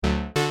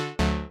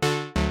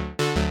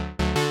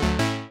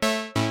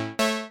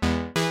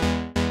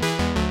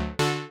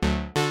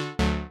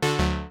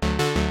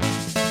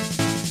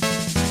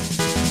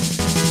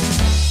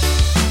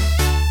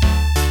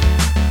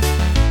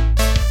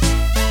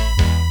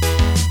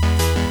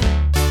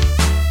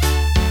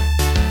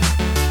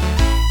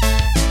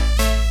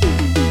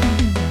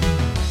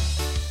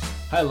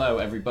Hello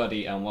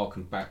everybody and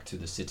welcome back to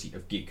the City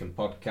of Geekin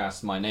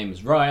podcast. My name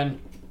is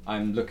Ryan.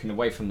 I'm looking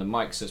away from the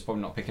mic so it's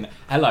probably not picking it.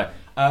 Hello.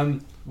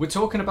 We're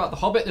talking about The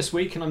Hobbit this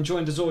week and I'm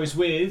joined as always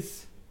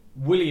with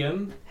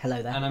William.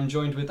 Hello there. And I'm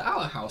joined with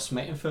our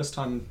housemate and first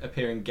time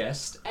appearing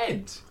guest,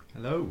 Ed.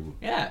 Hello.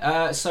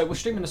 Yeah, so we're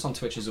streaming this on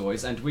Twitch as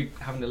always and we're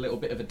having a little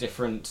bit of a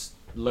different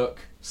look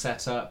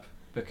setup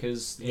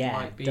because it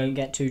might be... don't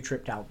get too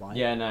tripped out by it.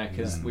 Yeah, no,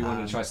 because we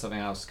wanted to try something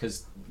else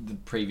because the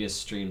previous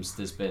streams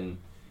there's been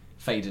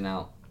fading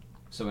out,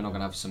 so we're not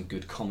going to have some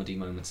good comedy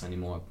moments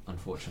anymore,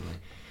 unfortunately.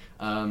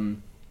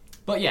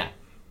 But yeah,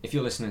 if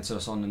you're listening to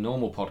us on the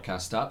normal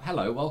podcast app,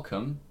 hello,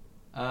 welcome.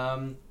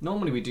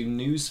 Normally we do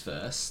news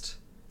first.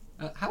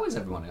 How is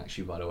everyone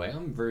actually, by the way?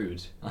 I'm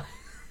rude.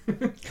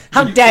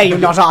 How dare you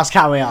not ask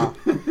how we are?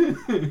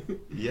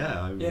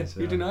 Yeah, I was,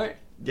 Yeah, you doing alright?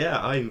 Yeah,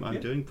 I'm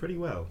doing pretty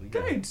well. Yeah,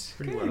 Good,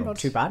 pretty good. well. Not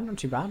too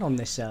bad on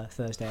this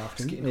Thursday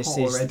afternoon. It's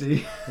getting hot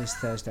already. This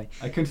Thursday.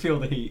 I can feel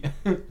the heat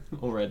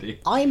already.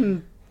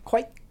 I'm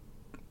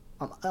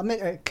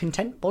at a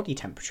content body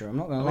temperature, I'm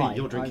not going to lie.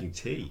 You're drinking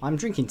tea. I'm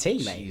drinking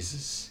tea, mate.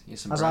 Jesus.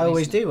 As I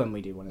always do when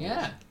we do one of these.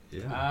 Yeah.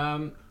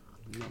 Yeah.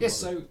 Yes,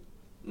 so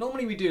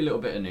normally we do a little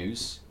bit of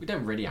news. We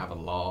don't really have a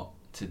lot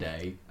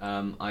today.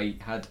 I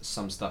had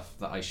some stuff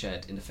that I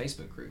shared in the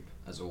Facebook group,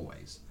 as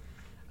always.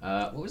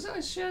 What was it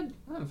I shared?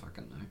 I don't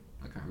fucking know.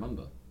 I can't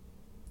remember.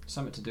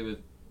 Something to do with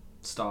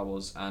Star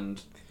Wars and...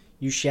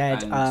 You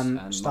shared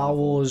and Star Marvel.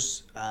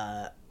 Wars...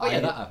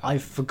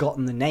 I've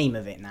forgotten the name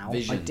of it now.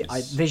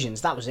 Visions.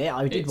 Visions, that was it.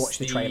 I did watch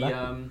the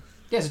trailer.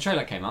 The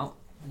trailer came out.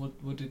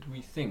 What did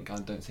we think? I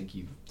don't think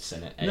you've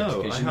seen it, Ed,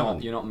 No, because I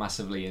haven't. you're not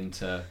massively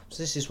into...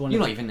 So this is one You're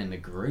of not even in the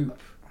group.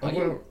 Are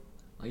you?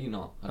 Are you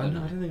not? I don't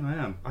know. I don't think I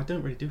am. I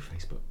don't really do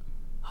Facebook.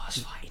 Oh,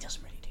 that's right, he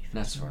doesn't really do that.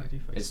 That's right. I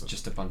do It's Facebook.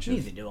 just a bunch of...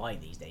 Neither do I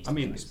these days. I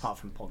mean, apart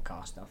from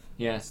podcast stuff.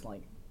 Yeah. It's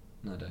like...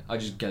 No, I don't. I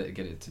just get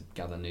it to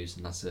gather news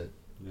and that's it.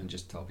 Yeah. And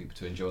just tell people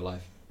to enjoy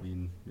life. I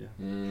mean, yeah.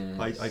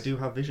 Yes. I do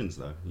have visions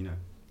though, you know.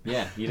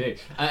 Yeah, you do.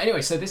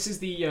 Anyway, so this is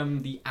the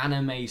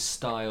anime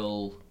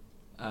style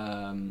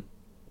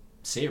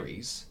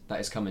series that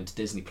is coming to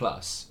Disney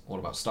Plus, all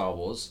about Star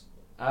Wars.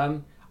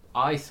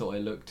 I thought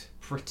it looked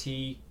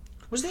pretty.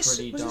 Was this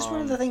pretty one of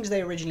darn- the things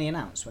they originally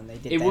announced when they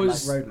did It their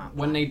was roadmap?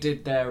 when they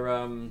did their.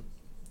 I'm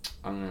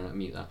gonna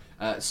mute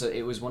that. So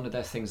it was one of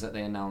their things that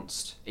they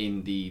announced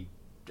in the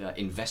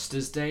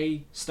Investors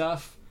Day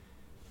stuff,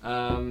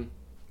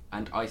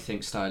 and I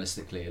think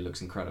stylistically it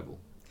looks incredible.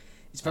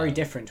 It's very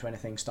different to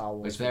anything Star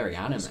Wars. It's very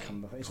anime.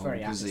 It's very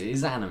because anime. it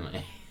is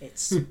anime.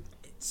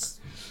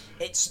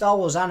 It's Star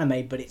Wars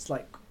anime, but it's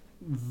like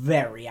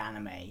very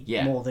anime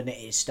more than it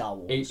is Star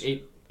Wars.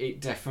 It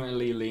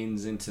definitely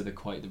leans into the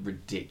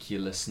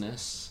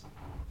ridiculousness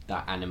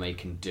that anime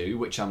can do,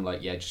 which I'm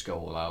like, yeah, just go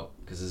all out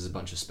because there's a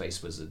bunch of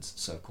space wizards,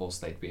 so of course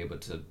they'd be able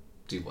to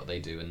do what they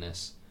do in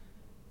this.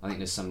 I think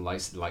there's some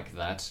lights like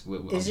that.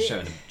 I'm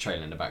showing a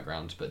trailer in the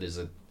background, but there's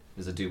a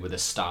dude with a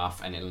staff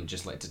and it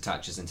just like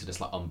detaches into this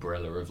like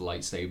umbrella of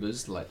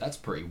lightsabers. Like that's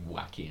pretty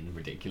wacky and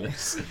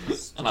ridiculous,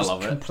 and I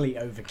love it. Complete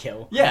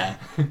overkill. Yeah.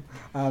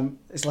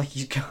 It's like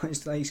he's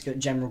got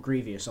General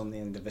Grievous on the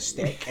end of a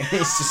stick, and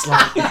it's just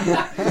like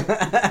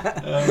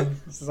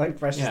it's like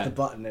presses the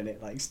button and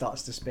it like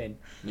starts to spin.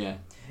 Yeah.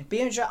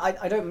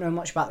 I don't know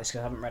much about this because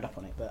I haven't read up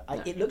on it, but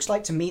it looks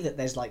like to me that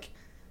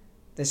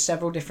there's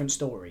several different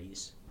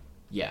stories.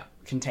 Yeah.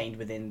 Contained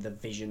within the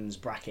Visions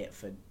bracket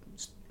for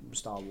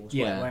Star Wars.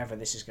 Yeah. Wherever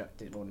this is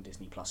on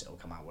Disney Plus, it'll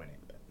come out, won't it?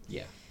 But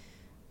Yeah.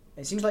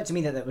 it seems like to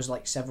me that there was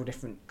like several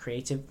different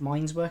creative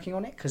minds working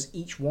on it because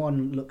each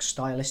one looks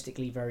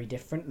stylistically very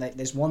different.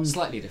 There's one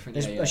Slightly different.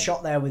 There's a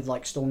shot there with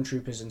like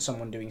stormtroopers and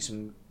someone doing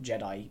some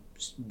Jedi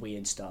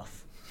weird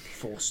stuff,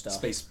 Force stuff,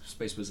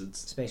 Space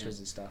wizards.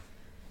 wizard stuff.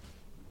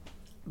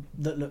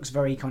 That looks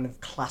very kind of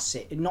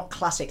classic, not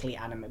classically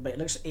anime, but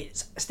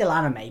it's still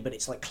anime, but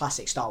it's like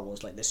classic Star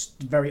Wars. Like there's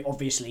very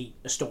obviously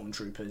the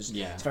stormtroopers.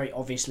 Yeah. It's very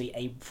obviously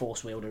a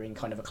force wielder in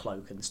kind of a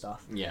cloak and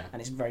stuff. Yeah. And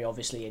it's very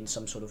obviously in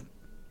some sort of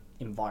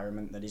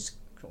environment that is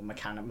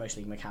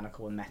mostly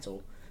mechanical and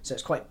metal. So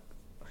it's quite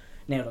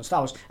nailed on Star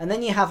Wars. And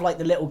then you have like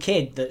the little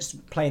kid that's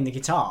playing the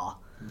guitar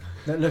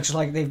that looks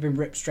like they've been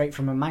ripped straight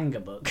from a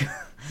manga book.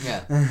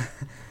 Yeah.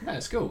 No,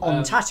 it's cool.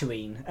 On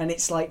Tatooine, and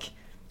it's like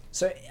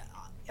so.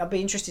 I'd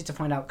be interested to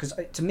find out because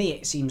to me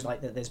it seems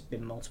like that there's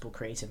been multiple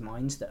creative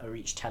minds that are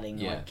each telling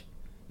like.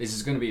 This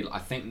is going to be, I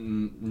think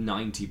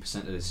 90%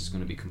 of this is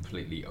going to be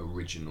completely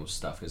original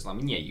stuff. Because, I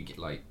mean, yeah, you get,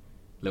 like,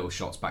 little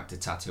shots back to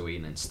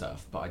Tatooine and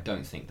stuff, but I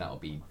don't think that'll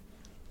be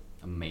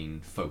a main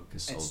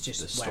focus of the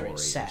story. Where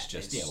it's set.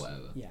 It's just,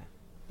 whatever. Yeah.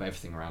 But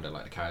everything around it,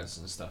 like the characters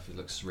and stuff, it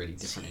looks really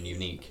different and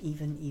unique.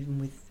 Even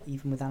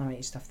with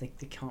animated stuff, they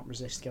can't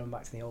resist going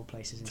back to the old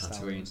places in Star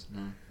Wars.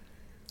 No.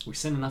 We've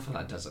seen enough of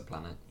that desert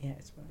planet. Yeah,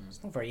 it's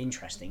not very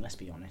interesting, let's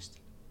be honest.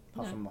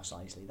 Apart from Mos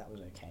Eisley, that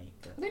was okay.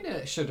 But... I think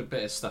it showed a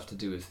bit of stuff to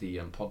do with the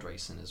pod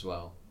racing as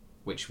well,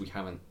 which we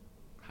haven't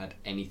had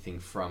anything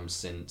from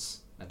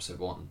since episode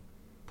 1,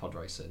 pod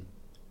racing.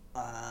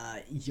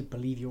 You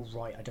believe you're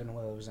right. I don't know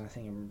whether there was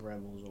anything in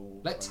Rebels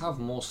or... Let's have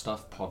more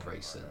stuff pod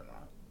racing.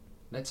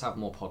 Let's have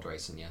more pod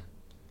racing, yeah.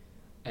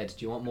 Ed,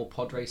 do you want more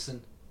pod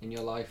racing in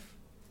your life?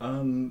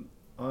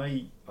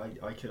 I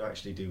could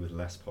actually do with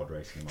less pod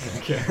racing in my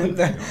life. to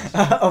be honest.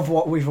 Of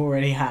what we've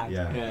already had.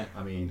 Yeah. Yeah.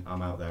 I mean,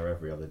 I'm out there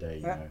every other day,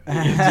 you know.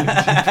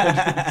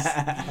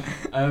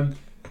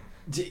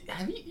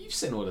 Have you've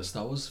seen all the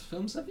Star Wars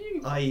films? Have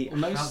you? I Or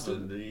most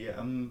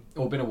haven't.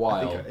 Or been a I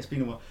while? think it's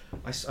been a while.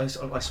 I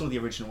saw the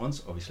original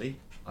ones, obviously.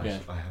 I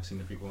have seen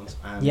the prequel ones.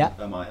 And Yeah.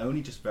 I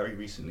only just very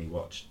recently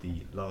watched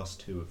the last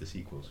two of the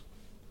sequels.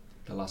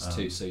 The last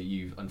two, so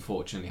you've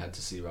unfortunately had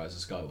to see Rise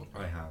of Skywalker.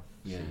 I have.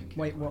 Yeah. seen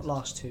Wait, what Rise of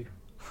last two?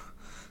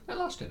 The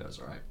last Jedi was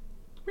alright.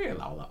 We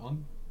allow that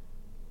one.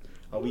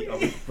 Are we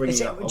bringing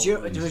Is it- up do you-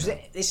 old ones was now?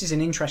 it- this is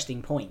an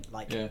interesting point.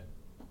 Like, Yeah.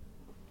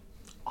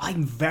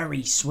 I'm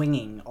very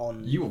swinging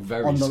on You were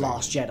very on the swinging.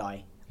 Last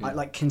Jedi. Yeah. I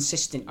like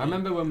consistently. I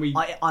remember when we.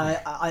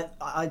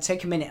 I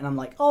take a minute and I'm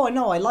like, oh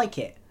no, I like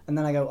it, and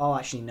then I go, oh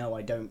actually no,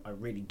 I don't. I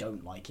really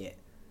don't like it,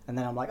 and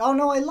then I'm like, oh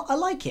no, I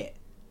like it.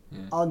 Yeah.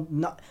 I'll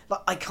not,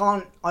 but I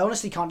can't. I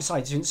honestly can't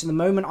decide. Since in the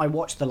moment I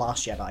watched The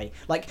Last Jedi,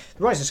 like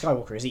The Rise of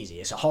Skywalker is easy.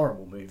 It's a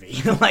horrible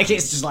movie. Like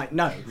it's just like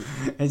no,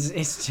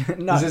 it's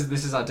no.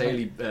 This is our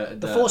daily.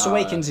 The Force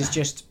Awakens is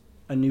just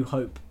A New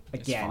Hope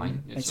again.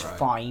 fine. It's It's alright.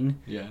 fine,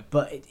 Yeah.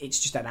 but it's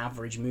just an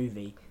average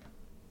movie.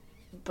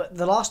 But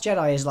The Last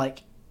Jedi is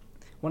like,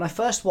 when I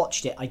first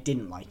watched it, I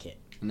didn't like it.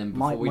 And then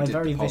My- before we my did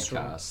very the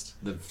visceral- podcast,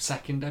 the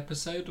second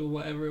episode or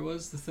whatever it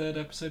was, the third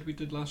episode we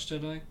did Last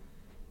Jedi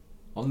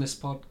on this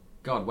pod.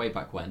 God, way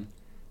back when.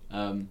 It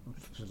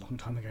was a long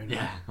time ago now.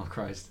 Yeah. Oh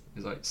Christ, it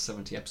was like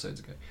 70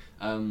 episodes ago.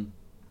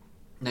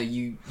 No,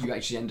 you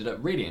actually ended up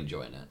really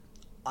enjoying it.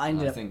 I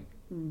ended up think.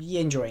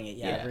 enjoying it.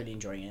 Yeah, Yeah. really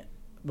enjoying it.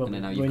 Well, And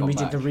then now you've when gone we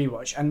back. did the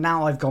rewatch, and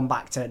now I've gone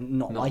back to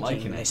not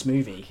liking it. this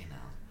movie. Fucking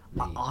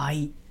hell,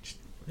 I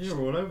You're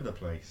all over the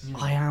place.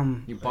 I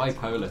am. You're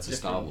bipolar to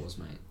Star Wars,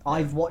 mate.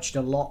 I've watched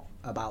a lot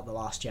about The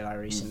Last Jedi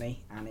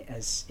recently, and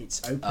it's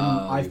open.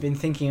 Oh. I've been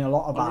thinking a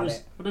lot about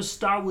it. What are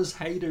Star Wars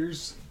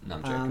haters? No,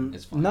 I'm joking.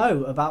 It's fine.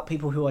 No, about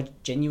people who are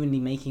genuinely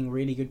making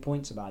really good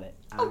points about it.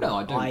 Oh no,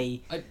 I And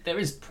don't. There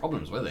is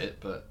problems with it,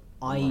 but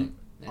yeah.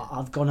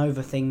 I've gone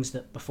over things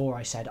that before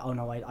I said, oh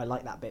no, I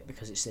like that bit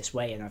because it's this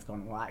way, and I've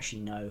gone, well,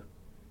 actually no.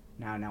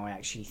 Now I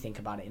actually think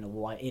about it in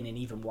an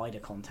even wider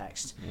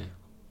context. Yeah.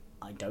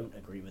 I don't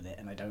agree with it,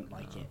 and I don't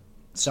like it.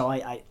 So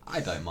I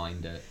don't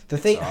mind it. the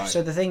thing. It's alright.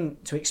 So the thing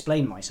to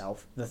explain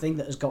myself, the thing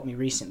that has got me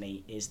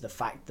recently is the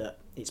fact that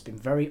it's been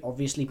very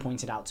obviously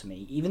pointed out to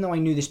me, even though I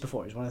knew this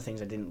before. It was one of the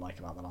things I didn't like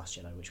about The Last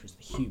Jedi, which was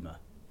the humor.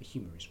 The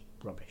humor is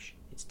rubbish.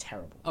 It's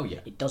terrible. Oh yeah.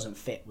 It doesn't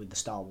fit with the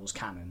Star Wars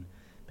canon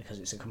because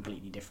it's a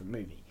completely different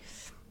movie.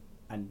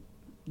 And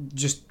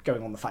just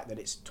going on the fact that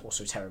it's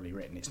also terribly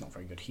written, it's not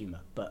very good humour.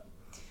 But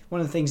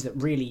one of the things that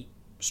really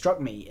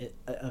struck me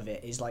of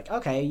it is like,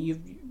 okay,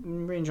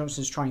 Rian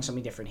Johnson's trying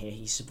something different here.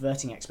 He's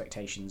subverting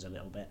expectations a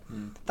little bit.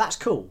 That's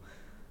cool.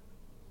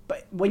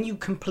 But when you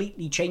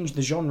completely change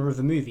the genre of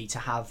the movie to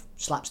have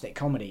slapstick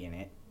comedy in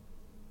it,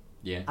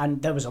 Yeah. and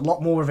there was a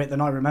lot more of it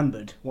than I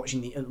remembered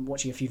watching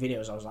a few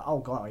videos. I was like, oh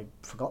god, I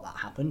forgot that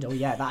happened. Oh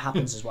yeah, that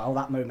happens as well.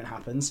 That moment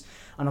happens,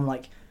 and I'm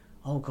like,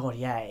 oh god,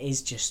 yeah, it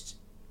is just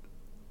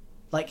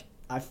like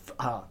I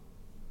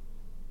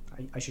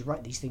should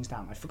write these things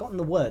down. I've forgotten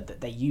the word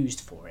that they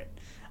used for it,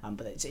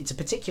 but it's a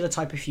particular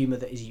type of humour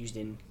that is used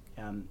in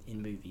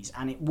movies,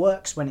 and it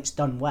works when it's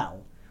done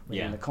well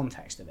within the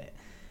context of it.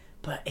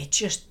 But it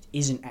just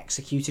isn't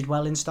executed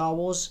well in Star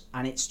Wars,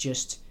 and it's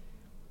just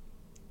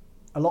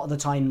a lot of the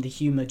time the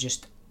humour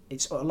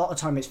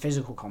it's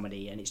physical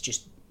comedy, and it's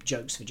just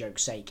jokes for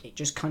joke's sake. It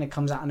just kind of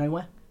comes out of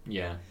nowhere.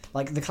 Yeah.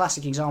 Like the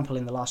classic example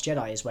in The Last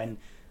Jedi is when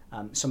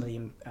some of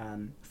the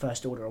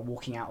First Order are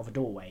walking out of a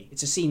doorway.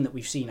 It's a scene that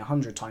we've seen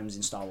 100 times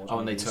in Star Wars Oh,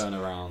 and they movies. turn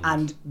around.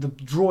 And the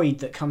droid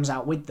that comes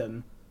out with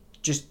them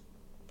just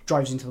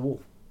drives into the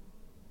wall.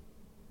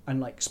 And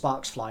like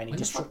sparks fly, and When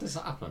the fuck does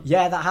that happen?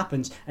 Yeah, that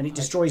happens, and it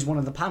destroys one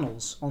of the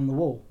panels on the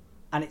wall.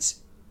 And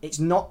it's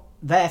not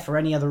there for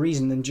any other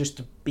reason than just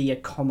to be a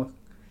comic.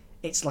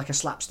 It's like a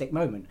slapstick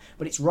moment,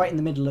 but it's right in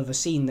the middle of a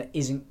scene that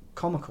isn't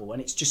comical,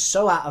 and it's just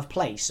so out of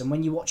place. And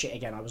when you watch it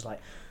again, I was like,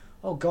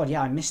 oh god,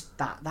 yeah, I missed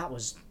that.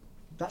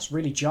 That's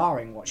really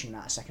jarring watching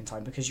that a second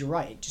time, because you're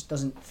right, it just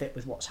doesn't fit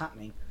with what's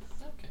happening.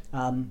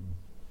 Okay.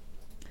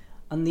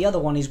 And the other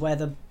one is where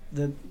the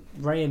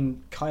Rey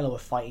and Kylo are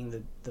fighting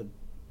the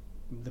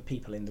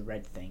people in the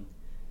red thing.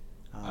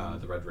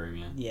 The Red Room,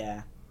 yeah.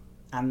 Yeah,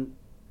 and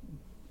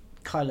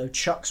Kylo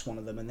chucks one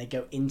of them, and they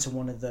go into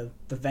one of the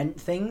vent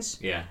things,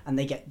 Yeah. and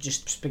they get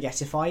just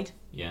spaghettified.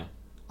 Yeah.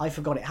 I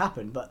forgot it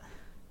happened, but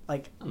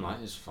like I'm right,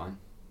 it's fine.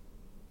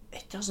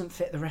 it doesn't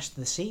fit the rest of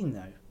the scene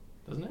though.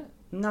 Doesn't it?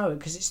 No,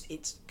 because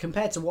it's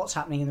compared to what's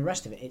happening in the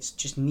rest of it, it's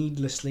just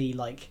needlessly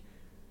like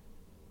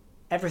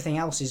everything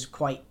else is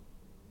quite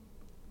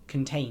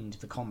contained.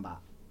 The combat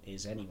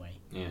is anyway.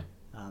 Yeah.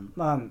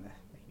 Maybe I don't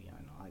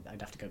know.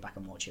 I'd have to go back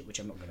and watch it, which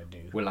I'm not going to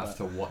do. We'll have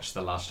to watch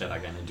The Last Jedi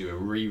again and do a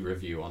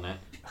re-review on it.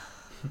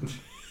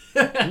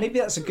 Maybe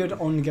that's a good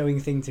ongoing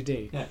thing to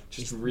do. Yeah,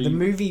 just The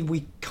movie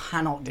we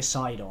cannot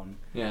decide on.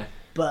 Yeah.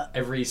 But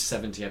Every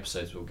 70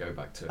 episodes we'll go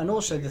back to it. and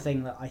also the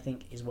thing that I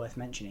think is worth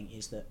mentioning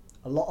is that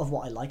a lot of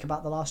what I like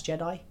about The Last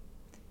Jedi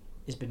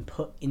has been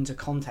put into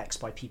context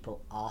by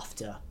people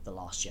after The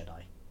Last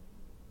Jedi,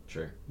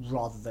 True.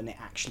 rather than it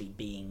actually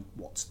being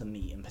what's the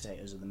meat and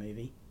potatoes of the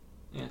movie.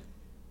 Yeah.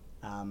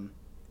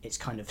 It's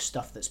kind of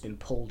stuff that's been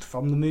pulled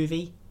from the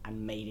movie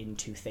and made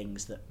into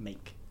things that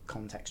make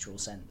contextual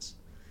sense.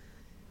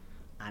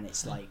 And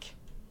it's like,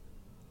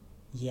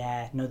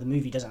 yeah, no, the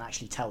movie doesn't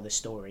actually tell this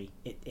story.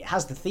 It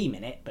has the theme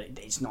in it, but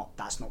it's not.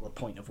 That's not the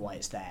point of why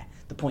it's there.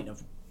 The point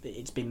of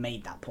it's been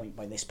made that point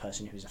by this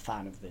person who's a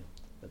fan of the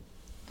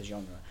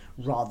genre,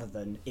 rather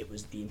than it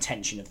was the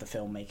intention of the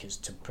filmmakers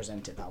to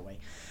present it that way.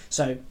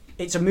 So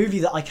it's a movie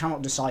that I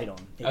cannot decide on.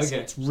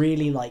 It's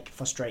really like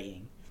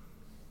frustrating.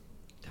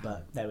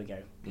 But there we go.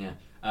 Yeah.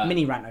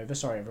 Mini rant over.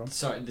 Sorry, everyone.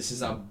 Sorry, this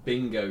is our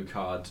bingo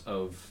card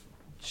of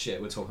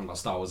shit. We're talking about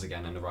Star Wars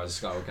again and The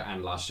Rise of Skywalker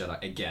and Last Jedi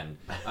again.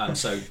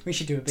 So We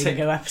should do a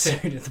bingo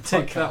episode of the podcast.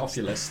 take that off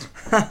your list.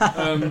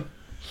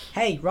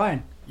 Hey,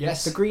 Ryan.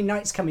 Yes. The Green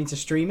Knight's coming to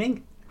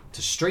streaming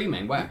To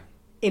streaming, where?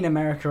 in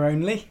America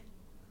only.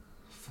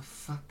 For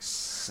fuck's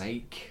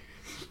sake.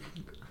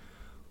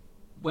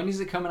 When is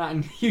it coming out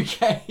in the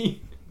UK?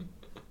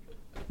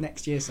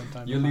 Next year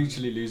sometime. You're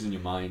literally losing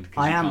your mind.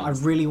 I am. I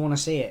really want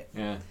to see it.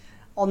 Yeah.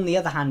 On the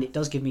other hand, it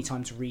does give me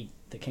time to read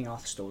the King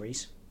Arthur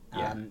stories.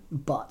 Yeah.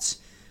 But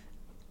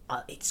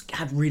it's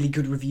had really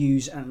good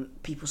reviews, and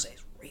people say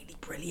it's really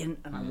brilliant,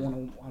 and I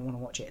want to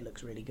watch it. It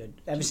looks really good.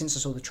 Ever since I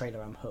saw the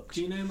trailer, I'm hooked.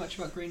 Do you know much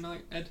about Green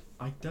Knight, Ed?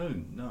 I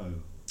don't know.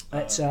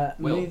 It's a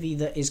movie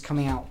that is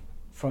coming out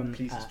from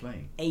Please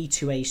explain.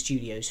 A2A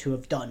Studios, who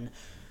have done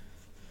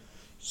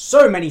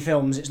so many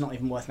films. It's not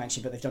even worth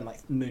mentioning, but they've done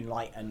like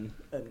Moonlight and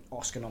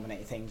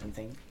Oscar-nominated things and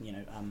things. You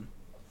know,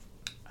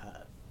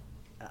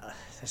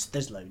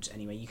 there's loads.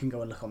 Anyway, you can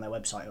go and look on their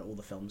website at all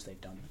the films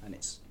they've done, and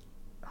it's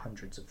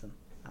hundreds of them.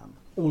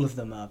 All of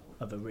them are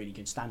of a really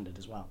good standard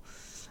as well.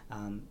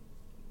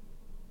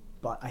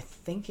 But I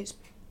think it's.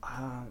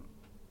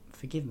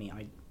 Forgive me,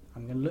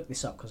 I'm going to look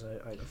this up because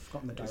I've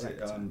forgotten the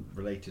director. Is it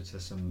related to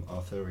some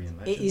Arthurian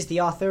legend? It is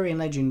the Arthurian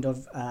legend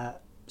of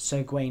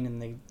Sir Gawain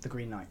and the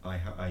Green Knight. I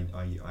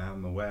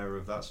am aware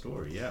of that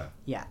story, yeah.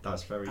 Yeah.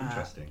 That's very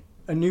interesting.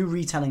 A new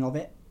retelling of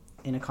it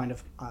in a kind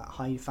of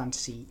high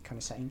fantasy kind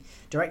of setting.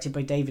 Directed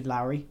by David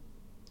Lowery.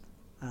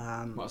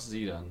 What's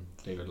he done,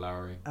 David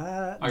Lowery?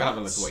 I I can have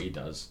a look at what he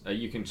does.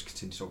 You can just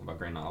continue talking about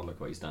Green Knight. I'll look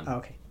at what he's done. Oh,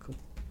 okay, cool.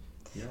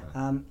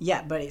 Yeah.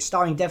 Yeah, but it's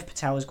starring Dev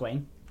Patel as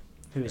Gawain,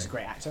 who is a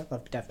great actor.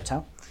 Love Dev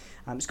Patel.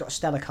 It's got a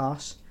stellar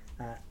cast.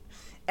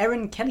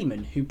 Erin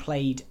Kellyman, who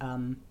played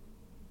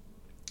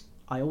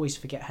I always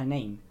forget her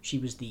name. She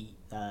was the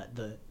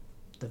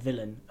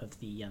villain of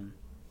the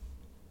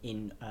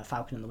in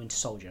Falcon and the Winter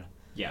Soldier.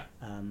 Yeah.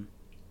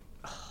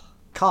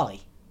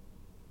 Carly,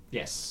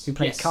 Yes. who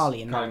played yes.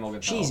 Carly in Carly that.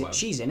 Morgenthau.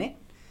 She's in it.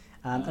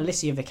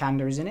 Alicia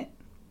Vikander is in it.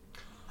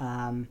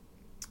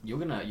 You're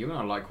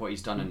gonna like what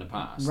he's done in the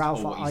past.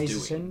 Ralph or what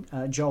he's doing.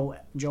 Iserson,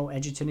 Joel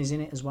Edgerton is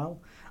in it as well.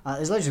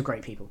 There's loads of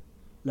great people.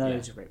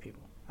 Of great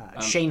people.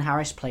 Shane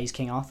Harris plays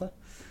King Arthur.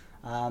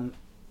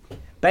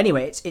 But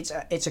anyway, it's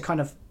a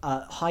kind of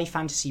high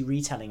fantasy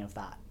retelling of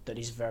that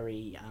is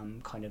very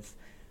kind of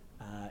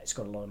it's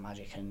got a lot of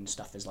magic and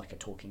stuff. There's like a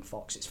talking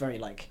fox. It's very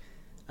like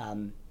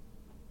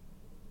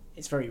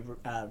it's very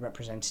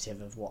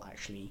representative of what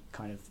actually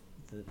kind of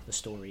the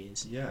story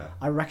is. Yeah.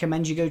 I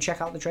recommend you go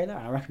check out the trailer,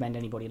 and I recommend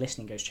anybody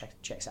listening goes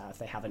checks out if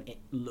they haven't. It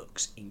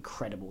looks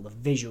incredible. The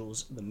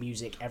visuals, the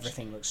music,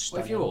 everything looks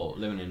Well, stunning. if you're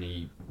living in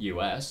the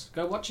US,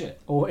 go watch it.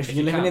 Or if you're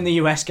you living can. in the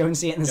US, go and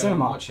see it in the Go and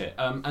cinema. watch it.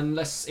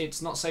 Unless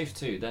it's not safe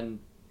to,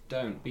 then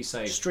don't be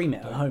safe. Stream it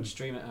at Don't home.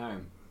 Stream it at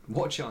home.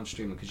 Watch it on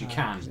streaming because you 'Cause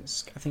can.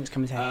 I think it's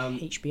coming to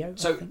HBO. I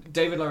So think.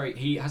 David Lowery,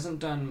 he hasn't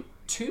done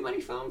too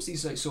many films.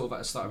 He's like sort of at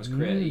the start of his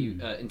career.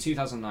 In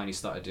 2009, he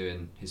started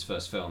doing his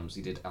first films.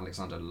 He did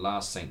Alexander the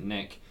Last, Saint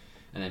Nick,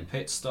 and then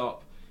Pit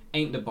Stop.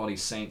 Ain't the Body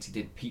Saints. He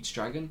did Pete's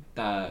Dragon,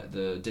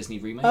 the Disney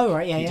remake. Oh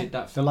right, yeah, he yeah. did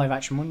that The film. live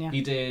action one, yeah.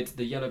 He did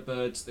The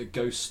Yellowbirds, The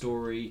Ghost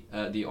Story,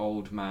 The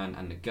Old Man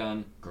and the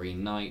Gun,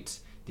 Green Knight,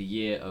 The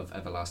Year of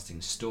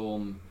Everlasting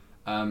Storm,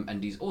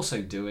 and he's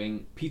also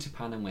doing Peter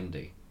Pan and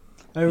Wendy.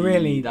 Oh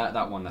really?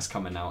 That one that's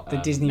coming out The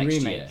Disney next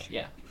remake?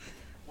 year. Yeah.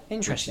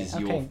 Interesting. Which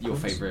is okay, your cool.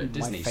 favourite My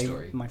Disney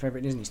story. My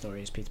favourite Disney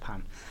story is Peter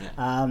Pan.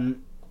 Yeah.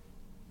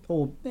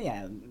 Or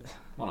yeah,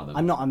 One of them.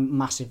 I'm not a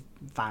massive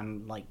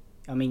fan. Like,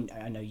 I mean,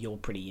 I know you're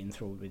pretty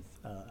enthralled with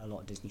a lot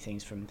of Disney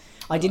things.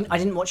 I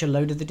didn't watch a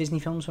load of the Disney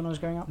films when I was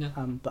growing up. No.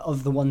 But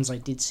of the ones I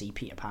did see,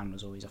 Peter Pan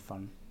was always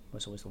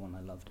the one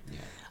I loved.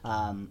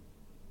 Yeah.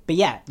 But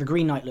yeah, the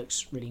Green Knight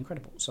looks really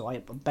incredible. So I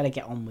better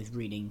get on with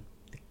reading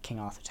the King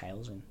Arthur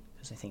tales, and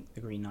because I think the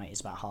Green Knight is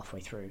about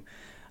halfway through.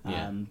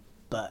 Yeah.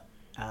 But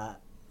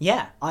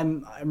yeah,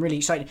 I'm really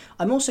excited.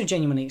 I'm also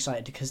genuinely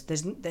excited because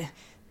the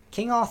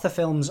King Arthur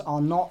films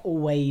are not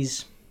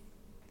always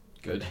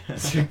Good.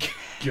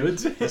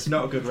 Good. It's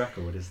not a good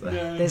record, is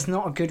there? There's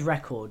not a good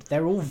record.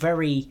 They're all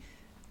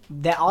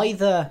they're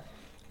either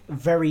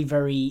very,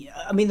 very.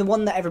 I mean, the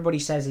one that everybody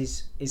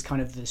says is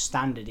kind of the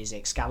standard is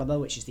Excalibur,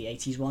 which is the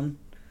 '80s one,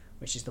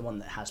 which is the one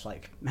that has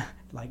like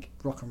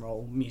rock and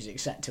roll music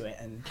set to it,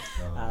 and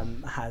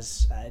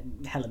has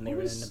Helen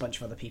Mirren and a bunch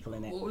of other people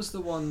in it. What was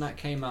the one that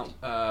came out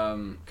a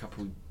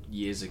couple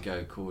years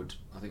ago called?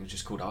 I think it was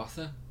just called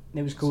Arthur.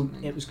 It was called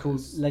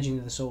Legend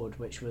of the Sword,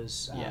 which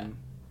was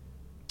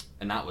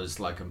and that was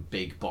like a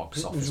big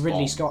box office. It was Ridley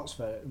bomb. Scott's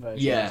version.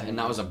 Yeah, and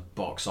that was a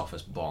box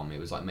office bomb. It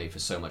was like made for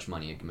so much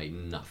money, it made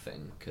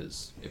nothing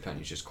because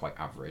apparently it's just quite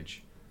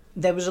average.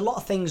 There was a lot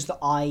of things that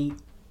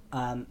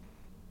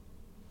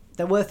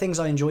there were things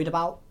I enjoyed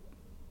about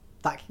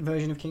that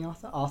version of King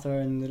Arthur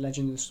and the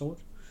Legend of the Sword.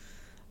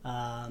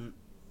 But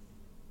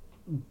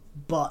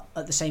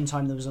at the same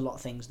time, there was a lot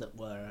of things that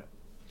were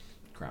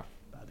Crap.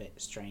 a bit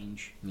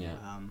strange. Yeah.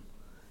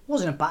 It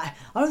wasn't a bad.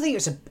 I don't think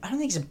it's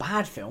a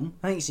bad film.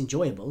 I think it's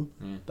enjoyable,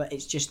 but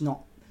it's just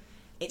not.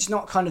 It's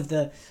not kind of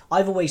the.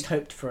 I've always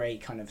hoped for a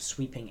kind of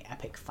sweeping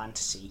epic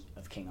fantasy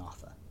of King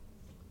Arthur,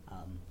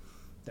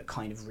 that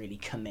kind of really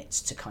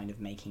commits to kind of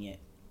making it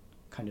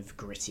kind of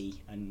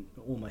gritty and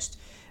almost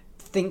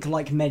think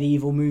like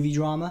medieval movie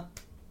drama,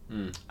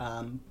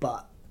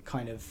 but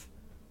kind of.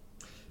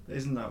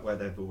 Isn't that where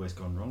they've always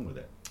gone wrong with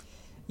it?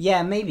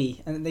 Yeah,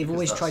 maybe, and they've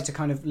always tried to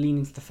kind of lean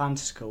into the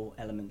fantastical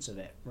elements of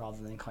it rather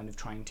than kind of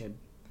trying to.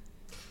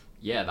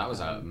 Yeah, that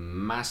was a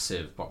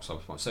massive box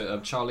office bomb. So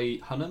Charlie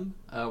Hunnam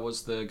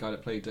was the guy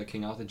that played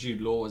King Arthur. Jude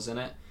Law was in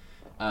it.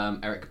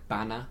 Eric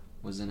Bana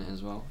was in it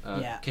as well.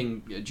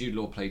 Jude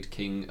Law played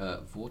King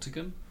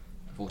Vortigern.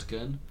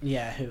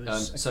 Yeah, who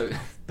was I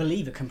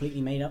believe a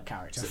completely made up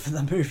character for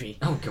the movie.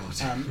 Oh god.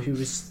 Who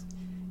was,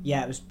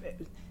 it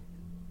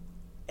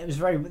was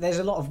very. There's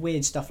a lot of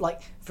weird stuff.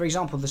 Like, for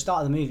example, the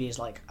start of the movie is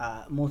like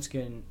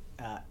Vortigern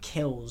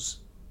kills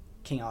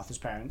King Arthur's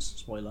parents.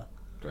 Spoiler.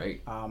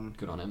 Great.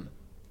 Good on him.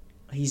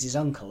 He's his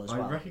uncle as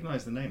well. I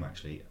recognise the name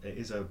actually. It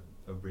is a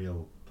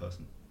real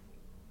person.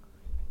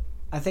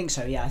 I think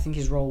so. Yeah, I think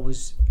his role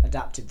was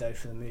adapted though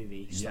for the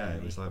movie. Yeah,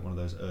 it was like one of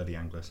those early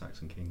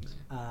Anglo-Saxon kings.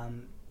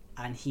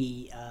 And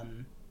he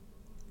and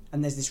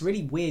there's this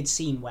really weird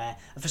scene where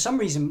for some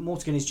reason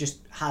Vortigern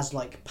has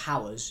like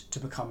powers to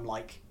become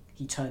like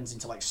he turns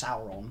into like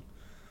Sauron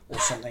or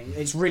something.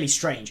 It's really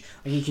strange.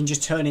 Like he can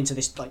just turn into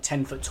this like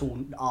 10-foot tall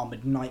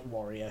armoured knight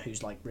warrior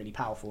who's like really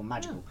powerful and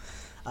magical.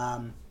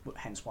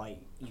 Hence why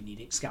you need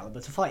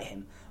Excalibur to fight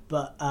him.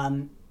 But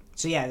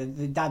so yeah,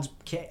 the dad's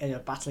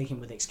battling him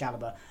with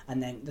Excalibur,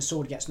 and then the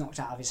sword gets knocked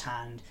out of his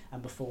hand,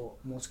 and before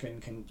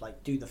Vortigern can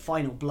like do the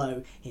final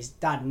blow, his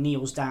dad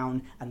kneels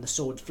down, and the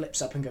sword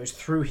flips up and goes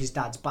through his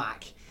dad's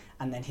back,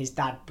 and then his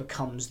dad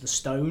becomes the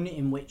stone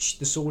in which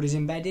the sword is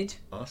embedded.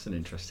 Oh, that's an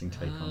interesting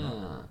take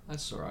on that.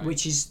 That's alright.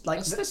 Which is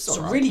like that's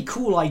a really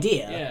cool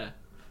idea. Yeah.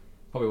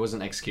 Probably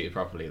wasn't executed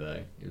properly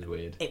though. It was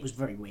weird. It was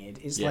very weird.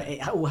 It's like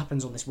it all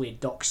happens on this weird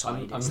dock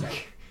side.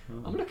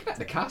 I'm looking at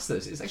the cast of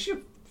this. It's actually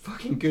a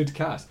fucking good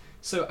cast.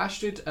 So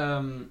Astrid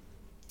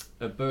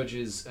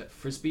Burgess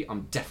Frisbee,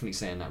 I'm definitely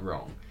saying that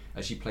wrong.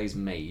 She plays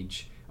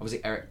Mage.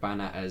 Obviously Eric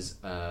Bana as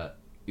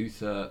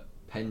Uther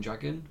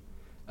Pendragon.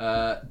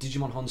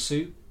 Digimon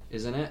Honsu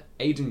is in it.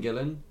 Aidan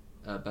Gillen,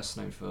 best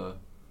known for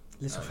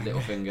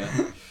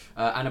Littlefinger.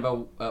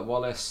 Annabelle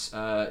Wallace,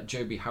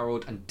 Joby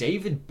Harold, and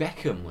David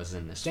Beckham was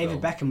in this film.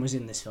 David Beckham was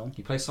in this film.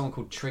 He plays someone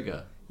called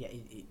Trigger. Yeah.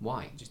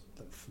 Why? Just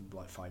for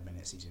like 5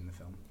 minutes he's in the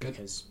film. Good.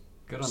 Because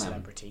Good on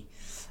celebrity.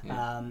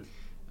 him.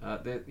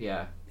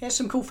 Yeah. He has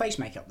some cool face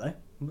makeup though. I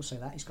will say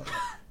that. He's got like,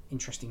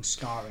 interesting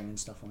scarring and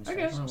stuff on his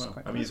face. Oh,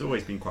 well. I mean, he's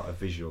always been quite a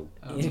visual.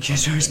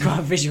 He's quite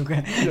a visual.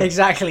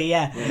 Exactly,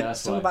 yeah. That's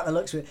it's all about the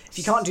looks of it. If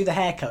you can't do the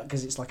haircut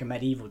because it's like a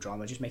medieval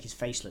drama, just make his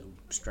face look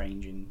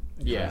strange and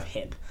kind of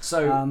hip.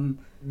 So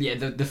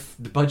the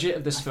budget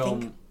of this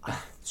film. I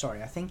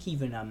think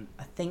even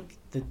I think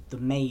the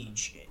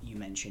mage you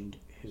mentioned,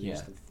 who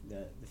is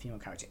the female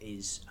character,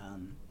 is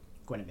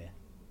Guinevere.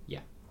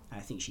 Yeah. I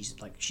think she's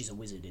a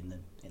wizard in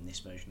this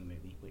version of the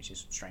movie, which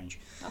is strange.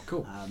 Oh,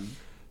 cool.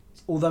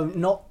 Although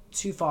not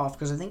too far off,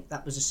 because I think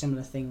that was a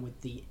similar thing with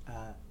the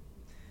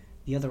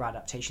other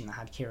adaptation that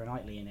had Keira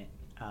Knightley in it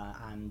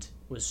and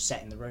was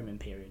set in the Roman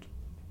period.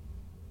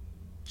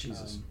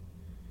 Jesus.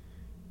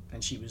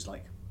 And she was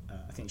like,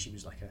 I think she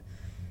was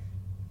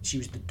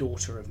the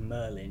daughter of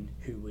Merlin,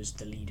 who was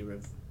the leader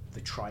of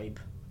the tribe,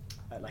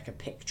 like a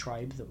Pict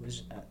tribe that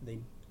was at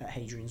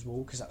Hadrian's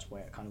Wall, because that's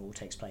where it kind of all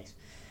takes place.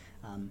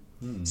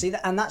 See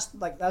that, and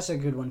that's a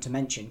good one to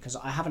mention because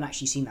I haven't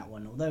actually seen that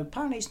one. Although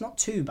apparently it's not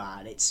too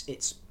bad.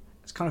 It's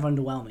kind of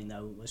underwhelming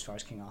though as far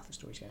as King Arthur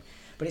stories go.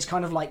 But it's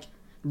kind of like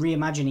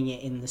reimagining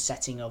it in the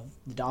setting of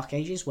the Dark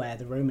Ages, where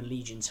the Roman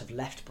legions have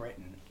left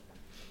Britain,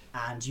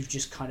 and you've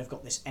just kind of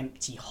got this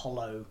empty,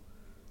 hollow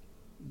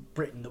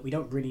Britain that we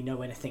don't really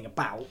know anything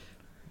about.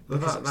 Well,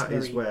 that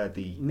is where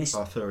the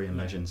Arthurian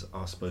legends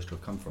are supposed to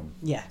have come from.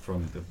 Yeah.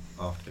 From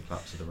after the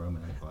collapse of the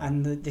Roman Empire.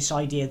 And this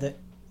idea that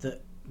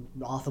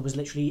Arthur was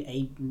literally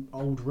an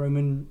old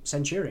Roman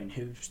centurion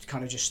who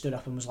kind of just stood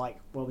up and was like,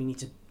 well, we need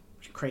to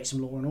create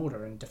some law and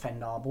order and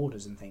defend our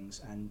borders and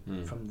things,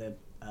 and from the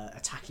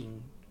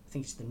attacking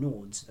think it's the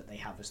Nords that they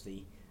have as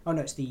the. Oh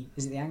no, is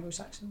it the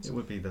Anglo-Saxons? It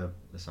would be the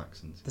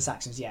Saxons. The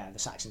Saxons, yeah, the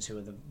Saxons who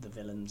are the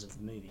villains of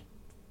the movie,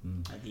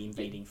 the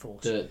invading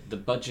force. The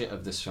budget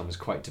of this film is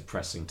quite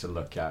depressing to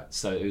look at.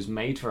 So it was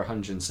made for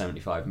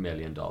 $175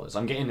 million.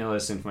 I'm getting all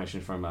this information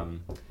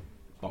from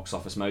Box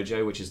Office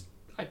Mojo, which is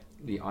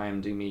the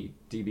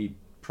IMDb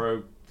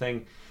Pro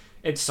thing.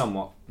 It's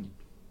somewhat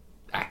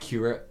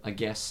accurate, I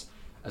guess.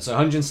 So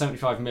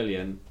 175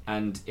 million,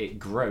 and it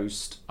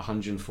grossed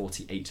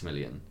 148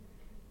 million.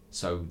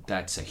 So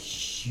that's a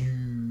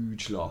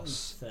huge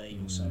loss. 30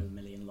 or so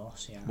million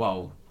loss, yeah.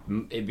 Well,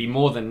 it'd be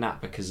more than that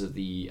because of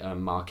the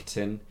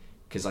marketing.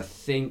 Because I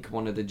think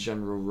one of the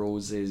general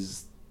rules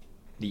is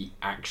the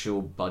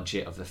actual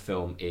budget of the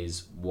film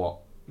is what,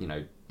 the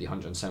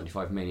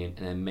 175 million,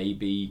 and then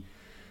maybe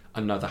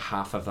another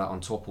half of that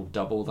on top will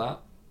double that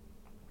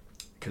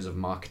because of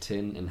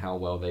marketing and how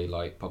well they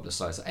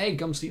publicize it. Hey,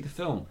 come see the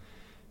film.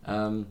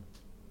 So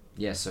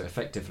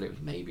effectively it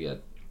was maybe a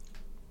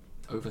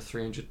over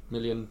 $300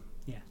 million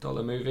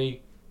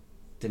movie.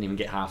 Didn't even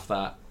get half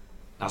that.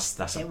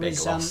 That's a big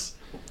loss.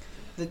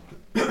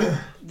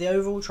 The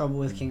overall trouble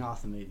with King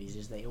Arthur movies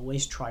is they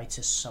always try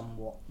to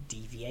somewhat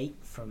deviate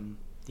from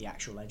the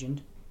actual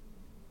legend.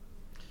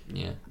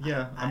 Yeah.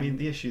 Yeah, I mean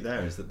the issue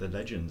there is that the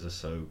legends are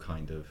so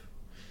kind of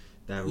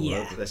they're all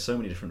over. There's so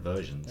many different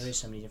versions. There is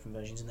so many different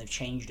versions, and they've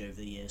changed over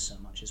the years so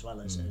much as well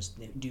as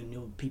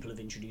people have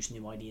introduced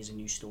new ideas and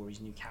new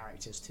stories, new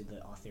characters to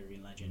the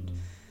Arthurian legend.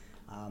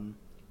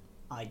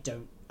 I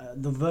don't.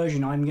 The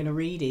version I'm going to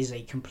read is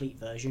a complete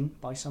version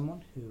by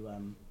someone who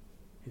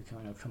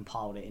kind of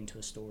compiled it into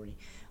a story.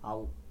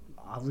 I'll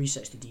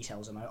research the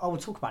details and I will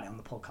talk about it on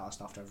the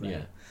podcast after I've read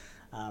it.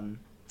 I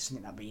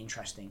think that'd be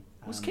interesting.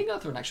 Was King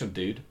Arthur an actual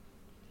dude?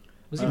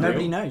 Was he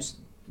nobody real? knows.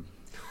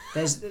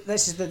 This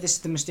is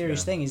the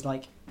mysterious thing is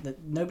that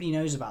nobody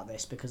knows about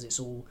this because it's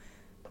all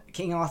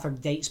King Arthur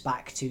dates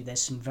back to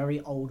there's some very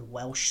old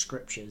Welsh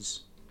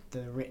scriptures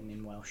that are written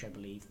in Welsh, I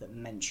believe, that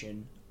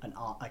mention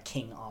a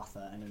King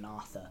Arthur and an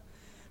Arthur.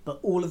 But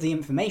all of the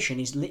information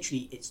is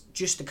literally, it's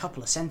just a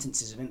couple of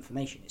sentences of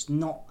information. It's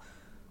not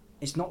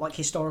like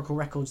historical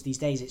records these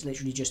days. It's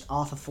literally just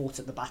Arthur fought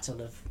at the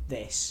battle of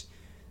this,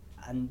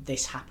 and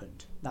this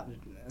happened.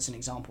 That's an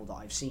example that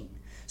I've seen.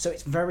 So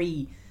it's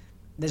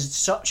there's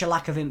such a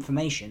lack of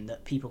information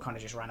that people kind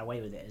of just ran away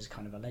with it as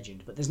kind of a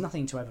legend. But there's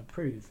nothing to ever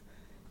prove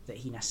that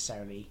he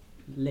necessarily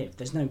lived.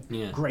 There's no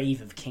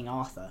grave of King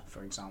Arthur,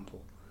 for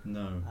example.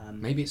 No.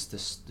 Maybe it's the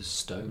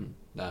stone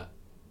that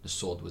the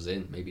sword was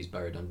in. Maybe he's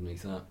buried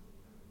underneath that.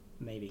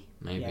 Maybe.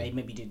 Yeah, he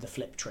maybe did the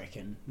flip trick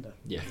and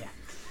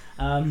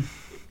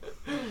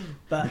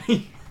but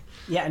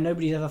and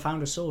nobody's ever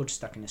found a sword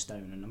stuck in a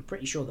stone, and I'm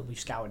pretty sure that we've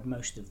scoured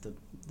most of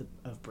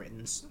of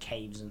Britain's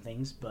caves and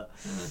things, but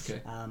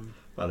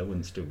well, it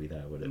wouldn't still be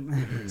there, would it?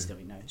 It would still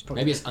be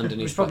maybe it's underneath.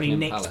 It was probably Buckingham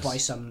nicked Palace by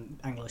some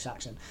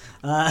Anglo-Saxon.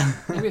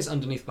 Maybe it's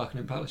underneath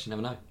Buckingham Palace. You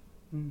never know.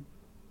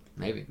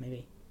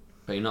 Maybe.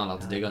 But you're not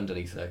allowed to dig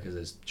underneath there because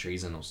there's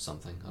treason or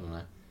something. I don't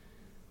know.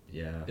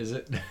 Yeah. Is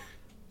it?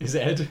 Is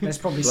it Ed? There's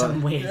probably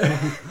some weird.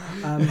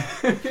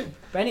 But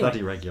anyway,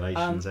 bloody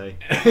regulations, eh?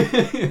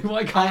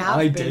 Why can't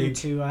I dig?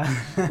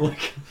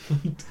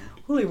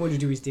 All I want to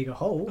do is dig a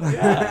hole.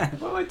 Yeah.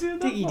 What am I doing?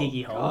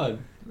 Diggy hole.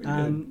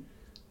 God.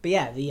 But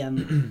yeah,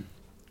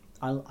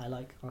 I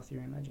like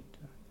Arthurian legend.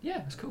 Yeah,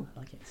 that's cool. I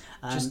like it.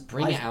 Just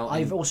bring it out.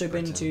 I've also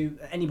been to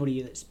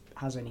anybody that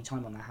has any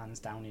time on their hands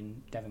down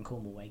in Devon,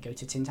 Cornwall way. Go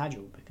to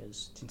Tintagel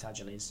because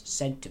Tintagel is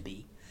said to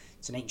be.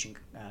 It's an ancient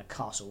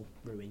castle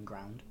ruin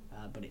ground,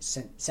 but it's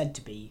said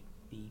to be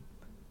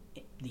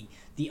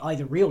the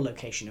either real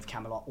location of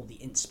Camelot or the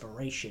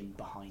inspiration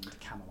behind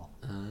Camelot.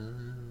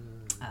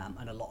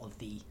 And a lot of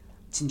the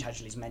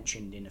Tintagel is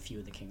mentioned in a few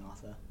of the King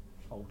Arthur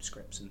old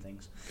scripts and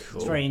things. Cool.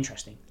 It's very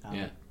interesting.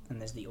 And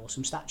there's the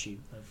awesome statue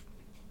of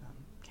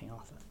King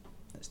Arthur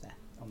that's there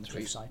on the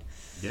cliffside.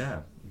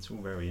 Yeah, it's all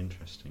very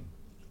interesting.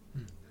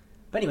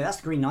 But anyway, that's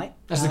the Green Knight.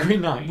 That's the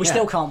Green Knight. We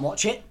still can't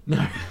watch it.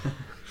 No.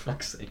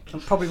 Fuck's sake.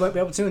 Probably won't be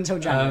able to until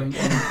January.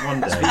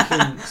 One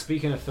day.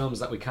 Speaking of films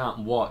that we can't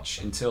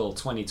watch until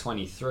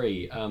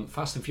 2023,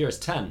 Fast and Furious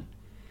 10.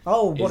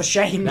 Oh, what a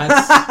shame.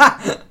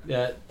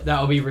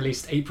 That'll be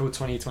released April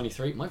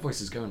 2023. My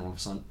voice is going all of a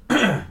sudden.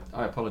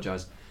 I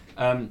apologise.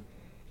 But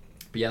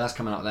yeah, that's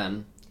coming out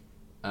then.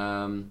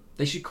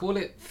 They should call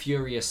it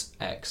Furious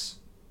X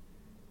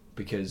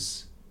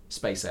because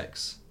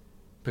SpaceX,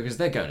 because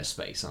they're going to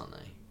space, aren't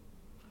they?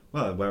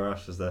 Well, where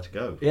else is there to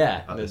go?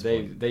 Yeah,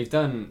 they've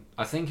done.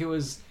 I think it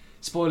was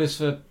spoilers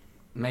for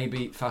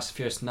maybe Fast and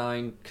Furious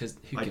 9 because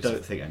I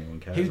don't think anyone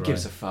cares. Who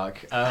gives a fuck?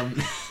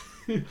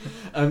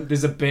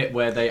 There's a bit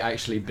where they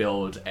actually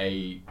build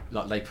they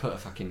put a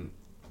fucking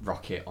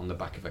rocket on the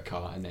back of a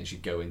car and then you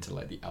go into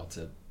the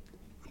outer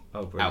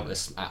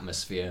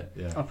atmosphere.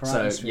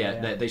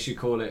 Yeah. They should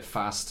call it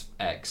Fast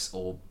X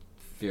or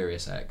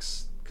Furious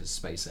X because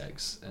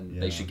SpaceX,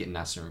 and they should get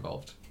NASA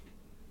involved.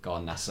 Go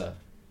on, NASA.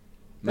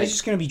 They're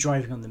just going to be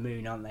driving on the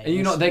moon, aren't they?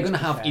 They're going to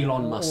have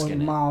Elon Musk in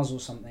it. Or Mars or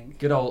something.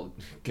 Good on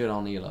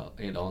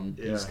Elon.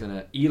 Yeah. He's going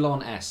to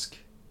Elon-esque.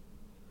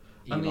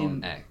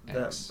 Elon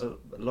There- X. a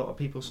lot of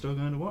people still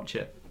going to watch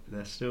it.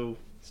 They're still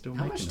How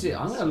making much them. did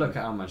I'm going to look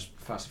at how much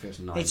Fast and Furious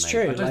 9 It's made.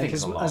 true. I don't Like, think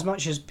it's a lot. as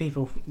much as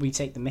we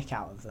take the mick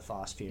out of the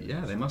Fast Furious.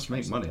 Yeah, they must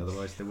make money,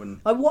 otherwise they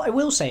wouldn't. What I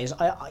will say is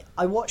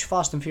I watched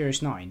Fast and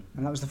Furious 9,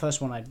 and that was the first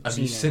one I'd Have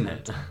seen. you seen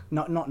it?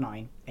 Not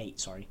 9, 8.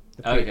 Sorry,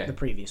 Okay. the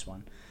previous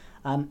one.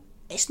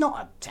 It's not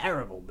a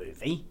terrible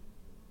movie.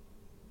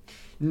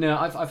 No,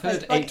 I've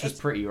heard Like, 8 was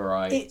pretty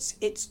alright. It's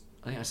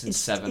I think I've seen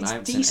 7. I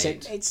haven't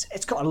decent. seen 8.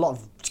 It's got a lot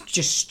of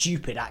just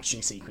stupid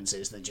action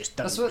sequences that just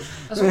don't.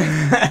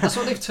 That's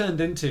what they've turned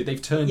into.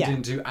 They've turned Yeah.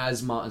 into,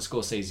 as Martin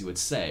Scorsese would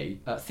say,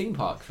 theme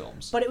park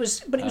films. But it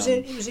was a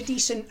decent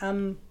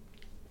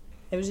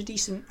it was a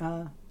decent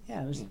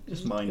yeah, it was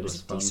Just it mindless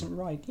was a fun. decent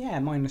ride. Yeah,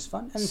 mindless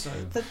fun. And So-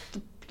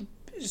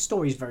 the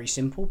story is very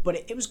simple, but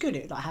it was good.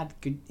 It had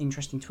good,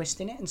 interesting twist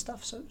in it and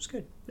stuff, so it was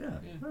good. Yeah,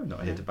 I'm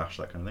not here to bash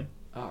that kind of thing.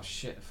 Oh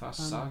shit,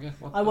 Fast Saga?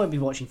 What I the won't be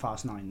watching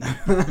Fast 9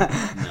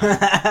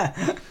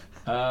 though.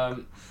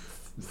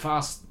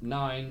 Fast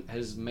 9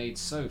 has made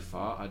so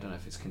far, I don't know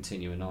if it's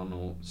continuing on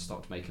or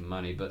stopped making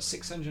money, but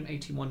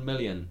 681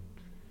 million.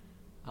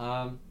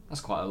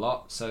 That's quite a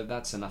lot, so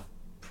that's enough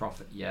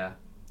profit, yeah.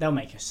 They'll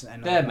make us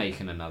another They're one.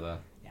 making another.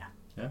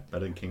 Yeah,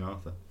 better than King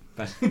Arthur.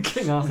 But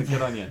King Arthur,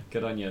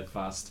 good on you,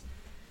 Fast.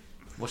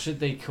 What should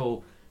they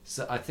call?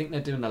 So I think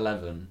they're doing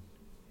 11.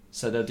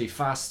 So they'll do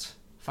Fast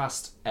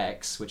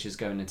X, which is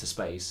going into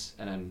space,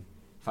 and then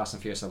Fast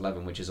and Furious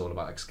 11, which is all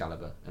about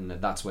Excalibur, and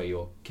that's where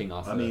your King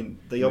Arthur. I mean,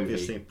 the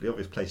obvious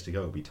place to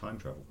go would be time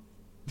travel.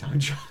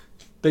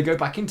 They go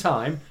back in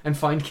time and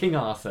find King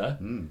Arthur,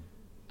 Mm.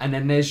 and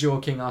then there's your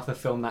King Arthur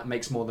film that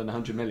makes more than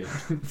 100 million.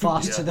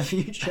 Fast to the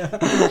Future.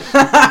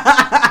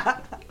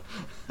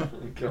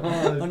 God.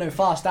 Oh no,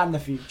 Fast and the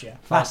Future.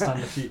 Fast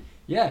and the Future.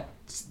 Yeah,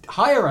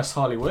 hire us,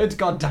 Hollywood.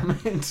 God damn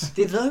it.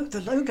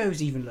 The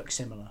logos even look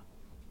similar.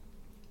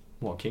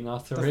 What, King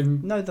Arthur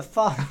in? No, the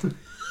Fast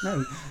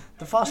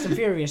and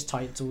Furious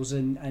titles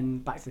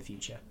and Back to the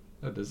Future.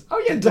 Oh, does. Oh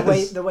yeah, it The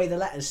does. way the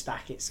letters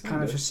stack, it's kind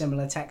It of a does.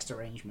 similar text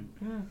arrangement.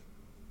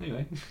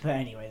 Anyway, But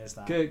anyway, there's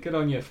that. good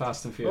on you,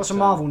 Fast and Furious. What's some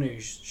Marvel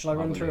news? Shall I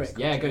run Marvel through news. it?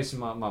 Yeah, go to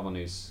Marvel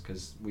news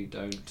because we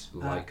don't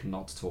like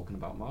not talking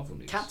about Marvel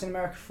news. Captain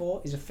America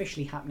 4 is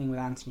officially happening with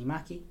Anthony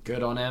Mackie.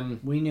 Good on him.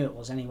 We knew it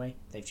was anyway.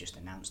 They've just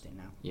announced it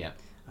now. Yeah,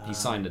 he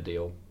signed a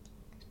deal.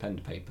 He's pen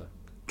to paper.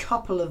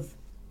 Couple of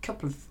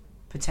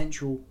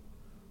potential,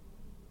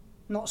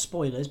 not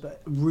spoilers,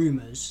 but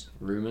rumors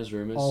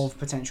Rumors. of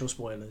potential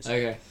spoilers.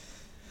 Okay.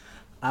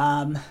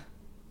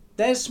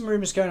 There's some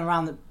rumors going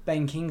around that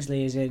Ben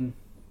Kingsley is in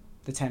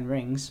the Ten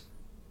Rings.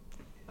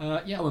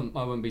 Yeah,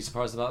 I wouldn't be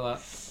surprised about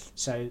that.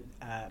 So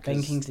Ben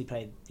 'Cause Kingsley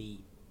played the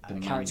the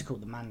character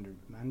called the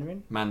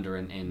Mandarin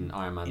Mandarin in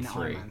Iron Man in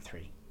 3. Iron Man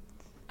 3.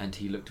 And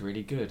he looked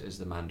really good as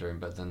the Mandarin,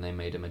 but then they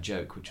made him a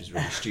joke, which was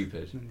really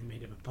stupid. And they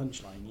made him a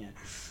punchline, yeah.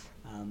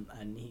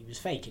 And he was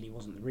fake and he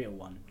wasn't the real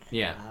one.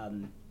 Yeah.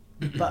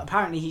 But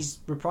apparently he's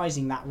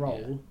reprising that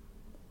role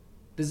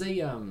There's a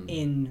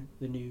in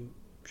the new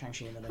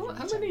Shang-Chi and the Legend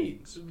How of the Ten many?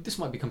 Rings. This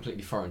might be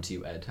completely foreign to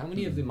you, Ed. How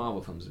many of the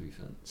Marvel films have you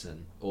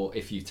seen? Or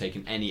if you've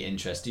taken any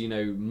interest, do you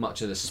know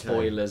much of the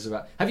spoilers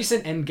about? Have you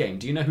seen Endgame?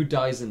 Do you know who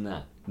dies in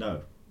that?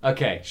 No.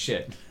 Okay,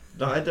 shit.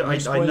 No, I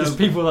know. There's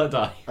people that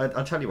die.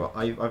 I'll tell you what.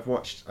 I've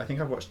watched. I think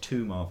I've watched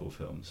 2 Marvel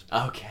films,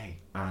 Okay,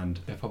 and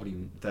they're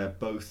probably they're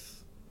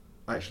both.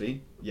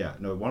 Actually, yeah.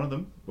 No, one of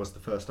them was the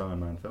first Iron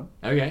Man film.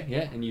 okay.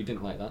 Yeah, and you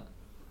didn't like that.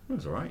 It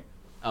was alright.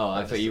 Oh,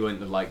 I thought you wouldn't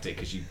have liked it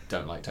because you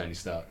don't like Tony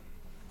Stark.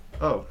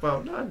 Oh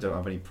well, no, I don't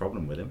have any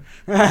problem with him.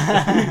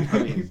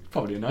 He's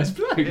probably a nice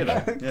bloke. You know,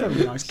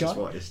 Probably a nice it's just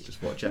guy. it's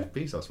just what Jeff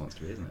Bezos wants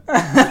to be, isn't it?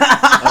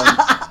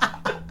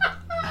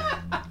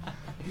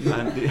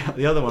 And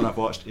the other one I've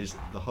watched is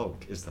the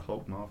Hulk. Is the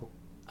Hulk Marvel?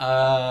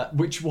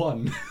 Which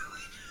one?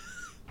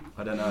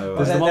 I don't know.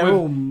 There's They're, the one they're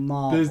with- all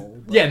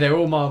Marvel. but Yeah, they're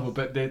all Marvel,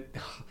 but they're.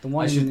 The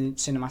one I should- in the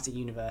cinematic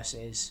universe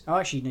is... Oh,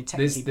 actually, no,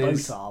 There's, technically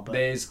both are, but...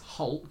 there's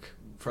Hulk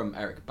from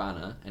Eric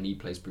Banner, and he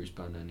plays Bruce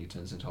Banner, and he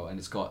turns into Hulk, and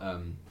it's got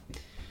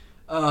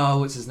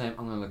what's his name?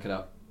 I'm gonna look it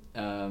up.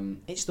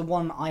 It's the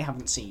one I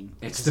haven't seen.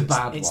 It's because the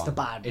bad one. It's the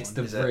bad one. It's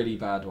the Is it? really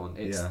bad one.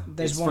 It's, Yeah.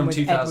 There's it's one from with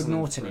Edward 2003,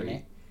 Norton in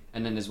it.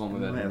 and then there's one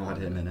with I may Edward have had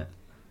Norton. him in it.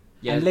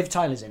 Yeah, And Liv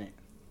Tyler's in it.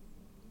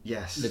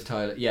 Yes. Liv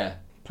Tyler. Yeah,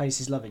 Plays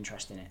his love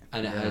interest in it.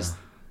 and it Yeah. has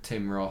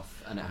Tim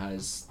Roth, and it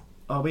has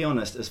I'll be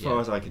honest. As far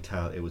Yeah. as I could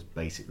tell, it was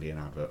basically an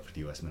advert for the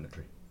US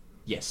military.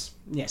 yes,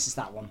 Yes, it's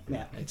that one.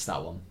 Yeah. it's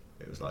that one.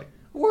 It was like,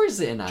 Or is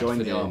it an ad join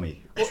for the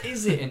army. Or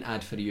is it an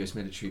ad for the US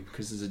military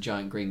because there's a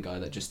giant green guy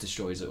that just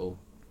destroys it all?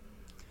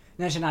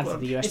 No, it's an ad Well,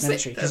 for the US it's the-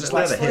 military. 'Cause they're it's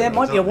like, the there heroes,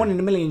 might be a aren't 1 they? in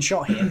a million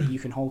shot here that you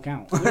can Hulk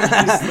out. But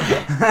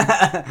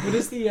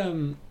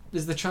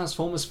there's the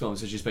Transformers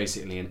films, which is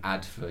basically an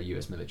ad for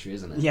US military,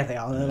 isn't it? Yeah, they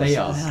are. They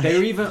are.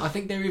 They're even. I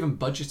think they're even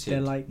budgeted They're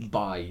like-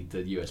 by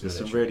the US There's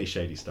some military. really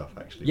shady stuff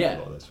actually. Yeah. With a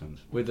lot of those films.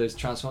 With those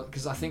Transformers,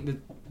 because I think the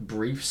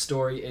brief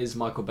story is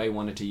Michael Bay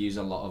wanted to use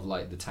a lot of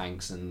like the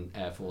tanks and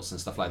Air Force and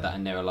stuff like that,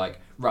 and they were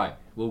like, right,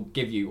 we'll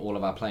give you all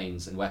of our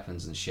planes and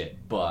weapons and shit,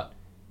 but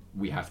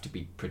we have to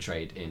be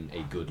portrayed in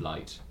a good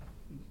light.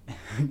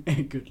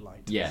 good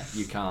light. Yeah,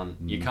 you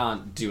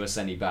can't do us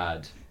any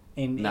bad.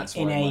 In That's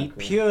in why a Michael-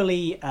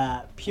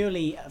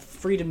 purely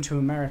freedom to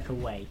America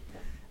way.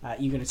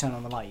 You're going to turn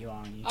on the light, you are,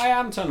 aren't you? I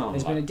am turning on.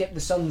 There's been a dip.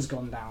 The sun's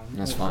gone down.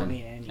 That's Or, fine.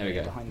 and There we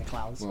you're go. behind the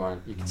clouds. Well,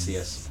 you can see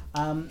us.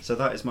 So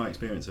that is my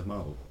experience of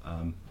Marvel.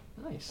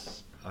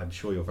 Nice. I'm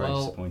sure you're very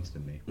Well, disappointed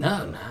in me.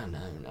 No.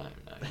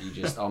 You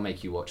just, I'll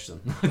make you watch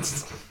them.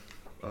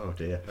 Oh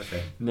dear.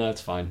 Okay. No, it's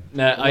fine.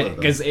 No, All of them.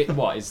 because it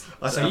what is.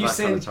 I So don't you've have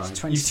that kind of seen. time. It's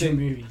 22 seen-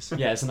 movies.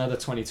 Yeah, it's another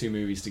 22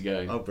 movies to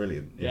go. Oh,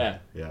 brilliant. Yeah.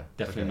 Yeah.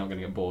 Definitely okay. not going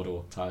to get bored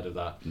or tired of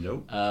that.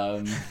 Nope.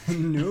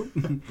 No.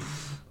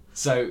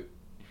 So,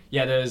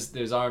 yeah,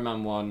 there's Iron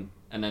Man 1,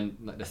 and then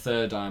like the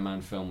third Iron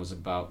Man film was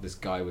about this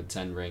guy with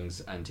 10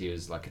 rings, and he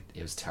was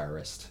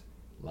terrorist,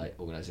 like,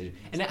 organization.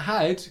 And it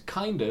had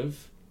kind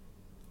of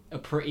a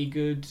pretty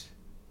good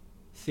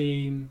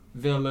theme,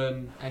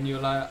 villain, and you're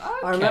like, okay,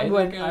 I remember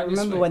they're going I this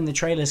remember way. when the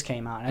trailers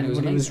came out, and And it was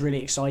everybody was amazing.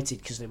 really excited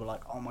because they were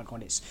like, "Oh my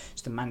god, it's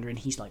the Mandarin.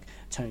 He's like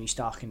Tony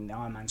Stark and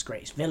Iron Man's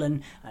greatest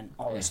villain, and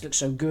this looks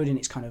so good, and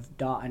it's kind of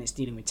dark, and it's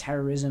dealing with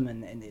terrorism,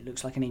 and it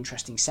looks like an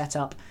interesting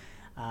setup."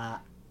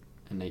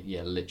 And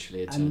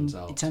literally, it And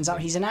turns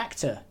out. he's an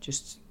actor,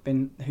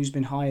 who's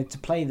been hired to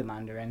play the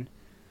Mandarin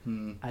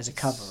Hmm. as a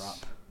cover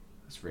up,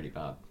 It's really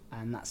bad.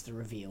 and that's the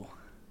reveal.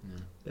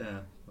 Yeah.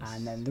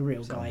 And then the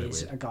real sounds a guy bit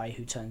is weird. a guy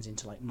who turns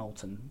into like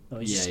molten. Or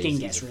his Yeah, skin he's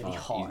gets a really fire-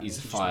 hot. he's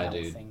and a he fire just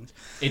melts dude. things.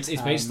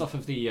 It's based off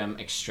of the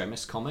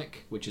Extremis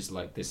comic, which is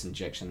like this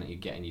injection that you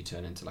get and you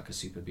turn into like a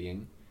super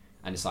being.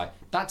 And it's like,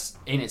 that's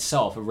in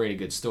itself a really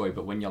good story,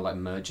 but when you're like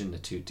merging the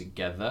two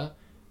together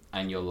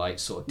and you're like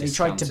sort of They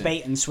tried to discounting-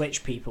 bait and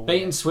switch people. bait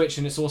with and it. switch,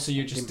 and it's also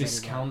you're just Didn't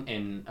really work.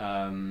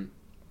 discounting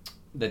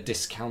the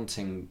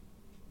discounting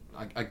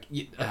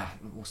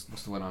what's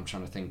the word I'm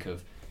trying to think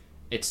of.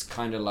 It's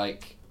kind of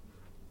like,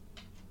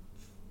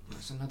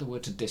 there's another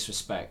word to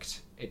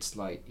disrespect. It's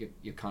like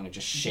you're kind of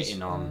just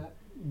shitting on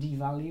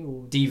devalue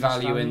or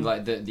devaluing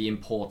like the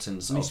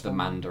importance of the Misvalue.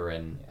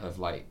 Mandarin, Yeah. of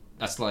like,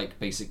 that's like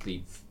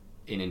basically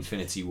in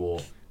Infinity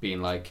War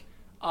being like,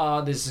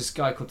 there's this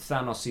guy called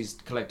Thanos, he's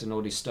collecting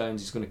all these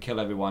stones, he's going to kill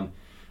everyone.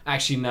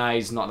 Actually, no,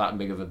 he's not that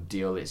big of a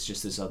deal, it's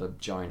just this other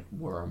giant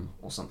worm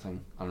or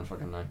something. I don't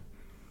fucking know.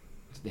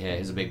 Yeah,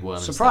 he's a big worm.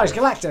 Surprise,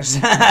 instead of- Galactus!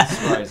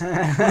 Surprise.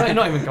 Well, no,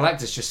 not even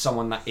Galactus, just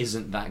someone that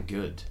isn't that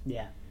good.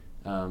 Yeah.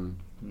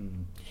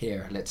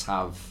 Here, let's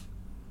have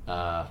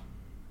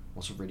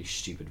what's a really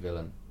stupid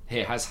villain?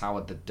 Here, has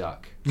Howard the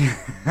Duck.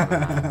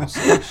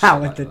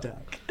 Howard the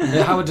Duck.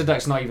 Yeah, Howard the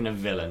Duck's not even a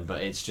villain,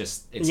 but it's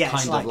just it's Yeah,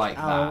 kind of like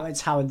that.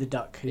 it's Howard the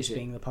Duck who's Is it-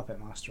 being the puppet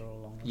master all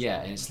along.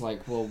 Yeah, and it's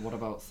like, well, what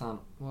about Thanos?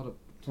 What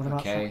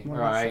about Okay, what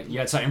about alright. You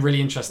had something really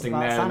interesting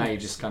what there, about and now you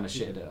Thanos? just kind of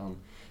shitted it on.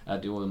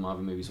 Do all the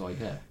Marvel movies while you're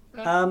there.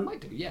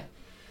 Might do, yeah.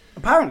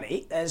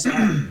 Apparently, there's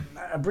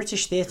a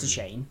British theatre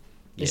chain.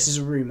 This Yeah. is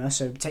a rumor,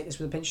 so take this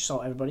with a pinch of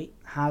salt. Everybody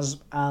has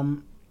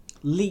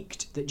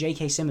leaked that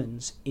J.K.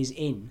 Simmons is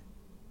in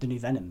the new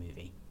Venom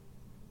movie.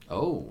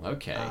 Oh,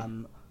 okay.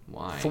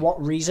 Why? For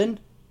what reason?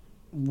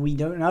 We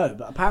don't know,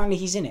 but apparently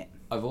he's in it.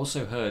 I've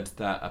also heard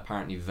that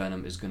apparently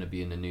Venom is going to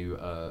be in the new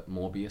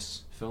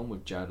Morbius film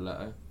with Jared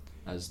Leto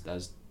as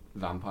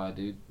vampire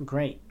dude.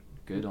 Great,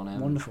 Good on him.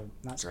 wonderful.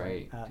 That's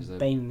Great, great. 'cause they're-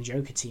 Bane and the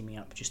Joker teaming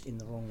up, just in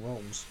the wrong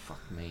roles. Fuck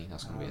me,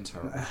 that's going to be a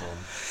terrible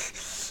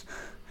film.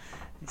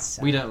 It's,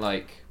 We don't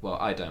like. Well,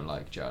 I don't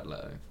like Jared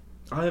Leto.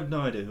 I have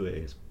no idea who it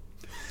is.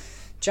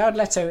 Jared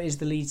Leto is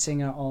the lead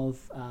singer of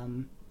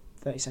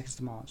 30 Seconds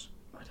to Mars.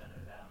 I don't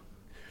know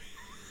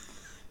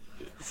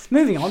that.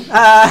 Moving on.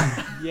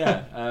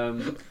 Yeah,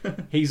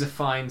 he's a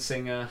fine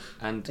singer,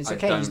 and It's I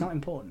okay. don't, He's not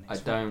important. I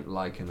It's fine. don't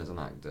like him as an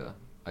actor.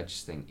 I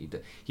just think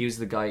he was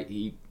the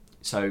guy.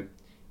 So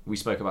we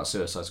spoke about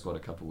Suicide Squad a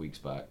couple of weeks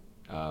back,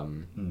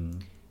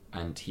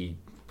 and he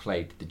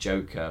played the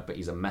Joker, but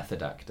he's a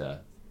method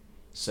actor.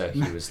 So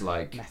he was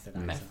like Method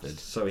actor. method.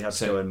 So he had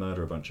to go and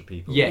murder a bunch of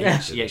people. Yeah,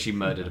 he actually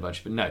murdered a bunch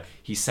of people. No,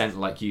 he sent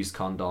like used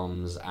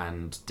condoms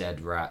and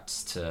dead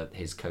rats to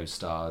his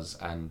co-stars,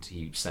 and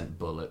he sent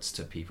bullets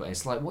to people. And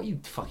it's like, what are you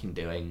fucking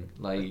doing?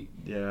 Like,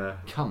 Yeah.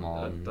 come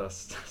on.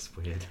 That's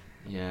weird.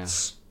 Yeah.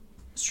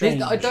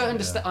 Strange. I don't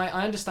understand. I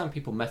understand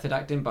people method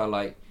acting by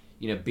like,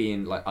 you know,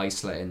 being like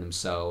isolating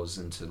themselves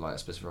into like a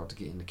specific role to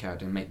get in the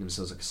character and make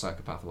themselves like a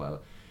psychopath or whatever.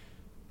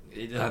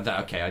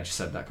 Okay, I just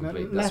said that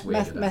completely. That's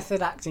weird.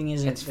 Method acting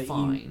isn't It's that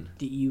fine.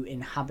 you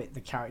inhabit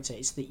the character.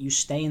 It's that you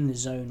stay in the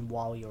zone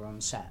while you're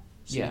on set,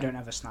 so Yeah. you don't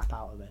ever snap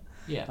out of it.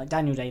 Yeah. Like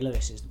Daniel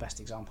Day-Lewis is the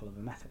best example of a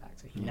method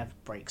actor. He never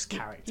breaks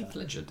character. Heath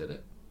Ledger did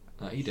it.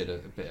 He did a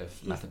bit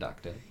of method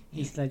acting.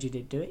 Heath Ledger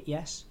did do it,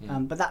 yes. Yeah.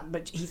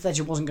 But Heath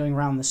Ledger wasn't going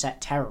around the set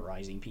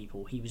terrorizing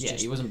people. He was Yeah,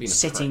 just he wasn't being a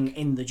sitting prick.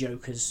 in the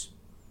Joker's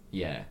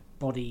Yeah.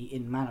 body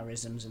in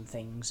mannerisms and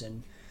things,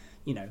 and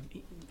you know,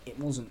 it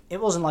wasn't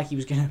like he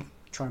was going to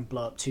try and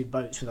blow up two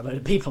boats with a load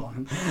of people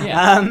on them.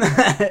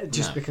 Yeah.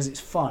 Just No. because it's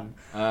fun.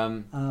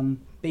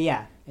 But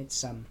yeah,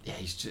 it's Yeah,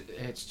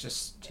 it's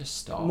just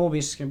stop. Morbius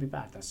is going to be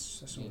bad.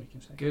 That's all we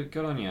can say.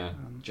 Good on you,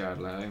 Jared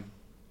Leto.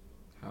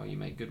 How you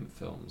make good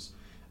films.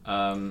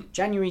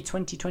 January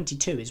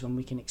 2022 is when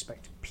we can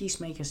expect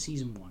Peacemaker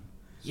season 1.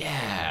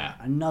 Yeah.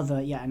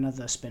 Yet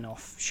another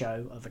spin-off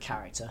show of a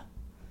character.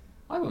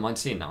 I wouldn't mind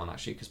seeing that one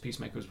actually, because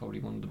Peacemaker was probably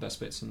one of the best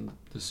bits in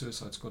the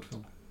Suicide Squad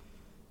film.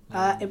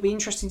 It'd be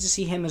interesting to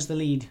see him as the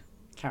lead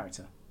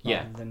character,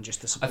 rather than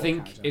just the I support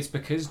think character. it's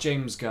because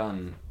James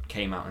Gunn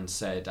came out and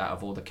said out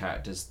of all the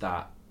characters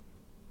that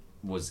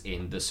was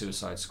in the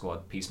Suicide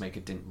Squad,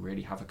 Peacemaker didn't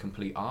really have a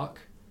complete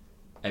arc.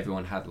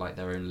 Everyone had like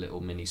their own little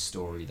mini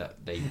story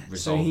that they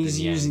resolved. So he's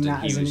in the using end, that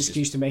and he as an was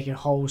excuse to make a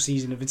whole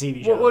season of a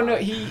TV show. Well, no,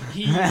 about it.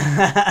 he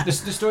the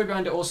story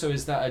behind it also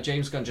is that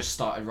James Gunn just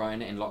started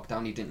writing it in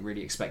lockdown. He didn't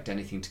really expect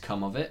anything to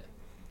come of it,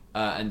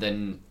 and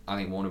then I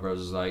think Warner Bros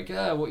was like,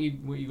 "Yeah, what are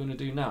you gonna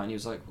do now?" And he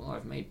was like, "Well,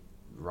 I've made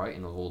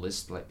writing of all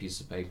this like pieces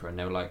of paper," and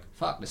they were like,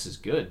 "Fuck, this is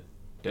good,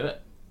 do it."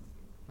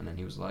 And then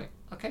he was like,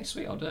 "Okay,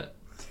 sweet, I'll do it."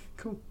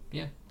 Cool.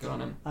 Yeah, good on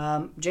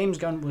him. James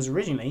Gunn was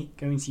originally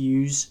going to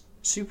use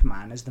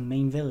Superman as the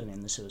main villain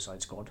in the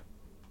Suicide Squad.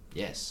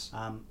 Yes.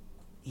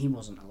 He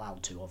wasn't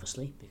allowed to,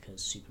 obviously,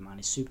 because Superman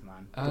is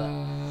Superman.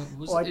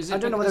 But, Is I it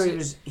don't know whether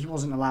because he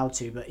wasn't allowed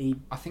to, but he.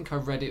 I think I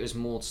read it was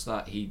more so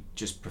that he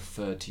just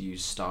preferred to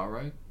use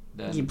Starro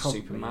than Yeah,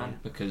 probably, Superman yeah.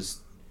 because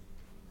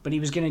But he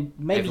was going to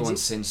maybe.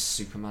 everyone's seen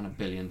Superman a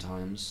billion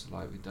times.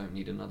 Like, we don't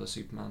need another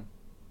Superman.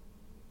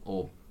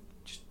 Or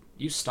just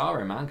use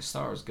Starro, man, because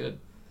Starro's good.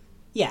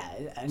 Yeah,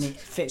 and it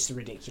fits the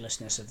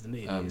ridiculousness of the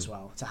movie as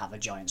well, to have a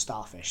giant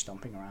starfish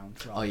stomping around.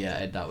 Oh yeah,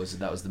 Ed, that was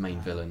the main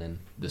villain in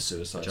the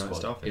Suicide giant Squad.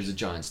 starfish? It was a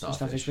giant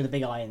Starfish with a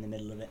big eye in the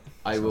middle of it.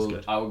 I Sounds will.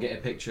 good. I will get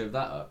a picture of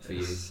that up for you.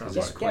 'Cause Sounds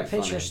it's like- quite Get a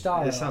picture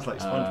funny. of Starro. It sounds like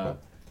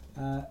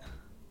SpongeBob.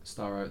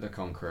 Starro the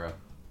Conqueror.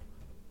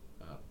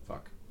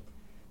 Fuck.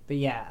 But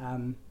yeah,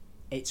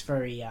 it's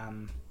very.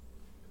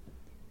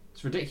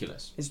 It's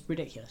ridiculous. It's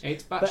ridiculous.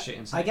 It's But batshit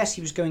insane. I guess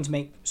he was going to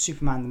make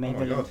Superman the main Oh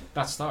my villain. god.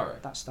 That's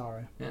Starro. That's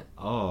Starro.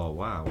 Oh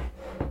wow.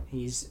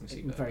 He's Let me see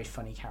a that. very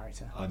funny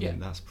character. I mean, Yeah.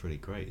 that's pretty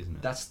great, isn't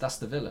it? That's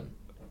the villain.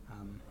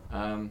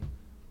 Um,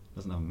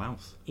 Doesn't have a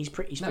mouth. he's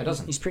pretty. No, it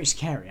doesn't. He's pretty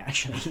scary,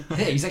 actually. Yeah,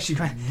 he's actually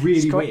It's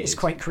really quite, weird. It's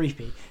quite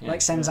creepy. Yeah.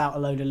 Like sends out a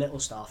load of little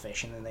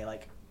starfish, and then they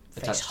like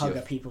face Attached to hug your-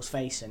 a people's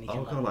face, and he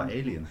Oh can god, like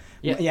Alien.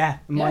 Yeah.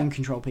 mind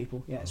control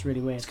people. Yeah, it's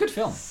really weird. It's a good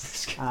film.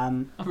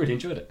 I really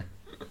enjoyed it.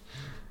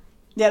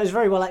 Yeah, it was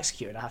very well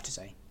executed, I have to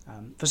say.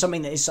 For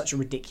something that is such a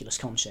ridiculous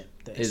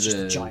concept, that it's just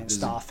a giant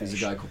starfish.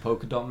 There's a guy called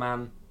Polka Dot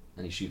Man,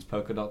 and he shoots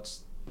polka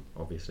dots.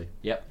 Obviously.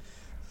 Yep.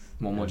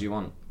 What more do you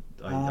want?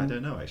 I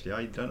don't know actually.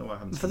 I don't know what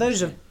happens. For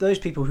those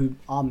people who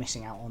are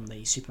missing out on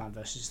the Superman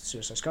versus the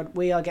Suicide Squad,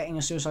 we are getting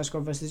a Suicide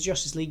Squad versus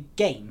Justice League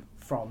game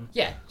from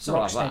Yeah,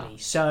 something like Rocksteady.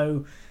 that.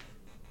 So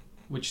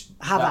Which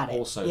Have that at it,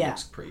 also yeah.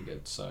 looks pretty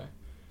good. So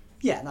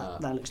yeah,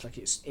 that looks like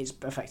it's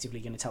effectively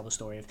going to tell the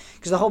story of,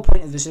 because the whole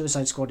point of the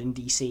Suicide Squad in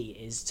DC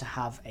is to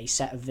have a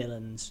set of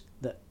villains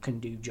that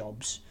can do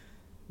jobs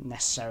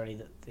necessarily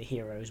that the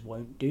heroes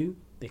won't do,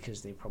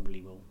 because they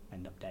probably will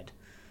end up dead.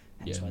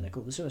 Hence Yeah. why they're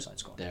called the Suicide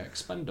Squad. they're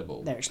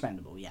expendable. They're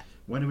expendable, yeah.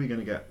 When are we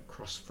going to get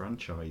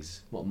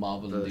cross-franchise? What,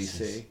 Marvel and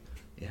Versus-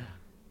 DC?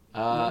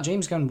 Yeah.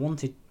 James Gunn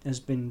has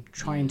been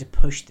trying to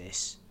push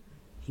this.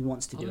 He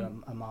wants to do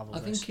a Marvel. I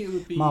think it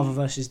would be Marvel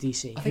versus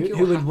DC. I think it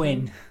Who will would happen.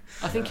 win?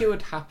 I think it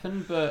would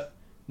happen, but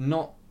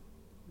not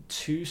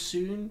too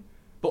soon.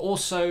 But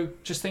also,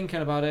 just thinking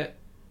about it,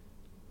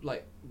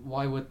 like,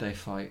 why would they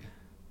fight?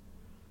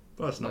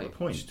 Well, that's not Like, the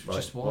point.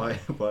 just why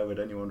would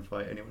anyone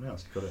fight anyone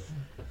else? You've got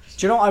to.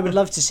 Do you know what I would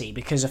love to see?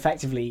 Because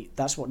effectively,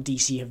 that's what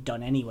DC have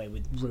done anyway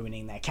with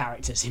ruining their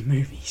characters in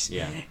movies.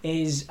 Yeah.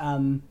 Is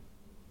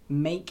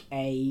make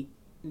a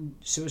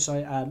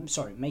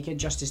make a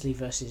Justice League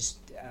versus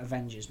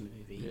Avengers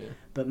movie, Yeah.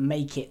 but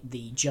make it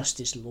the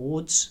Justice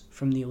Lords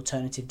from the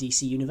alternative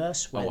DC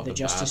universe, where what, the the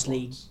Justice bad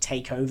League ones?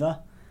 take over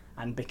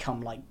and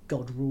become like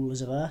god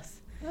rulers of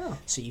Earth. Oh.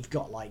 So you've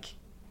got like,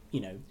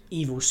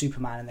 evil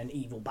Superman and then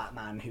evil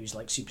Batman, who's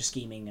like super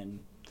scheming and.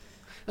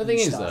 The thing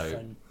and is, stuff, though,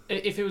 and-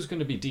 if it was going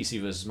to be DC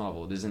versus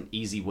Marvel, there's an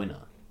easy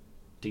winner.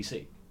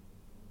 DC.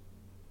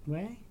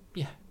 Where?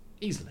 Yeah,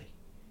 easily.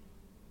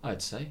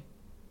 I'd say.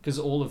 Because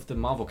all of the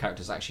Marvel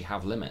characters actually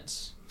have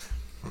limits.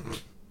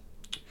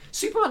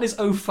 Superman is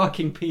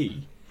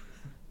O-fucking-P.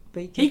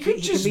 But He could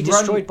he just can be run-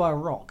 destroyed by a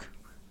rock.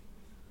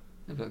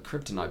 Yeah, but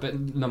Kryptonite.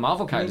 But the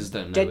Marvel characters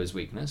don't know Dead- his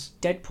weakness.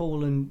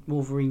 Deadpool and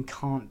Wolverine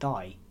can't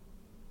die.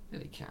 Yeah,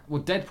 they can't.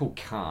 Well, Deadpool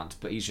can't,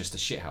 but he's just a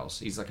shithouse.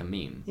 He's like a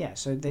meme. Yeah,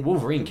 so they,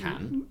 Wolverine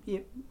can. Yeah,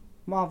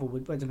 Marvel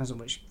would. Well, it depends on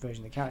which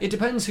version of the character. It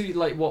depends who,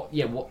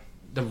 what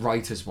the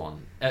writers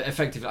want.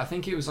 Effectively, I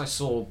think it was, I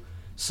saw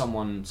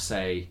someone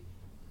say,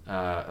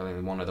 I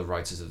mean, one of the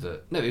writers of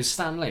it was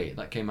Stan Lee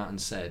that came out and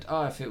said,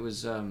 if it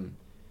was,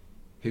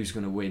 who's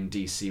going to win,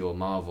 DC or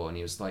Marvel? And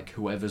he was like,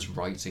 whoever's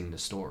writing the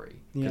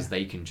story, because Yeah.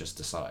 they can just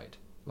decide.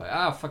 Like,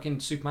 fucking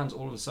Superman's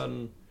all of a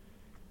sudden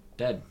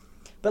dead.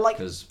 But like,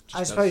 Because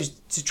I suppose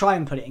to try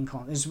and put it in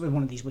context, this is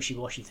one of these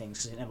wishy-washy things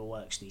because it never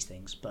works. These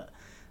things, but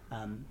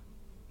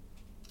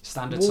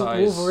standard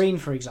size. Wolverine,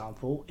 for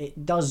example,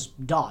 it does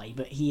die,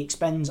 but he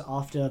expends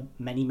after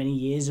many, many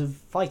years of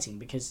fighting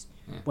because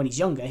when he's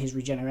younger, his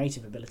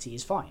regenerative ability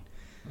is fine.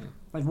 Yeah.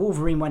 Like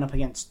Wolverine went up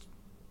against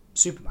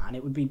Superman,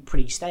 it would be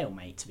pretty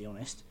stalemate, to be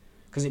honest.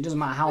 because it doesn't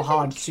matter how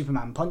hard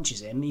Superman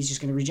punches him, he's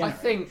just going to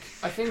regenerate.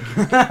 I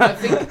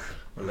think.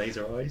 Or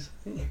laser eyes.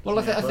 Well,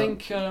 I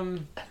think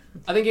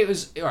it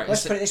was all right.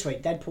 Let's put it this way: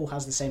 Deadpool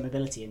has the same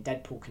ability, and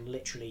Deadpool can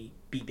literally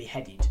be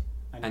beheaded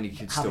and he could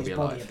have still his be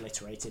body alive.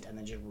 obliterated, and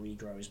then just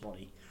regrow his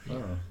body.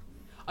 Oh.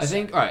 I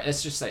think. All right.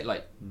 Let's just say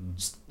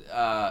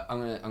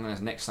I'm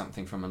gonna nick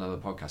something from another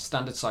podcast.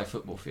 Standard size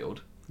football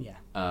field. Yeah.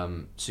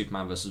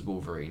 Superman versus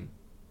Wolverine.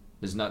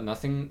 There's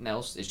nothing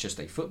else. It's just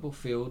a football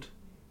field,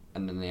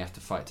 and then they have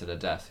to fight to the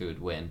death. Who would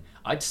win?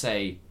 I'd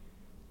say,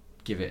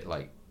 give it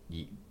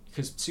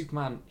because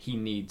Superman, he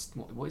needs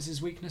what is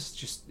his weakness?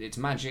 Just it's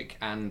magic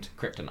and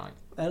kryptonite.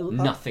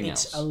 Nothing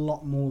else. It's a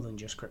lot more than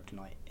just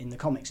kryptonite. In the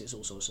comics, it's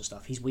all sorts of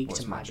stuff. He's weak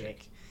to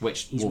magic,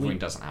 which Wolverine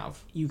doesn't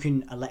have. You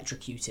can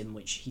electrocute him,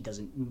 which he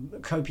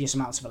doesn't. Copious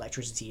amounts of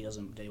electricity he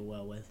doesn't deal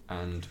well with.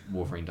 And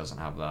Wolverine doesn't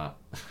have that.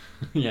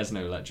 He has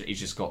no electric. He's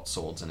just got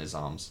swords in his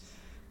arms.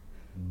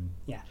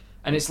 Yeah.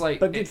 And it's like,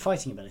 but good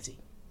fighting ability.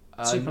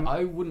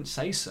 I wouldn't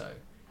say so.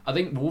 I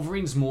think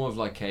Wolverine's more of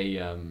like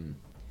a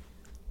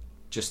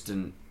just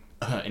an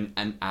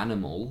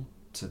animal,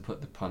 to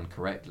put the pun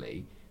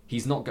correctly.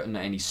 He's not got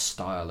any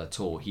style at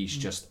all. He's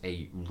just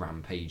a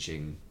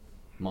rampaging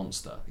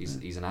monster.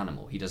 He's an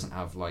animal. He doesn't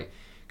have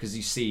because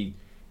you see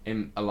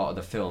in a lot of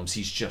the films,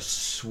 he's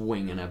just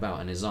swinging about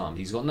in his arms.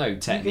 He's got no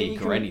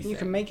technique or anything. You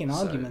can make an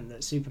argument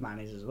that Superman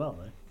is as well,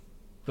 though.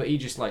 But he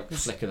just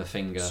flick of the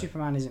finger.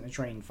 Superman isn't a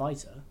trained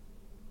fighter.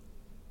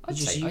 I'd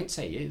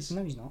say he is.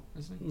 No, he's not.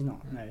 Isn't he? He's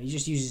not. No, he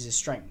just uses his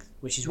strength,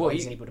 which is why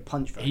he's able to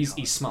punch very hard.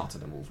 He's smarter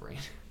than Wolverine.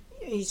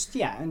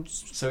 And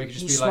so he could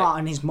just he's be smart,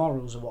 and his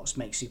morals are what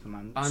makes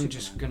Superman. I'm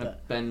just gonna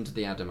bend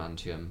the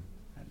adamantium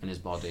in his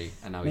body,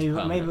 and now he's maybe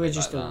permanently we're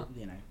just that.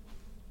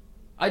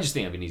 I just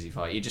think it'd be an easy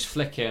fight. You'd just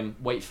flick him,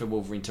 wait for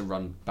Wolverine to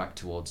run back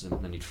towards him,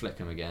 then you'd flick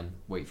him again,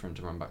 wait for him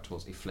to run back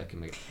towards him, you'd flick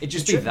him again. It'd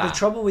just be that. The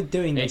trouble with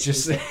doing this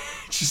just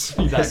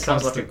be that. That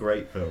sounds like a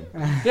great film.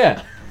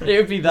 Yeah, it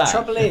would be that. The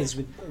trouble is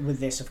with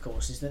this, of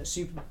course, is that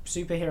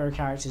superhero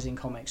characters in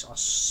comics are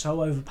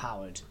so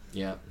overpowered.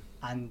 Yeah.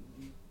 And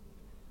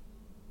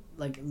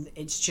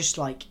it's just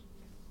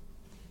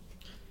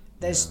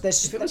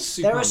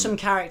there are some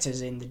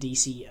characters in the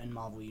DC and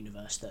Marvel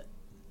universe that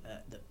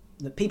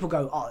people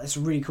go, oh, that's a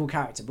really cool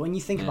character, but when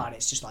you think about it,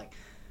 it's just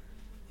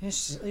you're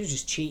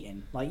just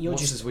cheating.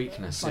 What's his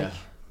weakness?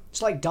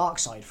 It's like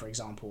Darkseid, for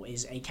example,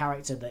 is a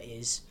character that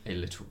is a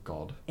literal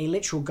god. A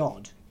literal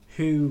god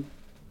who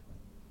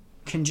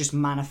can just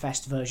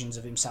manifest versions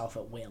of himself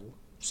at will.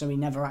 So he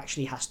never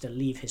actually has to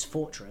leave his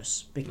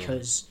fortress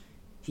because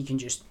he can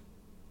just,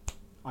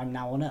 I'm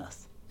now on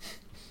Earth.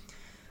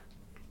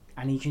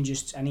 And he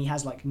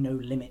has no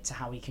limit to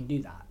how he can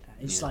do that.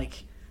 It's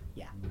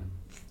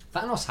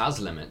Thanos has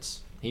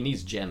limits. He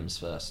needs gems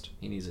first.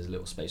 He needs his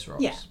little space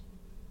rocks. Yeah.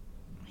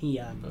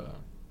 He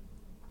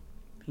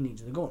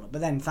needs the gauntlet.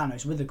 But then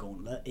Thanos with the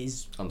gauntlet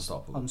is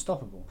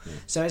unstoppable. Yeah.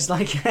 So it's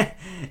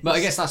But I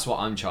guess that's what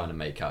I'm trying to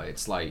make out.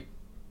 It's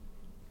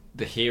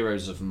the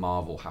heroes of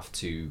Marvel have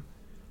to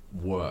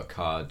work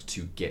hard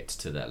to get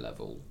to their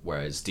level,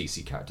 whereas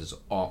DC characters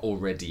are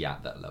already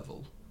at that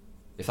level.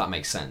 If that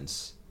makes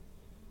sense.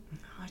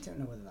 I don't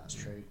know whether that's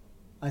true.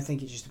 I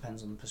think it just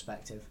depends on the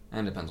perspective.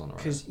 And depends on the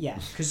writer.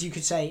 Because you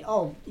could say,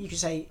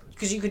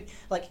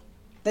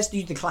 let's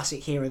do the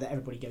classic hero that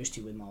everybody goes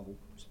to with Marvel,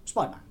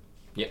 Spider-Man.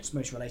 Yeah. It's the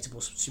most relatable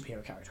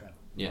superhero character ever.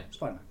 Yeah.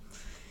 Spider-Man.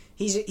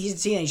 He's a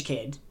teenage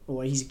kid,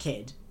 or he's a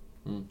kid,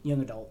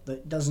 young adult,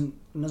 that doesn't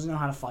know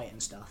how to fight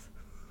and stuff.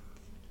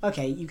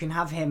 Okay, you can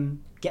have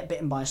him get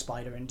bitten by a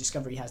spider and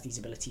discover he has these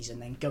abilities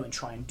and then go and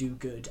try and do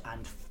good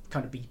and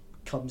kind of be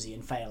clumsy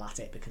and fail at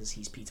it because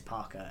he's Peter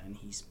Parker and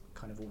he's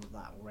kind of all of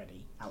that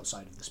already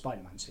outside of the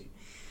Spider-Man suit.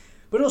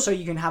 But also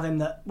you can have him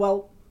that,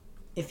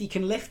 if he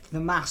can lift the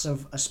mass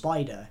of a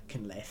spider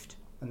can lift,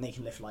 and they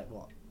can lift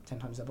 10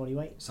 times their body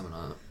weight? Something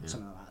like that. Yeah.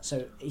 Something like that.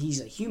 So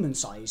he's a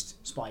human-sized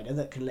spider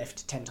that can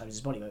lift 10 times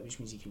his body weight, which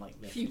means he can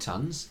lift... A few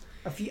tons.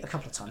 A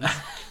couple of tons.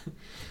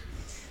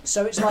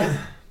 So it's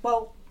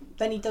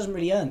then he doesn't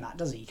really earn that,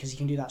 does he? Because he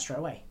can do that straight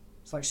away.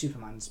 It's like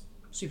Superman's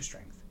super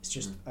strength. It's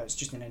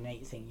just an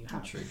innate thing you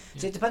have. True,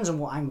 yeah. So it depends on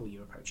what angle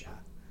you approach it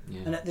at.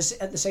 Yeah. And at the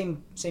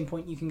same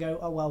point, you can go,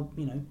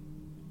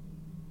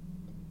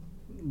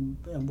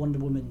 Wonder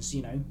Woman's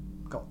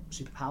got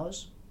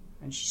superpowers,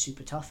 and she's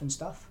super tough and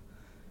stuff.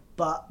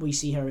 But we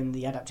see her in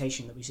the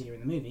adaptation that we see her in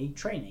the movie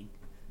training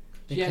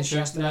because she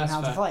has to learn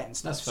how to fight and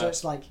stuff. So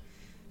it's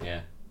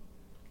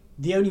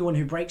the only one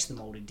who breaks the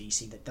mold in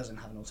DC that doesn't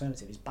have an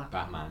alternative is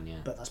Batman. Yeah.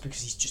 But that's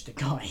because he's just a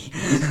guy.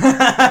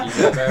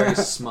 He's a very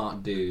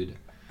smart dude.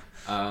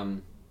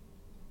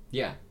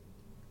 Yeah.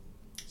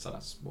 So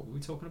that's what were we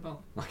talking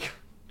about?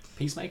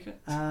 Peacemaker?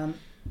 I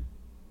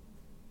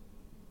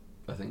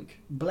think.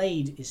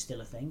 Blade is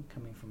still a thing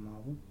coming from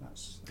Marvel.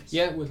 That's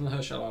with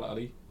Mahershala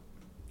Ali.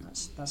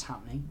 That's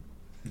happening.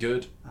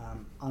 Good.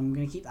 I'm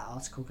going to keep that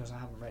article because I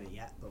haven't read it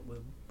yet, but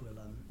we'll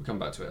come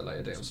back to it at a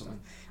later date or something.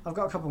 I've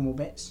got a couple more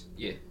bits.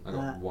 Yeah, I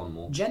got one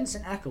more.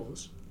 Jensen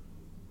Ackles.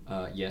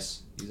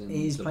 Yes,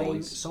 he's The playing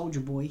Boys.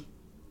 Soldier Boy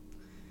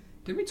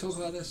Did we talk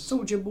about this?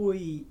 Soldier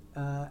Boy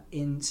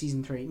in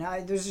season 3. Now,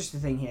 there's just a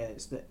thing here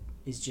that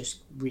is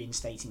just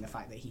reinstating the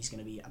fact that he's going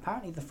to be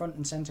apparently the front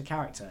and centre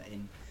character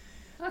in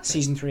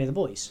season 3 of The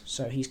Boys.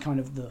 So he's kind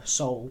of the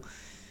sole.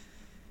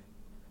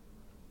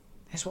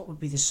 Guess what would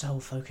be the sole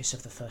focus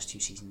of the first 2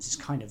 seasons? It's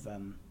kind of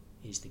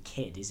is the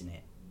kid, isn't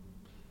it?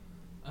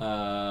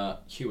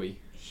 Huey.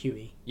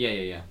 Huey.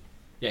 Yeah.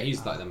 Yeah,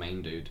 he's like the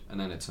main dude, and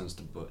then it turns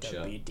to Butcher.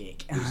 Don't be a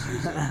dick.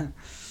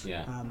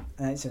 Yeah.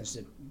 And it turns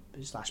to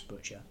 /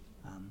 Butcher.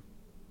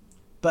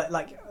 But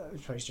like,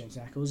 Trace Jones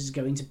Eccles is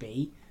going to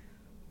be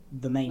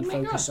the main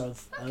focus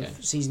of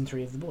season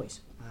 3 of The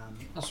Boys.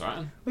 That's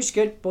right. Which is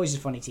good. Boys is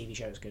a funny TV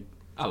show. It's good.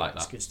 I like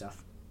that. It's good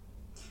stuff.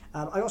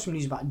 I got some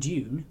news about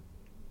Dune.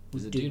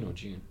 Was it Dune or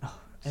June? Oh,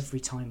 every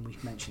time we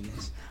mention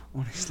this,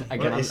 honestly.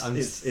 Again,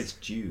 it's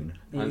June.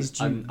 It is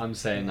June. I'm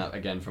saying that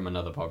again from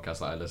another podcast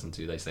that I listen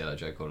to. They say that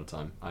joke all the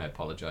time. I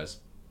apologise.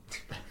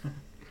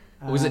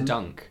 Or was it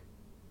Dunk?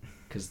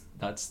 Because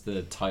that's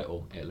the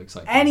title. It looks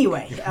like.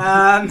 Anyway,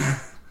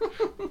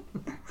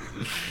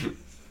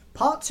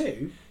 part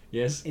 2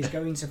 yes, is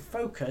going to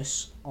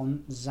focus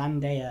on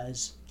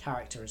Zendaya's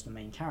character as the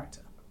main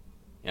character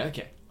Yeah.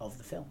 Okay. of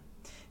the film.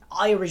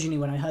 I originally,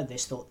 when I heard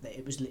this, thought that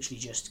it was literally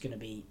just going to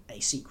be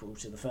a sequel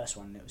to the first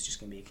one. It was just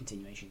going to be a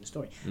continuation of the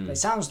story. But it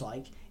sounds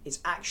like it's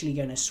actually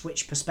going to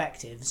switch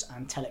perspectives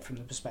and tell it from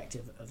the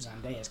perspective of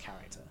Zendaya's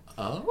character.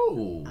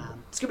 Oh.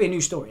 It's going to be a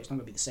new story. It's not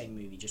going to be the same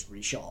movie, just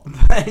reshot.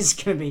 But it's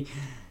going to be...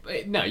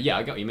 No, yeah,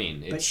 I get what you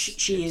mean. But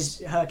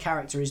her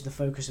character is the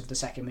focus of the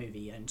second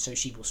movie, and so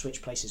she will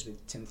switch places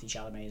with Timothée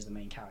Chalamet as the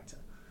main character.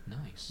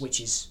 Nice.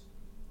 Which is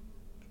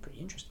pretty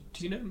interesting.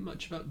 Do you know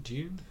much about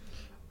Dune?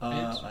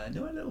 I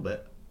know a little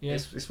bit. Yeah.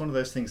 It's one of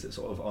those things that's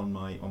sort of on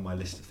my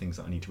list of things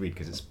that I need to read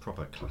because it's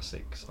proper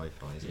classic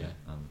sci-fi, isn't it?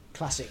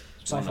 Classic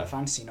sci-fi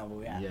fantasy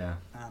novel, yeah.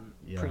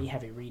 Yeah. Pretty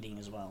heavy reading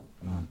as well.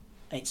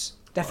 It's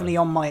definitely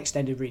on my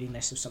extended reading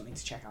list of something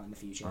to check out in the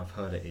future. I've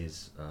heard it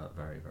is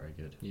very, very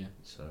good. Yeah.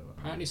 So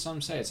apparently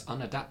some say it's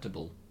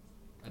unadaptable.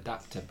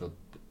 Adaptable.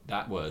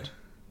 That word.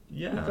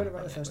 Yeah. You got it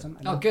right the first time.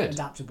 Oh, good.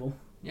 Adaptable.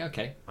 Yeah,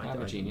 okay.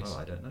 I'm a genius. Well,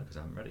 I don't know because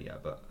I haven't read it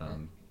yet, but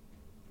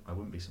I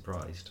wouldn't be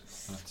surprised.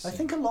 I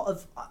think a lot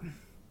of...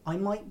 I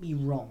might be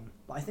wrong,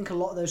 but I think a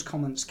lot of those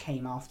comments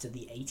came after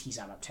the 80s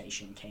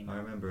adaptation came out. I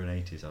remember an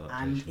 80s adaptation.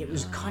 And it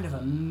was kind of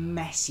a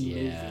messy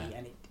movie,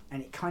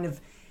 and it kind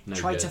of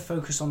tried to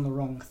focus on the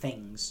wrong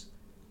things.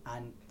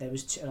 And there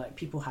was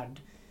people had...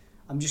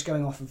 I'm just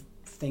going off of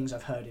things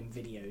I've heard in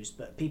videos,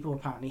 but people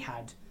apparently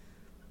had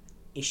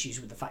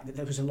issues with the fact that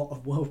there was a lot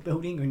of world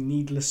building and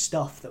needless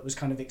stuff that was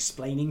kind of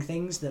explaining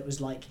things that was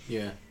like...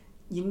 Yeah.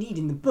 You need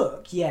in the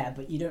book,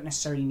 but you don't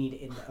necessarily need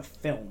it in a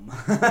film.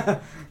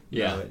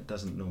 Yeah. No, it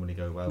doesn't normally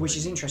go well. Which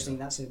is interesting.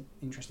 That's an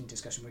interesting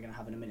discussion we're going to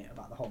have in a minute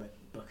about the Hobbit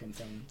book and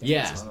film.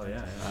 Yeah. Oh,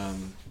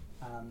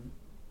 yeah.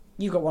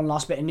 You got one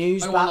last bit of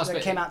news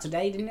that came out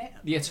today, didn't it?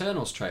 The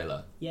Eternals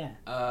trailer. Yeah.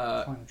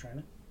 Final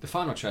trailer. The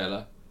final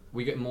trailer,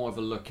 we get more of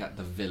a look at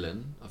the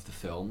villain of the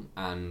film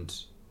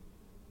and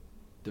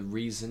the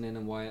reasoning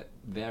and why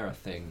they're a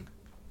thing.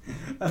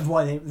 Of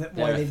why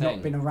they've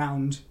not been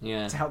around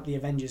to help the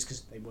Avengers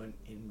because they weren't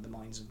in the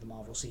minds of the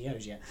Marvel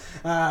CEOs yet.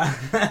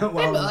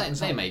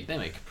 They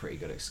make a pretty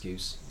good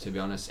excuse, to be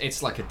honest.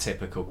 It's like a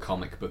typical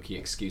comic booky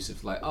excuse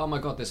of like, oh my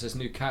god, there's this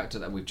new character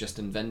that we've just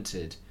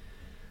invented.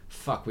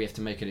 Fuck, we have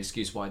to make an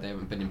excuse why they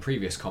haven't been in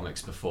previous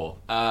comics before.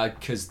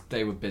 Because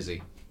they were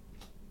busy.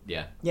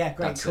 Yeah. Yeah,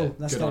 great, cool.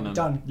 That's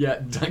done. Yeah,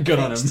 good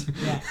on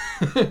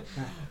them.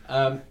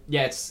 Yeah.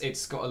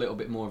 It's got a little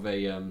bit more of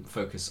a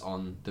focus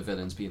on the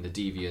villains being the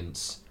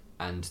deviants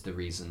and the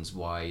reasons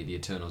why the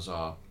Eternals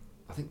are...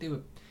 I think they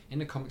were... In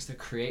the comics, they're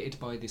created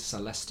by the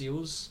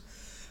Celestials,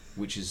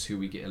 which is who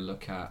we get a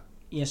look at.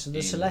 Yeah, so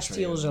the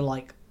Celestials are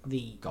like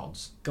the...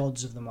 Gods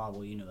of the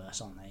Marvel Universe,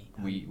 aren't they?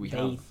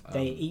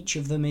 Each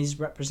of them is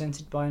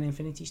represented by an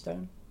Infinity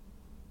Stone?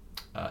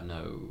 No,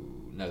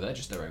 they're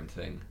just their own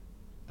thing.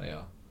 They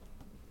are.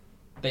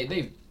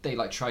 They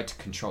like tried to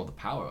control the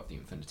power of the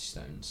Infinity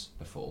Stones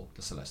before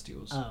the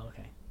Celestials. Oh,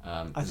 okay.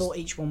 I thought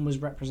each one was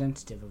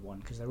representative of one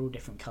because they're all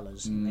different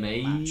colours.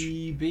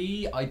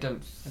 Maybe I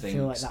don't think.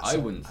 I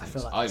wouldn't think.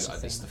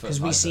 This is the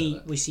first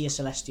because we see a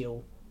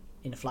Celestial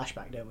in a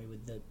flashback, don't we,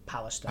 with the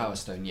Power Stone? Power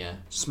Stone, yeah.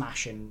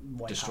 Smash and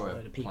wipe Destroy out a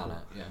load of people.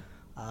 Planet,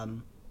 yeah.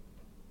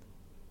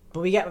 But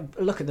we get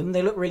a look at them.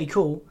 They look really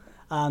cool.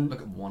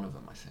 Look at one of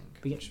them, I think.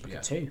 We get to look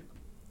at two.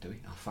 Do we?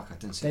 Oh fuck! I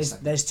didn't see.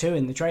 There's two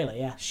in the trailer.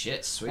 Yeah.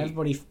 Shit, sweet.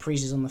 Everybody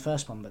freezes on the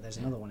first one, but there's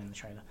another one in the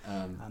trailer.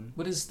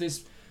 What is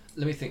this?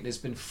 Let me think. There's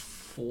been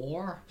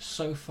 4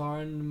 so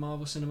far in the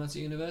Marvel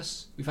Cinematic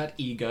Universe. We've had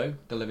Ego,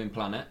 the Living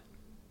Planet,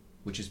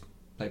 which is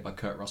played by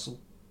Kurt Russell.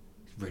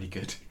 Really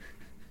good.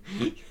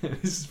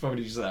 This is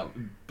probably just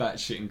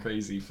batshit and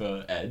crazy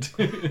for Ed.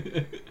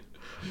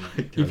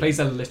 He plays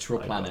a literal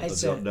planet. I've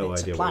got no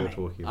idea what you're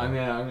talking about.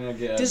 I'm gonna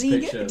get does a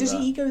picture Does of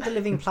that. Ego, the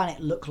Living Planet,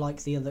 look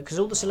like the other? Because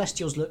all the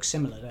Celestials look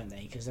similar, don't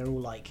they? Because they're all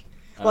like...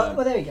 Well,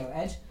 there we go,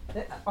 Ed.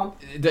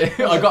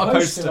 I got a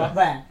poster up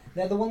there.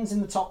 They're the ones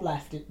in the top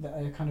left that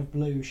are kind of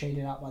blue,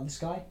 shaded out by the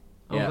sky.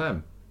 Oh,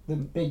 them.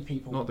 The big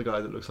people. Not the guy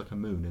that looks like a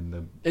moon in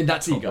the. And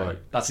that's top Ego. right.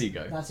 That's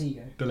Ego. That's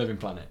Ego. The living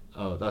planet.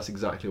 Oh, that's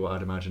exactly what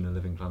I'd imagine a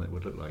living planet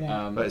would look like.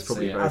 Yeah. But it's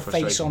probably So, yeah. very A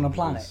frustrating. face on a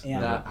planet, because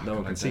yeah. No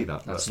one can see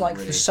that. That's It's like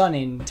really- the sun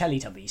in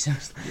Teletubbies.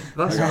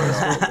 That's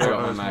I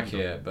got my what Mac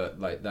here, but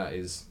like that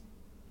is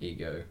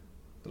Ego,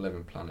 the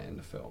living planet in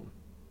the film.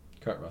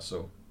 Kurt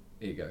Russell,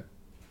 Ego.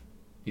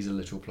 He's a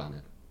literal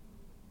planet.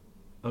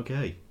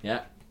 Okay.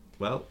 Yeah.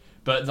 Well,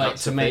 But like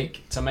That's to a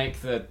make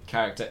the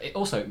character, it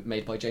also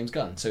made by James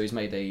Gunn. So he's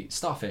made a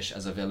starfish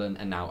as a villain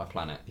and now a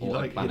planet. he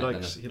Or a planet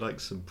and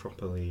likes some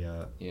properly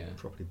Yeah.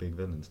 properly big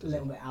villains. A Doesn't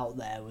little bit out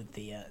there with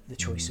the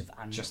choice of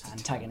Just a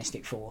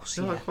antagonistic force.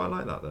 he? No, I Yeah. quite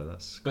like that though.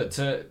 That's But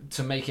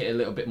to make it a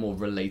little bit more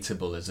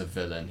relatable as a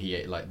villain,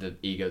 he like the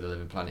Ego, the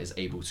living planet, is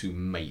able to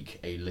make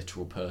a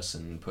literal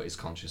person, put his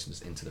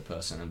consciousness into the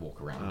person and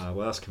walk around.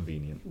 well, that's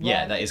convenient.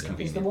 Yeah, Right. that is Is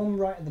convenient. the one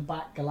right at the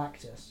back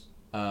Galactus?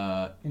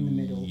 In the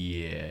middle.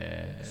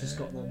 Yeah. He's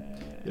got the.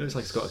 It looks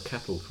like he's got a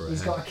kettle for a He's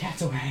head. got a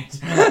kettle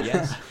head.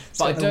 Yes.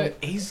 But I got the-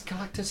 don't. He's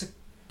Galactus.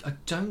 I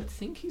don't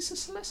think he's a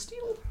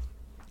celestial.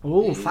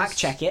 Oh, He's fact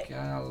check it.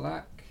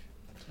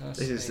 Galactus.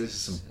 This is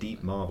some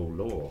deep Marvel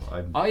lore.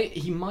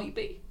 He might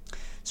be.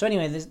 So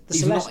anyway, the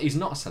He's Celestial. not. He's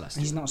not a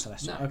celestial. He's not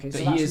celestial. No, Okay, but so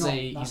he that's is not,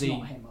 a. that's He's a.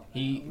 not him up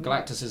He there.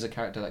 Galactus is a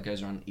character that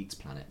goes around and eats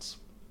planets.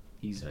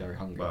 He's very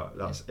hungry. Well,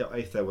 that's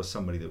if there was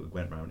somebody that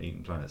went around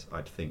eating planets,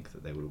 I'd think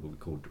that they would be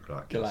called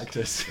Galactus.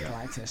 Galactus. Yeah,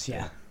 Galactus,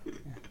 yeah.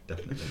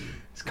 definitely.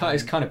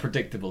 It's kind of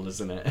predictable,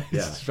 isn't it?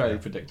 Yeah, It's very yeah.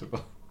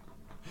 predictable.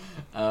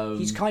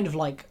 He's kind of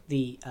like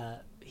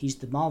he's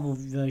the Marvel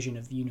version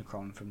of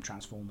Unicron from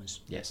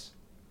Transformers. Yes.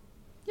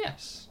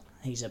 Yes.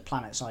 He's a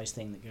planet-sized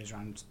thing that goes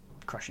around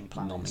crushing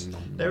planets.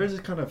 There is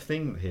a kind of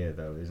thing here,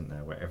 though, isn't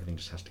there, where everything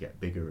just has to get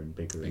bigger and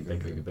bigger and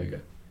bigger and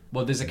bigger.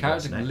 Well, there's a And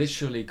what's character next?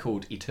 literally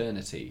called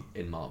Eternity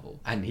in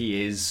Marvel, and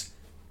he is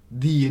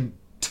the entire.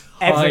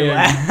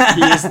 Everywhere.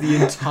 He is the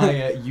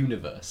entire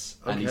universe,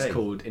 and Okay.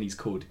 he's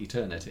called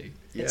Eternity.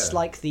 It's Yeah.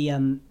 like the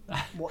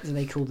what do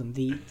they call them?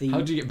 The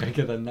How do you get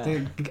bigger than that?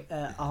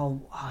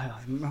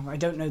 I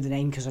don't know the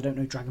name because I don't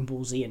know Dragon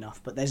Ball Z enough.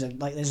 But there's a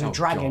Oh,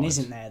 dragon, God.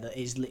 isn't there? That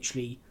is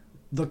literally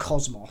the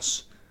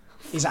cosmos.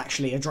 Is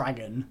actually a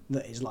dragon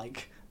that is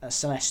like a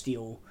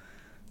celestial.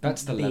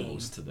 That's the being.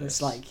 levels to this.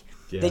 It's like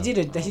Yeah. they did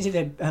a.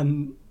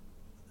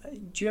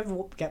 Do you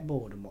ever get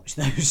bored and watch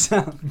those?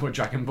 What,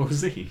 Dragon Ball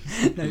Z?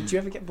 No, do you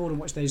ever get bored and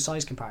watch those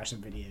size comparison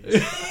videos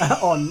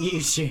on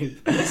YouTube?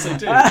 Yes, I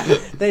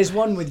do. There's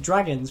one with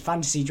dragons,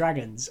 fantasy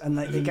dragons, and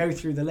they go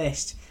through the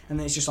list, and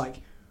then it's just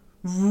like,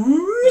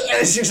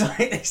 it's just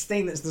like this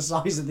thing that's the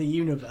size of the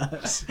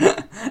universe,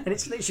 and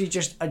it's literally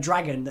just a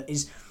dragon that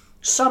is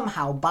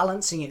somehow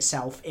balancing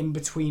itself in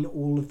between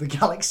all of the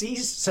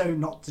galaxies, so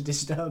not to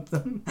disturb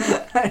them.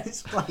 And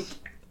it's like.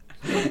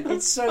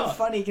 It's so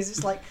funny because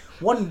it's like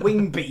one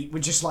wing beat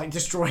would just like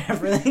destroy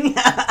everything.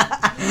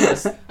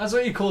 That's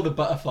what you call the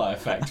butterfly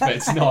effect, but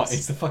it's not.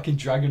 It's the fucking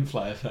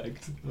dragonfly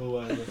effect. Or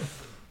whatever.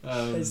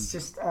 It's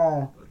just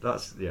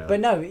That's yeah. But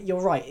no,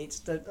 you're right. It's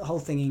the whole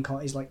thing in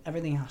is like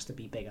everything has to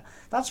be bigger.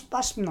 That's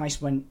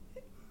nice when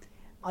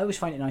I always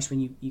find it nice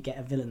when you get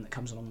a villain that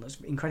comes along that's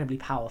incredibly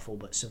powerful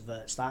but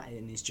subverts that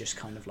and is just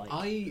kind of like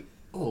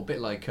a bit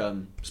like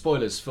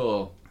spoilers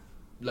for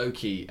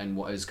Loki and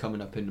what is coming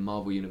up in the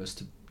Marvel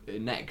universe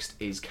next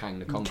is Kang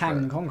the Conqueror.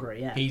 Kang the Conqueror.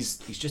 Yeah, He's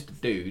just a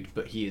dude,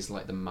 but he is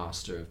like the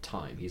master of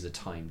time. He's a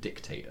time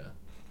dictator.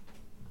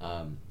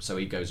 So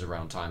he goes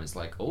around time and is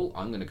like, oh,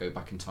 I'm going to go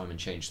back in time and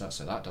change that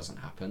so that doesn't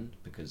happen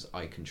because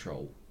I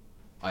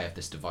have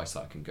this device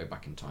that I can go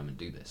back in time and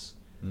do this.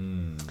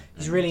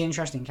 he's a really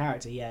interesting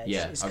character. Yeah,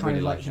 it's I kind really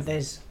of like like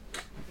him.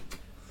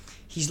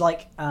 he's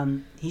like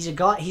he's a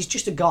guy. He's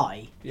just a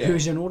guy Yeah. who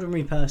is an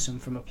ordinary person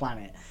from a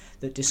planet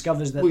that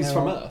discovers that Well, he's there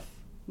from are- Earth.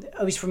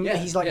 Oh, he's from.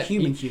 He's like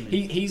human. Human.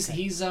 He's I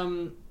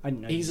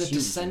didn't know he's a human.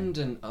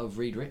 descendant of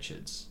Reed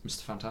Richards,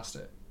 Mr.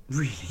 Fantastic.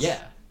 Really? Yeah.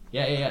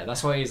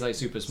 That's why he's like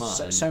super smart.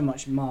 and- So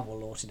much Marvel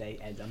lore today,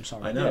 Ed. I'm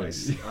sorry. I know.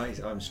 Yeah.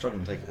 I'm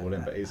struggling to take it all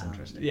in, but it is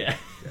interesting. Yeah.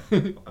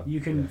 You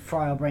can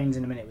fry our brains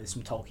in a minute with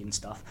some Tolkien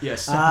stuff.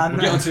 Yes. Um,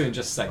 we'll get onto it in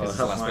just a second. I'll It's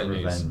the have last my bit of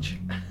news.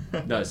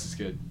 revenge. No, this is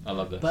good. I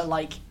love this. But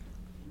like,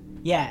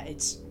 yeah,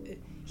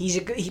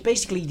 he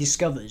basically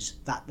discovers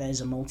that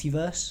there's a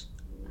multiverse,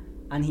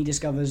 and he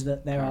discovers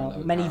that there are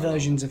many Parallel.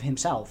 versions of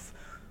himself,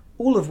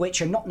 all of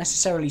which are not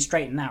necessarily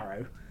straight and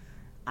narrow,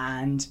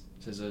 and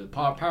There's a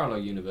parallel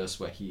universe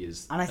where he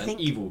is And I an think-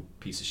 evil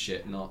piece of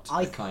shit, not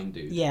a kind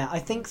dude. yeah, I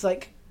think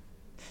like,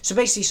 so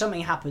basically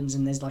something happens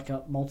and there's like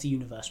a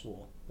multi-universe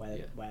war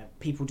where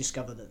people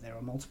discover that there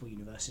are multiple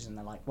universes and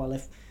they're like, well,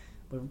 if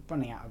we're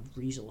running out of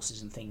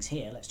resources and things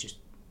here, let's just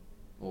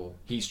Or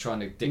he's trying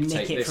to dictate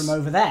nick it this. from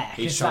over there.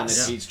 He's 'cause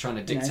trying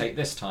to you know. dictate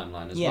this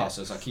timeline as Yeah. well.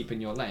 So it's like keep in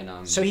your lane.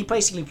 So he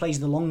basically plays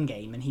the long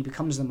game and he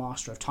becomes the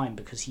master of time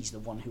because he's the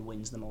one who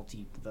wins the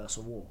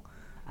multiversal war.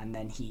 And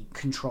then he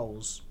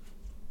controls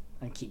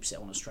and keeps it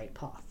on a straight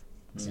path,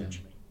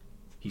 essentially.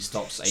 he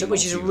stops.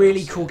 Which is a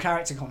really cool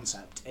character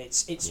concept.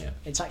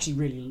 It's actually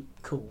really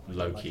cool. I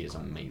Loki like is it.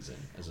 amazing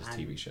as a And,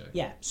 TV show.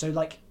 Yeah, so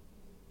like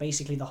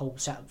basically the whole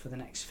setup for the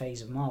next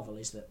phase of Marvel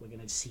is that we're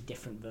going to see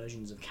different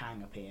versions of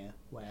Kang appear,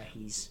 where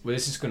he's... Well,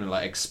 this is going to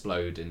like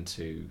explode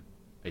into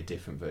a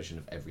different version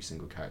of every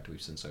single character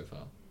we've seen so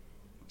far.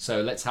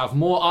 So let's have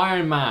more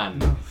Iron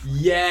Man.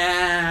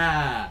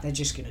 Yeah. They're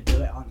just going to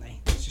do it, aren't they?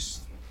 It's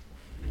just...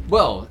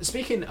 Well,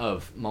 speaking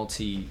of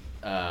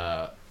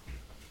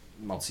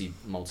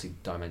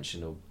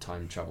multi-dimensional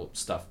time travel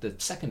stuff, the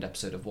second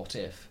episode of What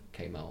If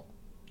came out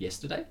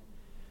yesterday,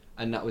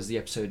 and that was the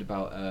episode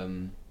about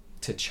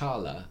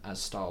T'Challa as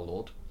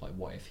Star-Lord. Like,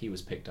 what if he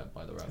was picked up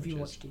by the Ravagers? Have you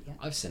watched it yet?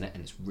 I've seen it,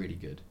 and it's really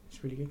good.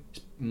 It's really good.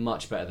 It's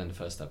much better than the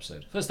first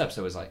episode. First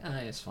episode was like,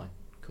 it's fine,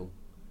 cool,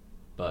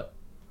 but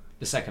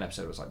the second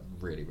episode was like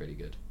really, really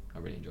good. I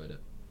really enjoyed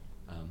it.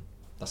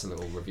 That's a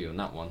little review on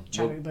that one.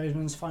 Chadwick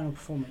Boseman's final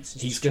performance.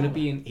 He's gonna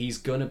be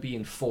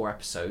in 4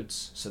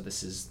 episodes, so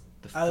this is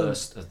the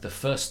first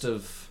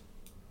of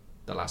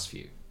the last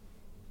few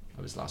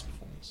of his last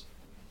performance.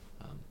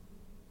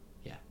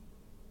 Yeah.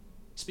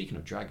 Speaking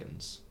of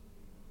dragons,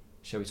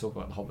 shall we talk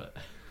about The Hobbit?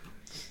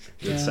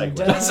 Good segue.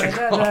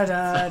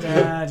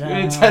 I'm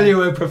going to tell you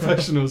we're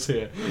professionals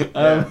here.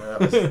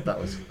 That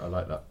was I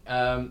like that.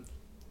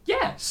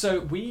 Yeah,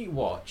 so we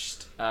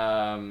watched.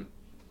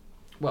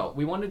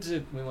 We wanted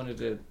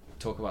to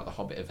talk about The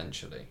Hobbit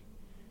eventually.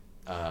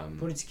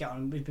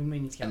 We've been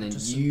meaning to get and onto then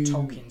some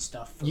Tolkien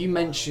stuff. You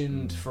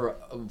mentioned for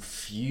a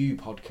few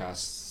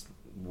podcasts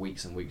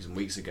weeks and weeks and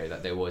weeks ago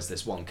that there was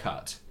this one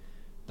cut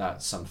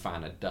that some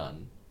fan had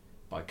done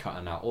by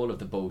cutting out all of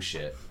the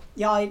bullshit.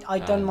 Yeah,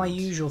 I'd done my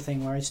usual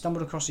thing where I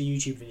stumbled across a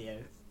YouTube video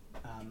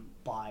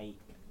by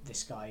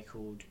this guy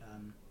called...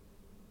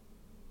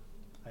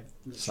 I've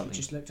literally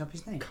just looked up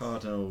his name.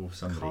 Cardinal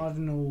somebody.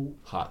 Cardinal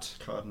Hut.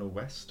 Cardinal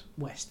West.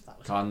 West. That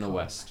was Cardinal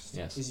West.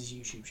 Yes. Is his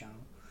YouTube channel,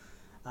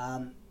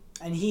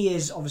 and he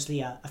is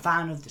obviously a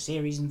fan of the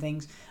series and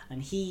things.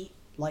 And he,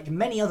 like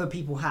many other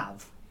people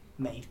have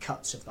made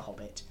cuts of The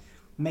Hobbit,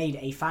 made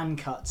a fan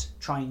cut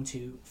trying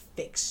to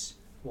fix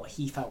what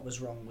he felt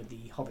was wrong with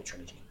the Hobbit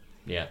trilogy.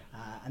 Yeah.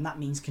 And that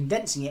means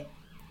condensing it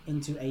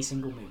into a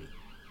single movie.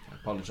 I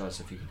apologise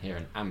if you can hear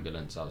an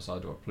ambulance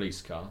outside or a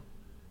police car.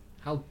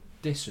 How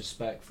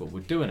disrespectful.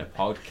 We're doing a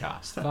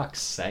podcast.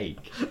 Fuck's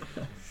sake.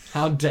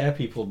 How dare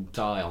people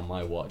die on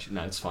my watch?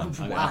 No, it's fine.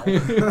 Wow.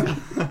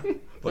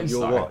 But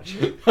your watch.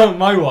 Oh,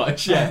 my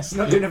watch, yes.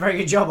 Not doing a very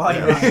good job, are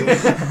you?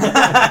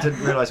 I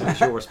didn't realise it was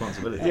your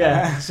responsibility.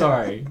 Yeah,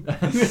 sorry.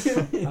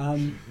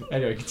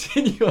 Anyway,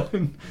 continue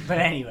on. But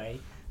anyway.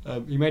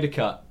 You made a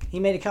cut. He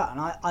made a cut, and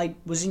I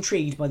was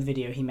intrigued by the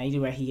video he made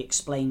where he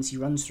explains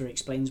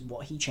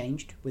what he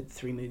changed with the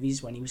 3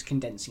 movies when he was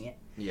condensing it.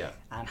 Yeah.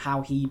 And how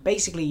he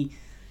basically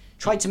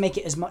tried to make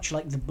it as much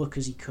like the book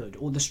as he could,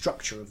 or the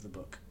structure of the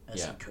book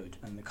as he could,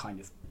 and the kind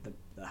of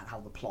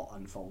how the plot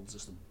unfolds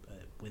as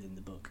within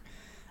the book.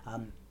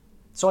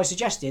 So I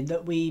suggested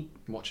that we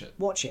watch it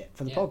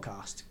for the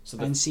podcast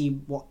and see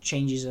what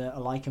changes are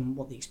like and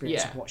what the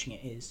experience of watching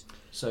it is.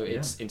 So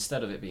it's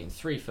instead of it being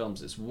 3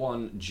 films, it's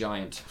one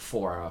giant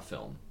 4-hour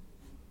film,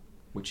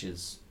 which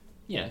is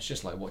it's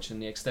just like watching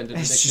the extended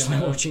edition. It's just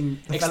like watching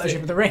The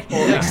Fellowship of the Ring.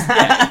 Or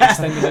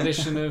extended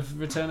edition of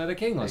Return of the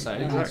King or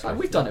something. Exactly.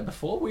 We've done it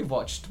before. We've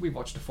watched a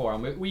 4-hour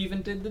movie. We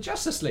even did the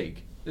Justice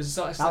League.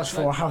 That was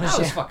 4 hours. That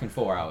was fucking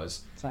 4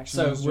 hours.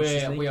 So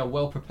we are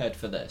well prepared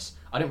for this.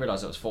 I didn't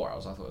realise it was 4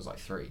 hours. I thought it was like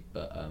 3.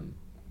 But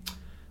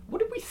what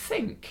did we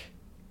think?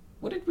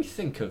 What did we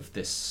think of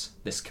this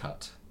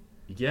cut?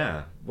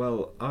 Yeah,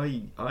 well,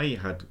 I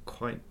had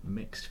quite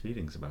mixed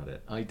feelings about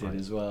it. I did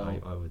as well.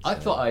 I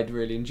thought I'd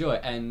really enjoy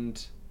it,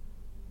 and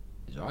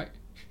it's alright.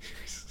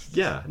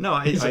 Yeah, no,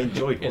 I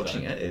enjoyed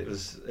watching it.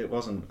 It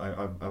wasn't.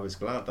 I was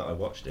glad that I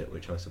watched it,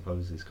 which I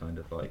suppose is kind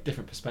of like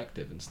different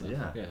perspective and stuff.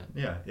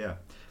 Yeah.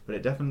 But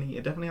it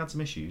definitely had some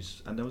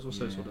issues, and there was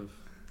also sort of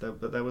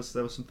there was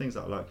some things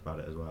that I liked about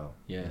it as well.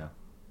 Yeah.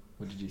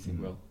 What did you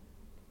think, Will?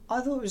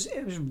 I thought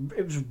it was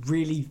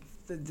really.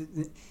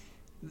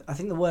 I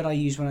think the word I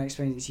used when I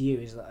explained it to you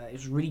is that it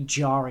was a really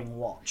jarring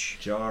watch.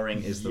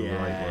 Jarring is the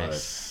right word.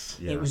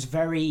 Yeah. It was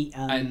very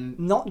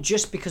not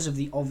just because of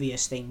the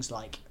obvious things,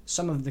 like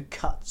some of the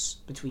cuts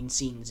between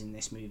scenes in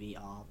this movie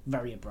are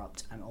very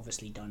abrupt and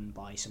obviously done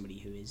by somebody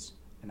who is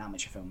an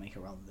amateur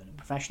filmmaker rather than a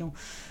professional.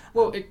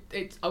 Well,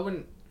 I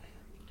wouldn't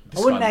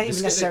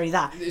even necessarily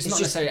that. just It's not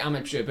necessarily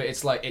amateur, but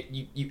it's like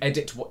you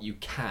edit what you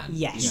can.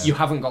 Yes. You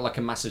haven't got like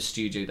a massive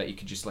studio that you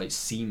could just like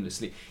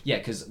seamlessly. Yeah,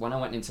 because when I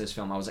went into this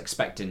film, I was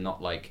expecting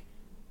not like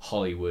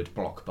Hollywood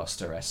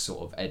blockbuster-esque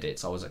sort of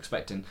edits. I was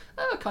expecting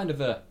kind of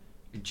a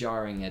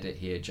jarring edit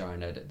here,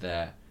 jarring edit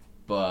there.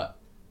 But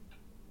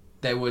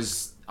there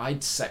was, I'll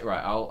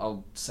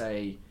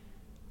say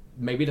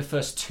maybe the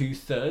first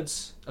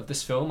 2/3 of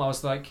this film, I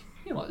was like,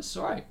 you know what, this is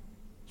alright.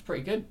 It's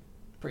pretty good.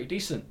 Pretty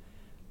decent.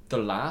 The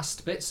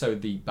last bit, so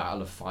the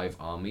Battle of Five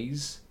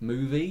Armies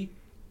movie,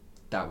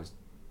 that was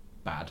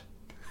bad.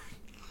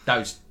 That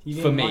was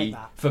for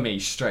me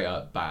straight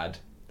up bad.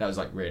 That was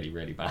like really,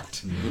 really bad.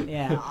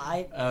 Yeah,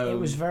 it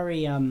was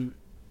very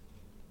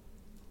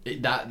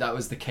that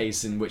was the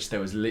case in which there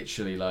was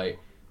literally like,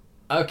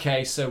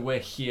 okay, so we're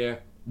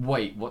here,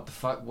 wait, what the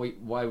fuck? Wait,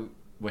 why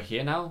we're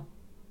here now?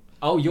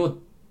 Oh, you're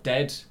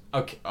dead.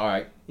 Okay, all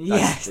right.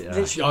 Yes,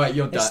 literally. All right,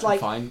 you're It's dead. like-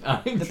 Fine.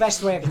 The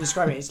best way I can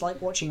describe it, it's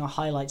like watching a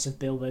highlights of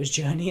Bilbo's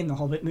journey in the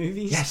Hobbit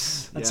movies.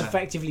 Yes, That's yeah.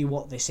 effectively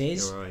what this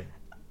is, You're right.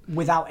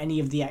 without any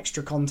of the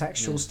extra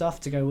contextual stuff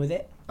to go with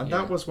it. And Yeah.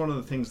 that was one of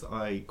the things that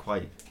I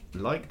quite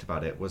liked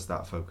about it, was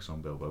that focus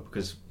on Bilbo,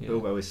 because Yeah.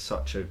 Bilbo is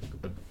such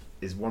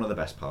is one of the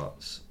best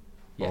parts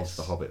Yes. of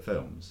the Hobbit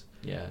films,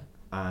 Yeah.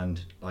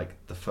 and like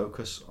the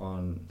focus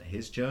on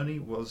his journey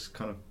was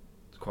kind of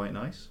quite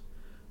nice,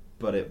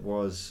 but it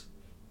was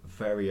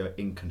very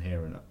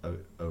incoherent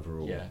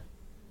overall. Yeah.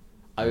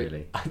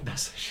 Really? I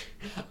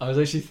was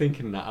actually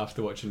thinking that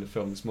after watching the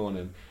film this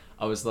morning.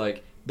 I was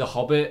like, the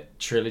Hobbit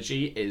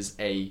trilogy is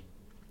a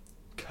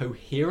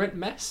coherent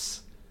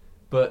mess,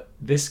 but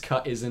this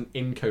cut is an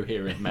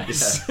incoherent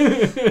mess.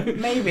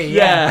 Maybe,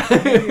 Yeah.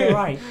 You're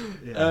right.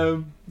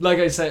 Yeah. Like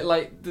I say,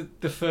 like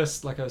the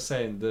first, like I was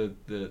saying,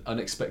 the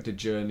Unexpected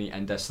Journey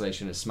and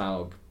Desolation of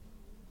Smaug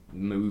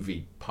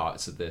movie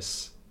parts of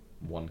this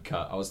one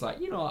cut, I was like,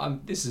 you know,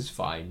 this is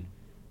fine.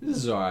 This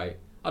is alright.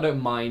 I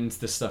don't mind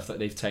the stuff that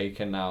they've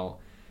taken out.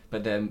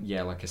 But then,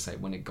 yeah, like I say,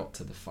 when it got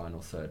to the final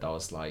third, I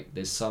was like,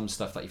 there's some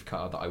stuff that you've cut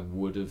out that I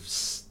would have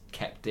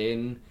kept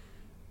in,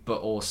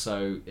 but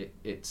also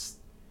it's...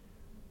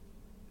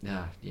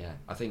 Yeah,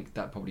 I think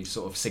that probably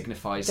sort of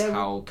signifies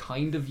how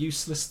kind of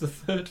useless the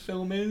third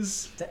film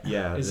is.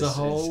 Yeah, as a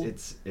whole.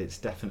 it's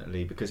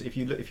definitely, because if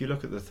you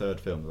look at the third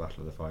film, the Battle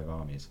of the Five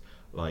Armies,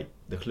 like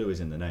the clue is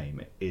in the name.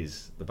 It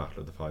is the Battle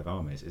of the Five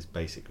Armies. It's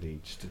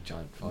basically Just a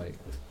giant fight.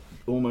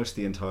 almost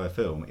the entire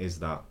film is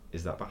that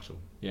battle.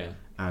 Yeah.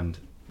 And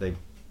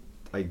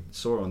I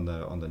saw on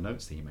the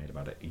notes that he made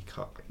about it, he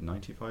cut like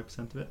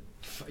 95% of it.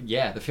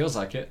 Yeah, that feels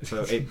like it.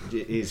 So it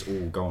is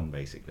all gone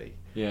basically.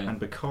 Yeah. And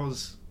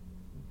because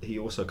he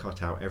also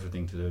cut out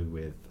everything to do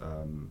with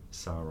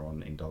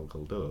Sauron in Dol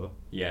Guldur,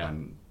 Yeah.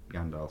 and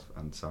Gandalf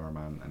and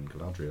Saruman and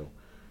Galadriel,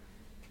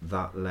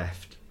 that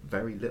left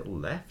very little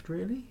left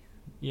really.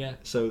 Yeah.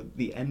 So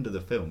the end of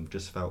the film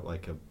just felt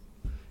like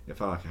it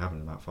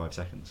happened in about 5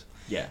 seconds.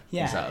 Yeah.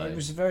 Yeah, Exactly. it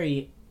was a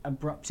very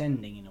abrupt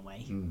ending in a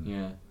way.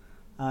 Yeah.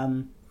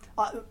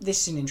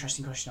 This is an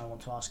interesting question I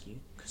want to ask you,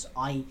 because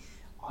I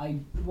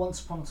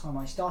once upon a time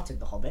I started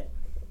The Hobbit.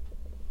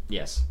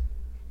 Yes.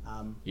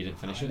 You didn't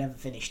finish I it? never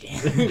finished it.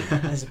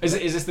 As a Is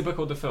book. this the book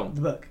or the film?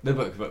 The book. The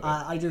book.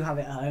 I do have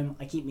it at home.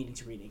 I keep meaning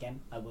to read it again.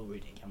 I will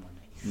read it again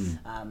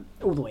one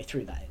day. All the way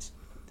through, that is.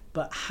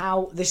 But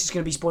how... This is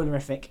going to be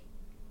spoilerific.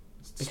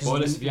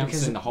 Spoilers if you haven't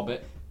seen The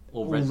Hobbit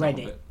or read The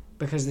Hobbit.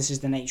 Because this is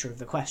the nature of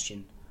the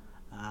question.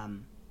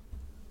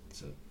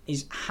 So,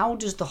 Is how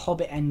does The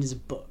Hobbit end as a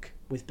book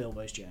with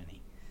Bilbo's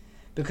journey?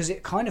 Because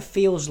it kind of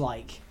feels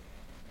like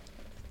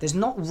there's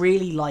not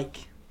really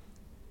like...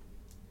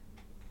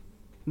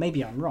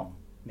 Maybe I'm wrong.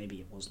 Maybe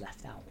it was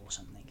left out or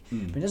something.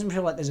 But it doesn't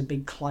feel like there's a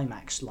big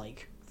climax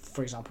like,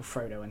 for example,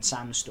 Frodo and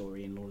Sam's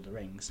story in Lord of the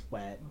Rings,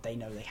 where they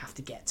know they have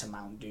to get to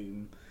Mount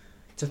Doom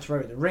to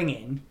throw the ring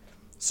in.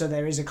 So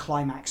there is a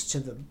climax to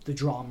the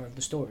drama of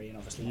the story, and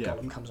obviously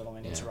Gollum comes along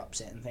and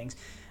interrupts it and things.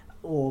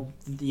 Or,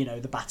 you know,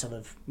 the Battle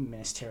of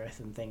Minas Tirith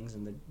and things,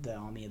 and the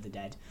Army of the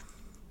Dead.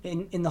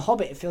 In The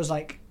Hobbit, it feels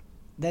like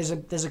there's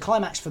a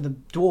climax for the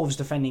dwarves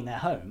defending their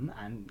home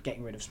and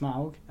getting rid of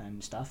Smaug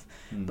and stuff.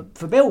 But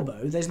for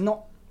Bilbo, there's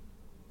not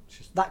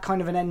that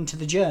kind of an end to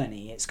the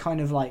journey. It's kind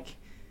of like,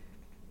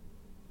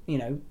 you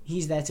know,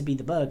 he's there to be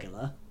the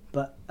burglar,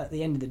 but at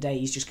the end of the day,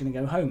 he's just going to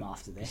go home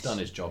after this. he's done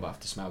his job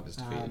after Smaug is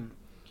defeated.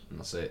 And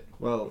that's it.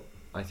 Well,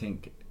 I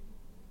think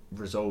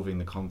resolving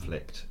the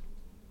conflict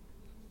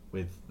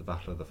with the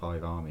Battle of the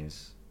Five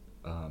Armies,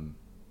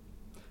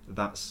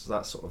 that's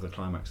sort of the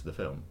climax of the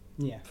film.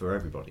 Yeah. For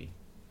everybody.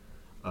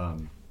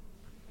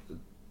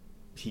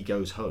 He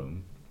goes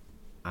home,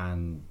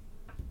 and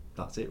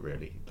that's it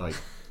really. Like,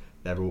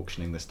 they're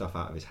auctioning the stuff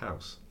out of his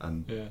house,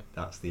 and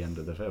that's the end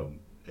of the film.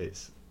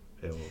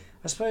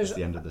 I suppose It's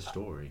the end of the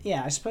story.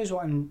 Yeah, I suppose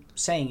what I'm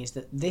saying is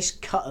that this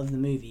cut of the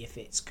movie, if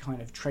it's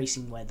kind of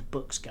tracing where the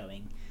book's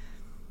going,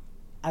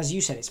 as you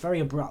said, it's very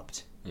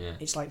abrupt. Yeah.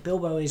 It's like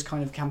Bilbo is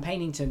kind of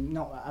campaigning to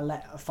not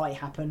let a fight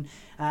happen,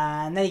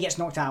 and then he gets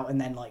knocked out, and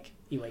then like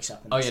he wakes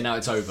up. And Now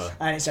it's over.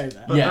 And it's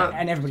over. But Yeah.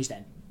 And everybody's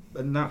dead.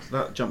 And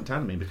that jumped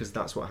out at me, because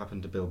that's what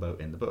happened to Bilbo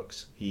in the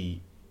books.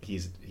 He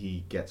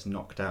gets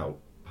knocked out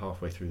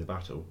halfway through the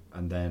battle,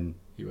 and then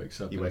He wakes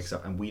up.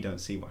 and we don't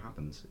see what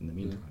happens in the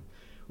meantime,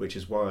 which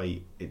is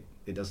why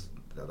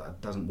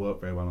that doesn't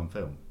work very well on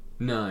film.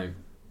 No.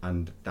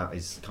 And that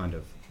is kind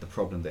of the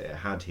problem that it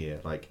had here.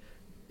 Like,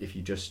 if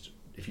you just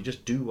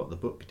do what the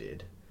book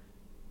did,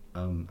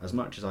 as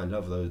much as I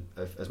love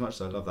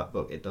that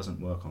book, it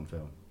doesn't work on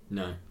film.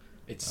 No.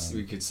 It's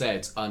we could say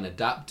it's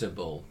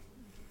unadaptable.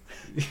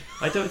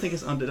 I don't think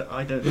it's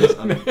unadaptable.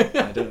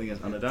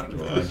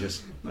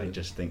 I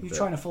just think You're that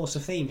trying to force a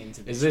theme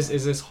into this.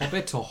 Is this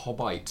Hobbit or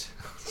Hobbite?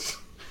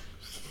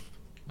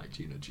 Like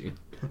Gina G.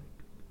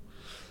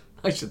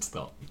 I should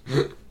stop.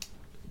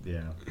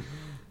 yeah.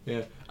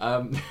 Yeah.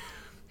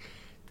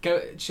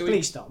 Shall we?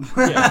 Please stop.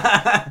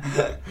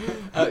 Yeah.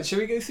 Shall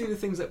we go through the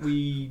things that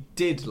we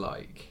did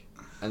like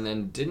and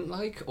then didn't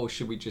like, or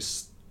should we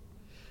just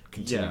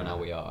continue on how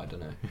we are? I don't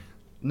know.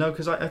 No,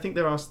 because I think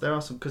there are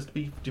some, because to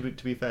be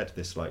fair to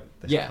this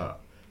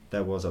cut,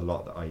 there was a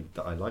lot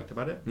that I liked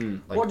about it.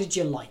 Like, what did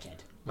you like,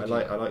 Ed? I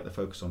like the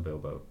focus on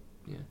Bilbo.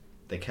 Yeah.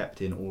 They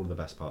kept in all of the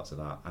best parts of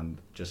that, and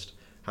just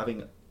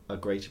having a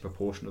greater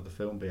proportion of the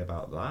film be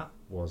about that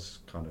was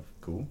kind of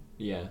cool.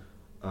 Yeah.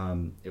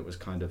 It was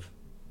kind of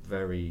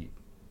very.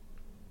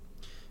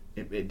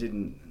 It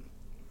didn't.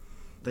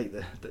 They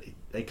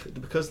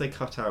because they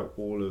cut out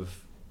a lot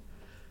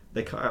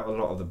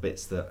of the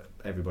bits that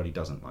everybody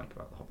doesn't like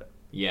about The Hobbit.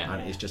 Yeah.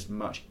 And it's just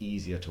much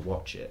easier to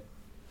watch it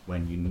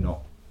when you're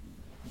not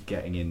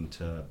getting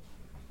into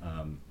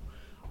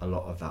a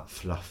lot of that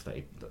fluff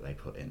that they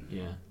put in.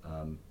 Yeah.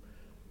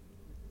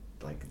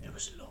 There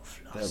was a lot of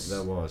fluff.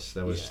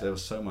 There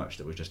was so much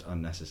that was just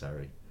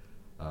unnecessary,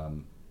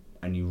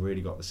 and you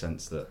really got the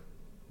sense that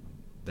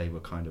they were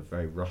kind of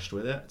very rushed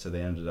with it, so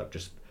they ended up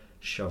just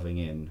shoving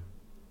in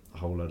a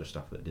whole load of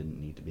stuff that didn't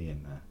need to be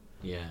in there.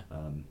 Yeah.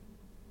 And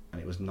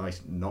it was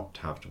nice not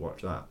to have to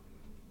watch that.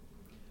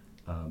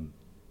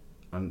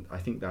 And I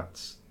think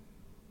that's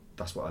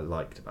what I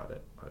liked about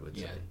it. I would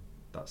say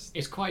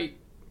it's quite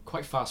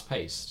fast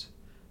paced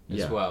as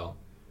Yeah. well,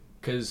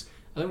 because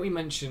I think we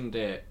mentioned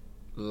it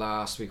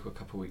last week or a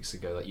couple of weeks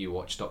ago that you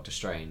watched Doctor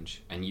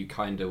Strange and you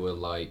kind of were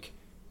like,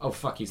 oh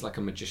fuck, he's like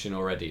a magician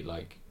already,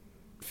 like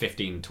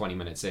 15-20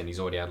 minutes in he's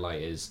already had like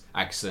his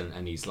accent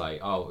and he's like,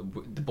 oh,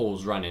 the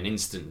ball's running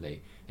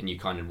instantly, and you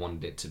kind of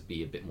wanted it to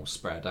be a bit more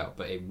spread out.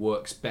 But it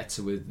works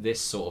better with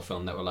this sort of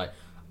film that we're like,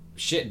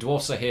 shit,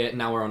 dwarfs are here,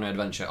 now we're on an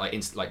adventure,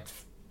 like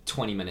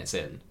 20 minutes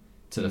in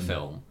to the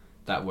film,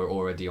 that we're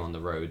already on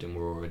the road and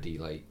we're already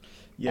like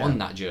on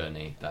that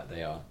journey that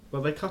they are.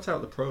 Well, they cut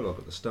out the prologue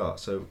at the start,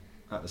 so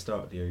at the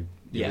start of the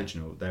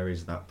original there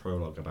is that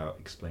prologue about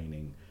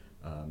explaining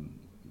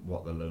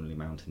what the Lonely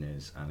Mountain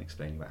is and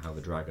explaining about how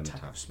the dragon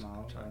attacked.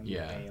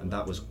 And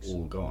that was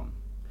all gone,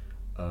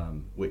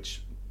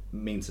 which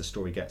means the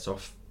story gets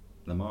off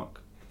the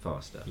mark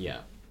faster. Yeah.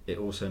 It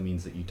also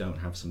means that you don't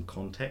have some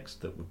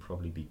context that would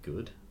probably be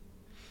good.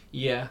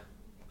 Yeah.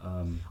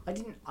 I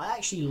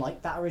actually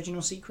liked that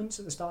original sequence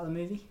at the start of the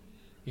movie.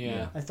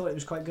 Yeah. I thought it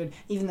was quite good,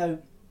 even though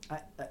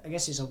I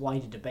guess it's a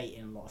wider debate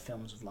in a lot of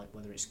films of like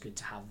whether it's good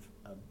to have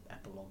an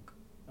epilogue,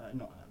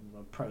 not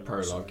a prologue.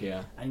 Prologue,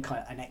 yeah. And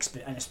kind of and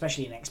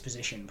especially an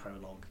exposition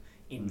prologue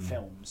in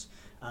films.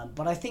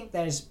 But I think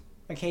there's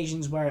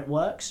occasions where it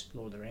works.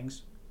 Lord of the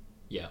Rings.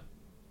 Yeah.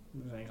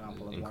 An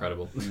example of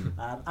incredible. And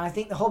I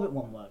think the Hobbit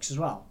one works as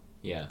well.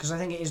 Yeah. Because I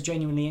think it is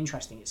genuinely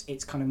interesting.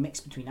 It's kind of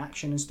mixed between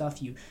action and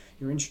stuff.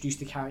 You're introduced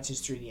to characters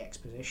through the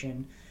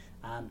exposition,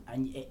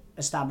 and it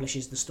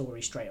establishes the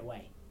story straight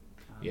away.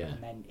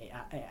 And then it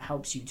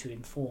helps you to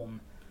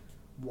inform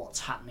what's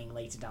happening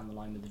later down the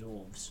line with the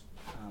dwarves.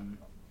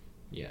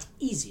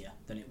 Easier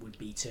than it would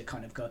be to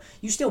kind of go.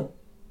 You still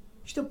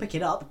pick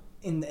it up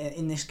in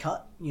this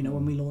cut. You know,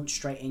 when we launch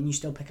straight in, you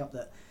still pick up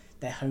that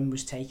their home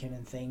was taken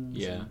and things.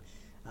 Yeah.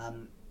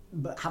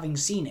 But having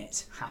seen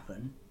it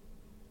happen,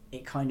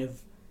 it kind of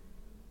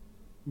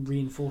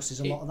reinforces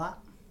a lot of that.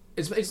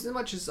 As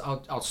much as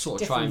I'll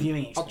sort of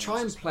Different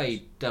try and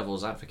play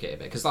devil's advocate a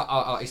bit, because like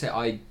I say,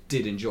 I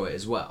did enjoy it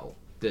as well,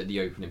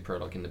 the opening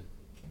prologue in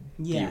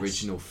the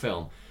original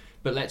film.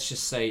 But let's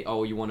just say,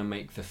 oh, you want to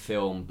make the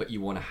film, but you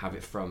want to have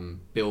it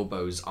from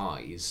Bilbo's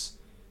eyes.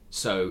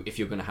 So if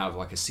you're going to have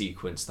like a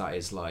sequence that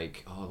is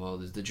like, oh well,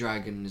 there's the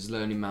dragon, there's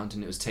Lonely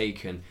Mountain, it was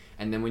taken,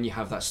 and then when you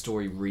have that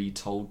story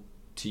retold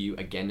to you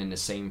again in the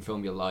same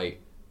film, you're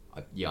like,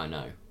 yeah, I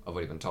know, I've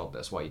already been told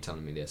this, why are you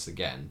telling me this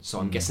again? So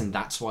I'm guessing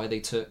that's why they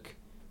took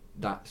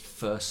that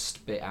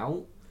first bit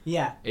out.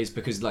 Yeah. Is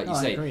because, like you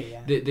say, I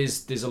agree,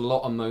 there's a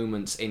lot of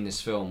moments in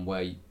this film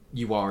where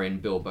you are in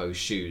Bilbo's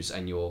shoes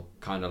and you're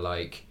kind of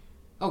like,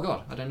 oh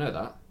god, I don't know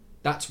that.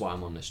 That's why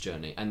I'm on this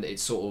journey. And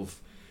it's sort of,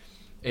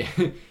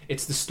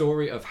 it's the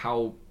story of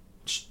how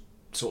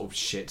sort of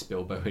shit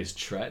Bilbo is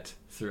treated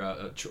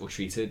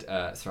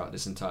throughout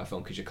this entire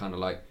film, because you're kind of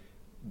like,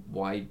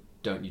 why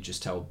don't you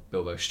just tell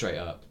Bilbo straight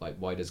up? Like,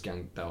 why does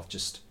Gandalf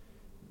just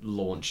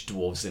launch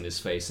dwarves in his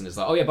face and is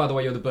like, oh yeah, by the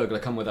way, you're the burglar,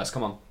 come with us,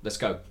 come on, let's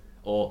go?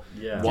 Or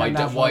why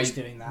likes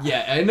doing that.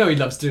 Yeah, I know he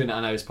loves doing that.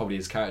 I know it's probably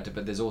his character,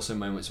 but there's also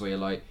moments where you're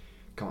like,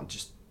 come on,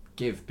 just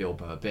give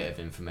Bilbo a bit of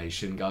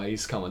information,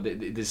 guys. Come on,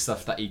 there's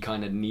stuff that he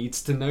kind of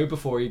needs to know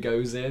before he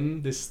goes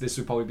in. This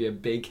would probably be a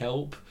big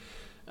help.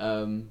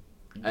 And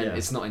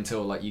it's not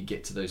until like you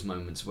get to those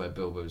moments where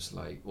Bilbo's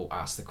like, or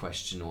asked the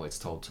question, or it's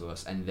told to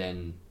us, and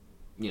then,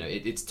 you know,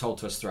 it's told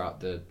to us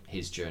throughout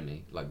his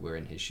journey, like we're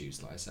in his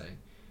shoes, like I say,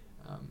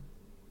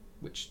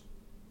 which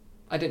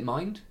I didn't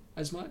mind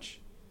as much.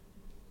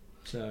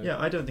 So yeah,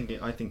 I think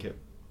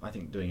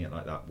doing it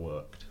like that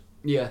worked.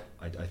 Yeah,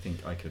 I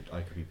think I could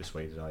be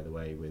persuaded either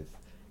way with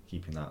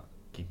keeping that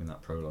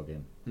prologue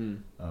in.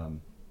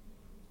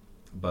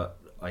 But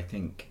I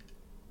think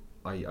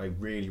I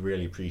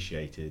really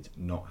appreciated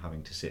not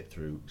having to sit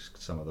through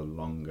some of the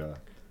longer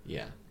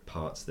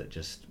parts that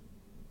just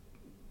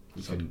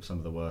some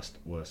of the worst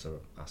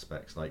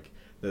aspects. Like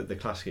the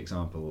classic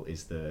example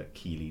is the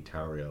Keely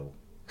Tauriel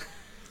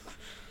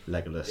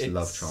Legolas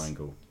love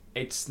triangle.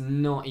 It's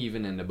not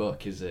even in the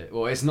book, is it?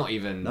 Well, it's not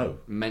even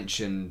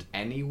mentioned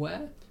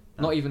anywhere.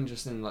 No. Not even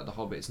just in like The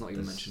Hobbit. It's not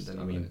even mentioned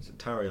anywhere. I mean,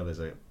 Tauriel is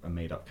a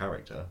made up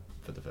character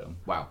for the film.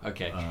 Wow.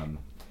 Okay.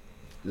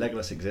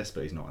 Legolas exists,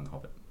 but he's not in The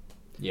Hobbit.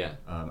 Yeah.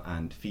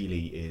 And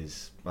Fili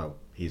is, well,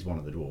 he's one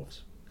of the dwarves,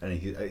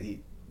 and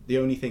the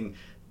only thing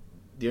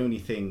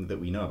that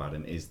we know about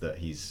him is that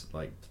he's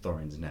like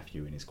Thorin's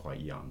nephew and is quite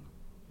young.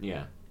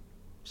 Yeah.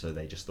 So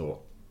they just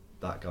thought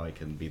that guy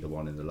can be the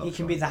one in the love. He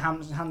can be the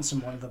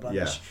handsome one of the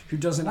bunch who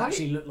doesn't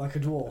actually look like a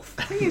dwarf.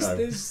 The thing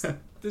is,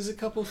 there's a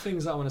couple of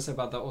things I want to say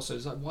about that also.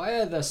 It's like, why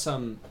are there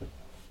some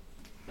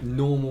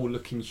normal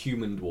looking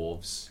human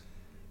dwarves?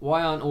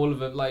 Why aren't all of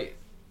them like?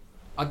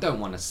 I don't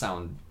want to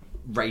sound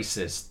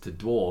racist to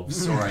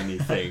dwarves or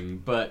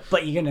anything, but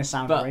you're gonna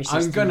sound racist.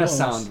 I'm gonna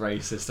sound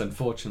racist.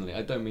 Unfortunately,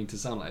 I don't mean to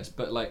sound like this,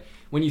 but like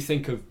when you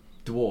think of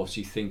dwarves,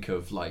 you think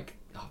of like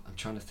I'm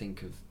trying to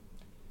think of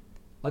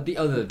like the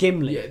other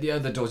Gimli. Yeah, the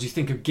other dwarves. You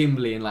think of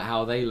Gimli and like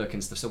how they look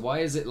and stuff. So why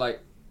is it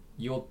like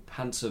you're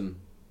handsome?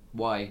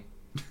 Why?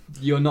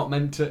 You're not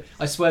meant to.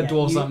 I swear,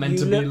 dwarves aren't meant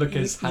to look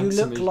as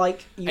handsome. You look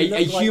like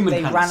a human.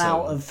 They handsome. ran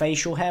out of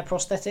facial hair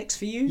prosthetics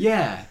for you.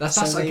 Yeah, I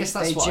guess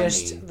that's what I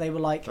mean. They were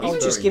like,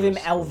 just give him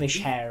elvish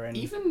hair, and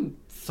even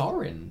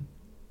Thorin,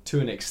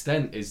 to an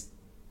extent, is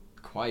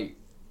quite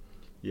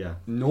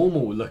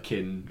normal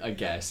looking. I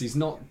guess he's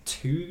not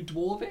too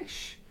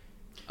dwarvish.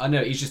 I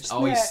know he's just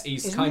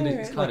he's kind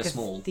of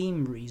small. A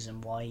theme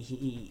reason why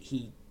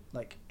he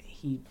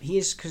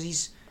is because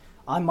he's.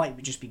 I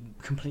might just be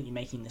completely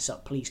making this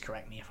up. Please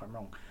correct me if I'm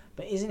wrong.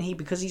 But isn't he,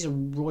 because he's a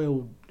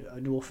royal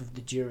dwarf of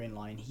the Durin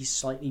line, he's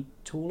slightly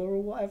taller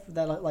or whatever?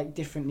 They're like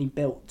differently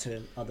built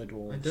to other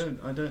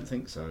dwarves. I don't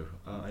think so.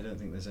 I don't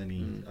think there's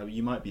any. I mean,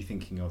 you might be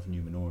thinking of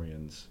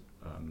Numenorians,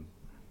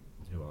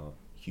 who are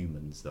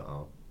humans that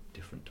are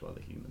different to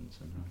other humans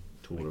and are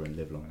taller and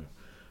live longer.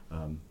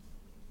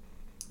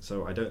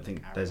 So I don't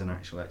think there's an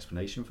actual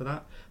explanation for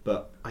that.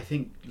 But I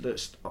think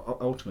that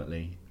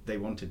ultimately they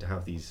wanted to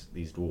have these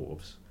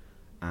dwarves.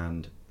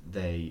 And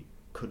they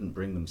couldn't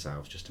bring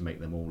themselves just to make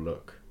them all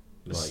look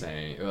the like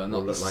same. Well, not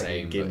the like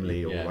same,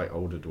 Gimli or like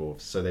older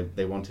dwarves. So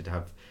they wanted to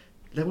have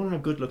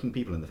good looking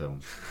people in the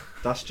film.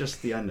 That's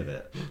just the end of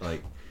it.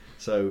 Like,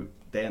 so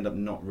they end up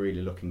not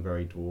really looking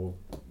very dwarven.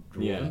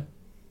 Yeah.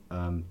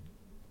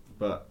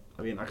 But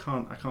I mean, I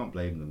can't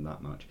blame them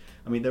that much.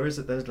 I mean, there's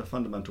a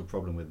fundamental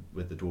problem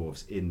with the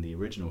dwarves in the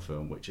original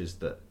film, which is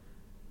that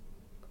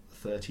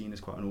 13 is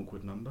quite an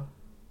awkward number.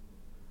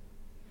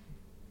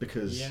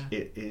 Because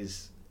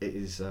it's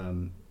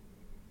a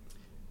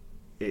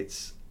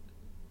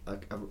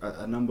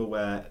number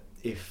where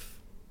if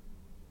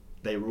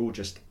they were all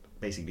just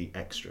basically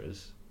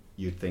extras,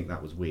 you'd think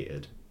that was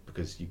weird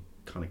because you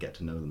kind of get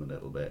to know them a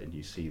little bit and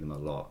you see them a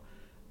lot,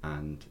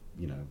 and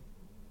you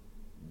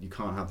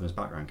can't have them as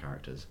background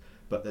characters.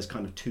 But there's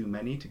kind of too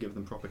many to give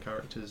them proper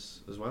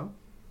characters as well.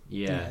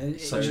 Yeah,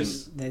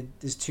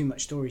 there's too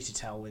much story to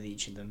tell with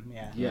each of them.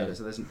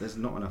 So there's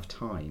not enough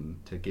time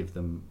to give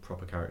them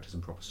proper characters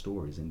and proper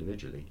stories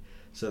individually.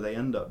 So they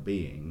end up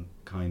being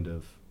kind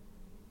of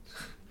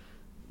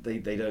they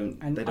don't.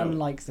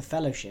 Unlike the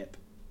Fellowship,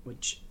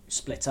 which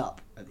split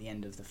up at the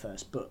end of the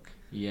first book.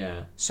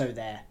 Yeah. So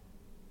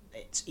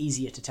it's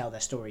easier to tell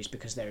their stories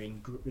because they're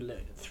in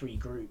 3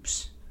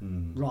 groups.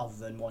 Rather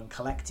than one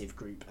collective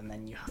group, and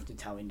then you have to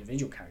tell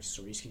individual character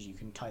stories because you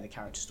can tie the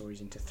character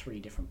stories into 3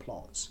 different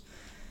plots.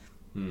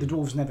 The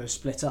dwarves never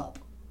split up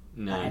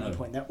at any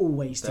point. They're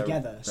always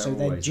together, so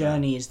their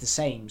journey is the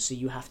same. So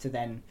you have to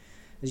then,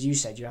 as you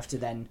said,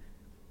 the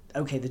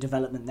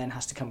development then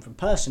has to come from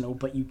personal,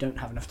 but you don't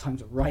have enough time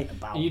to write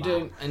about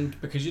and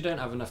because you don't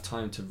have enough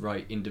time to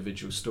write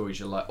individual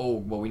stories, you're like, oh,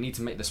 well, we need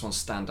to make this one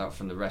stand out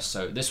from the rest,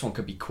 so this one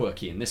could be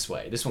quirky in this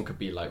way, this one could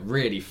be like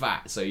really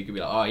fat, so you could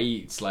be like, oh, he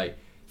eats like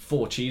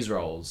 4 cheese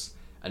rolls,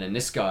 and then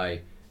this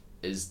guy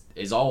is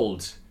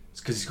old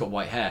because he's got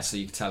white hair, so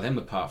you can tell him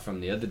apart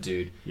from the other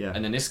dude. Yeah.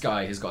 And then this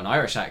guy has got an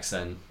Irish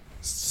accent,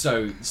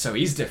 so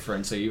he's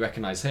different, so you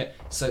recognise him.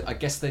 So I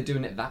guess they're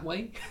doing it that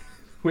way,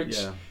 which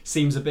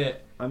seems a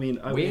bit. I mean,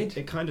 weird.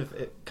 It kind of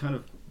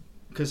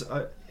because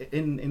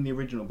in the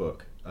original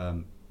book,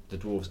 the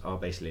dwarves are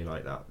basically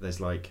like that. There's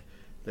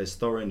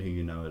Thorin, who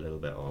you know a little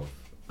bit of.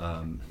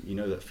 You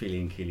know that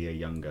Fili and Keely are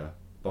younger.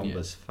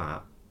 Bomba's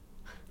fat.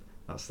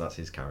 That's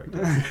his character.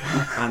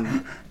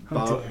 And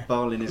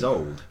Balin is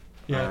old.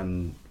 Yeah.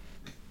 And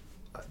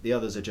the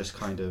others are just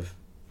kind of.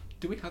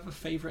 Do we have a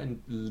favourite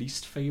and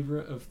least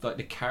favourite of like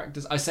the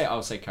characters?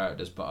 I'll say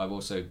characters, but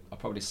I'll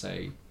probably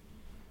say.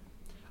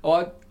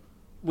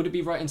 Would it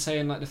be right in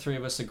saying like the 3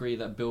 of us agree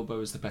that Bilbo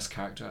is the best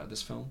character out of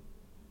this film?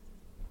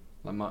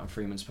 Like Martin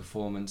Freeman's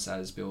performance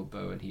as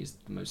Bilbo, and he's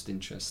the most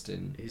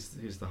interesting.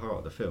 He's the heart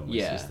of the film.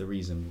 Yeah. It's the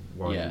reason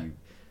why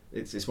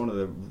It's one of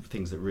the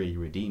things that really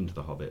redeemed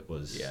The Hobbit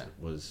was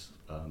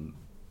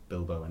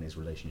Bilbo and his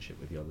relationship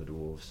with the other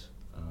dwarves.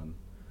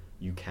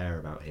 You care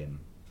about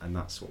him, and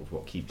that's sort of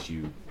what keeps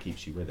you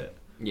with it.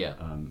 Yeah.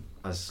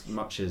 As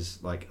much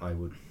as like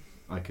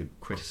I could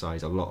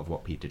criticize a lot of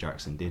what Peter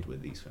Jackson did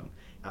with these films,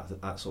 at the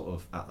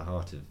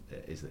heart of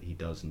it is that he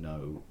does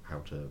know how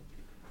to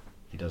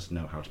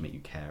make you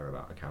care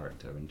about a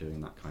character, and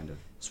doing that kind of.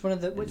 It's one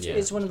of the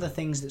it's one of the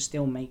things that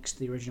still makes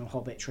the original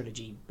Hobbit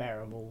trilogy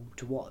bearable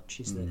to watch.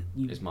 Is that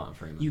is Martin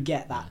Freeman. You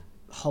get that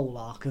whole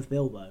arc of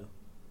Bilbo.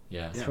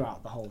 Yeah.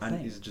 Throughout the whole thing,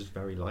 and he's just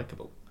very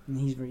likable. And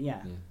he's very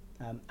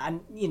and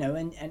you know,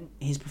 and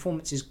his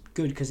performance is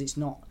good because it's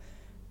not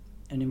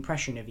an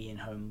impression of Ian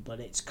Holm,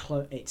 but it's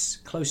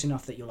close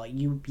enough that you're like,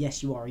 you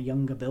are a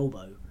younger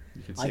Bilbo.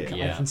 You can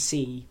see I can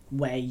see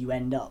where you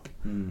end up,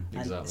 and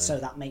exactly. so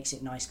that makes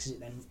it nice because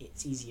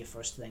it's easier for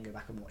us to then go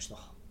back and watch the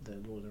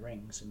Lord of the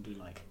Rings and be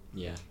like,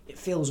 it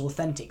feels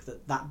authentic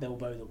that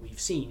Bilbo that we've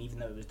seen, even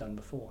though it was done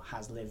before,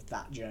 has lived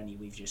that journey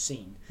we've just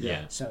seen.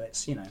 Yeah. So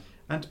it's, you know.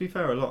 And to be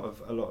fair, a lot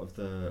of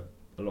the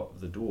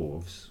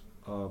dwarves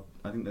are.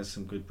 I think there's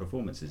some good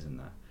performances in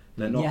there.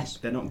 They're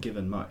not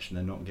given much, and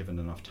they're not given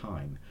enough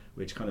time,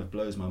 which kind of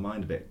blows my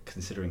mind a bit,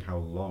 considering how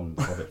long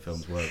the Hobbit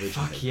films were originally.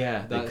 Fuck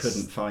yeah, they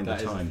couldn't find the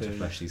time to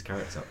flesh these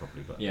characters out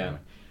properly. But anyway,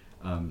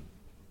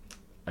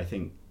 I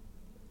think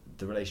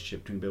the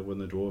relationship between Bilbo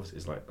and the dwarves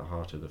is like the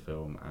heart of the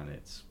film, and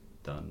it's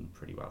done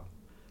pretty well.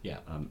 Yeah.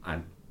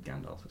 And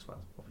Gandalf as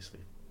well, obviously.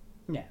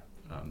 Yeah.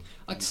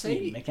 I'd say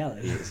Ian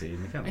McKellen. It's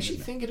Ian McKellen. Actually,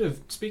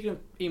 speaking of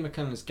Ian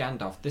McKellen as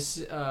Gandalf,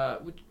 this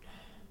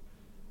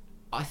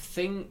I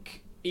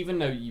think, even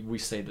though we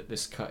say that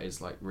this cut is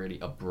like really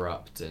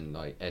abrupt and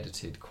like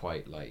edited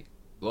quite like,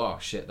 oh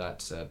shit,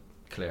 that's a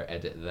clear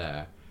edit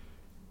there,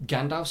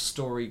 Gandalf's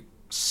story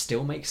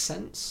still makes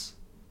sense.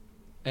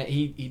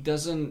 He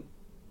doesn't.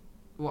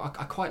 Well,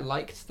 I quite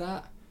liked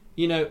that.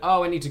 You know,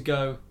 I need to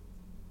go.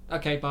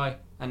 Okay, bye.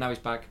 And now he's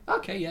back.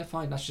 Okay, yeah,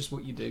 fine. That's just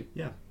what you do.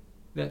 Yeah.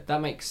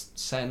 That makes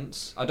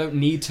sense. I don't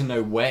need to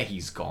know where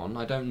he's gone.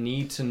 I don't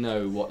need to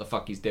know what the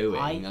fuck he's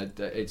doing.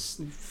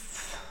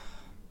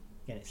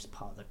 It's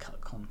part of the cut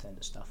content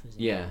and stuff,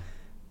 isn't it? Yeah.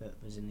 That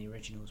was in the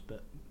originals,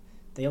 but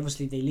they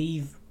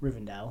leave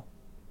Rivendell.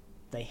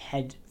 They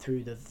head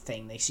through the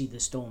thing. They see the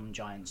storm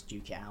giants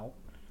duke it out,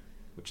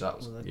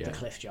 the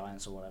cliff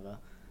giants or whatever,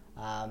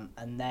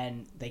 and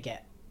then they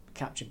get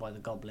captured by the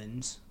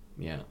goblins.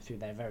 Yeah. Through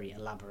their very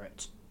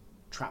elaborate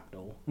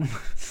trapdoor.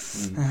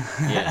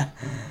 Yeah.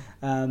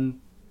 And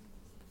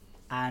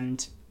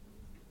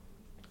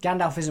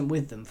Gandalf isn't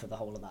with them for the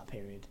whole of that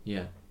period.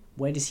 Yeah.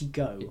 Where does he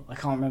go? I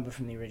can't remember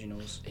from the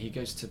originals. He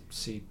goes to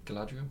see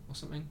Galadriel or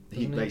something.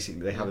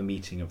 They have a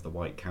meeting of the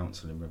White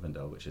Council in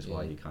Rivendell, which is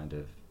why he kind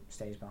of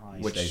stays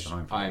behind.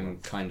 I'm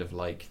kind of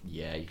like,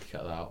 you can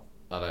cut that out.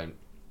 I don't.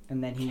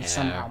 And then he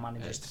somehow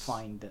manages to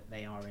find that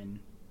they are in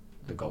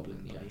the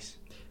goblin place.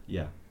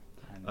 Yeah.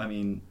 And I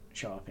mean,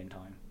 show up in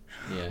time.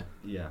 Yeah.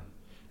 Yeah.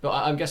 But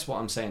I guess what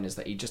I'm saying is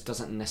that he just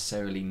doesn't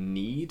necessarily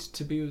need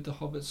to be with the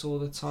hobbits all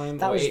the time.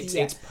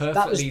 It's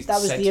perfectly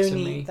said to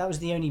me. That was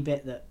the only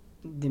bit that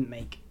didn't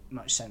make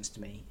much sense to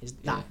me. Is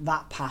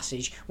that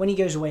passage when he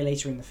goes away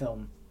later in the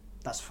film?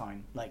 That's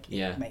fine. Like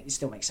it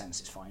still makes sense.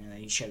 It's fine, and then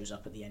he shows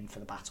up at the end for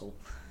the battle.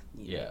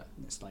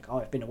 It's like,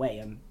 I've been away.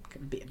 I'm a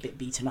bit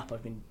beaten up.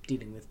 I've been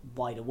dealing with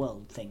wider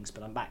world things,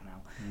 but I'm back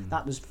now.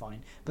 That was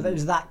fine. But there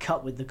was that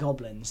cut with the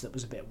goblins that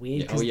was a bit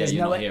weird.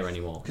 You're not here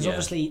anymore. Because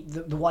obviously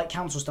the White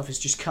Council stuff is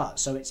just cut,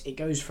 so it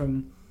goes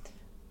from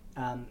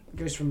Lord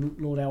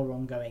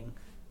Elrond going,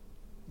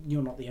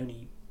 "You're not the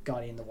only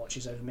guardian that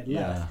watches over Middle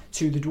Earth,"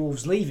 to the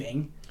dwarves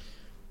leaving.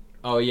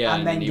 Oh yeah,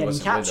 and then getting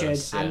captured,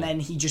 and then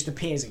he just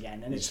appears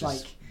again, and it's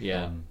like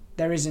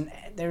there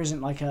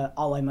isn't like a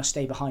I must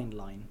stay behind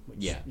line.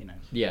 Which,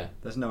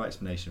 there's no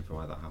explanation for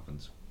why that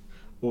happens.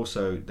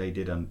 Also, they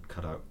did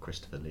cut out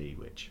Christopher Lee,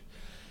 which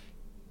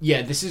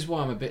this is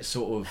why I'm a bit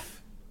sort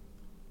of.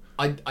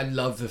 I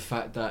love the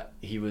fact that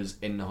he was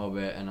in The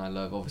Hobbit, and I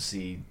love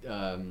obviously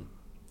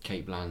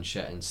Cate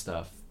Blanchett and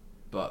stuff,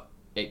 but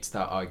it's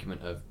that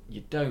argument of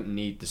you don't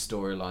need the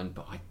storyline,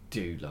 but I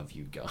do love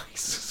you guys,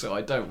 so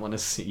I don't want to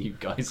see you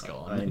guys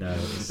gone. I know.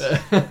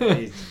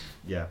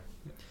 Yeah.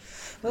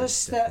 Well,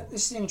 this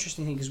is an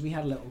interesting thing because we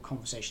had a little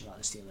conversation about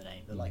this the other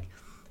day. But like,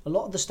 a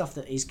lot of the stuff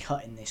that is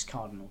cut in this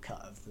cardinal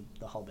cut of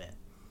the Hobbit,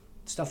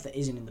 stuff that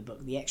isn't in the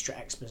book, the extra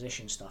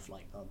exposition stuff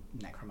like the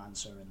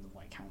Necromancer and the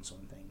White Council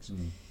and things,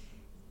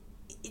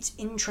 it's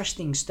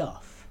interesting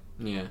stuff.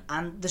 Yeah.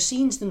 And the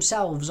scenes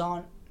themselves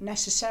aren't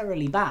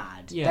necessarily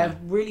bad. Yeah. They're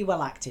really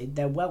well acted.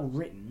 They're well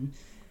written,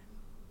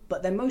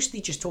 but they're mostly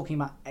just talking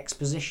about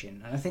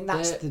exposition, and I think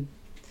that's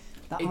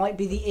that might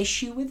be the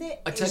issue with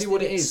it. I tell you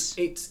what it is.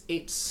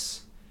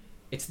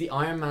 It's the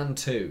Iron Man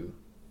 2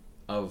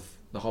 of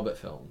the Hobbit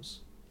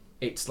films.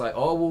 It's like,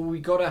 we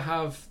gotta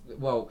have.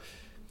 Well,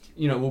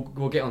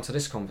 we'll get onto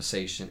this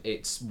conversation.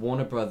 It's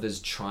Warner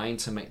Brothers trying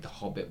to make the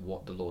Hobbit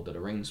what the Lord of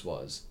the Rings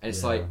was, and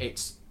it's like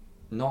it's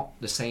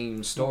not the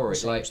same story.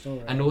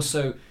 And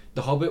also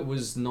the Hobbit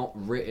was not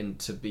written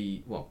to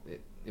be. Well,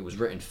 it was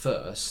written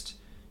first.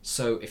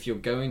 So if you're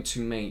going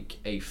to make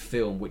a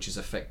film which is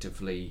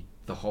effectively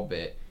the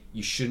Hobbit,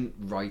 you shouldn't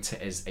write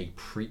it as a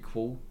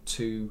prequel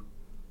to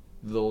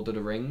Lord of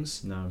the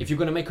Rings. No. If you're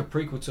going to make a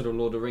prequel to the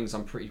Lord of the Rings,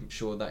 I'm pretty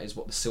sure that is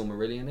what the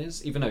Silmarillion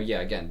is. Even though,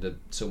 yeah, again, the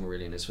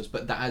Silmarillion is first,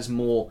 but that has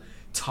more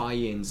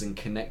tie-ins and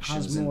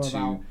connections into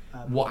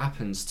about, what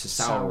happens to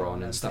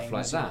Sauron and stuff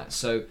like that.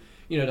 So,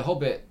 you know, The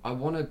Hobbit, I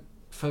want to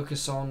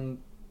focus on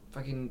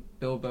fucking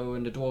Bilbo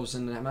and the dwarves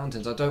in the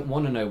mountains. I don't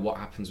want to know what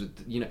happens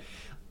with, you know,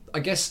 I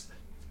guess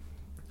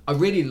I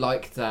really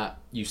like that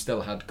you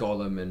still had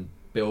Gollum and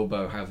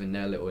Bilbo having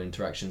their little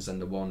interactions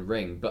and the One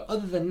Ring, but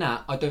other than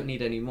that, I don't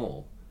need any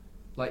more.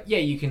 Like, yeah,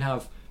 you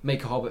can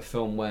make a Hobbit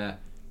film where,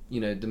 you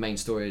know, the main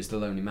story is the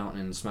Lonely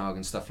Mountain and Smaug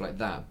and stuff like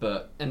that,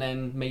 and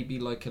then maybe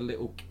like a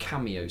little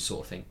cameo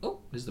sort of thing. Oh,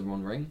 there's the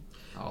One Ring.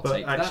 I'll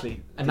take that.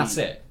 And that's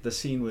it. The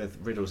scene with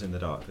Riddles in the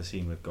Dark, the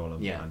scene with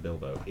Gollum and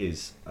Bilbo,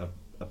 is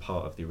a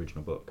part of the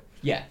original book.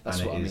 Yeah, that's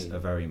what I mean. And it is a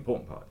very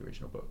important part of the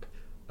original book.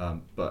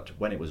 But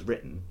when it was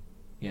written,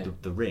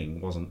 the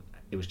ring wasn't.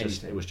 It was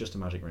just a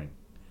magic ring.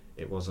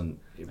 It wasn't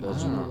the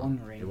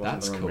One Ring. It wasn't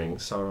That's the One cool. Ring.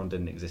 Sauron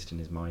didn't exist in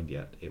his mind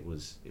yet. It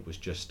was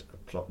just a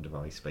plot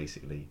device,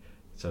 basically,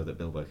 so that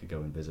Bilbo could go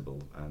invisible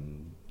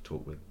and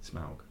talk with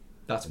Smaug.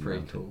 That's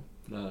pretty cool.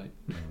 No.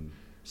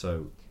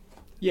 So.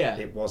 Yeah.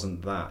 It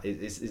wasn't that.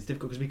 It's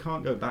difficult because we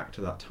can't go back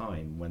to that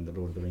time when the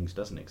Lord of the Rings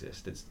doesn't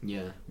exist.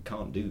 We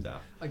can't do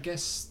that. I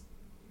guess.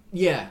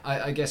 Yeah,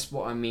 I guess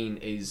what I mean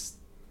is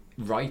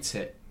write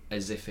it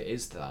as if it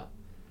is that.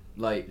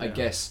 Like, I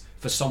guess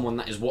for someone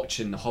that is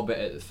watching The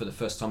Hobbit for the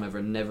first time ever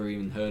and never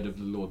even heard of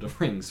the Lord of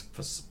the Rings,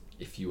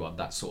 if you are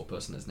that sort of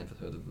person that's never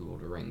heard of the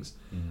Lord of the Rings,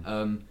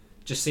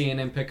 just seeing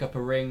him pick up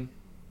a ring,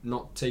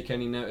 not take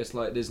any notice,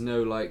 like there's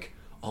no like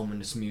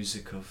ominous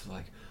music of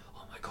like,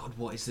 oh my god,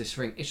 what is this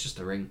ring? It's just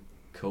a ring.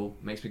 Cool.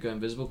 Makes me go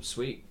invisible.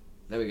 Sweet.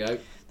 There we go.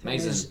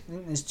 Amazing. I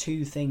think there's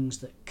two things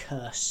that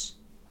curse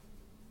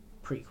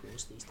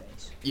prequels these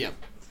days. Yeah.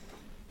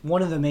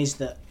 One of them is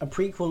that a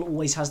prequel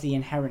always has the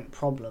inherent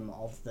problem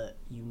of that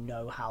you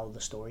know how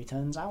the story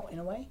turns out in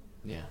a way.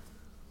 Yeah.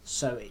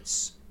 So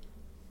it's...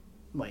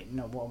 Wait,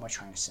 no, what am I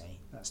trying to say?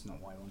 That's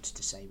not what I wanted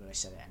to say, but I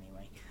said it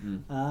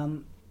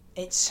anyway.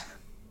 It's...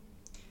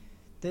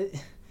 The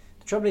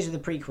trouble is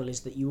with the prequel is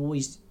that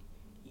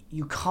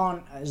you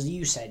can't, as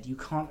you said, you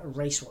can't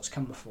erase what's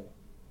come before.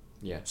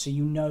 Yeah. So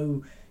you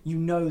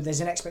know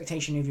there's an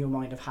expectation of your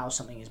mind of how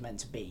something is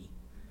meant to be.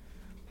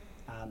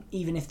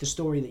 Even if the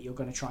story that you're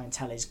going to try and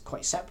tell is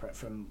quite separate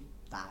from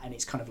that, and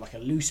it's kind of like a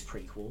loose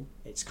prequel,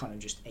 it's kind of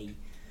just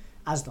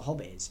as The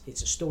Hobbit is,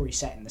 it's a story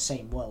set in the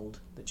same world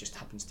that just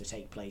happens to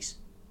take place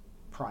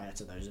prior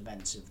to those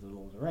events of the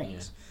Lord of the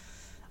Rings.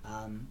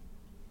 Yeah.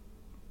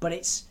 But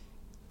it's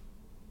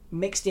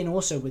mixed in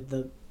also with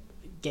the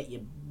get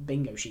your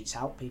bingo sheets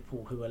out,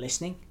 people who are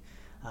listening,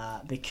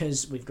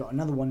 because we've got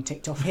another one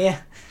ticked off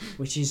here,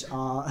 which is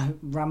our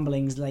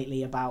ramblings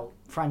lately about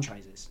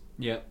franchises.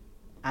 Yeah.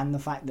 And the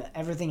fact that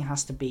everything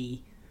has to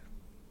be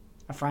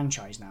a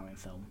franchise now in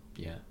film.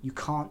 Yeah. You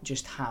can't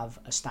just have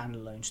a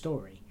standalone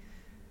story.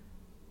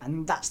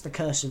 And that's the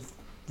curse of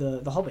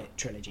the Hobbit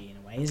trilogy in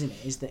a way, isn't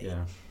it? Is that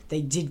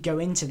they did go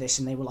into this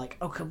and they were like,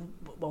 okay,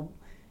 well,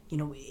 you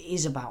know, it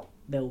is about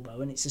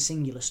Bilbo and it's a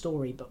singular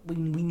story, but we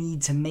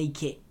need to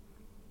make it...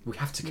 We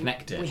have to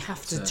connect it. We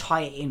have to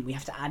tie it in. We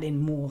have to add in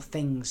more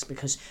things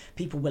because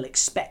people will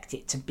expect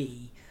it to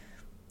be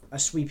a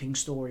sweeping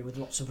story with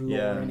lots of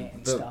lore in it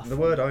and stuff. The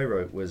word I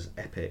wrote was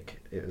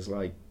epic. It was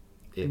like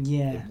it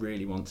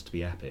really wants to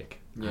be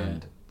epic,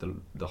 and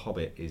the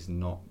Hobbit is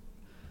not.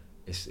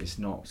 It's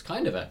not. It's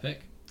kind of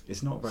epic.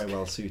 It's not very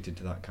well suited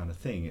to that kind of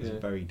thing. It's a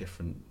very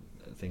different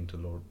thing to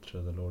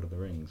the Lord of the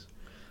Rings,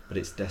 but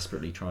it's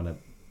desperately trying to.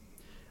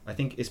 I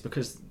think it's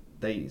because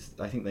they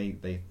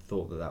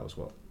thought that was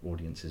what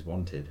audiences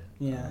wanted.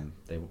 Yeah.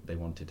 They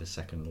wanted a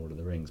second Lord of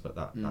the Rings, but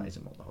that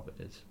isn't what the Hobbit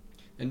is.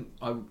 And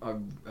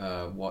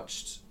I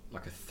watched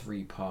like a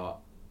 3-part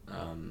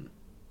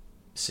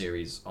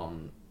series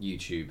on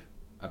YouTube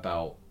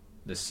about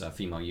this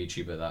female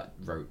YouTuber that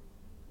wrote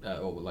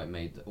or like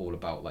made all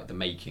about like the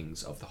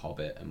makings of The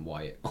Hobbit and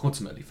why it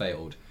ultimately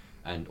failed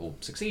or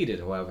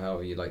succeeded, or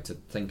however you like to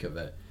think of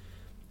it.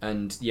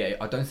 And yeah,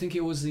 I don't think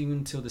it was even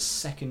until the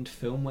second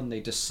film when they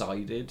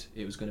decided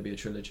it was going to be a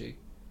trilogy.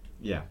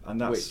 Yeah, and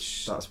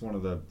that's one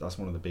of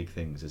the big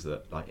things is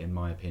that, like, in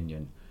my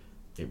opinion,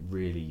 it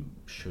really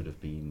should have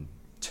been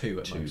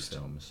two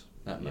films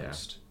at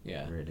most.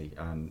 Yeah, really,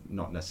 and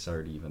not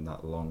necessarily even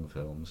that long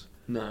films.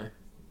 No,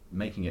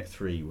 making it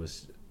 3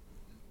 was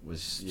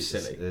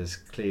silly. There's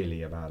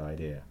clearly a bad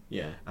idea.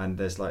 Yeah, and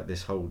there's like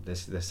this whole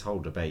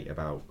debate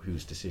about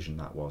whose decision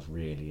that was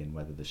really, and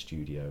whether the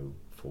studio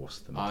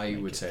forced them. I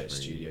would say it's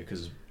studio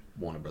because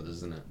Warner Brothers,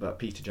 isn't it? But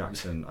Peter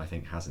Jackson, I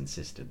think, has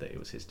insisted that it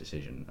was his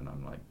decision, and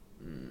I'm like,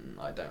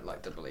 I don't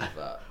like to believe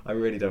that. I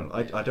really don't.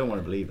 I don't want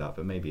to believe that,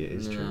 but maybe it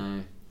is true.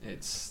 No,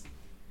 it's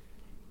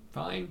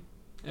fine.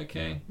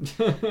 Okay.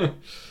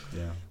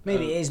 Yeah.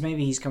 Maybe it is.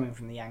 Maybe he's coming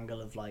from the angle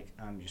of like,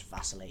 I'm just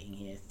vacillating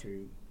here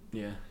through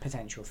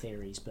potential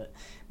theories, but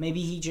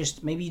maybe he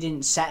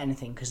didn't set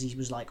anything because he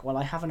was like, well,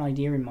 I have an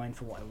idea in mind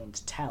for what I want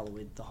to tell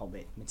with the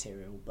Hobbit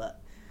material,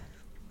 but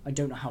I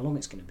don't know how long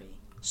it's going to be.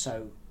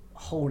 So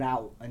hold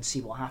out and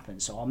see what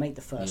happens. So I'll make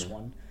the first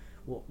one.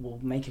 We'll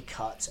make a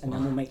cut, and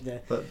then we'll make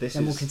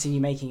we'll continue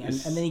making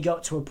it. And then he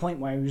got to a point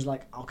where he was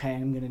like, okay,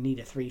 I'm going to need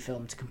a 3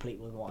 film to complete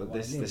with what I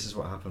want to do. This is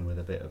what happened with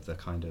a bit of the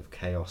kind of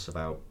chaos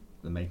about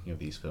the making of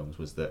these films,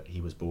 was that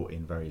he was brought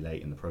in very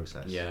late in the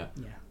process. Yeah.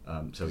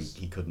 So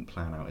he couldn't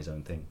plan out his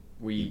own thing.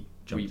 We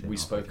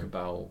spoke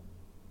about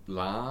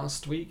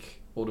last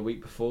week or the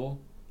week before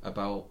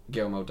about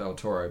Guillermo del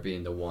Toro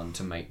being the one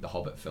to make the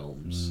Hobbit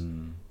films.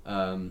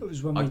 It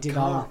was when we did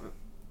our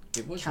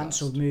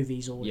cancelled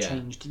movies or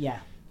changed.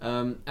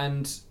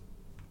 And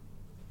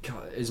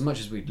God, as much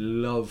as we'd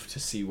love to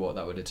see what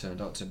that would have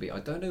turned out to be, I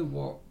don't know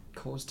what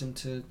caused him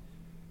to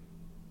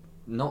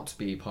not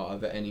be part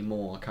of it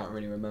anymore. I can't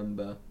really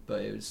remember,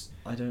 but it was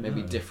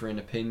maybe different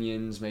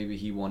opinions. Maybe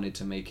he wanted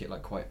to make it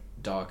like quite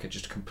darker,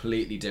 just a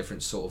completely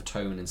different sort of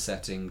tone and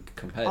setting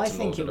compared to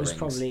Lord of the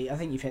Rings. I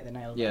think you've hit the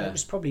nail. It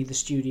was probably the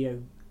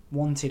studio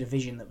wanted a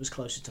vision that was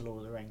closer to Lord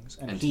of the Rings,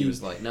 and he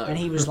was like, no. And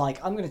he was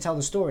like, I'm going to tell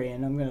the story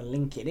and I'm going to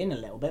link it in a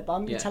little bit, but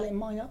I'm going to tell it in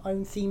my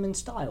own theme and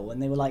style.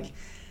 And they were like,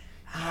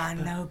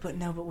 no,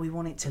 but we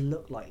want it to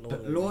look like Lord of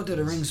the Rings. But Lord of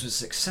the Rings was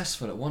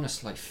successful. It won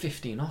us like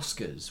 15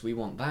 Oscars. We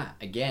want that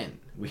again.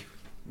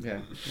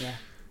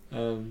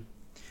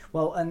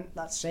 Well, and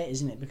that's it,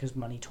 isn't it? Because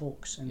money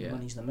talks, and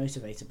money's the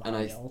motivator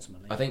behind it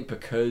ultimately. I think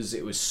because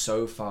it was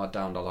so far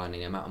down the line in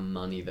the amount of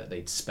money that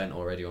they'd spent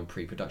already on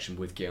pre-production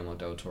with Guillermo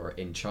del Toro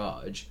in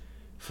charge,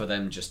 for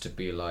them just to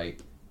be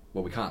like,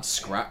 well, we can't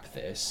scrap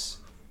this.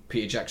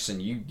 Peter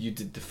Jackson, you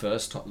did the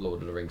first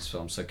Lord of the Rings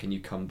film, so can you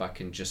come back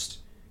and just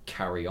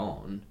carry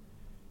on?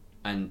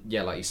 And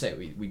yeah, like you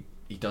say,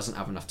 he doesn't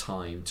have enough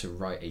time to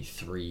write a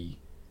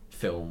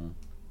 3-film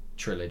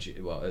trilogy,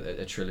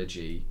 a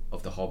trilogy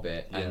of The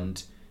Hobbit,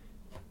 and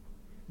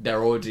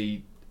they're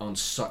already on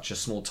such a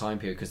small time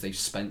period because they've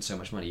spent so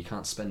much money. You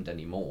can't spend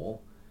any more.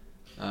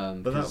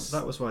 But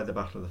that was why the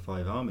Battle of the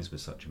Five Armies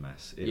was such a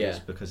mess. It was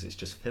because it's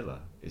just filler.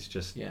 It's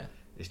just a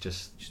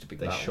big.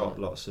 They shot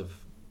lots of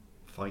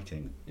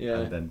fighting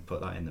and then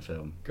put that in the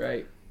film.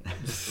 Great.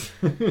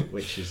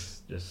 Which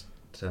is just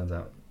turns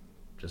out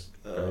just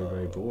very,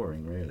 very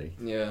boring, really.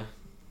 Yeah.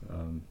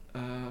 I'm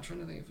trying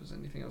to think if there's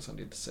anything else I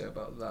need to say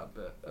about that,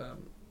 but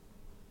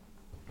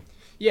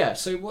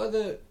so what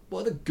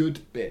are the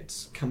good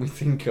bits can we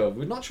think of?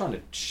 We're not trying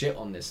to shit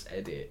on this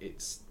edit.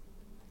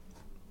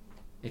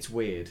 It's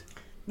weird.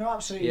 No,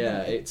 absolutely. Yeah,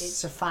 not.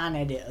 It's a fan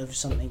edit of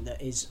something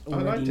that is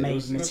already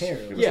made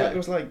material. It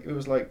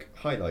was like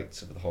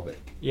highlights of The Hobbit.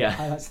 Yeah.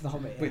 Highlights of The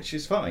Hobbit. Which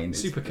is fine.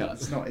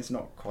 Supercut. It's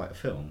not quite a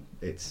film.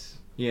 It's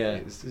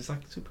like a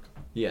supercut.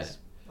 Yeah.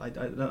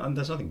 And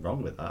there's nothing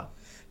wrong with that.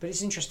 But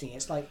it's interesting.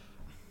 It's like,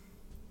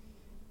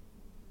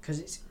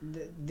 because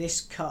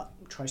this cut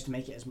tries to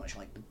make it as much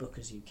like the book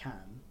as you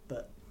can,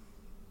 but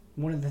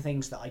one of the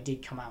things that I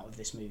did come out of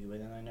this movie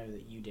with, and I know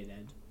that you did,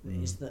 Ed,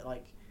 is that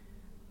like,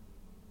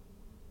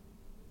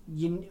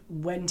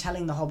 when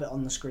telling The Hobbit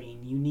on the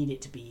screen, you need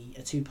it to be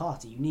a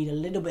 2-parter. You need a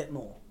little bit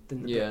more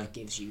than the book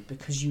gives you,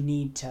 because you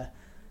need to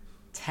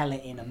tell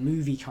it in a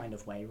movie kind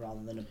of way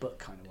rather than a book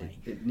kind of way.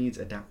 It needs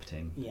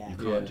adapting. Yeah. You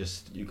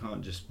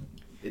can't just.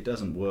 It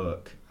doesn't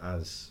work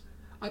as.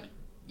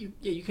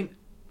 You can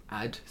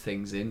add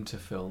things into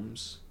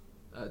films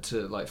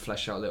to like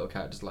flesh out little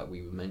characters, like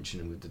we were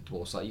mentioning with the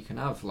dwarves. Like you can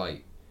have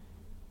like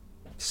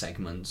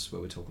segments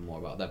where we're talking more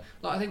about them.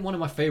 Like I think one of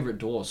my favourite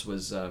dwarves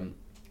was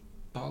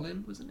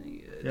Balin, wasn't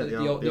he?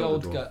 The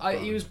old guy.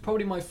 He was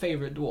probably my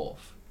favourite dwarf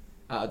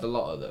out of the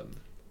lot of them.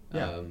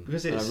 Yeah,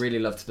 because I really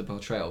loved the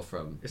portrayal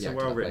from. It's a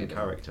well-written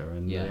character,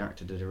 and the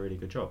actor did a really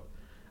good job.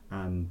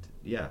 And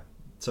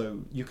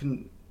so you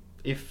can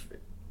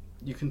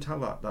tell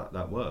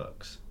that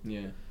works.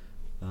 Yeah.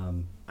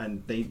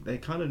 And they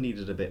kind of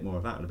needed a bit more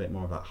of that and a bit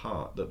more of that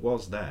heart that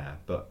was there,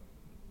 but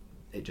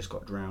it just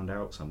got drowned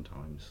out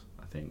sometimes,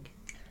 I think.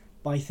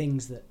 By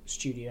things that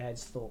studio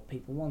heads thought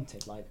people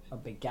wanted, like a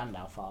big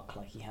Gandalf arc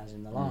like he has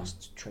in the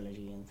last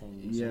trilogy and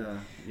things.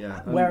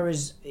 Yeah.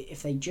 Whereas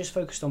if they just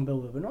focused on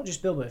Bilbo, but not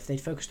just Bilbo, if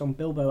they'd focused on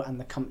Bilbo and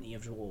the company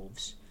of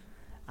dwarves,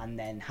 and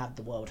then had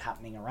the world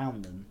happening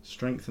around them.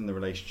 Strengthen the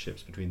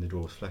relationships between the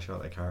dwarves, flesh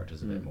out their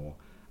characters a bit more,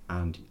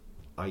 and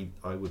I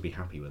would be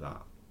happy with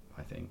that,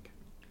 I think.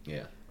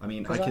 Yeah. I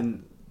mean,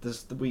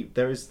 there's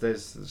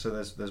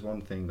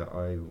one thing that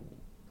I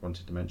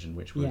wanted to mention,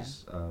 which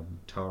was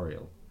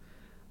Tauriel.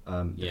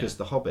 Because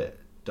The Hobbit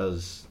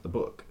the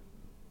book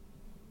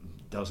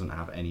doesn't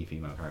have any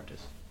female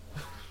characters.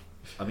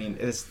 I mean,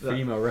 it's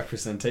female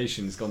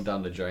representation's gone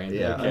down the drain.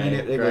 Yeah, okay, I mean,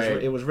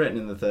 it was written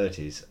in the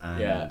 30s,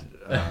 and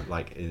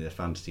like in the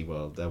fantasy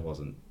world, there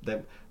wasn't.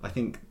 I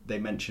think they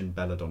mentioned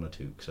Belladonna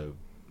too, so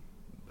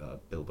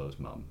Bilbo's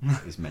mum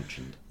is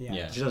mentioned. She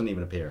doesn't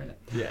even appear in it.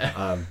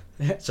 Yeah.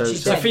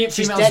 She's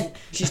dead.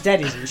 She's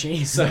dead, isn't she?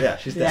 She's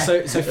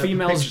dead. So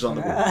females on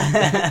the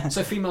wall.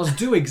 So females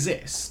do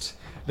exist.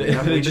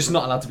 They're just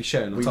not allowed to be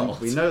shown. We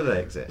know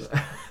they exist,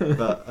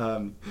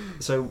 but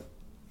so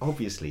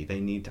obviously they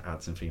need to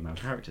add some female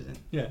characters in.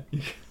 Yeah.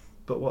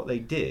 But what they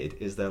did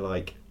is they're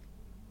like,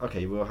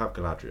 okay, we'll have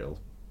Galadriel.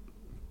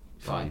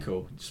 Fine,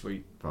 cool,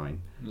 sweet.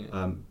 Fine.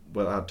 Yeah.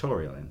 Well, I had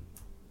Toriel in.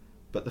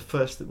 But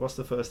what's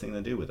the first thing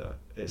they do with her?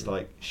 It's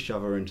like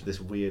shove her into this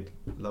weird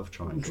love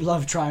triangle.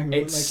 Love triangle.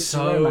 It's like it's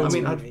so. a romance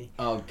movie.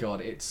 Oh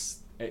god,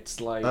 it's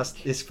like.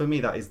 It's for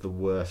me. That is the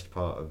worst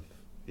part of.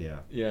 Yeah.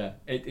 Yeah,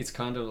 it's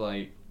kind of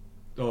like,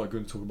 I'm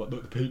going to talk about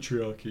like the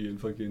patriarchy and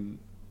fucking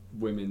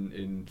women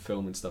in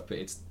film and stuff, but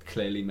it's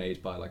clearly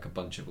made by like a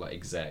bunch of like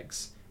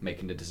execs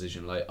making the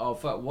decision like, oh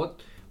fuck,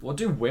 what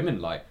do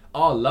women like?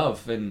 Oh,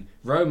 love and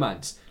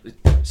romance.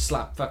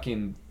 Slap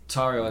fucking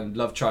Taro and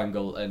love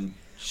triangle and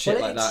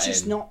shit like that.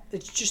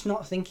 It's just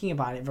not thinking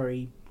about it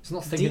very. It's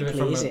not thinking deeply,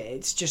 of it is it?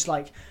 It's just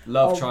like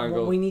love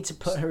triangle. Well, we need to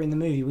put her in the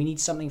movie. We need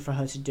something for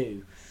her to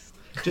do.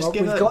 Just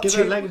give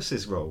her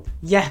Legolas's role.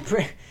 Yeah,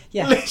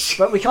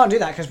 but we can't do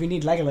that because we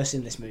need Legolas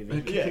in this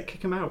movie.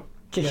 Kick him out.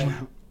 Kick him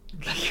out.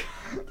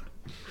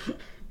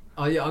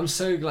 Oh yeah, I'm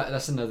so glad.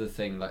 That's another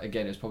thing. Like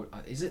again, it's probably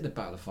is it the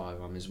Battle of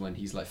Firearm is when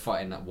he's like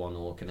fighting that one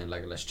orc and then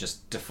Legolas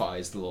just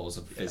defies the laws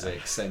of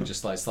physics and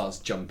just like starts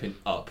jumping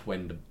up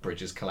when the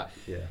bridges collapse.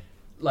 Yeah.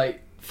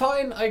 Like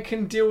fine, I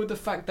can deal with the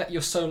fact that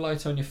you're so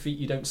light on your feet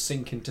you don't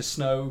sink into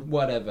snow.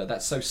 Whatever.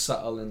 That's so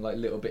subtle and like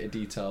little bit of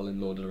detail in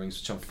Lord of the Rings,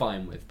 which I'm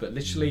fine with. But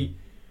literally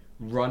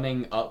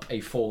running up a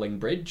falling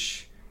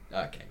bridge.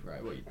 Okay,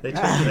 right.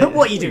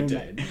 What are you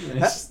doing?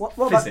 What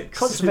about physics.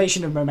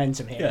 conservation of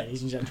momentum here,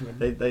 ladies and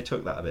gentlemen? They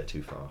took that a bit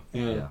too far.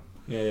 Yeah,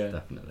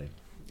 Definitely.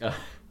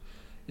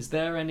 Is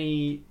there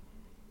any?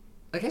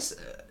 I guess.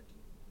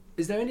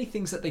 Is there any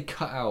things that they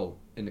cut out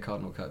in the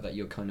Cardinal Cut that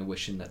you're kind of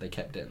wishing that they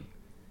kept in?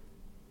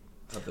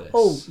 Of this?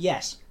 Oh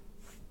yes,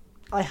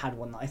 I had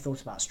one that I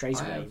thought about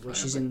straight away,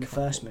 which is in the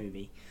first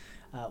movie.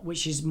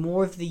 Which is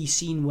more of the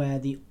scene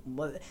where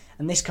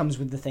and this comes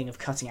with the thing of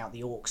cutting out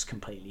the orcs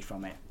completely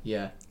from it.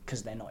 Yeah.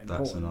 Because they're not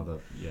important. That's another,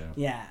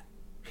 Yeah.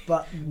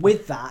 But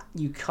with that,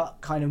 you cut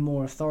kind of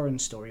more of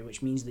Thorin's story,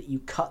 which means that you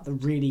cut the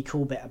really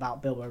cool bit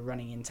about Bilbo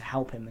running in to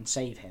help him and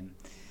save him.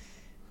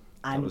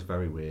 And that was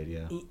very weird,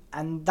 yeah.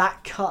 And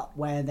that cut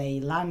where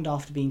they land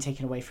after being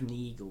taken away from the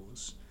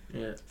eagles,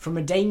 from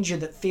a danger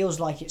that feels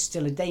like it's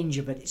still a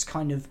danger, but it's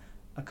kind of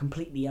a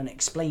completely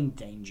unexplained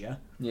danger.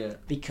 Yeah.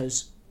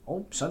 Because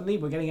suddenly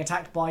we're getting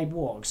attacked by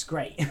wargs.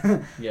 Great.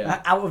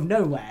 Yeah. Out of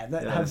nowhere.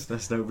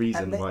 There's no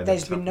reason why.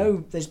 There's been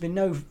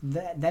no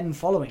them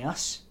following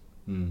us.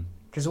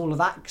 Because all of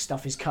that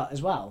stuff is cut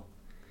as well.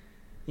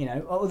 You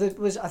know,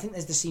 I think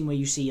there's the scene where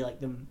you see like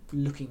them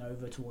looking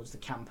over towards the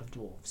camp of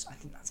dwarves. I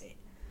think that's it.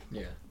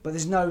 Yeah. But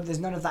there's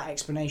none of that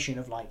explanation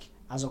of like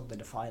Azog the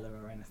Defiler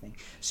or anything.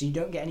 So you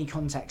don't get any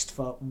context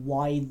for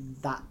why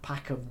that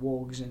pack of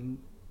wargs and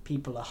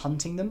people are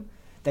hunting them.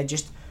 They're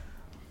just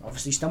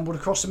obviously stumbled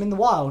across them in the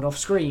wild off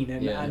screen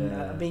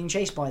and being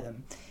chased by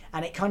them.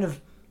 And it kind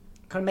of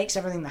makes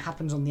everything that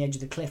happens on the edge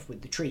of the cliff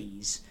with the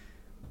trees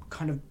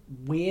kind of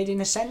weird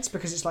in a sense,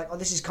 because it's like,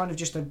 this is kind of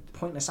just a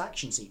pointless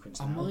action sequence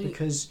now,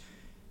 because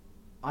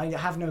I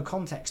have no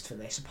context for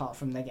this apart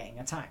from they're getting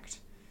attacked.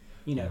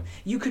 You know,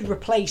 you could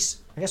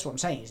replace, I guess what I'm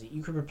saying is that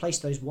you could replace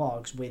those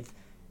wargs with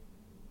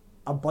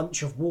a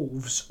bunch of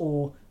wolves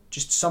or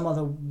just some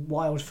other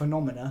wild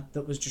phenomena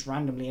that was just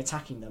randomly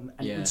attacking them,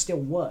 and it would still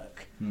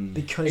work.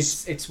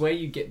 Because it's where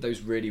you get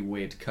those really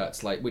weird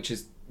cuts, like, which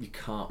is, you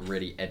can't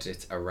really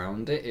edit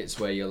around it. It's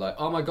where you're like,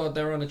 oh my god,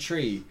 they're on a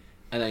tree,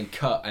 and then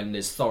cut, and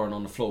there's Thorin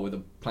on the floor with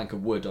a plank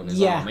of wood on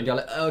his arm, and you're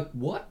like,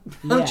 what?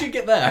 How did you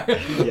get there?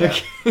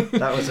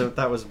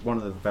 That was one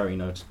of the very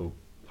noticeable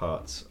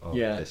parts of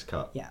this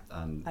cut. Yeah,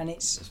 and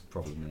it's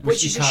probably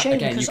which is a shame,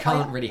 again, you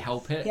can't really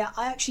help it. Yeah,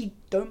 I actually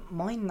don't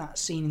mind that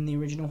scene in the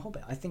original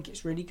Hobbit. I think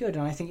it's really good,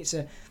 and I think it's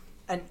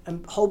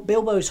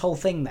Bilbo's whole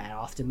thing there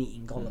after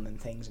meeting Gollum and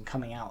things and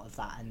coming out of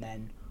that, and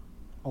then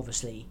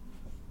obviously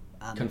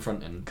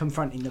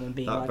confronting them and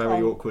being that like,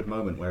 very awkward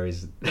moment where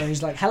he's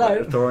like,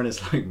 hello. Thorin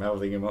is like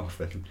mouthing him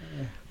off, and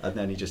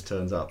then he just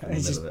turns up and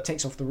he just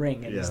takes off the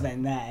ring and is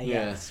then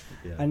there.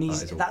 And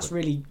that's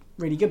really,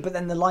 really good. But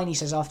then the line he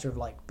says after of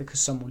like,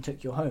 because someone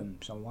took your home,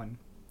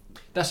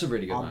 that's a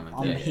really good moment.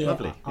 I'm here.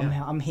 Lovely.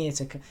 I'm here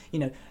to,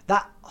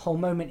 that whole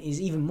moment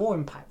is even more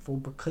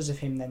impactful because of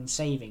him then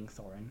saving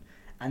Thorin,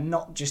 and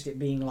not just it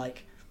being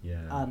like,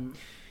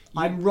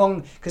 I'm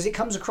wrong, because it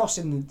comes across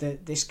in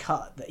this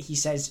cut that he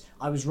says,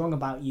 I was wrong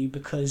about you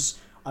because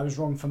I was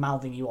wrong for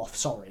mouthing you off,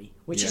 sorry,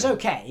 which is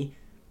okay,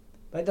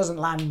 but it doesn't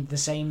land the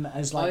same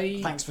as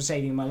like, thanks for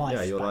saving my life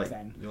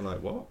then. You're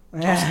like, what?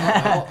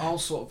 I'll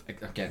sort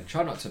of, again,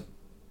 try not to,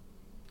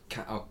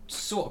 I'll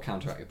sort of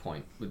counteract your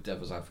point with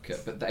Devil's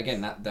Advocate, but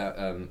again,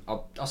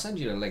 I'll send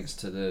you the links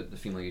to the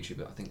female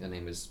YouTuber. I think her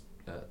name is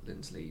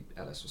Lindsley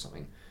Ellis or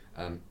something.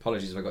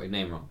 Apologies if I got your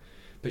name wrong,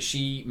 but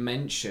she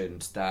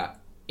mentioned that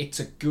it's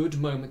a good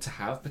moment to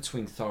have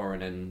between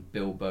Thorin and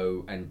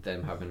Bilbo, and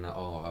them having that,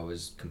 I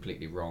was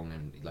completely wrong,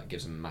 and like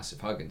gives him a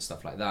massive hug and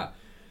stuff like that.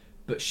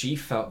 But she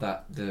felt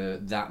that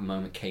that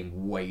moment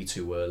came way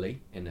too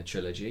early in the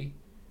trilogy.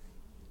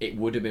 It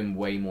would have been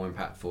way more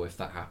impactful if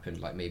that happened,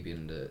 like maybe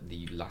in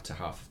the latter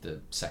half of the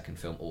second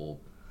film, or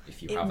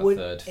if you have a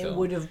third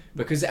film.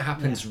 Because it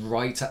happens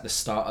right at the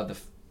start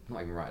of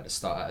not even right at the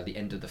start, at the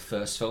end of the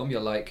first film.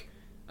 You're like,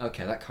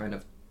 okay, that kind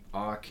of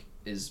arc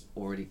is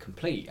already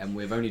complete, and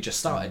we've only just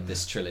started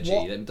this trilogy.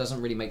 It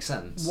doesn't really make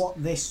sense.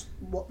 What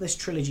this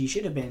trilogy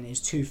should have been is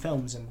 2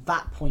 films, and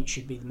that point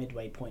should be the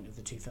midway point of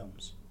the 2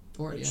 films.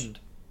 Or at the end.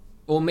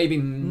 Or maybe...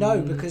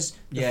 No, because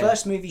the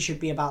first movie should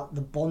be about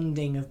the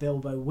bonding of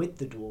Bilbo with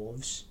the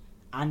dwarves,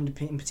 and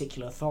in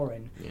particular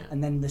Thorin. Yeah.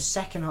 And then the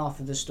second half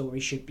of the story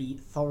should be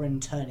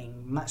Thorin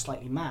turning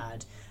slightly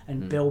mad,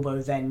 and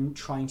Bilbo then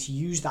trying to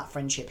use that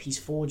friendship he's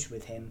forged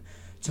with him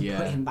to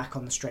put him back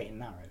on the straight and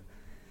narrow.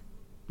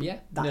 Yeah,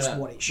 that's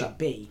what it should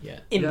be. Yeah.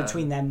 In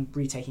between them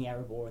retaking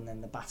Erebor and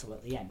then the battle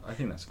at the end. I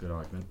think that's a good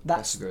argument.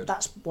 That's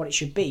what it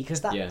should be,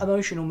 because that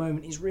emotional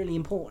moment is really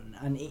important,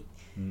 and it.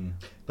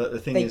 But the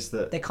thing is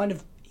that they kind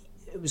of,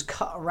 it was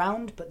cut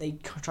around, but they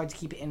tried to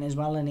keep it in as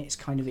well, and it's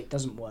kind of, it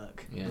doesn't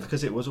work. Yeah.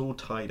 Because it was all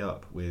tied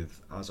up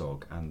with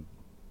Azog and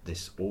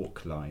this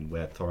orc line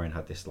where Thorin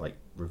had this like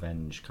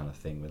revenge kind of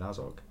thing with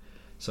Azog.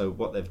 So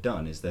what they've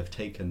done is they've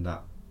taken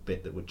that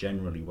bit that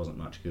generally wasn't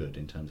much good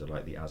in terms of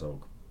like the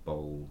Azog,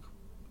 Bolg,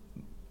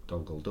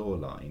 Dol Guldur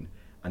line,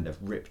 and they've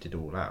ripped it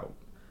all out.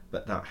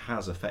 But that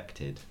has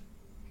affected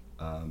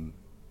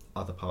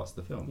other parts of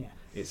the film. Yeah.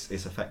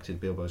 It's affected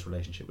Bilbo's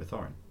relationship with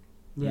Thorin.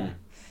 Yeah.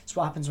 It's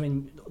what happens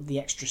when the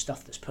extra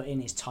stuff that's put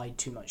in is tied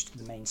too much to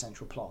the main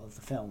central plot of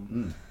the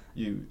film.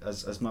 You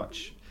as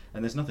much,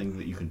 and there's nothing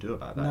that you can do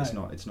about that.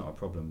 No. It's not a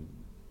problem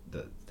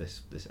that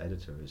this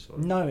editor is sort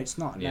of... No, it's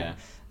not. Yeah.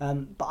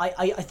 No. But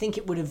I think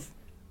it would have.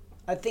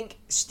 I think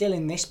still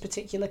in this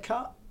particular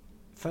cut,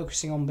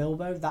 focusing on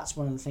Bilbo, that's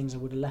one of the things I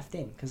would have left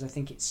in, because I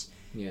think it's.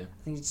 Yeah.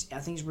 I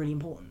think it's really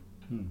important.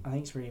 I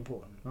think it's really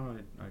important. Oh,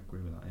 I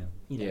agree with that. Yeah.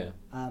 You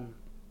know,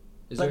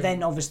 but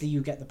then obviously you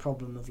get the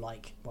problem of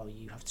like, well,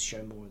 you have to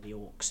show more of the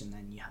orcs, and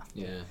then you have to.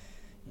 Yeah.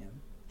 You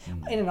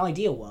know, in an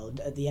ideal world,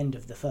 at the end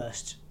of the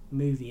first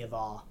movie of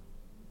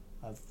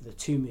the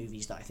 2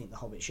 movies that I think The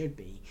Hobbit should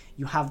be,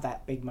 you have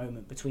that big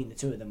moment between the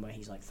 2 of them where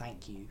he's like,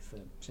 "Thank you for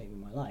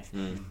saving my life."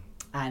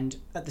 And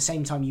at the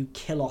same time you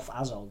kill off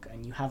Azog,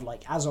 and you have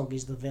like Azog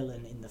is the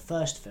villain in the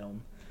first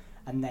film,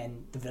 and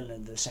then the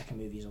villain of the second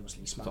movie is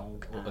obviously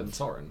Smaug and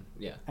Thorin,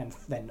 and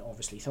then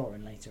obviously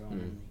Thorin later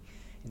on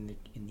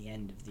in the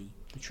end of the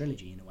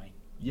trilogy in a way.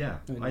 Yeah,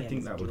 I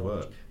think that would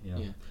work. Yeah.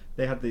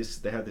 They had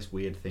this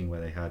weird thing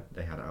where they had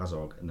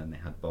Azog and then they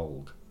had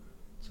Bolg,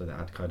 so they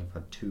had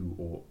 2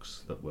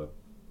 orcs that were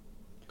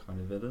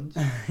kind of villains.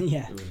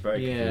 Yeah, it was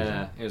very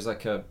confusing. It was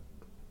like a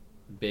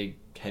big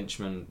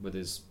henchman with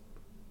his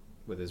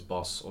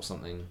boss or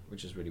something,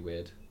 which is really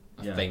weird.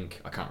 I think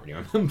I can't really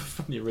remember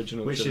from the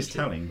original, which is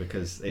telling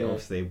because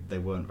obviously they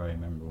weren't very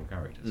memorable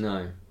characters.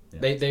 No,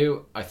 they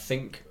I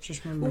think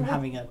just remember them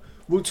having a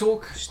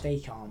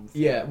stake arm.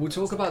 We'll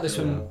talk about this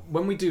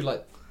when we do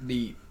like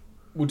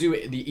we'll do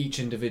it each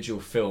individual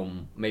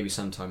film maybe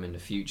sometime in the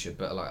future.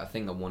 But like I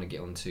think I want to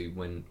get onto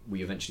when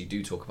we eventually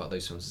do talk about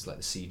those films is like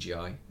the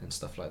CGI and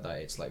stuff like that.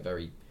 It's like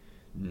very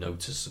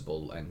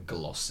noticeable and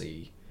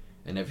glossy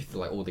and everything.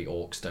 Like all the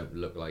orcs don't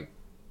look like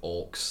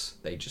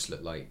orcs, they just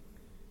look like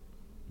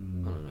I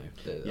don't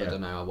know. I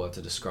don't know how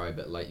to describe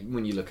it. Like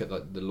when you look at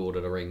like the Lord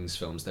of the Rings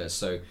films,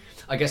 so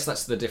I guess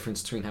that's the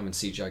difference between having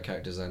CGI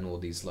characters and all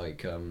these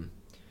like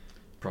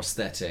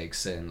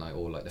prosthetics and like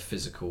all like the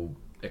physical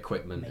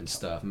equipment and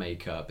stuff,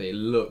 makeup. It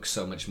looks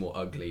so much more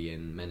ugly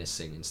and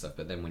menacing and stuff.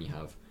 But then when you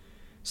have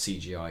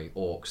CGI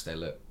orcs, they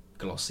look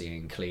glossy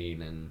and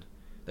clean, and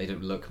they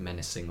don't look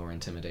menacing or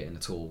intimidating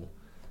at all.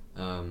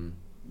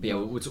 But yeah,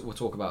 we'll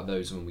talk about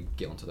those when we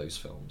get onto those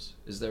films.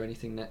 Is there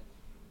anything that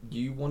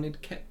you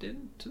wanted kept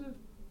into the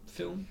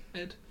film,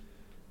 Ed?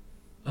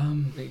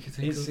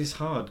 It's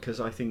hard because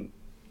I think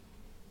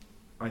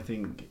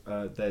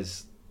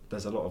there's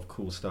a lot of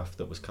cool stuff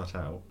that was cut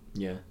out.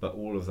 Yeah. But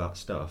all of that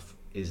stuff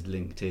is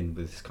linked in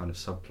with this kind of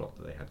subplot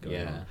that they had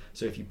going on.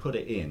 So if you put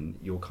it in,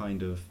 you're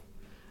kind of,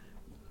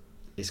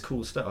 it's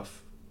cool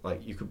stuff.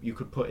 Like you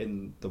could put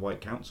in the White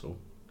Council,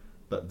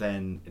 but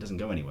then it doesn't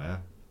go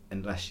anywhere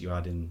unless you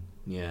add in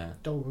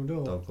Dol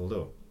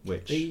Guldur,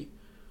 which.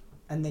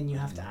 And then you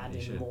have to add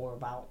in more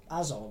about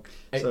Azog.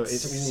 So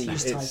it's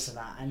tied to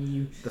that,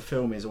 and the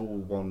film is all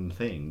one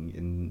thing,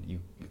 and you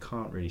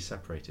can't really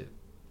separate it.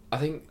 I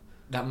think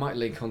that might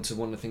link onto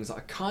one of the things that I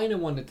kind of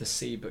wanted to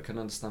see, but can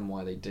understand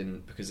why they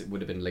didn't, because it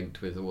would have been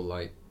linked with all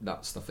like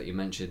that stuff that you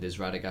mentioned. Is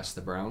Radagast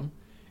the Brown?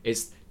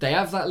 They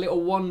have that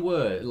little one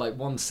word, like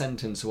one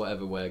sentence or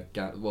whatever, where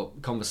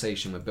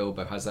conversation where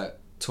Bilbo has that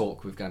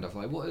talk with Gandalf,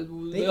 like what?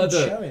 They didn't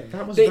show him.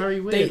 That was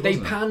very weird. They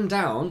pan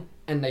down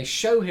and they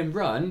show him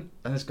run,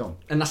 and it's gone,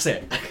 and that's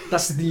it.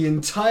 That's the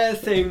entire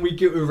thing we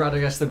get with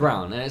Radagast the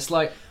Brown, and it's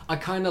like I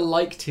kind of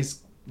liked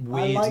his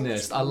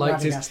weirdness. I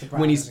liked his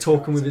when he's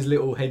talking with his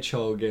little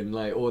hedgehog and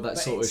like all that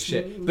sort of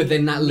shit. But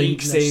then that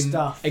links in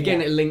stuff,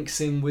 again. It links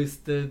in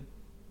with the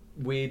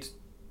weird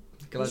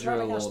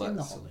Galadriel and all that. In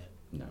the Hobbit?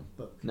 No,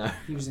 book. No,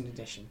 he was an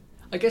addition.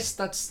 I guess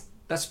that's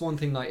one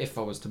thing. Like if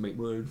I was to make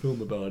my own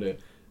film about it,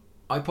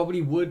 I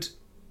probably would.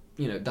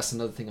 You know, that's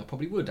another thing I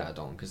probably would add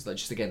on, because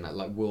just again that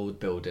like world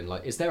building.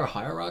 Like, is there a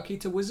hierarchy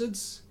to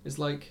wizards? Is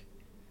like,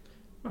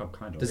 well,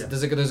 kind of.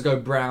 Does it go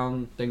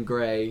brown then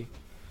grey,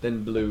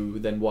 then blue,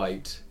 then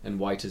white, and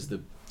white is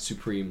the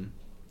supreme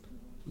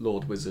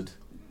Lord Wizard.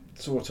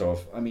 Sort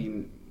of. I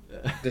mean,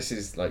 this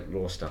is like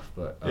lore stuff,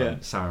 but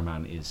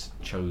Saruman is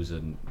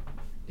chosen.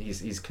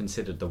 He's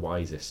considered the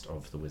wisest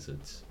of the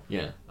wizards.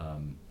 Yeah.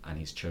 And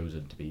he's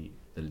chosen to be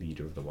the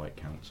leader of the White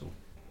Council.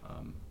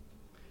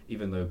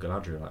 Even though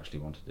Galadriel actually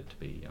wanted it to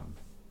be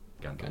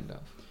Gandalf.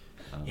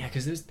 Yeah,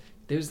 because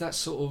there's that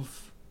sort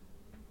of...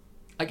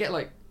 I get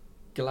like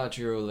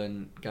Galadriel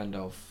and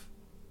Gandalf,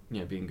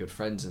 being good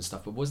friends and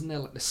stuff, but wasn't there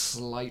like a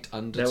slight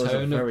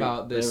undertone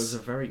about this? There was a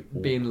very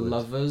being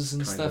lovers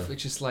and stuff,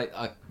 which is like,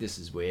 this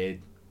is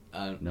weird.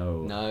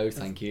 No,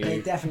 thank you.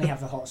 They definitely have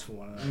the hots for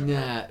one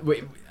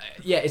another.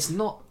 Yeah, it's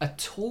not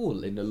at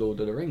all in the Lord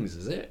of the Rings,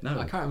 is it? No,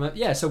 I can't remember.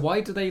 Yeah, so why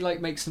do they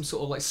like make some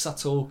sort of like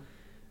subtle?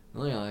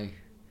 I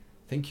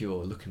think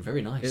you're looking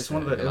very nice. It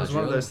was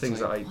one of those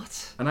things like, that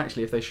what? And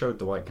actually, if they showed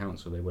the White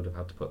Council, they would have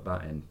had to put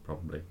that in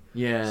probably.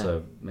 Yeah.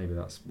 So maybe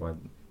that's why.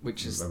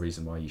 Which is a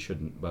reason why you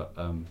shouldn't. But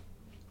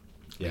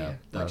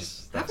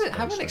that's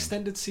have an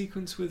extended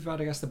sequence with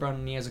Radagast the Brown,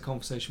 and he has a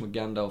conversation with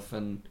Gandalf,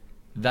 and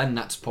then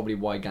that's probably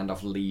why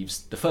Gandalf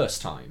leaves the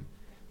first time,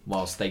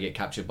 whilst they get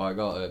captured by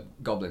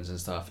goblins and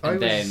stuff,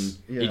 and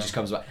he just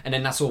comes back, and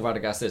then that's all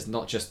Radagast is,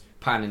 not just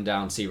panning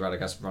down, see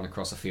Radagast run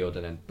across a field,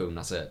 and then boom,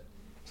 that's it.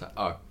 It's like,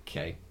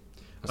 okay,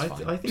 that's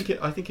fine. I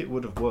think it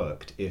would have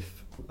worked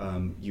if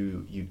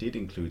you did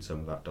include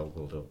some of that Dol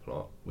Guldur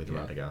plot with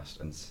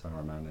Radagast and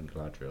Saruman and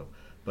Galadriel,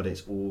 but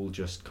it's all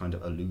just kind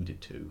of alluded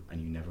to,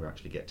 and you never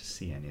actually get to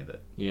see any of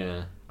it.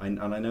 Yeah, and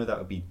I know that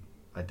would be.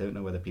 I don't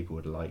know whether people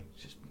would like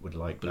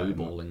blue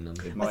balling them.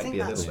 It might be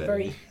a little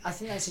bit. I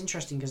think that's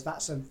interesting because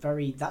that's a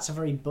very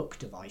book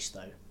device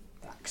though,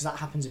 because that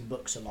happens in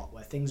books a lot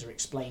where things are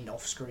explained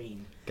off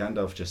screen.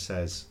 Gandalf just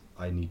says,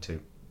 "I need to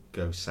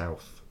go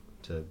south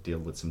to deal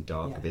with some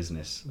dark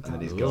business," and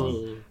then he's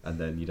gone, and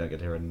then you don't get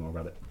to hear any more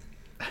about it.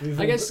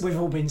 We've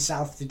all been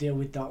south to deal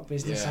with dark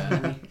business,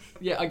 haven't we?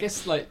 Yeah, I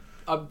guess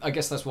I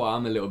guess that's why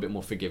I'm a little bit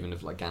more forgiving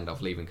of like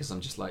Gandalf leaving, because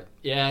I'm just like,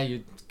 yeah,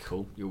 you're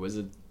cool, you're a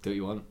wizard, do what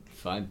you want.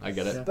 Fine, I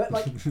get it. But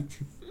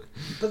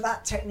but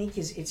that technique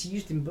it's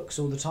used in books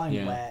all the time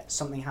where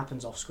something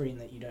happens off screen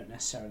that you don't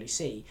necessarily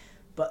see,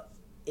 but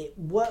it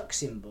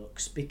works in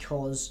books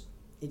because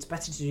it's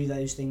better to do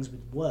those things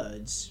with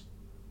words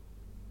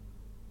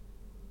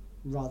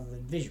rather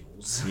than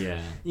visuals.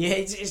 Yeah,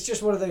 it's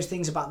just one of those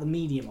things about the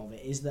medium of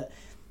it, is that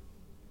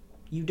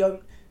you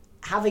don't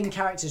having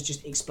characters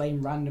just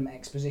explain random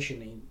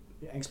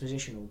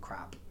expositional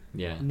crap.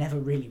 Never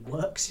really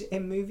works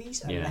in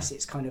movies unless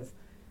it's kind of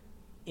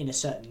in a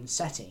certain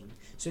setting.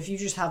 So if you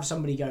just have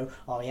somebody go,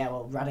 oh yeah,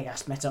 well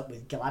Radagast met up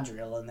with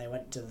Galadriel and they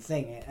went to the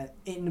thing,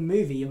 in the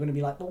movie you're going to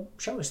be like, well,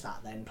 show us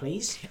that then,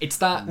 please. It's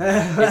that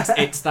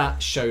it's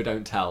that show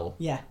don't tell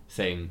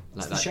thing.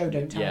 Like it's the show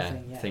don't tell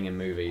thing in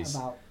movies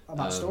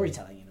about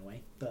storytelling in a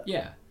way. But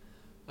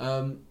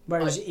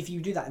whereas if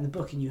you do that in the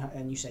book and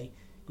you say,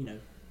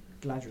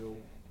 Galadriel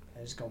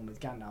has gone with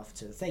Gandalf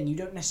to the thing, you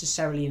don't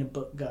necessarily in a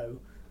book go,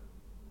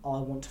 I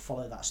want to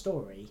follow that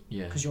story,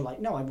 because you're like,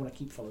 no, I want to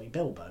keep following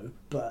Bilbo,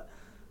 but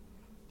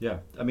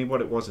I mean, what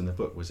it was in the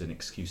book was an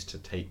excuse to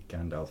take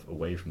Gandalf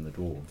away from the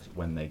dwarves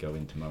when they go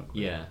into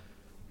Mirkwood.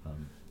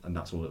 And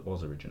that's all it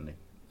was originally.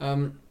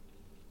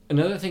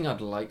 Another thing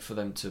I'd like for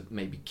them to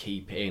maybe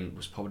keep in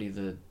was probably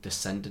the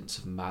Descendants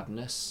of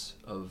Madness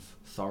of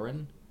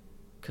Thorin,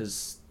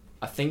 because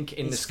I think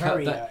in this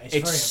cut that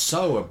it's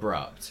so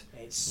abrupt.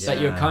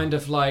 That you're kind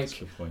of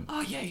like,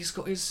 oh yeah, he's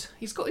got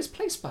his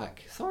place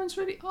back. Thorin's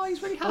really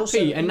happy, also,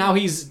 and now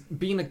he's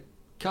being a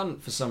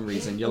cunt for some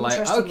reason. You're like,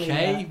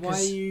 okay, why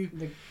are you?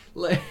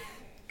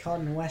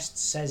 Cardinal West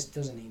says,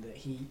 doesn't he, that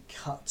he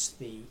cuts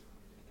the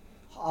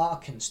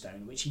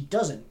Arkenstone, which he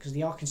doesn't, because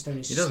the Arkenstone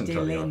is still in. He doesn't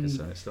cut the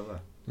Arkenstone; it's still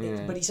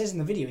there. But he says in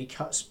the video he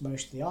cuts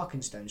most of the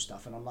Arkenstone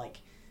stuff, and I'm like,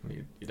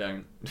 you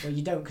don't. Well,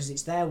 you don't, because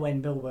it's there when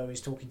Bilbo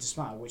is talking to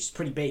Smaug, which is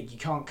pretty big. You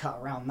can't cut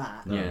around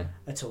that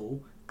at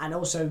all, and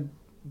also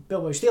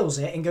Bilbo steals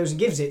it and goes and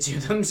gives it to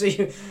them, so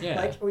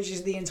which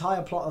is the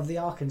entire plot of the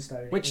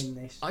Arkenstone in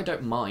this. I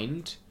don't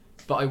mind,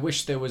 but I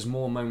wish there was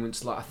more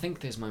moments. Like I think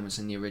there's moments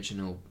in the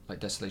original, like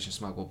Desolation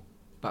Smaug or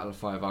Battle of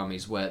Five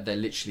Armies, where they're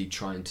literally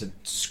trying to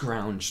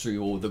scrounge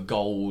through all the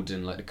gold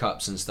and like the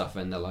cups and stuff,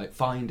 and they're like,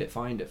 find it,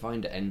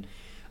 and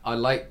I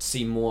like to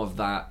see more of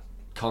that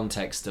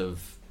context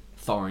of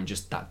Thorin,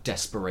 just that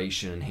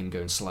desperation and him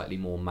going slightly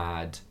more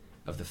mad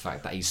of the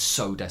fact that he's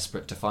so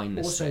desperate to find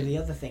this. Also, the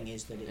other thing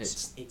is that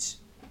it's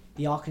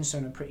the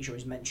Arkenstone, I'm pretty sure,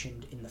 is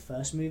mentioned in the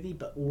first movie,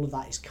 but all of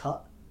that is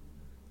cut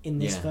in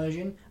this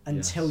version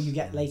until you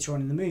get later on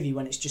in the movie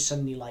when it's just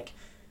suddenly like,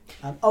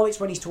 it's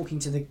when he's talking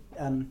to the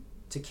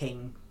to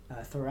King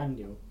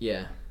Thranduil.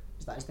 Yeah.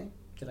 Is that his name?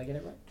 Did I get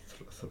it right?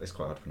 It's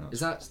quite hard to pronounce. Is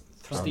that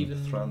Stephen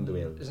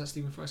Thranduil? Is that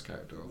Stephen Fry's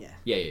character? Or?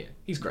 Yeah.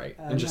 He's great.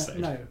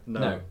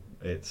 No.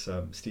 It's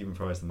Stephen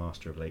Fry's the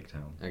Master of Lake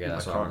Town. Okay,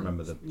 that's I can't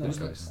remember the guy's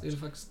name. Who's the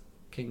fuck's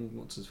King?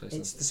 What's his face?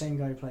 It's the same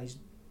guy who plays.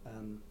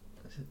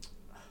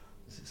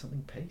 Is it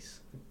something Pace?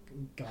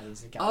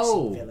 Guardians of the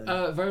Galaxy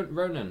villain.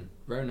 Ronan.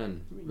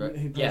 Ronan.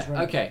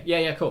 Okay.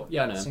 Yeah, cool.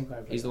 Yeah, I know. Same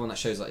guy He's the one that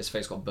shows like his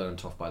face got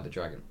burnt off by the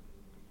dragon.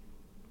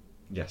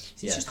 Yes.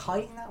 Is he just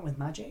hiding that with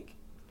magic?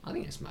 I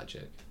think it's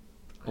magic.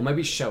 Or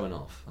maybe he's showing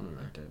off. I don't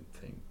know. I don't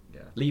think,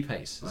 yeah. Lee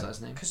Pace, is that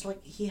his name? Because,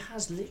 like, he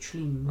has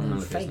literally no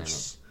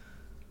face.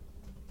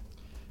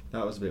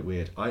 That was a bit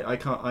weird. I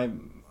can't,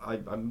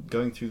 I'm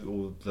going through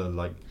all the,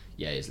 like...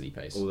 Yeah, it's Lee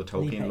Pace. All the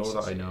Tolkien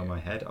lore that I know in my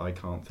head. I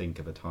can't think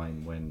of a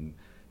time when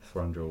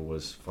Thranduil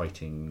was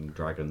fighting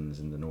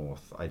dragons in the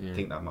north. I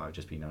think that might have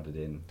just been added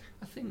in.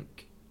 I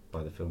think...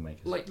 by the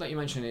filmmakers. Like you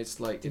mentioned, it's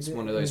like it's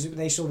one of those.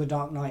 They saw The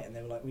Dark Knight and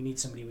they were like, we need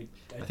somebody with.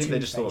 I think they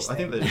just thought.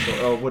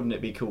 Oh, wouldn't it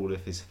be cool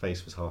if his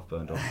face was half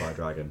burned off by a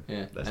dragon?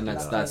 Yeah, and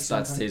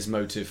that's his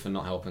motive for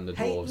not helping the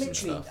dwarves and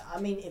stuff. I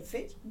mean, it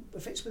fits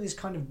with his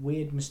kind of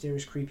weird,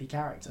 mysterious, creepy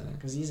character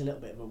because he's a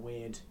little bit of a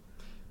weird.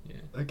 Yeah.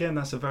 Again,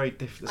 that's a very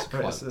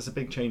that's a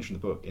big change from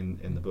the book.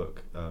 In the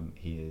book,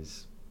 he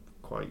is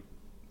quite.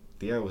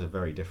 The elves are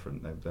very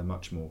different. They're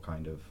much more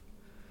kind of.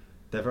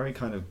 They're very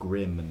kind of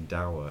grim and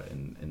dour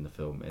in the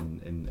film.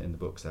 In the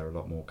books, they're a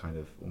lot more kind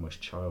of almost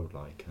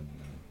childlike, and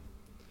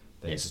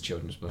it's a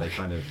children's book.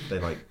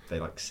 They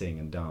like sing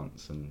and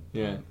dance and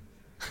yeah.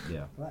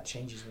 Yeah. Well, that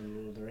changes when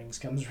Lord of the Rings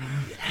comes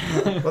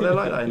around. Well, they're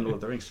like that in Lord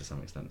of the Rings to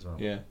some extent as well.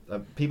 Yeah.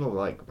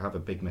 People have a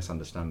big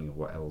misunderstanding of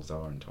what elves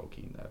are in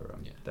Tolkien.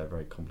 They're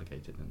very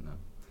complicated in that.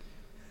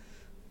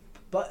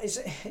 But is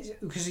it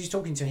because he's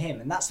talking to him,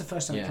 and that's the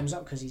first time it comes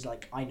up because he's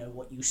like, "I know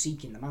what you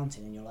seek in the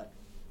mountain," and you're like.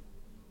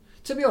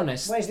 To be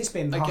honest, where's this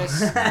been?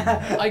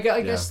 I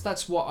guess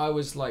that's what I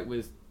was like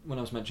with when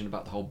I was mentioning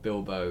about the whole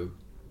Bilbo,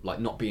 like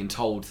not being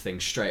told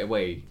things straight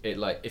away. It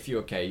like if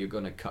you're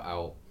gonna cut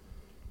out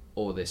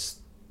all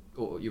this,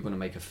 or you're gonna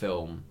make a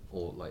film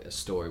or like a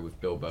story with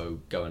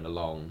Bilbo going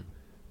along.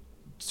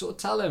 Sort of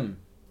tell him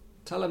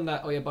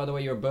that. Oh yeah, by the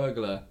way, you're a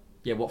burglar.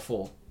 Yeah, what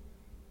for?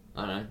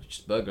 I don't know,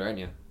 just a burglar, ain't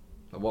you?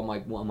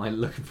 Like, what am I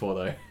looking for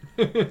though?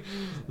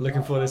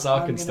 Looking for this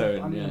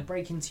Arkenstone. I'm gonna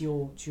break into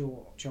your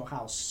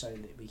house so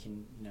that we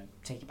can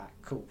take it back.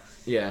 Cool.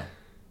 Yeah.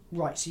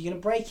 Right, so you're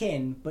gonna break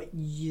in, but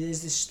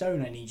there's this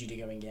stone I need you to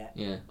go and get.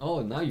 Yeah.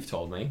 Oh, now you've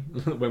told me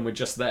when we're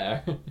just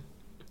there.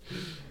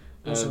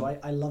 Also,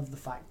 I love the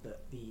fact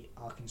that the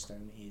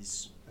Arkenstone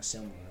is a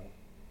Silmaril.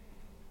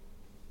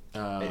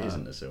 It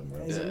isn't a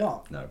Silmaril. Is it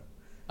not? No.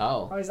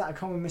 Oh. Oh, is that a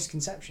common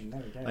misconception?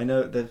 There we go. I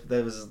know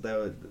there's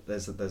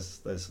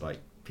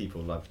like.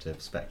 People love to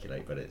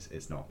speculate, but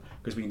it's not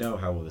because we know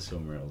how all the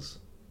Silmarils,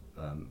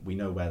 we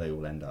know where they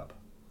all end up,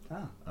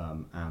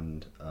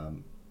 and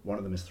one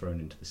of them is thrown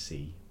into the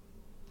sea.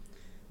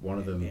 One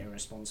of them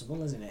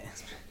irresponsible, isn't it?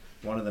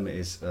 One of them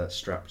is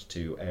strapped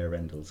to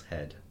Earendil's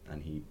head,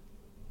 and he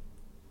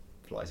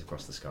flies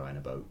across the sky in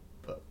a boat.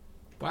 But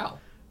wow,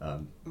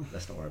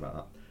 let's not worry about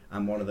that.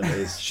 And one of them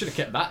is should have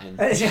kept that in.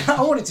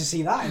 I wanted to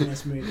see that in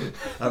this movie.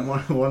 And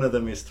one of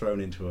them is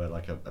thrown into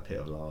a pit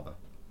of lava.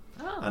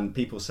 Oh. And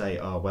people say,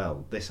 oh,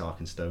 well, this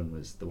Arkenstone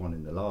was the one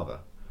in the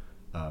lava.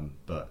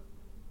 But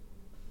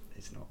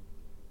it's not.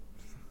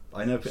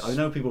 I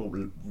know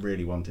people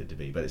really want it to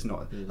be, but it's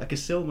not. Like, a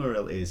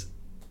Silmaril is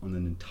on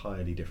an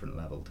entirely different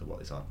level to what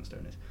this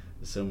Arkenstone is.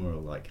 The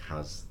Silmaril,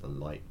 has the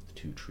light, the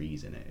two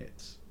trees in it.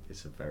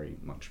 It's a very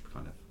much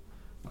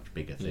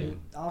bigger thing.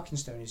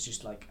 Arkenstone is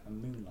just like a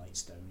moonlight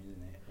stone,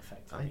 isn't it?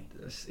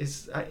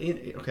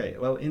 Effectively. Okay.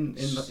 Well, in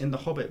the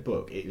Hobbit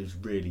book, it is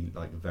really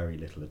very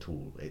little at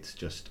all. It's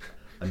just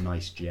a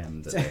nice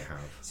gem that they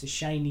have. It's a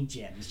shiny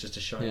gem. It's just a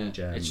shiny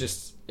gem. It's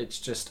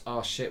just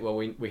oh shit. Well,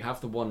 we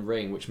have the one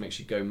ring which makes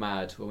you go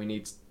mad. Well, we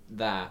need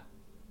that.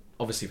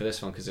 Obviously for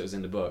this one because it was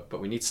in the book,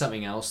 but we need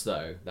something else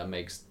though that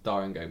makes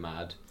Darin go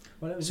mad.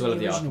 Well, it was in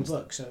the original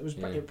book, so it was.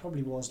 It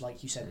probably was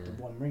like you said. The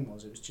one ring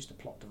was. It was just a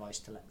plot device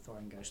to let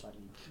Thorin go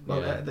slightly.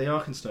 Well, the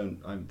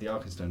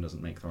Arkenstone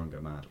doesn't make Thorin go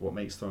mad. What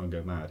makes Thorin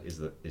go mad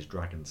is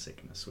dragon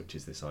sickness, which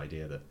is this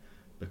idea that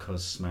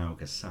because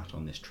Smaug has sat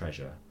on this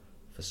treasure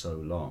for so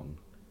long,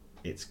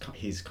 it's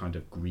his kind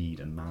of greed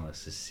and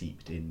malice has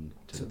seeped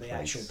into the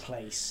actual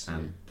place.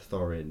 And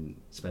Thorin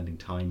spending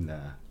time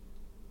there,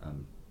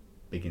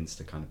 begins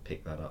to kind of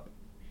pick that up.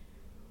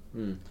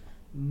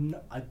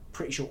 No, I'm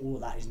pretty sure all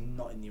of that is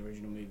not in the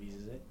original movies,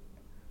 is it?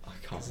 I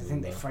can't. I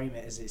think they frame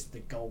it as it's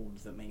the gold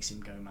that makes him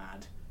go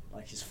mad,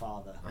 like his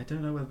father. I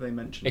don't know whether they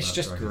mention. It's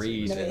just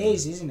greed. No, it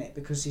is, isn't it?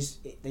 Because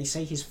they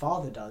say his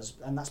father does,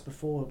 and that's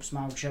before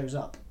Smaug shows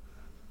up.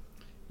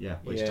 Yeah,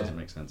 which doesn't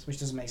make sense. Which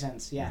doesn't make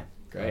sense. Yeah.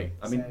 Great.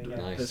 I mean,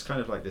 there's kind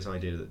of like this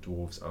idea that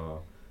dwarves are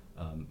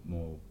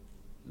more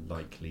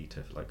likely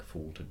to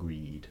fall to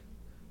greed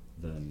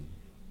than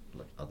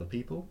other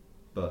people,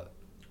 but.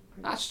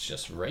 That's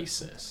just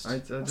racist. I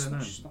don't know.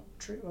 That's just not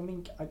true. I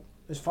mean,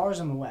 as far as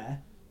I'm aware,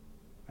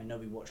 I know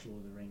we watched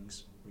Lord of the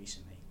Rings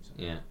recently. So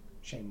yeah.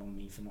 Shame on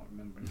me for not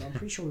remembering. But I'm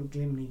pretty sure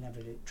Gimli never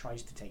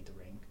tries to take the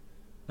ring.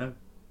 No.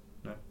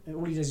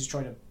 All he does is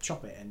try to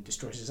chop it and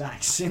destroys his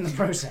axe in the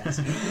process.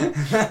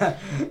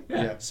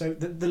 Yeah. So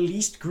the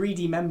least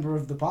greedy member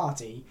of the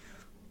party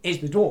is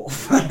the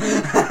dwarf.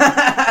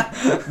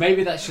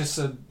 Maybe that's just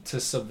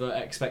to subvert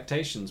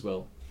expectations,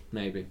 Will.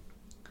 Maybe.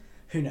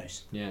 Who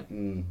knows? Yeah.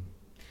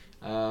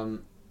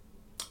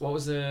 What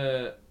was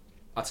the...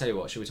 I'll tell you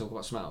what, should we talk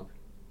about Smaug?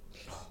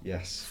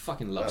 Yes.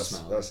 Fucking love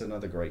Smaug. That's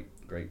another great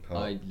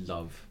part. I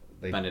love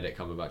Benedict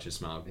Cumberbatch's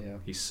Smaug. Yeah.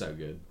 He's so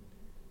good.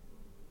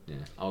 Yeah,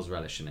 I was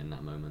relishing in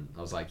that moment.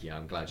 I was like, yeah,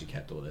 I'm glad you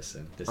kept all this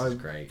in. This is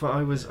great. But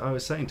I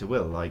was saying to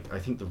Will, like, I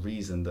think the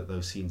reason that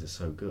those scenes are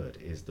so good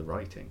is the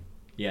writing.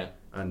 Yeah.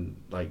 And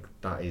like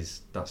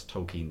that's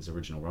Tolkien's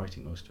original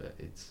writing. Most of it,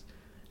 it's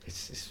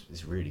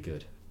really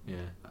good. Yeah.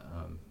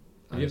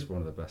 And it's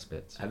one of the best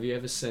bits. Have you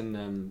ever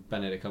seen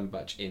Benedict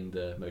Cumberbatch in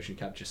the motion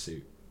capture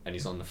suit? And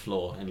he's on the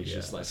floor and he's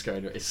just like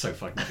scrolling. It's so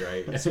fucking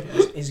great. It's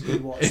a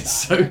good watch. It's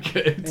so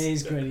good. It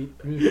is really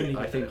good.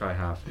 I think I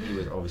have. He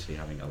was obviously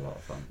having a lot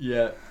of fun.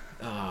 Yeah.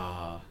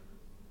 But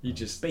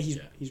he's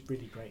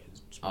really great.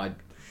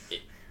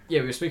 We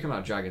were speaking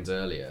about dragons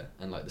earlier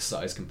and like the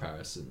size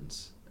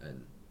comparisons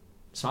and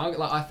Smaug.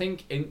 Like I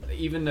think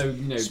even though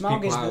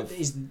Smaug people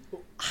is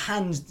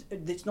hands.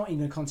 It's not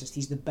even a contest.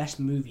 He's the best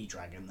movie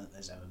dragon that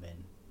there's ever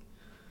been.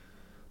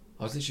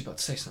 I was literally about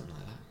to say something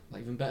like that.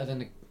 Like even better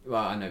than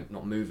well, I know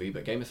not movie,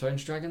 but Game of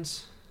Thrones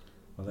dragons.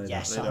 Well,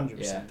 yes,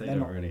 100%. They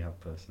don't really have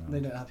personality.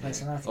 They don't have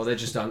personality. Or they're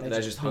just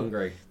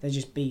hungry. They're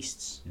just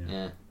beasts.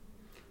 Yeah.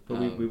 But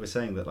we were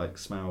saying that like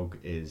Smaug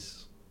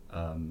is,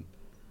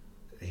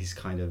 he's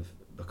kind of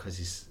because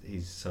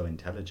he's so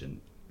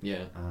intelligent.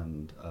 Yeah.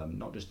 And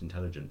not just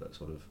intelligent, but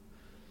sort of.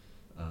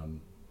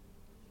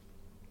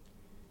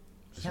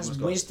 He has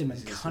wisdom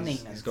and cunning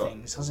and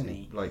things, hasn't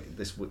he? Like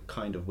this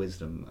kind of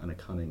wisdom and a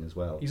cunning as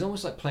well. He's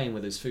almost like playing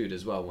with his food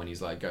as well when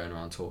he's like going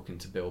around talking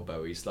to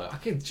Bilbo. He's like, I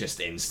could just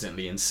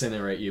instantly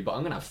incinerate you, but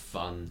I'm gonna have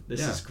fun.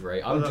 This is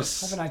great. I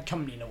haven't had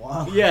company in a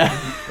while. Yeah.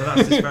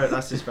 But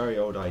that's this very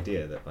old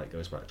idea that like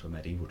goes back to a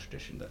medieval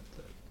tradition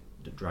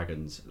that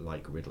dragons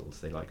like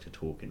riddles. They like to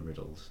talk in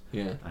riddles.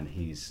 Yeah. And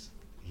he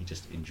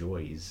just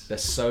enjoys. They're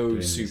so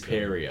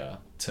superior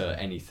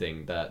to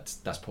anything that's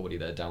probably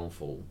their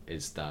downfall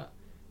is that.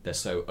 They're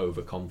so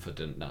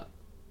overconfident that,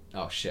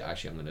 oh shit,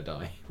 actually I'm going to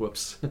die.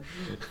 Whoops.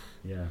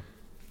 Yeah.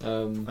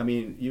 I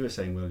mean, you were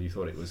saying, Will, you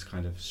thought it was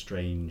kind of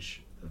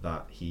strange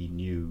that he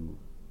knew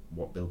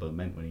what Bilbo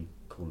meant when he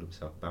called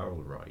himself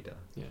Barrel Rider.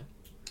 Yeah.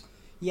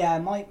 Yeah,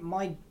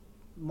 my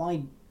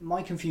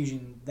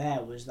confusion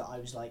there was that I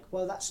was like,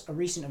 well, that's a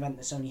recent event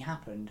that's only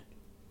happened,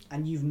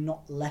 and you've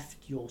not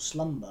left your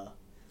slumber.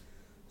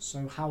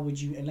 So how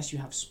would you, unless you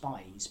have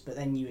spies, but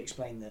then you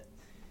explain that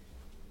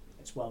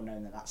it's well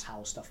known that that's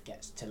how stuff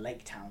gets to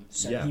Lake Town,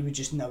 so he would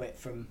just know it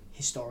from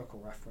historical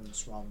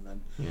reference rather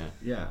than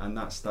and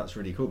that's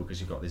really cool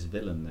because you've got this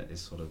villain that is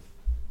sort of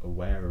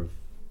aware of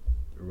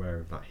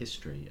that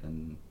history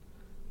and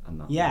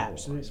that lore,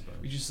 absolutely.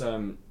 I We just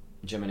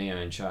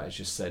Geminio in chat has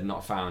just said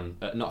not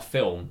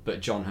film, but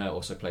John Hurt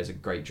also plays a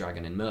great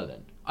dragon in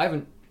Merlin. I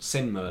haven't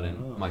seen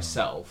Merlin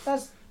myself.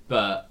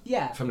 But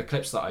from the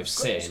clips that I've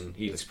seen,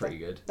 he looks pretty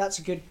good. That's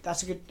a good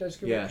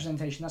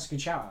representation. That's a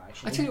good shout,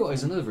 actually. I tell you what,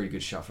 is another very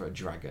good shout for a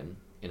dragon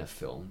in a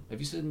film. Have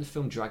you seen the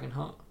film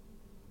Dragonheart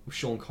with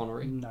Sean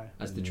Connery? No.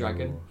 As the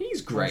dragon,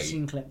 he's great. I've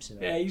seen clips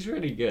of it. Yeah, he's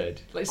really good.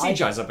 Like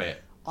CGI's a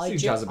bit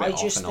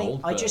off and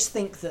old. I just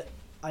think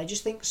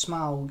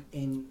Smaug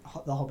in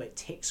The Hobbit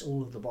ticks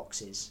all of the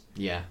boxes.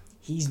 Yeah.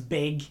 He's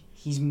big.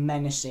 He's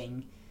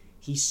menacing.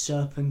 He's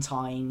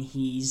serpentine.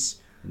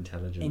 He's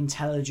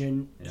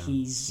intelligent.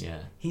 Yeah.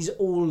 He's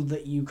all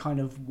that you kind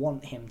of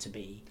want him to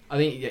be. I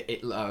think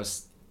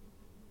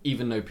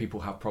even though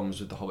people have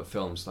problems with the Hobbit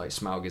films, like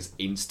Smaug is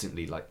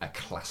instantly like a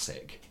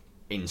classic,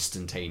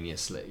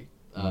 instantaneously.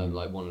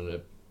 Like one of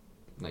the,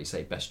 like you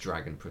say, best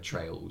dragon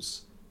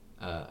portrayals,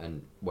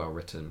 and well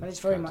written. And it's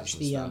very much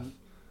the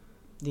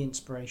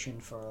inspiration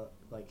for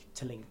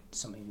to link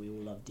something we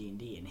all love,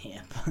 D&D in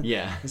here.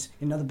 Yeah.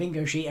 Another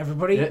bingo sheet,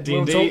 everybody. Yeah,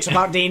 Will talks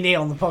about D&D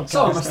on the podcast.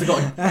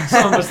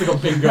 Someone must have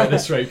got bingo at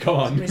this rate. Come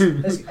on.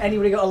 Has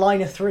anybody got a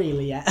line of 3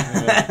 yet?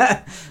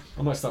 I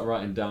might start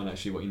writing down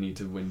actually what you need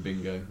to win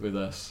bingo with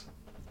us.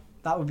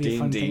 That would be a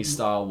fun thing. D&D,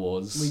 Star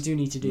Wars. We do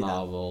need to do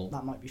Marvel.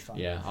 That might be fun.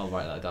 Yeah, I'll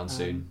write that down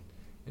soon.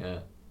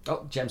 Yeah.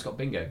 Oh, Jem's got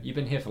bingo. You've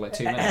been here for like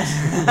 2 minutes.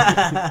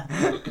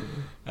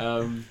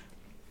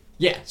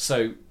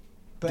 So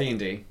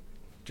D&D.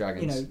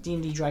 Dragons.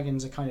 D&D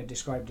dragons are kind of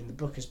described in the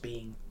book as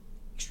being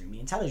extremely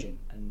intelligent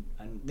and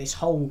this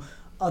whole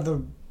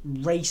other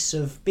race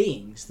of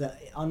beings that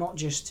are not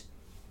just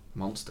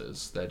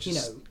monsters. They're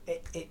just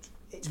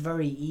it's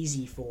very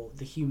easy for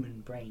the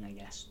human brain, I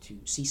guess, to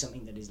see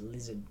something that is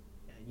lizard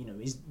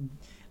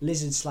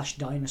 /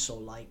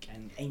 dinosaur like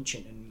and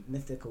ancient and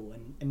mythical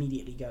and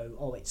immediately go,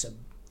 oh, it's a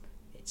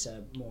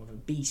more of a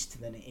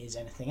beast than it is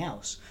anything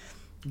else.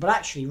 But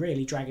actually,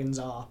 really, dragons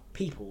are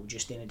people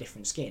just in a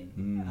different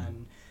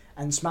skin,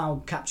 and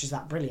Smaug captures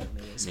that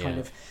brilliantly. It's kind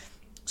of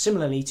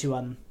similarly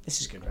to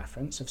this is a good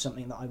reference of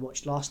something that I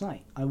watched last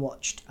night. I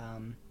watched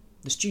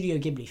the Studio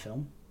Ghibli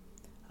film,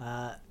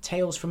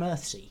 Tales from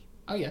Earthsea.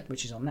 Oh yeah,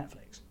 which is on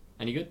Netflix.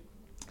 Any good?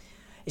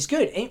 It's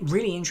good.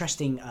 Really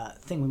interesting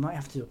thing. We might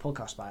have to do a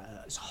podcast about it.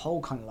 It's a whole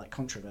kind of like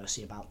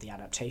controversy about the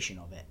adaptation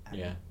of it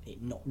and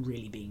it not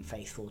really being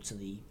faithful to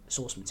the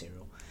source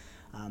material.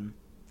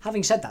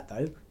 Having said that,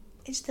 though,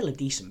 it's still a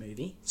decent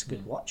movie. It's a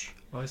good watch.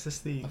 Oh, is this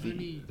the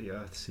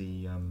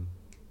Earthsea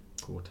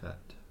Quartet?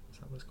 Is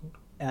that what it's called?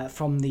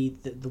 From the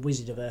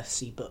Wizard of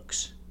Earthsea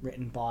books,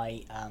 written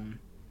by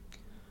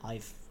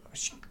I've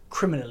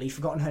criminally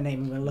forgotten her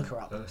name. I'm going to look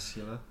her up.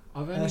 Ursula.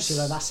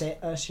 Ursula, that's it.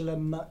 Ursula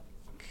Muck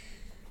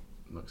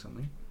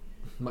something.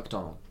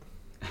 McDonald.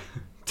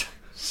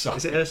 Sorry.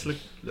 Is it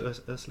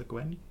Ursula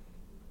Gwen?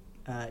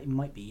 It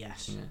might be,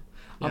 yes. Yeah.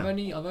 I've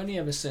only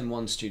ever seen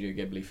one Studio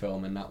Ghibli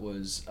film, and that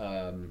was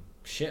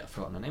shit. I've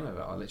forgotten the name of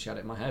it. I literally had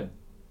it in my head.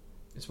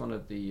 It's one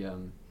of the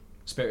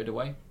Spirited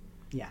Away.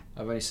 Yeah.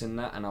 I've only seen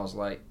that, and I was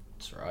like,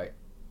 it's right.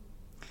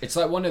 It's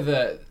like one of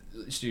the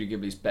Studio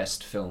Ghibli's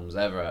best films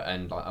ever,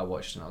 and like, I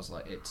watched it and I was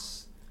like,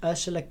 it's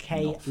Ursula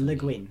K. Le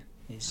Guin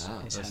is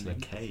her Ursula name.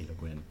 K. Le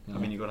Guin. Yeah. I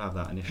mean, you got to have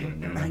that initial in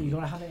there. You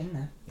got to have it in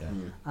there.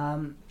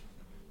 Yeah.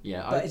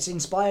 Yeah, but it's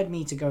inspired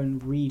me to go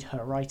and read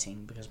her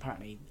writing, because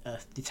apparently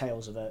the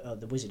tales of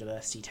the Wizard of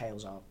Earthsea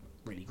tales are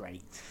really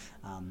great.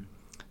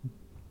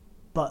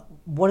 But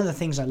one of the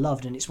things I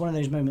loved, and it's one of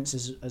those moments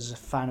as a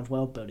fan of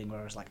world building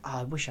where I was like,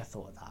 I wish I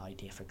thought of that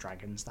idea for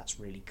dragons. That's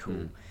really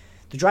cool.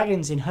 The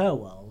dragons in her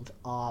world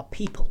are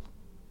people.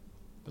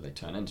 But they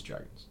turn into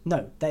dragons.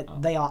 No,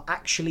 they are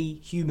actually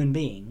human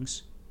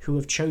beings who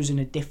have chosen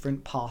a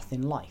different path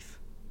in life.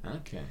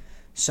 Okay.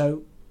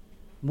 So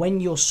when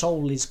your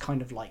soul is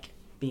kind of like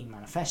being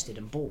manifested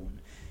and born,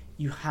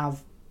 you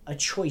have a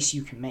choice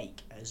you can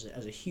make as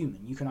a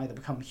human. You can either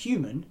become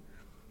human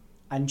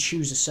and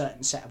choose a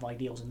certain set of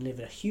ideals and live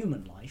a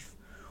human life,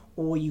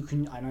 or you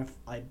can, and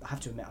I have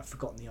to admit I've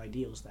forgotten the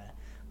ideals there,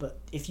 but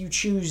if you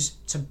choose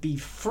to be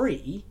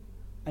free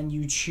and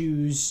you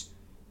choose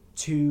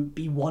to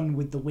be one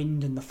with the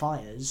wind and the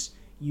fires,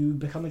 you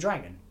become a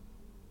dragon.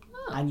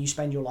 And you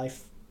spend your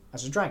life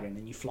as a dragon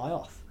and you fly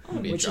off,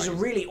 which is a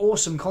really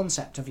awesome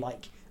concept of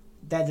like,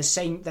 they're the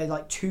same, they're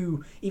like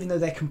two, even though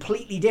they're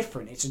completely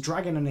different, it's a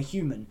dragon and a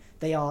human,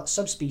 they are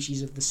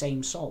subspecies of the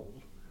same soul.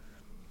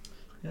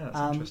 Yeah,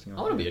 that's interesting.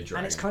 I want to be a dragon.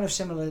 And it's kind of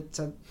similar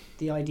to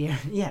the idea,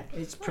 yeah,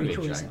 it's pretty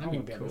cool, isn't it? I want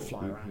to be able to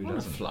fly around. I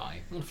want to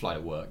fly. I want to fly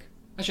to work.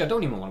 Actually, I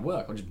don't even want to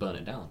work, I'll just burn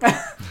it down. Well,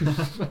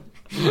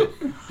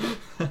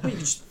 you can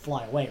just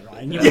fly away,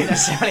 right? And you don't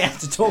necessarily have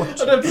to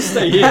torch. I don't have to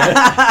stay here.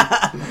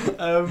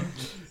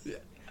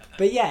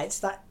 But yeah, it's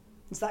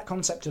that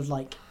concept of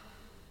like,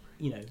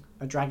 you know,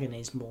 a dragon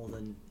is more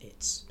than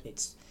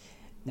it's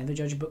never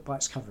judge a book by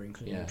its cover,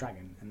 including a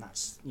dragon, and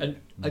that's.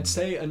 I'd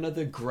say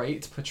another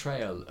great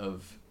portrayal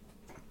of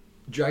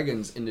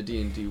dragons in the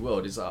D&D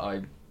world is that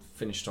I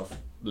finished off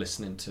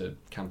listening to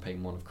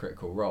campaign 1 of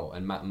Critical Role,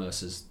 and Matt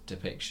Mercer's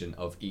depiction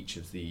of each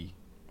of the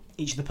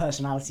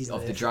personalities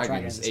of the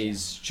dragons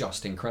is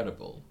just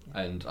incredible.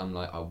 And I'm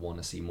like, I want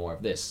to see more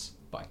of this,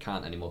 but I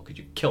can't anymore because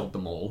you've killed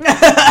them all.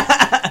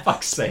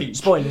 Fuck's sake.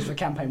 Spoilers for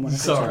campaign 1 of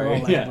Critical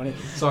Role. Yeah.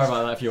 Sorry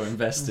about that if you're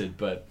invested,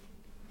 but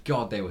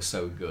God, they were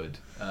so good.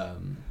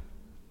 In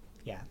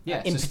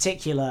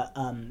particular,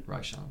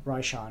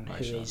 Raishan,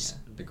 who is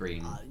the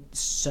green,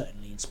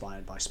 certainly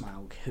inspired by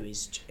Smaug, who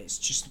is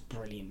just a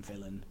brilliant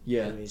villain.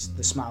 Yeah, who is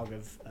the Smaug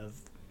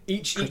of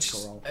each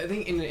Critical Role. I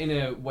think in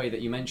a way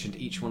that you mentioned,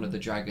 each one of the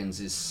dragons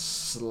is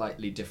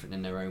slightly different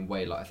in their own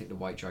way. Like I think the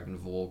White Dragon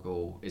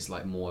Vorgol is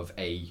like more of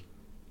a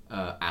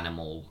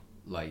animal,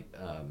 like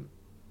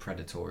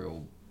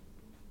predatorial.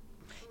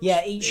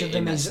 Yeah, each of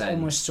them is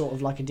almost sort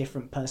of like a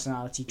different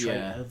personality trait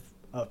of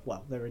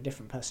they're a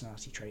different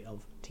personality trait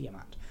of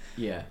Tiamat.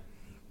 Yeah.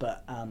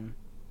 But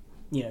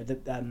you know, the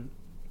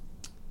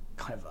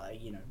kind of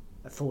you know,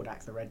 a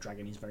Thordak the Red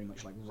Dragon is very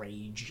much like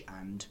rage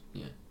and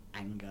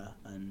anger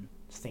and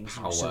things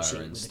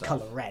associated with the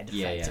colour red,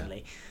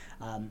 effectively.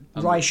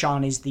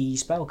 Raishan is the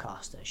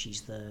spellcaster.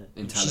 She's the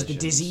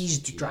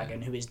diseased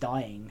dragon who is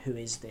dying, who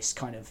is this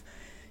kind of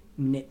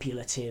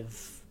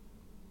manipulative,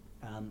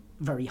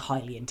 very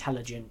highly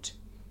intelligent,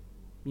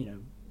 you know,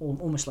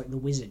 almost like the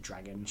wizard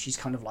dragon. She's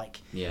kind of like,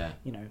 you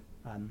know,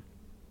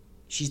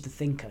 she's the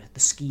thinker, the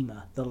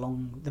schemer,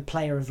 the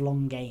player of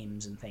long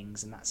games and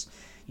things, and that's,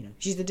 you know,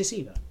 she's the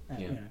deceiver.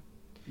 You know,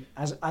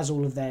 as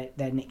all of their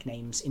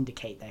nicknames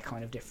indicate, they're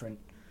kind of different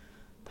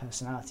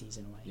personalities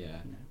in a way. Yeah,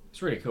 you know.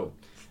 It's really cool.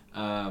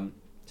 So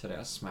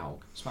that's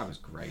Smaug. Smaug was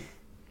great.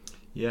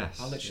 Yes.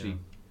 I literally.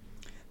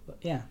 But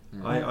yeah.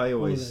 I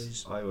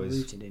always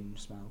rooted in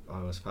Smaug. I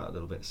always felt a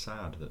little bit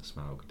sad that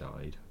Smaug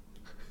died.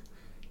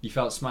 You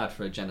felt sad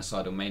for a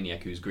genocidal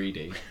maniac who's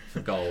greedy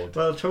for gold.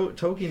 Well,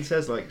 Tolkien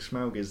says like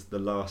Smaug is the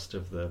last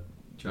of the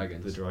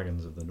dragons. The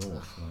dragons of the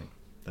north.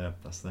 Like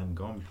that's them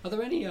gone. Are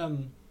there any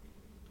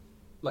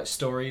like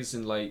stories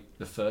in like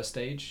the first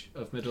age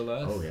of Middle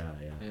Earth? Oh yeah.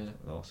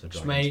 Lots of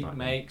just dragons.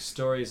 make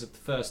stories of the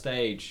first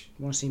age.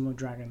 You want to see more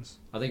dragons?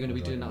 Are they going to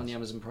be doing that on the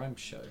Amazon Prime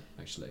show?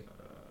 Actually,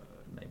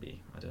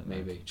 maybe I don't know.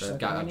 Maybe just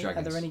dragons.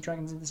 Are there any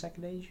dragons in the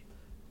second age?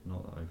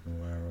 Not that I'm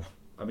aware of.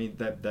 I mean,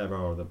 there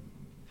are the.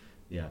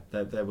 Yeah,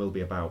 there will be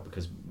about,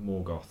 because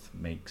Morgoth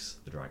makes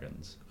the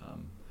dragons,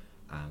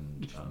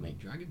 and make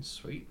dragons,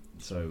 sweet.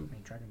 So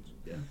make dragons.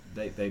 Yeah,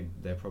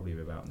 they're probably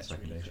about in the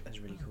second age. That's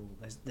really cool.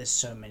 There's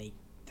so many.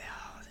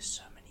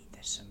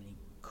 There's so many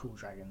cool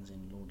dragons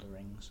in Lord of the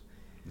Rings.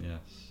 Yes.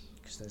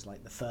 Because there's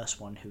like the first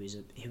one who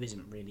isn't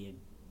really a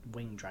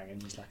winged dragon.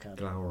 He's like a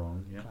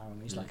Glaurung. Yeah.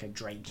 Glaurung. He's like a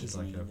drake. He's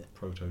like a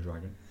proto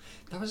dragon.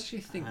 That was actually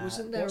a thing.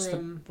 Wasn't there?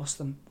 What's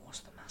the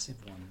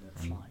massive one that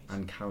flies?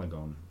 And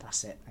Calagon.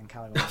 That's it. And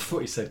Calagon. I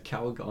thought you said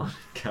Calgon.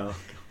 Calagon.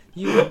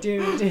 You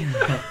do.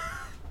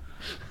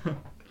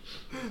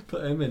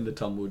 Put him in the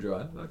tumble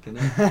dryer. Fucking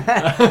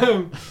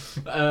hell.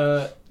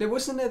 There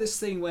wasn't there this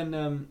thing when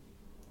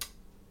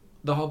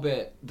The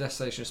Hobbit: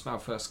 Desolation of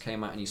Smaug first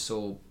came out and you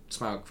saw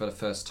Smaug for the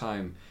first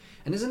time,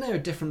 and isn't there a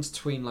difference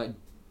between like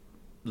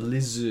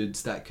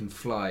lizards that can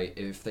fly?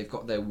 If they've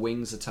got their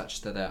wings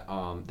attached to their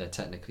arm, they're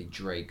technically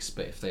drakes,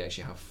 but if they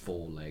actually have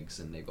 4 legs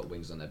and they've got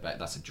wings on their back,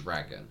 that's a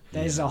dragon.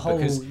 There's a whole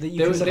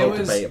there was a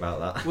debate about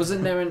that.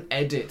 Wasn't there an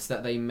edit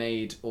that they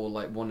made, or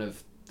like one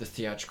of the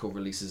theatrical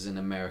releases in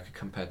America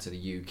compared to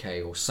the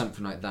UK or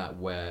something like that,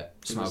 where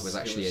Smaug was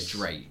actually a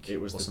drake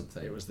or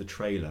something? It was the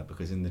trailer,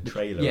 because in the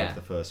trailer of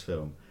the first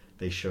film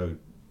they showed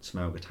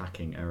Smaug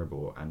attacking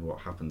Erebor, and what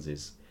happens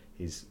is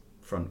his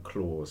front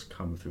claws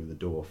come through the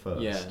door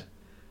first.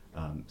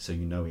 Yeah. So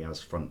you know he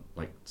has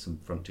some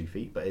front 2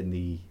 feet, but in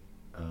the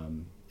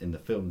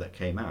film that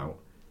came out,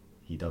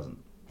 he doesn't.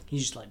 He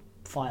just like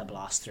fire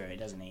blasts through it,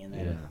 doesn't he? And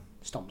then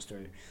stomps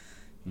through.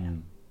 Yeah.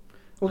 Mm.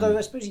 Although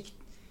I suppose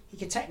he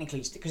could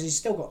technically, because he's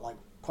still got like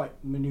quite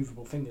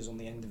manoeuvrable fingers on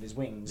the end of his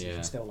wings. He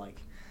can still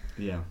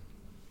he can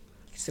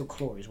still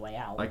claw his way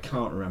out. I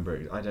can't remember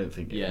it. I don't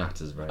think it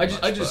matters very much.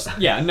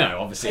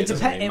 Obviously it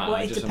doesn't really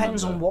matter. It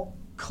depends on what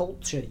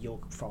culture you're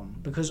from,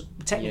 because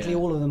technically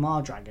all of them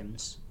are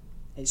dragons.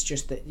 It's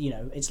just that,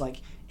 it's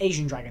like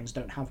Asian dragons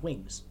don't have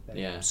wings.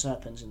 They're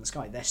serpents in the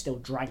sky. They're still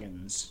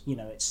dragons.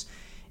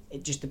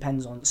 It just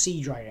depends on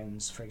sea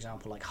dragons, for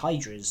example, like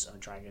hydras are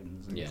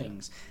dragons and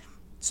things.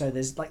 So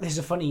there's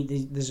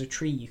a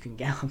tree you can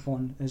get up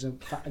on. There's a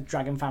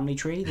dragon family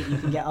tree that you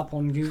can get up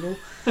on Google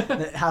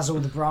that has all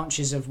the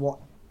branches of what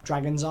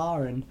dragons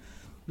are, and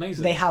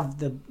amazing. They have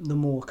the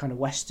more kind of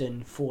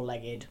Western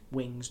 4-legged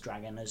wings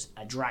dragon as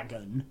a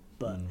dragon,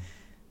 but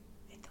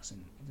it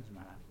doesn't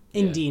matter.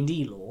 In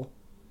D&D lore,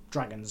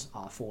 dragons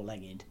are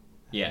 4-legged.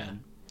 Yeah.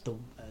 Mm.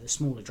 The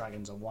smaller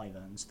dragons are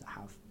wyverns that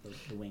have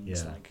the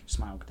wings like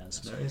Smaug does.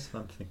 There is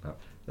something to think about.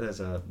 There's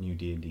a new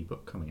D&D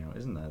book coming out,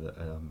 isn't there?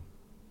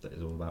 That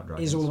is all about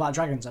dragons. It's all about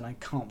dragons, and I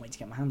can't wait to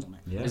get my hands on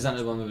it. Yeah. Is that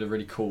the one with a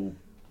really cool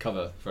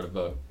cover for the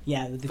book?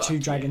 Yeah, the 2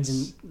 dragons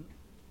in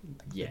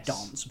the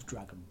dance of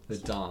dragons. The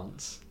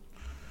dance.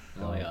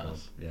 Oh yeah.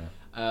 Yeah.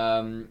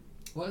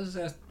 What is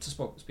there to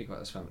speak about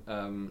this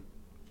film?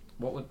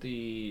 What would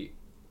we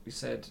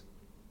said?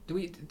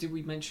 Did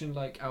we mention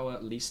like our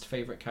least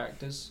favourite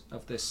characters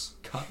of this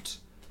cut?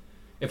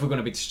 If we're going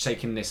to be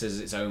taking this as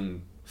its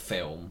own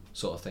film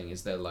sort of thing,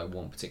 is there like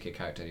one particular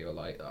character you're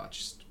like,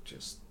 just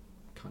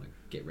kind of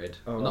get rid?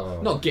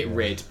 Not get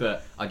rid,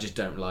 but I just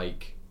don't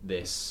like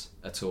this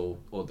at all,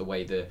 or the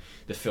way the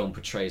film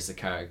portrays the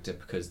character,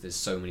 because there's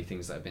so many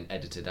things that have been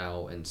edited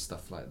out and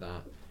stuff like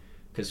that.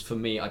 Because for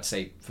me, I'd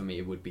say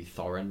it would be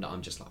Thorin.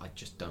 I'm just like, I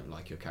just don't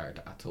like your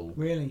character at all.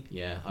 Really?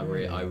 Yeah, I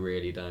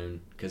really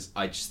don't, because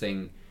I just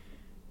think,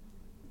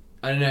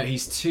 I don't know,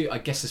 he's too, I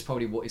guess that's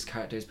probably what his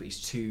character is, but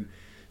he's too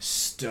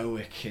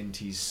stoic and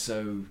he's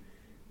so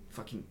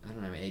fucking, I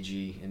don't know,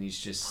 edgy, and he's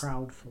just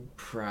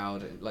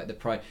proud, like the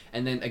pride.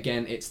 And then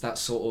again, it's that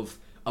sort of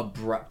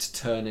abrupt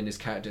turn in his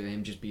character,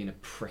 him just being a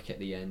prick at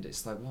the end.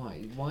 It's like,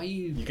 why are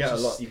you get a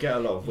lot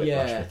of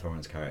whiplash with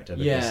Thorin's character,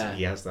 because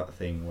he has that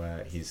thing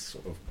where he's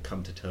sort of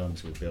come to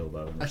terms with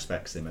Bilbo and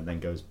respects him, and then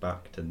goes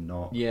back to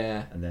not,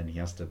 and then he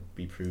has to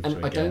be proved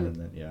to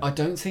again, I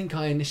don't think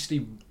I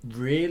initially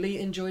really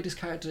enjoyed his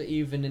character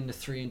even in the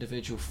 3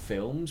 individual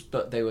films,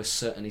 but they were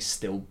certainly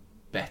still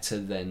better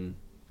than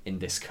in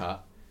this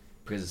cut,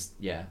 because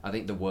I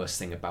think the worst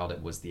thing about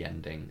it was the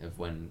ending of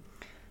when.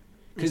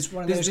 It's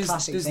one of those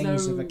classic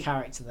things of a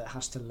character that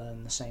has to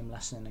learn the same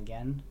lesson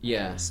again.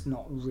 Yeah. It's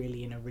not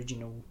really an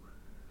original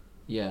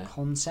yeah,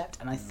 concept,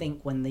 and I think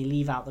when they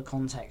leave out the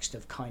context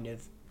of kind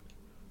of,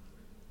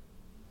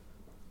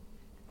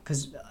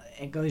 because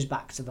it goes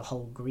back to the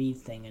whole greed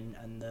thing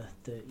and the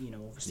you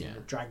know, obviously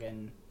the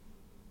dragon,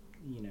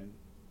 you know,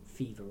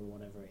 fever or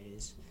whatever it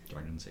is.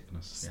 Dragon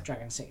sickness. Yeah.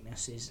 Dragon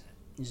sickness is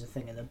a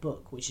thing in the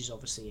book, which is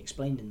obviously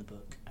explained in the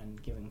book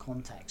and given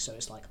context. So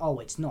it's like, oh,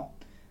 it's not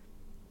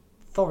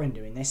Thorin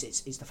doing this. It's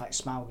the fact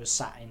Smaug has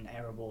sat in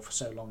Erebor for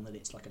so long that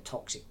it's like a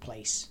toxic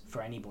place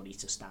for anybody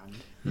to stand.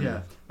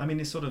 Yeah, I mean,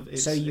 it's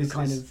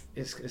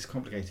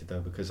complicated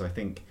though, because I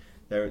think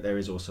there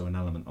is also an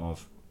element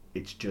of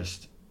it's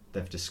just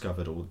they've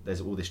discovered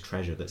there's all this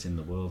treasure that's in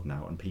the world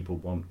now, and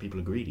people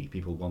are greedy.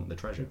 People want the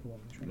treasure,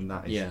 and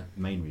that is the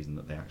main reason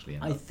that they actually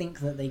end up. I think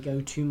that they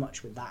go too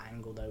much with that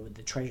angle though, with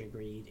the treasure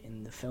greed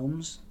in the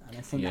films, and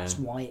I think that's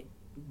why it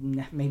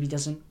maybe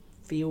doesn't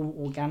feel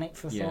organic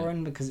for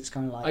Thorin, because it's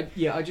kind of like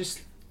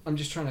I'm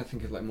just trying to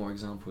think of like more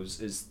examples.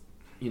 Is,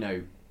 you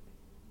know,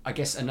 I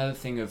guess another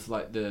thing of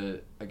like a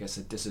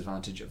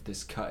disadvantage of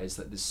this cut is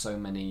that there's so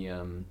many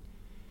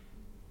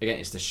again,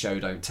 it's the show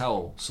don't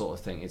tell sort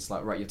of thing. It's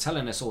like, right, you're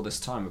telling us all this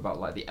time about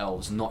like the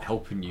elves not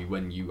helping you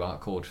when you are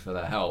called for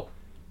their help,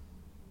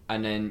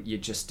 and then you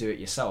just do it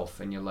yourself,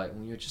 and you're like,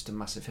 well, you're just a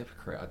massive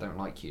hypocrite. I don't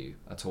like you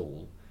at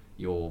all.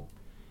 You're,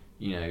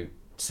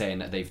 saying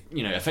that they've,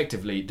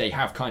 effectively they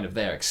have kind of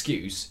their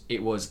excuse.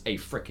 It was a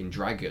freaking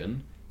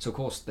dragon, so of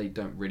course they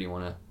don't really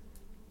want to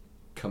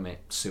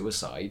commit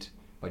suicide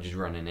by just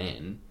running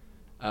in,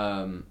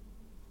 and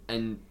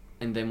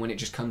then when it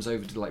just comes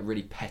over to like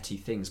really petty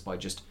things by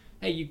just,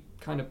 hey, you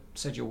kind of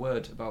said your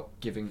word about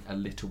giving a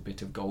little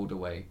bit of gold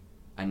away,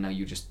 and now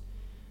you just,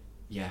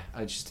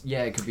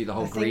 it could be the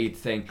whole greed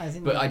thing.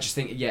 I just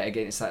think,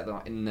 again, it's like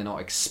and they're not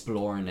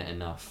exploring it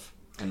enough,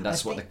 and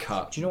that's what the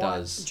cut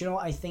does. Do you know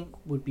what I think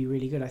would be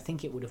really good? I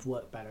think it would have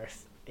worked better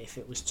if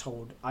it was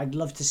told. I'd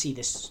love to see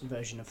this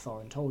version of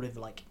Thorin told of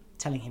like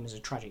telling him as a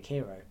tragic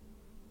hero.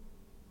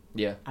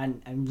 Yeah.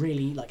 And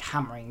really like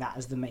hammering that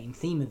as the main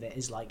theme of it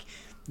is like,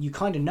 you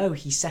kind of know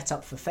he's set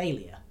up for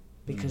failure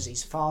because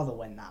his father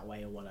went that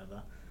way or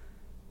whatever,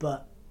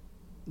 but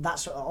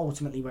that's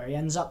ultimately where he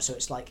ends up. So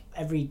it's like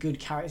every good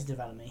character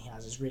development he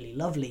has is really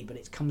lovely, but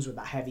it comes with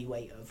that heavy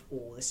weight of,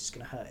 this is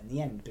going to hurt in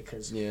the end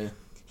because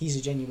he's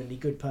a genuinely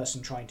good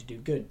person trying to do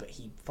good, but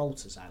he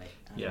falters at it.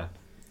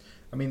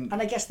 And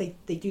I guess they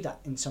do that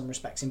in some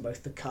respects in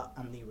both the cut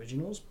and the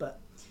originals, but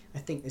I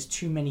think there's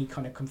too many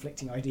kind of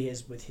conflicting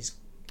ideas with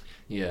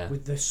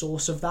with the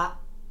source of that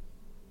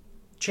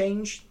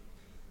change.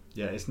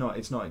 Yeah, it's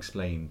not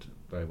explained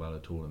very well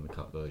at all in the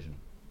cut version.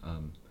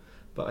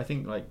 But I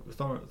think like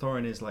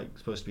Thorin is like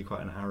supposed to be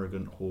quite an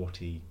arrogant,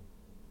 haughty,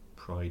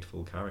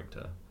 prideful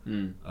character,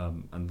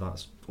 and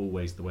that's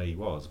always the way he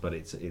was. But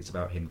it's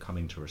about him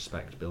coming to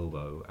respect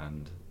Bilbo,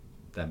 and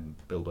then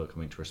Bilbo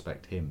coming to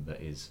respect him.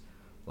 That is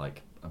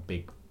like a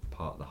big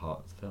part of the heart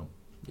of the film.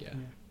 Yeah.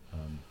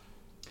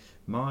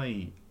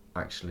 My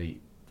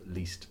actually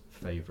least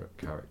favourite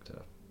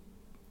character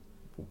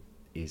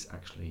is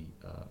actually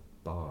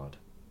Bard.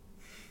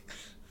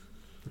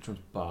 Which one's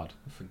Bard?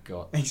 I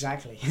forgot.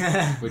 Exactly.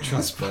 Which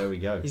one's There we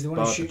go. He's the one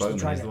Bard who shoots the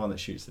dragon. He's the one that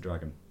shoots the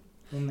dragon.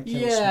 The one that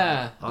kills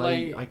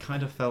Smaug. I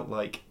kind of felt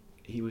like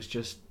he was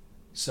just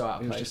so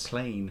out of place. It was just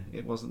plain.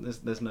 It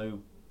wasn't. There's no.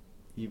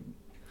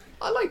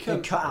 I like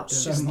him. They cut out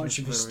so much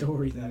of his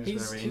story though.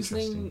 His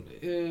name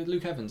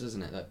Luke Evans,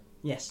 isn't it? That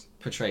yes.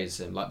 portrays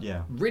him.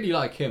 Really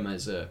like him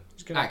as a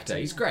actor.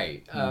 He's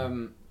great.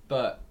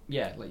 But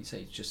yeah, like you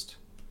say, it's just,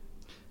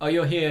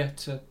 you're here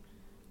to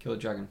kill a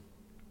dragon.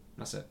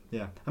 That's it.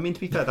 Yeah, I mean, to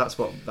be fair, that's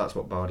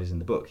what Bard is in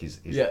the book. He's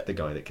the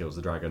guy that kills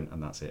the dragon,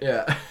 and that's it.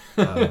 Yeah.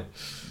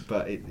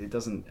 But it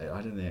doesn't.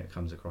 I don't think it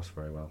comes across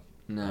very well.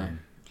 No.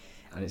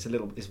 And it's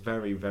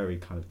very, very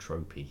kind of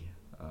tropey.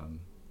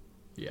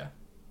 Yeah.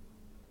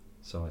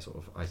 So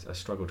I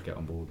struggle to get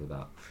on board with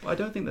that. But I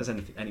don't think there's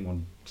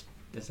anyone.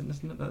 There's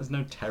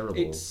no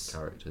terrible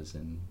characters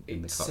in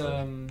the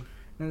cut.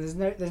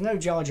 There's no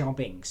Jar Jar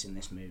Binks in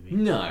this movie.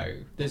 No,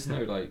 there's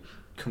no like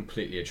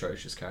completely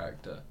atrocious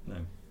character.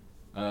 No.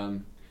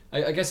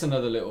 I guess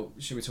another little.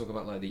 Should we talk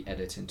about like the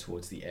editing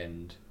towards the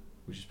end,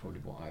 which is probably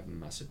what I have a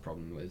massive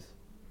problem with.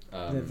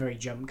 The very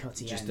jump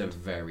cutty end. Just a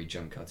very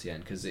jump cutty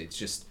end, because it's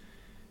just,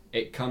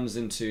 it comes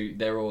into,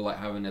 they're all like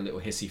having a little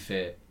hissy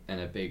fit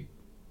and a big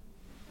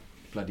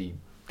bloody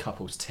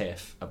couple's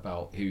tiff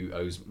about who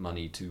owes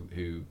money to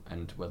who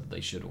and whether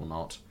they should or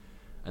not,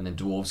 and then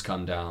dwarves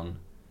come down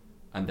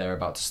and they're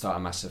about to start a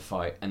massive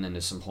fight, and then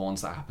there's some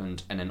horns that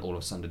happened, and then all of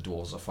a sudden the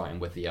dwarves are fighting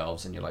with the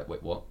elves, and you're like,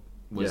 wait, what?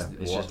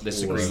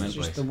 This agreement? It's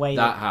just the way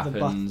that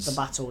happens. The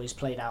battle is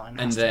played out and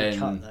has to be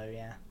cut though,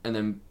 yeah. And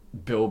then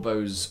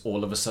Bilbo's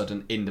all of a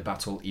sudden in the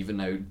battle, even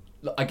though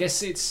I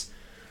guess it's,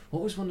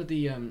 what was one of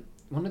the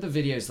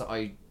videos that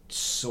I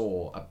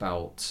saw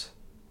about,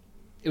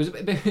 it was a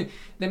bit,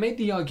 they made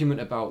the argument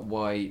about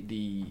why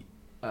the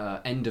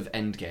end of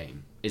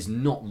Endgame is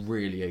not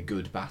really a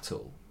good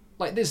battle.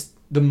 Like there's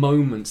the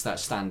moments that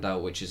stand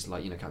out, which is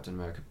like, Captain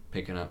America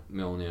picking up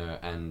Mjolnir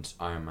and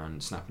Iron Man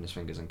snapping his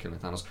fingers and killing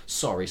Thanos.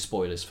 Sorry,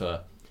 spoilers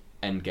for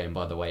Endgame,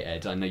 by the way,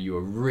 Ed. I know you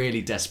were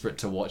really desperate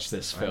to watch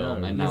this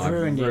film, and now I've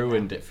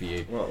ruined it for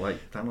you. What,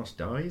 like Thanos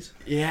dies?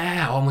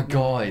 Yeah, oh my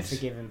god.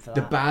 Forgive him for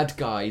the that. bad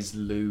guys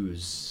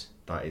lose.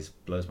 That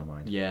blows my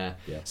mind. Yeah.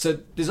 So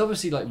there's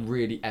obviously like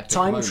really epic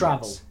Time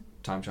moments.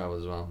 Time travel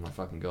as well, my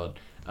fucking god.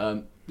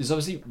 There's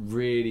obviously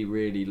really,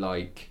 really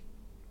like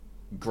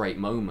great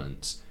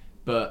moments,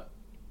 but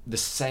the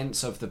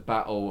sense of the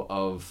battle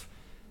of,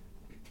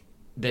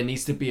 there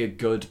needs to be a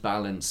good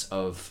balance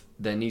of,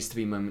 there needs to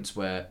be moments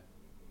where,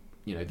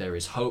 there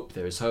is hope,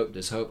 there's hope,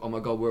 oh my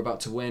god, we're about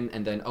to win,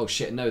 and then, oh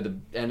shit, no, the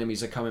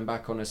enemies are coming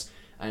back on us.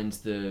 And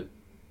the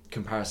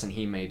comparison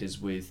he made is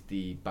with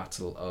the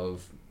battle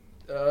of,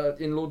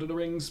 in Lord of the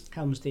Rings,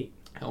 Helm's Deep,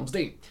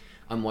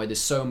 and why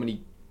there's so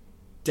many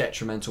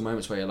detrimental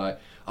moments where you're like,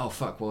 oh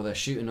fuck, well they're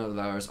shooting other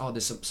arrows, oh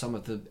there's some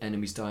of the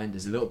enemies dying,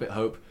 there's a little bit of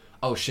hope,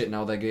 oh shit,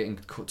 now they're getting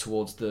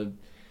towards the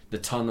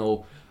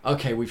tunnel,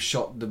 okay, we've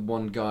shot the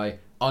one guy,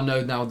 oh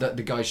no, now that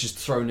the guy's just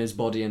thrown his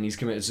body and he's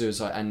committed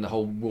suicide and the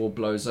whole wall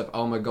blows up,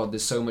 oh my god,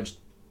 there's so much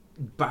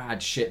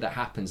bad shit that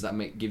happens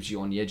that gives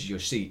you on the edge of your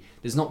seat.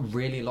 There's not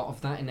really a lot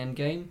of that in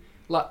Endgame.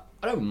 Like,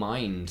 I don't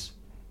mind.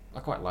 I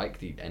quite like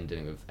the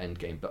ending of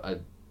Endgame,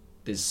 but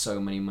there's so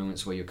many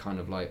moments where you're kind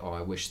of like, oh,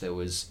 I wish there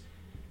was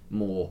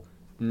more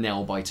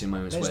nail-biting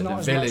moments where the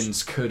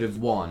villains could have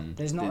won.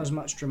 There's not as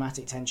much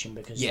dramatic tension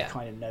because you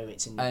kind of know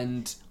it's in.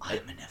 And I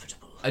am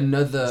inevitable.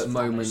 Another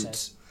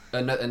moment.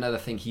 Another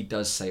thing he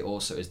does say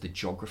also is the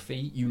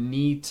geography. You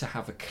need to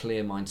have a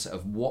clear mindset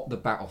of what the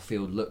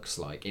battlefield looks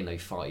like in a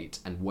fight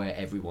and where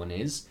everyone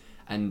is.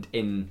 And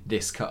in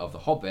this cut of The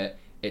Hobbit,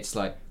 it's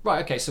like,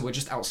 right, okay, so we're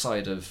just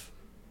outside of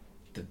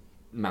the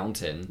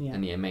mountain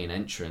and the main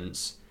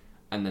entrance,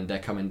 and then they're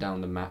coming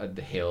down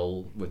the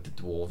hill with the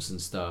dwarves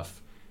and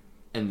stuff,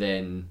 and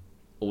then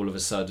all of a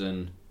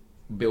sudden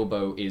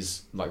Bilbo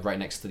is like right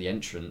next to the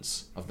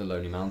entrance of the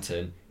Lonely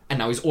Mountain, and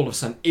now he's all of a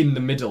sudden in the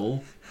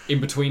middle,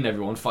 in between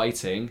everyone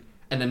fighting,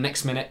 and then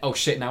next minute, oh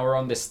shit, now we're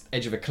on this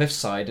edge of a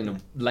cliffside in a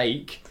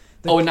lake.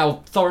 And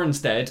now Thorin's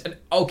dead, and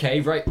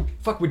okay, right,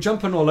 fuck, we're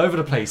jumping all over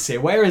the place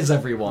here. Where is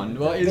everyone?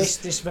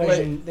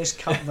 This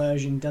cut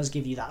version does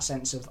give you that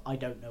sense of I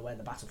don't know where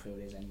the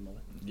battlefield is anymore.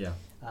 Yeah.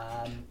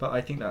 But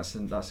I think that's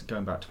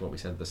going back to what we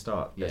said at the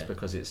start. Yeah. It's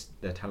because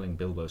they're telling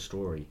Bilbo's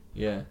story.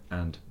 Yeah.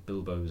 And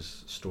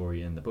Bilbo's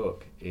story in the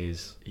book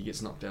is he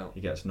gets knocked out.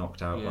 He gets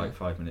knocked out like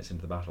 5 minutes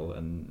into the battle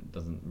and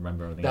doesn't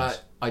remember anything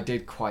else. I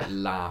did quite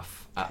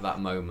laugh at that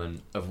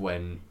moment of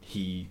when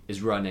he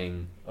is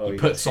running. He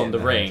puts on the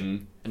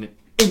ring and it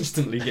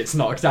instantly gets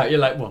knocked out. You're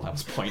like, well, that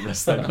was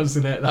pointless then,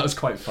 wasn't it? That was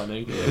quite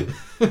funny. Yeah.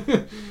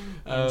 That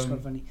was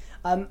quite funny.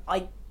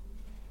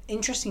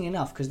 Interesting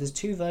enough, because there's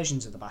two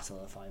versions of the Battle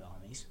of the Five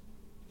Armies,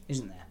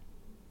 isn't there?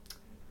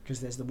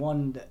 Because there's the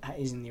one that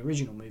is in the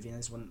original movie and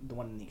there's the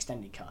one in the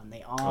extended cut, and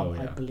they are,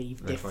 I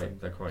believe, different.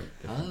 They're quite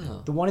different.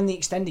 Ah. The one in the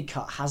extended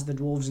cut has the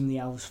dwarves and the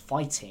elves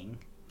fighting.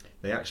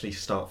 They actually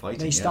start fighting.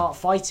 They start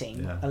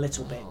fighting a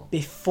little bit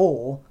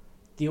before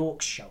the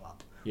orcs show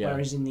up. Yeah.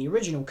 Whereas in the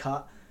original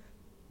cut,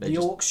 the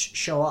orcs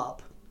show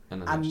up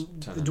and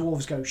the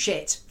dwarves go,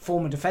 shit,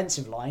 form a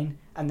defensive line,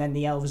 and then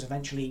the elves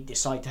eventually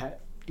decide to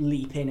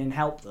leap in and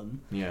help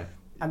them. Yeah.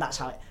 And that's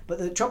how it... But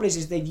the trouble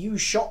is they've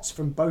used shots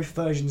from both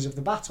versions of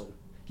the battle.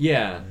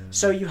 Yeah.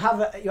 So you have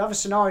a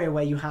scenario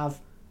where you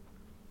have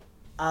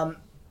the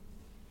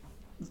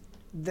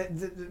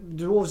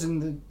dwarves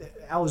and the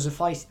elves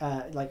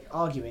are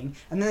arguing,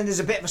 and then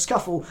there's a bit of a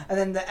scuffle, and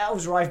then the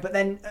elves arrive, but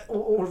then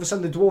all of a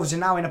sudden the dwarves are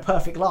now in a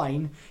perfect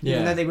line,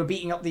 even though they were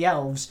beating up the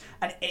elves,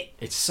 and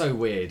it's so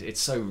weird.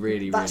 It's so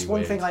really that's really one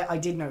weird. thing I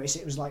did notice.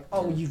 It was like,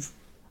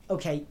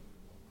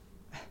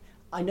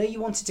 I know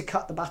you wanted to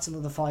cut the Battle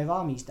of the Five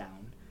Armies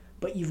down,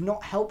 but you've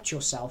not helped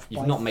yourself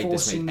by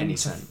forcing them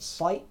to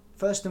fight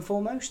first and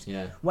foremost.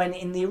 Yeah. When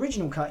in the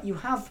original cut you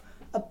have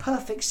a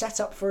perfect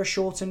setup for a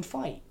shortened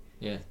fight.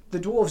 Yeah. The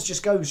dwarves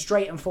just go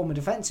straight and form a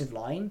defensive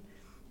line,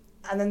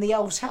 and then the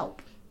elves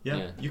help.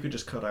 Yeah. You could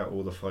just cut out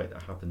all the fight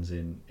that happens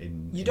in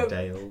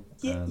Dale.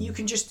 Yeah, you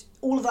can just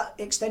all of that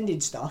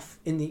extended stuff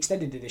in the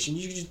extended edition.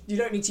 You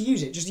don't need to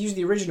use it. Just use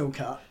the original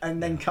cut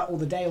and then cut all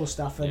the Dale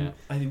stuff. And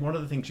I think one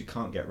of the things you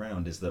can't get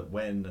around is that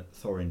when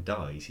Thorin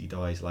dies, he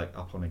dies like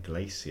up on a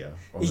glacier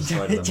on the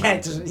side of the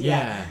mountain.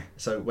 Yeah.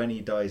 So when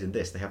he dies in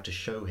this, they have to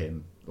show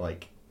him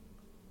like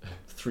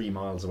 3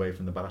 miles away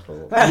from the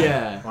battle.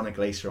 On a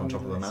glacier on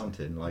top of a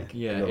mountain. Like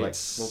you're like,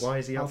 well, why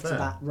is he up there?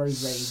 After that road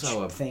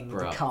rage thing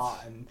with the cart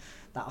and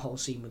that whole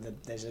scene with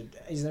there's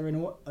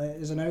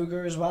an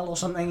ogre as well or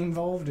something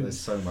involved. There's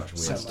so much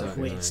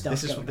weird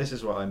stuff. This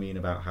is what I mean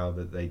about how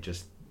that they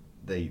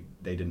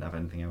didn't have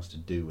anything else to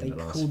do in the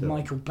last film. They called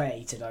Michael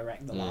Bay to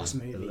direct the last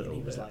movie, and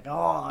he was like,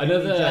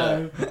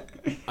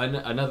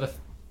 another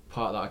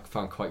part that I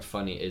found quite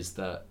funny is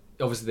that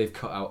obviously they've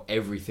cut out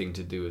everything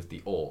to do with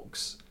the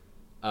orcs,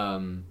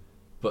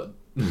 but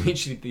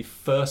literally the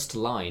first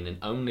line and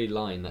only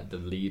line that the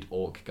lead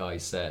orc guy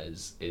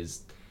says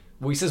is,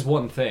 well, he says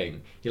one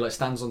thing. He like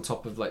stands on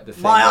top of like the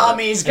thing. My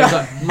army's gone.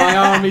 Like, my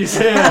army's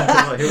here.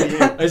 Like, who are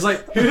you? He's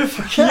like, who the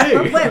fuck are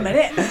you? Wait a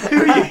minute.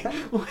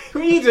 What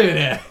are you doing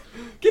here?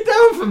 Get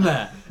down from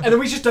there. And then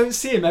we just don't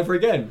see him ever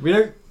again. We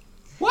don't.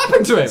 What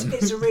happened to him?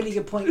 It's a really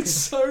good point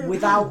because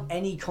without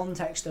any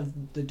context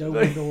of the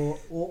Dumbledore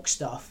orc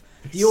stuff,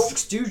 the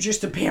orcs do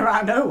just appear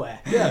out of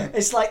nowhere. Yeah.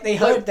 It's like they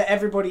heard that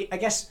everybody. I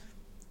guess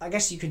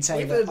you could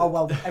say that. Oh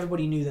well,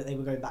 everybody knew that they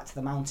were going back to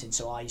the mountain,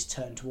 so eyes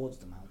turned towards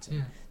the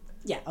mountain.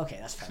 Yeah, okay,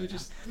 that's fair. But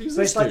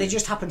it's like they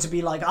just happened to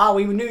be like,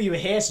 we knew you were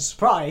here, so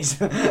surprise.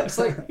 It's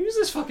like, who's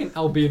this fucking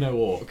albino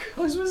orc?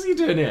 What's he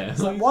doing here? It's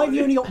like, why have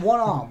you only got one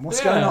arm?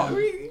 What's going on?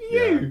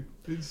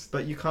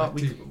 But you can't.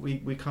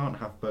 We can't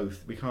have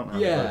both. We can't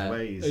have both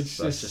ways.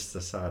 That's just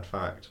a sad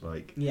fact.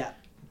 Like, you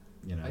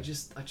know. I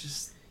just. What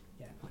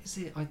is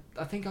it?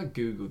 I think I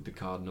googled the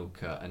Cardinal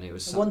cut, and it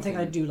was one thing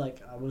I do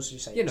like. I will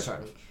just say,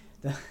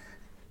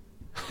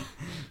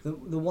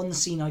 the one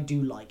scene I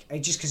do like,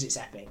 just because it's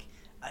epic.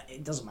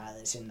 It doesn't matter that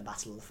it's in the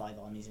Battle of the Five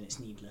Armies and it's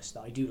needless.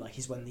 That I do like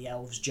is when the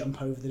elves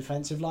jump over the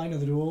defensive line of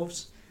the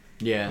dwarves.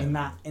 Yeah. In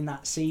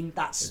that scene,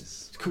 that's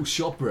it's cool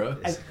shot, bro.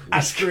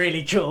 That's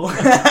really cool.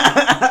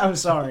 I'm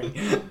sorry,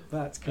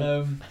 that's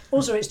cool.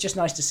 Also, it's just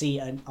nice to see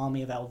an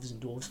army of elves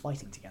and dwarves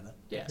fighting together.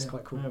 Yeah, it's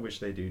quite cool. Which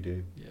they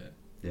do.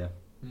 Yeah.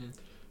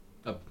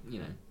 You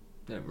know,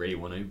 they don't really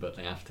want to, but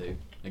they have to,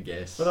 I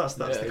guess. But that's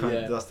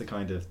the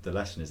kind of the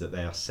lesson is that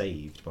they are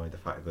saved by the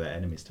fact that their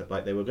enemies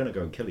like they were going to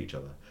go and kill each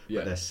other,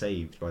 but they're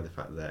saved by the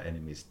fact that their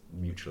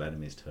mutual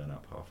enemies turn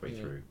up halfway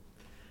through.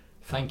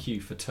 Thank you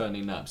for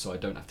turning up, so I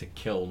don't have to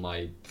kill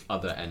my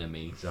other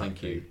enemy.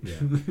 Exactly.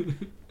 Thank you.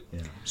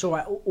 Yeah. So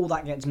all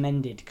that gets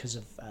mended because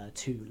of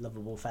two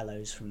lovable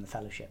fellows from the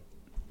Fellowship.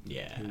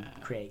 Yeah. Who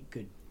create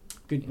good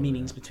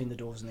meanings between the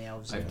dwarves and the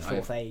elves in the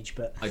Fourth Age.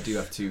 But I do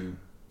have to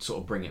sort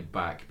of bring it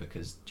back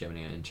because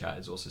Gemini in chat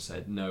has also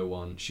said no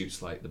one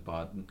shoots like the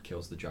bard and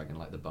kills the dragon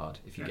like the bard,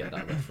 if you get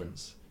that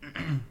reference.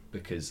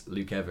 Because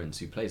Luke Evans,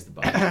 who plays the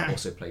bard,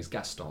 also plays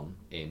Gaston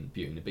in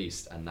Beauty and the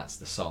Beast, and that's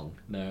the song.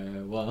 No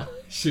one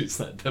shoots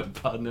like the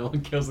bard, no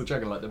one kills the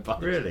dragon like the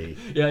bard. Really?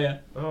 Yeah.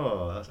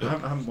 Oh, I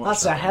haven't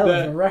watched that's a hell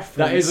of a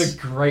reference. That is a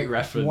great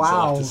reference,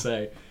 wow. I have to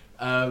say.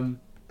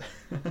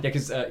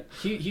 Because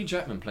Hugh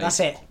Jackman plays... That's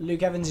it.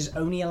 Luke Evans is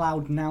only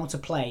allowed now to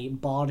play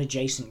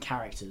bard-adjacent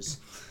characters.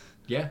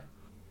 Yeah.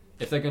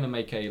 If they're going to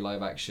make a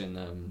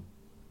live-action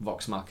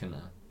Vox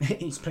Machina...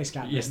 He's play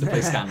Scanlan. Yes, to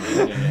play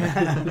Scanlan.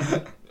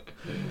 Yeah.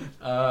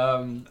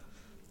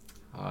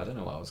 I don't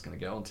know what I was going to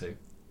get on to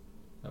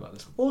about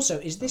this one. Also,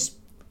 is this...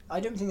 I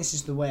don't think this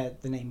is the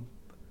name...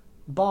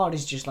 Bard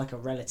is just like a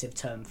relative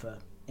term for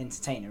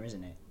entertainer,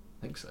 isn't it?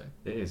 I think so.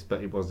 It is,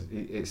 but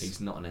he's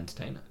not an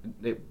entertainer.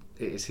 It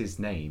is his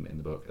name in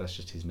the book. That's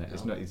just his name.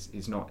 No.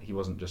 It's not. He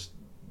wasn't just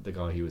the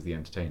guy who was the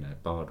entertainer.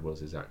 Bard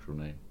was his actual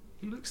name.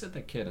 He looks at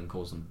the kid and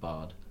calls him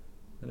Bard.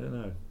 I don't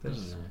know.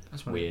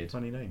 That's weird.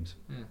 Funny names.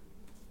 Yeah.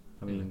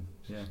 I mean,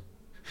 yeah.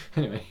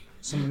 Anyway.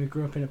 Someone who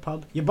grew up in a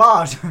pub. You're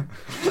Bard!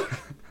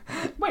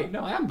 Wait,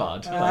 no, I am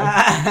Bard.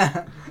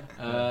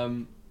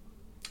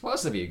 What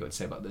else have you got to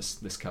say about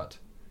this cut?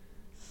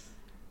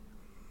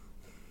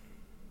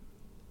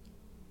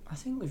 I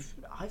think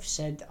I've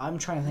said... I'm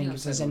trying to think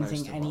if there's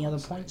any other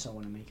points I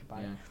want to make about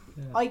it.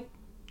 Yeah. I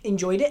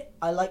enjoyed it.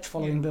 I liked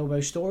following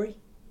Bilbo's story.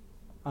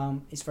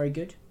 It's very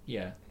good.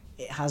 Yeah.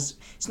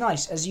 It's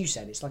nice, as you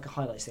said, it's like a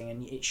highlights thing,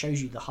 and it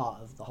shows you the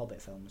heart of the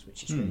Hobbit films,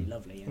 which is really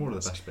lovely. All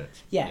of the best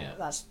bits. Yeah,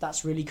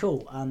 that's really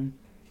cool.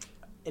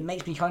 It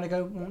makes me kind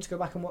of want to go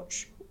back and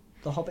watch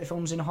the Hobbit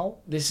films in a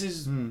whole. This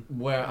is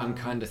where I'm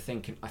kind of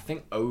thinking, I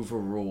think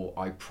overall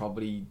I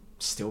probably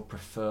still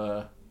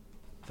prefer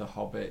The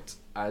Hobbit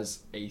as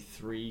a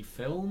 3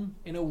 film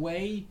in a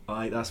way.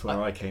 That's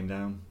where I came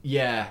down.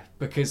 Yeah,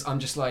 because I'm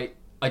just like,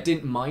 I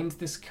didn't mind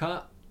this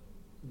cut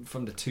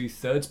from the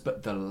 2/3,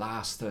 but the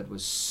last third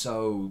was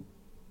so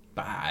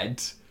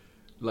bad,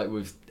 like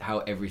with how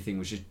everything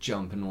was just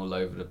jumping all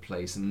over the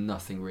place and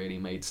nothing really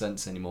made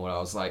sense anymore. I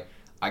was like,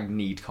 I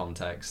need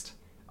context.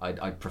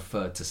 I'd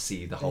prefer to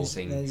see the whole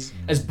thing.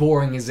 As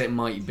boring as it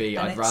might be,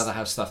 I'd rather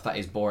have stuff that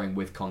is boring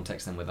with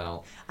context than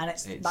without. And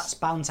that's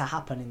bound to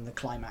happen in the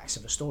climax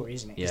of a story,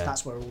 isn't it? Because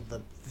that's where all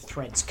the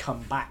threads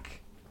come back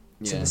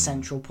to the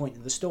central point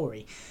of the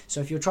story.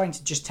 So if you're trying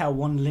to just tell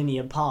one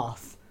linear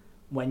path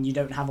when you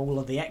don't have all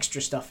of the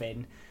extra stuff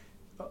in,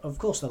 of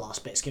course the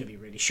last bit's going to be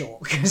really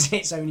short because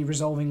it's only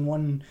resolving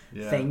one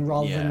thing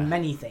rather than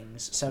many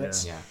things. So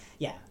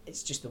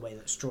it's just the way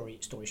that story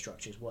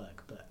structures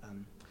work. But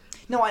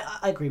no,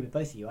 I agree with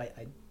both of you.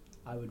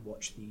 I would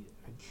watch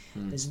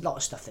there's a lot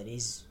of stuff that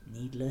is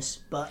needless,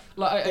 but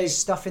there's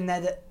stuff in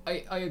there that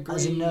I agree.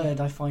 As a nerd,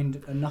 I find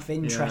enough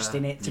interest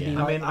in it to be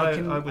like.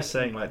 I was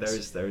saying like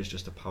there is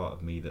just a part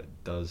of me that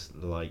does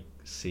like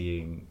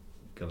seeing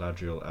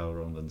Galadriel,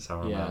 Elrond, and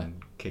Saruman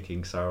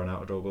kicking Sauron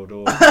out of Dol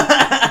Guldur.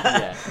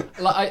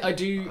 I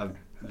do.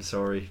 I'm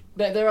sorry.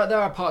 There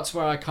are parts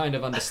where I kind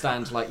of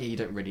understand, like, you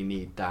don't really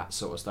need that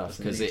sort of stuff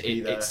because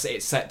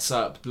it sets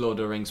up Lord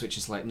of the Rings, which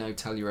is like, no,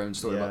 tell your own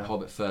story about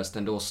Hobbit first,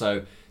 and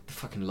also the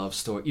fucking love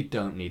story. You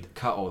don't need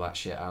cut all that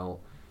shit out.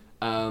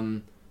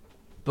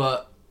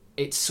 But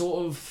it's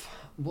sort of,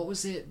 what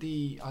was it?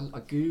 I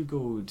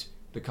googled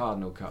the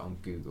Cardinal cut on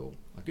Google.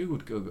 I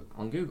googled Google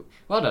on Google.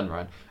 Well done,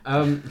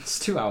 Ryan. It's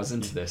 2 hours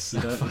into this.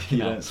 You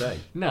don't say.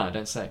 No, I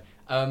don't say.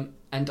 And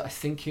I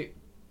think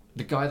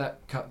the guy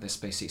that cut this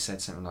basically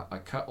said something like, I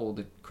cut all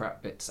the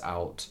crap bits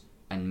out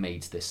and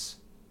made this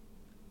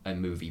a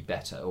movie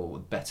better, or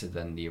better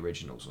than the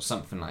originals, or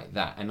something like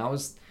that. And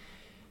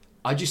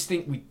I just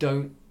think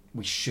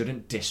we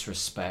shouldn't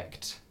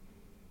disrespect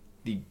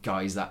the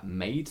guys that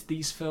made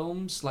these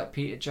films, like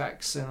Peter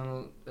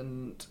Jackson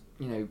and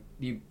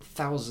the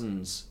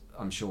thousands,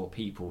 I'm sure,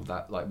 people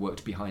that like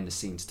worked behind the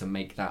scenes to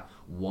make that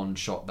one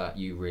shot that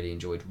you really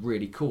enjoyed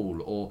really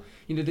cool. Or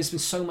there's been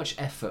so much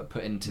effort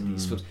put into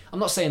these films. I'm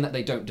not saying that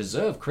they don't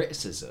deserve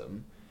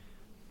criticism,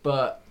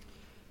 but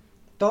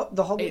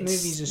the Hobbit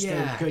movies are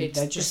still good.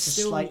 They're just a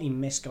slightly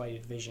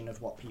misguided vision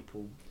of what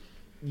people.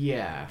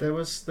 Yeah. There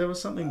was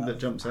something that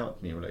jumps out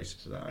to me related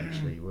to that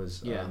actually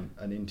was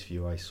an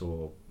interview I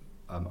saw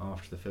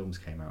after the films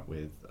came out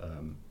with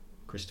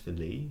Christopher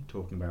Lee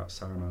talking about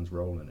Saruman's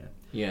role in it.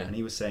 Yeah. And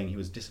he was saying he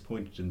was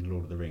disappointed in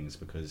Lord of the Rings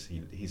because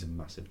he's a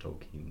massive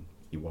Tolkien.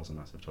 He was a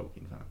massive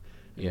Tolkien fan.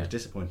 And he was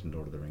disappointed in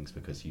Lord of the Rings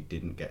because you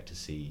didn't get to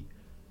see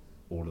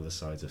all of the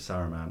sides of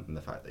Saruman and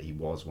the fact that he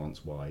was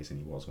once wise and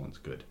he was once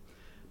good.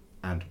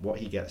 And what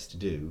he gets to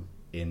do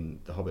in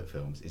the Hobbit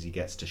films is he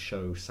gets to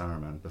show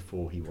Saruman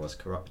before he was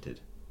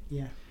corrupted.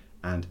 Yeah.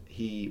 And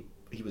he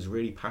was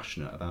really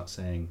passionate about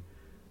saying,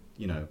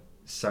 you know,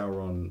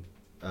 Saruman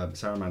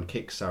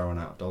kicks Sauron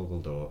out of Dol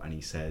Guldur and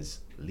he says,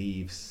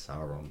 "Leave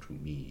Sauron to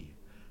me,"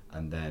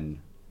 and then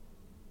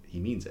he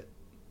means it.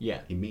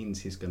 Yeah. He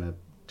means he's gonna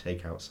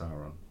take out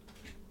Sauron,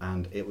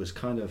 and it was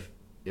kind of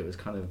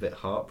a bit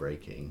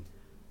heartbreaking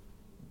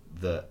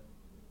that.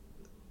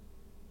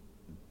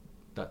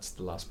 That's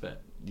the last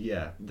bit.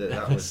 Yeah,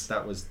 that was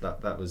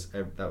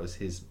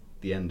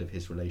the end of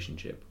his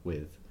relationship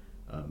with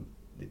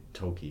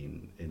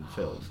Tolkien in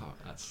film. Fuck,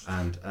 that's...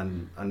 And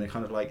they're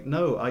kind of like,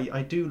 no,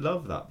 I do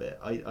love that bit.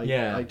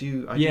 I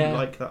do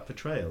like that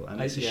portrayal, and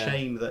it's a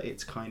shame that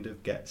it's kind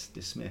of gets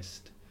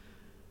dismissed.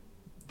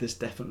 There's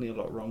definitely a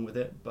lot wrong with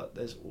it, but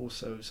there's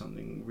also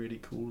something really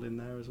cool in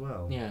there as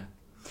well. Yeah,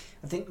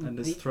 I think, and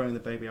there's throwing the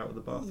baby out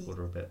with the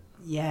bathwater a bit.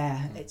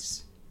 Yeah,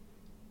 it's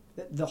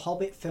the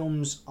Hobbit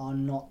films are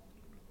not.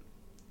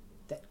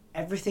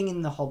 Everything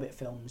in the Hobbit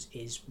films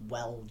is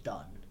well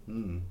done.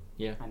 Mm.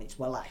 Yeah, and it's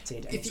well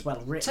acted and it's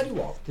well written. Tell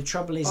you what, the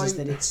trouble is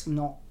that it's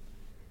not.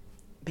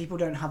 People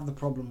don't have the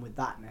problem with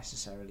that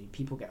necessarily.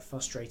 People get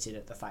frustrated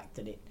at the fact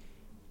that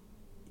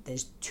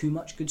there's too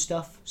much good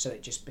stuff, so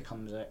it just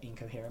becomes an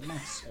incoherent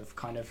mess of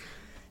kind of.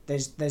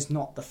 There's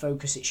not the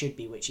focus it should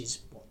be, which is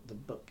what the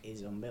book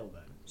is on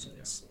Bilbo. So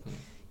it's,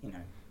 you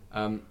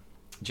know.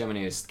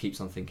 Gemini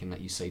keeps on thinking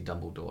that you say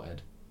Dumbledore,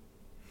 Ed.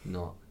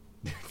 Not.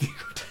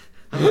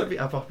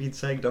 Have I been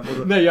saying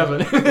Dumbledore? No, you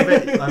haven't.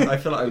 I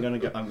feel like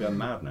I'm going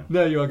mad now.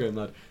 No, you are going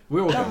mad.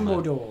 We're all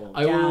Dumbledore.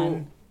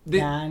 going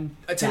mad.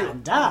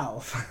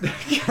 Gandalf.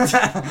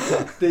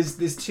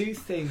 There's two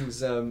things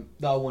that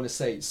I want to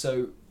say.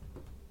 So,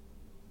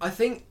 I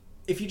think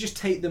if you just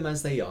take them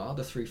as they are,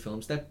 the three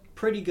films, they're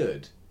pretty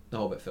good. The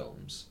Hobbit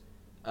films.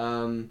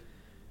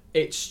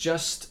 It's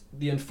just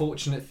the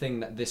unfortunate thing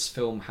that this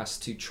film has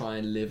to try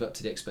and live up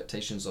to the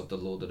expectations of the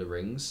Lord of the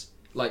Rings.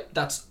 Like,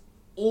 that's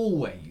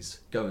always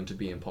going to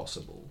be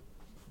impossible.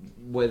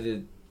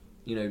 Whether,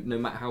 you know, no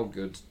matter how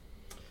good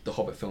the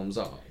Hobbit films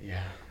are.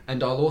 Yeah.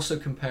 And I'll also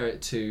compare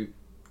it to,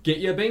 get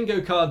your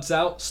bingo cards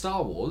out,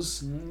 Star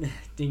Wars.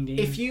 Ding ding.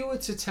 If you were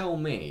to tell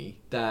me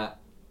that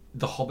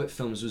the Hobbit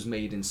films was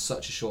made in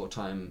such a short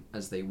time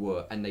as they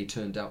were and they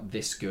turned out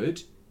this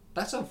good,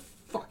 that's a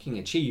fucking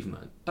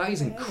achievement. That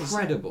is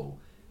incredible.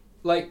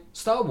 Like,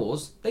 Star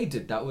Wars, they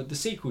did that with the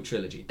sequel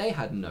trilogy. They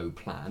had no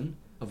plan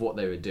of what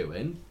they were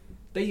doing.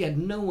 They had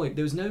no idea.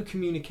 There was no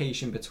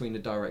communication between the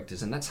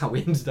directors, and that's how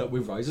we ended up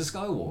with Rise of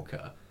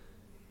Skywalker.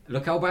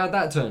 Look how bad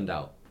that turned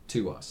out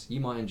to us. You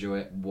might enjoy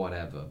it,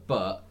 whatever.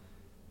 But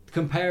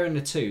comparing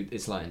the two,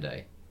 it's light and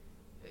day.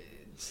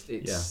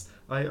 It's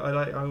I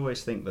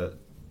always think that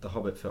the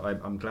Hobbit film,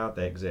 I'm glad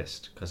they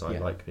exist because I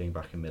like being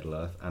back in Middle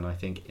Earth, and I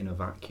think in a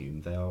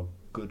vacuum they are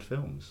good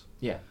films.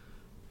 Yeah.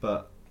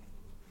 But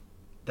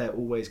they're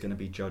always going to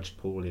be judged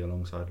poorly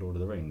alongside Lord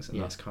of the Rings,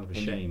 and that's kind of a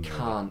shame. You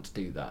can't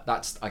do that.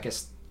 That's, I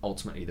guess,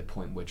 ultimately the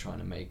point we're trying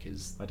to make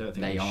is I don't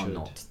think they are should.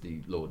 Not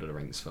the Lord of the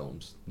Rings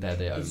films. They're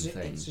their own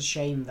thing. It's a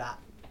shame that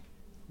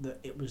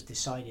it was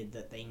decided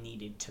that they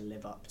needed to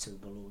live up to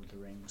the Lord of the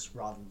Rings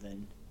rather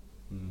than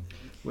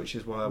which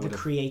is why I the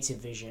creative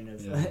vision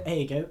of there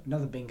you go,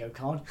 another bingo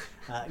card,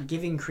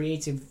 giving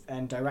creative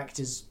and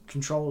directors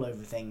control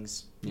over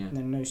things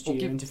and no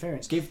studio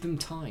interference. Give them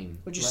time.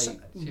 Or just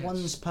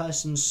one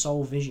person's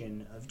sole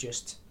vision of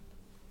just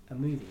a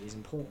movie is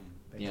important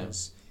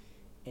because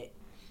it,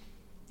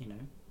 you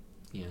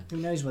know, who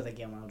knows whether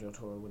Guillermo del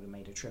Toro would have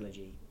made a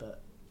trilogy,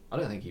 but I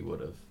don't think he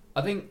would have.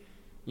 I think,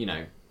 you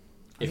know,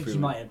 I think he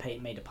might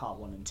have made a part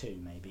 1 and 2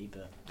 maybe,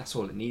 but that's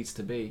all it needs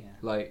to be.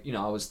 Like, you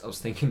know, I was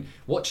thinking,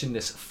 watching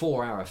this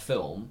 4-hour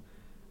film,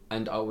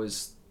 and I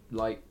was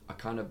like, I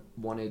kind of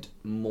wanted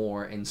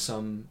more in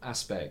some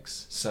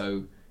aspects.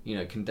 So, you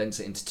know, condense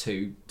it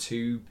into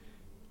two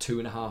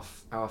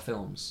 2.5-hour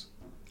films.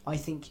 I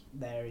think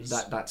there is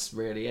that's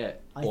really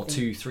it. Or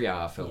 2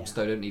 3-hour films.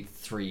 They don't need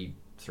 3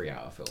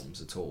 3-hour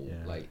films at all.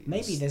 Yeah. Like,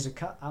 maybe there's a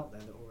cut out there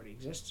that already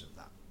exists of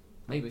that.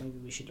 Maybe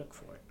we should look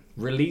for it.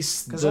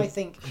 Release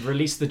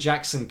the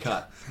Jackson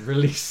cut.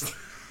 Release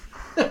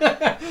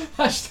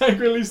hashtag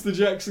release the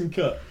Jackson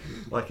cut.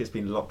 Like it's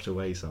been locked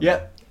away somewhere.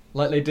 Yep.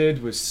 Like they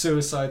did with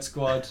Suicide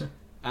Squad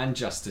and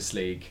Justice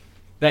League.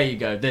 There you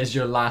go. There's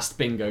your last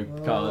bingo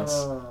cards.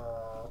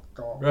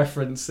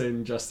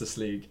 Referencing Justice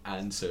League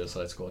and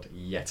Suicide Squad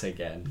yet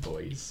again,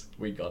 boys.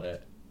 We got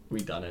it. We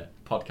done it.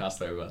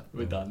 Podcast over.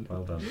 We're done.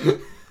 Well done.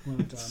 Well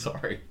done.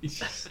 Sorry.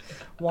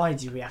 Why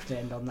do we have to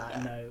end on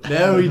that note?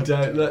 No, we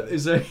don't. Look,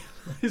 is there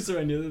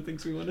any other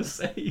things we want to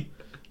say?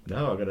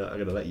 No, I'm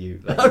gonna let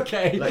you.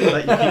 Okay. Let you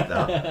keep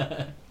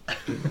that.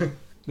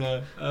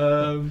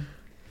 No.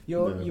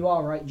 You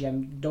are right,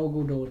 Jem.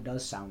 Dumbledore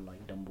does sound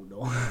like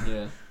Dumbledore.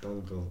 Yeah.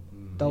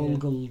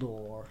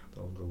 Dumbledore.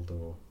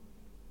 Dumbledore.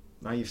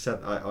 Now you've said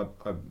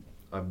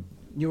I'm.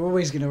 You're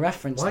always going to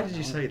reference. Why that did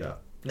you say that?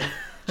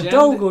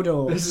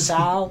 Dumbledore.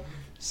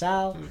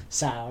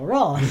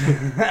 Sauron.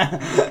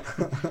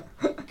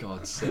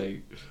 God's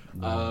sake.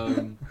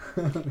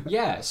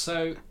 Yeah.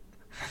 So.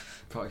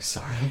 God,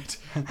 sorry,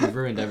 you've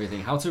ruined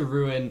everything. How to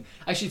ruin?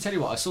 Actually, tell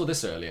you what. I saw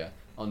this earlier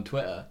on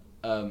Twitter.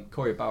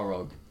 Corey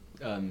Balrog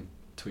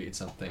tweeted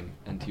something,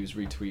 and he was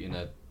retweeting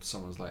it.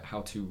 Someone's like,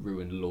 "How to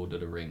ruin Lord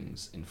of the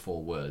Rings in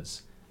 4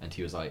 words," and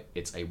he was like,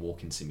 "It's a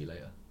walking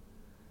simulator."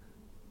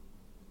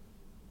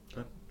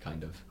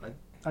 Kind of.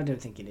 I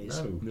don't think it is.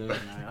 No.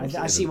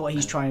 I see what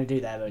he's trying to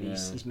do there, but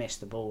he's missed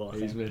the ball. I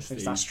think. He's missed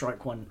it's that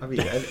strike one. I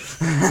mean,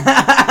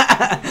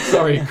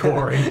 sorry,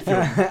 Corey.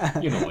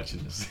 You're not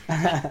watching this.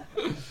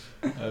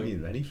 I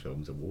mean, any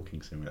film's a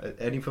walking simulator.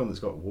 Any film that's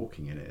got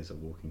walking in it is a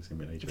walking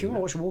simulator. If you want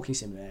to watch a walking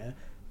simulator,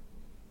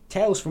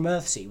 Tales from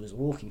Earthsea was a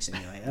walking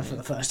simulator for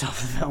the first half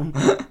of the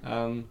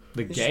film.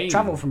 The game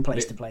travel from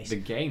place to place. The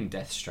game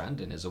Death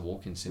Stranding is a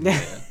walking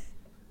simulator.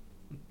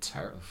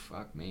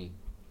 Fuck me.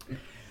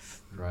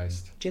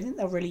 Christ. Do you think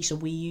they'll release a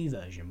Wii U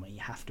version where you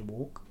have to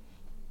walk?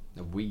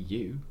 A Wii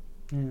U?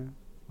 Yeah.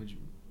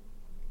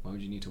 Why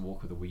would you need to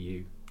walk with a Wii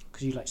U?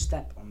 Because you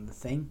step on the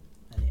thing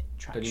and it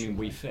tracks. Don't you mean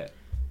Wii Fit?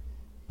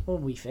 Or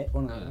Wii Fit,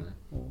 one of I don't them.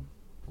 know.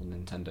 Or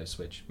Nintendo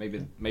Switch.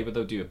 Maybe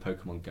they'll do a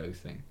Pokemon Go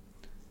thing.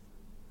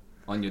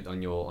 On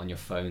your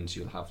phones,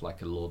 you'll have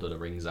like a Lord of the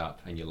Rings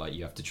app, and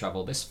you have to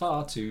travel this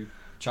far to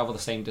travel the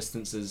same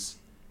distance as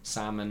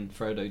Sam and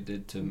Frodo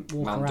did to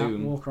Mount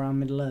Doom. Walk around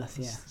Middle Earth,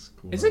 yeah.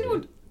 Cool. Is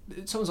anyone?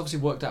 Someone's obviously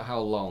worked out how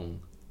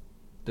long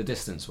the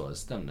distance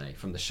was, don't they,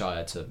 from the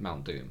Shire to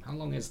Mount Doom? How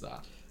long is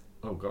that?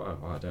 Oh God,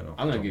 I don't know.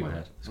 I'm gonna Google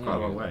it. It's quite a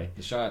long way.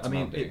 The Shire to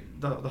Mount Doom.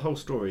 The whole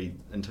story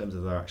in terms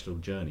of their actual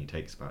journey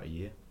takes about a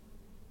year.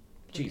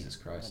 Jesus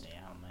Christ! Bloody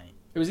hell, mate.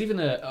 It was even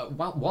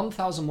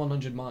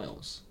 1,100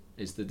 miles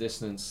is the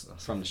distance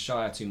from the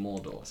Shire to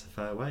Mordor. That's a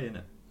fair way, isn't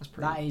it?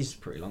 That is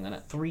pretty long, isn't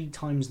it? 3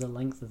 times the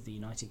length of the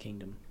United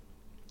Kingdom.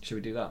 Should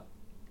we do that?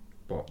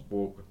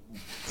 Walk.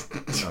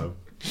 No.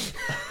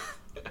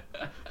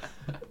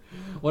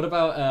 What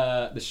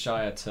about the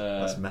Shire to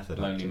That's method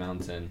Lonely acting.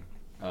 Mountain?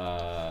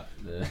 Oh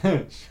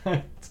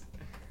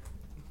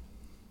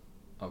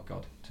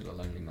God, to the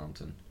Lonely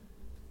Mountain.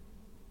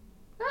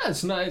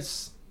 It's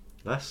nice.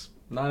 Less?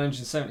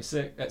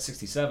 976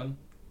 67.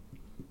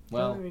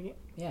 Well,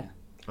 yeah.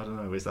 I don't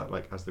know. Is that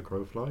like as the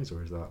crow flies,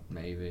 or is that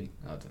maybe,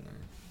 I don't know.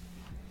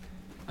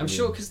 I'm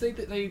sure because they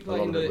like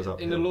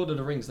in the Lord of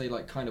the Rings they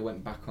like kind of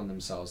went back on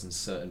themselves in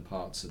certain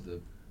parts of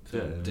the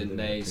film, didn't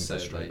they? So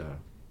like,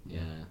 yeah,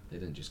 they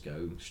didn't just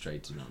go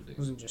straight to Mount Doom. It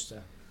wasn't just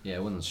a. Yeah,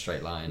 it wasn't a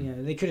straight line. Yeah,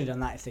 they could have done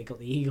that if they got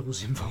the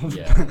Eagles involved.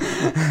 Yeah.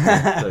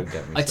 Don't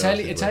get me I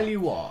started, tell you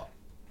what.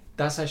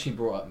 That's actually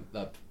brought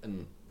up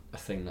a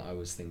thing that I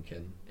was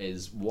thinking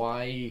is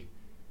why.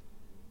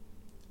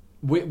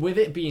 With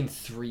it being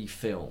 3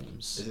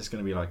 films, Is this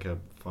going to be like a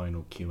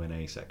final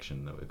Q&A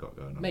section that we've got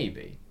going on?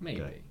 maybe.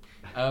 Okay.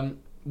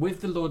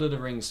 With the Lord of the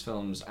Rings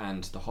films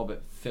and the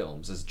Hobbit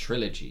films as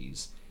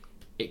trilogies,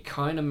 it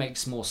kind of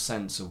makes more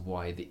sense of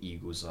why the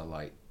Eagles are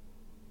like,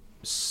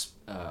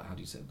 how do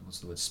you say? What's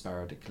the word?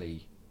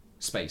 Sporadically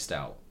spaced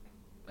out,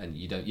 and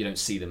you don't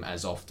see them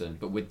as often.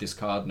 But with this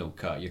Cardinal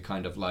cut, you're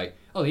kind of like,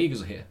 oh, the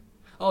Eagles are here.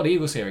 Oh, the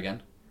Eagles here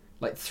again.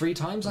 Like 3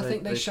 times, I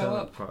think they show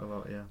up. Quite a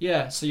lot, yeah.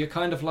 Yeah, so you're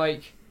kind of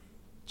like,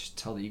 just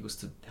tell the Eagles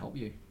to help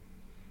you.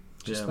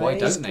 Yeah, Why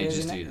don't they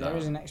just do that? There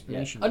is an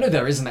explanation. Yeah. I know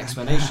there is an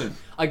explanation.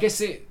 I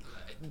guess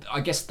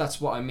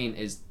that's what I mean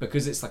is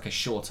because it's like a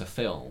shorter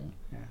film,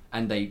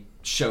 and they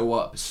show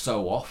up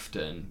so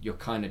often. You're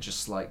kind of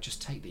just like,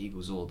 just take the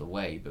Eagles all the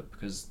way. But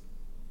because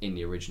in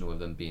the original of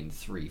them being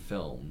 3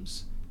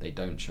 films, they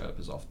don't show up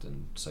as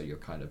often, so you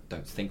kind of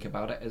don't think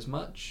about it as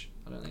much.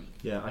 I don't think.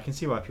 Yeah, I can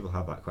see why people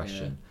have that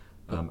question.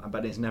 Yeah.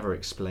 But it's never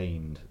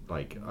explained.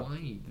 Like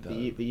why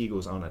the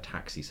Eagles aren't a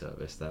taxi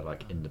service; they're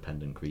like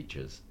independent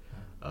creatures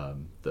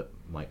that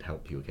might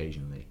help you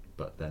occasionally,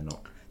 but they're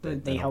not.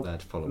 They help not there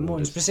to follow more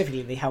orders.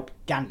 Specifically, they help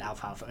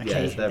Gandalf out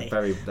occasionally.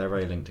 Yeah, they're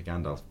very linked to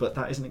Gandalf, but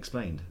that isn't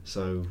explained.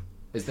 So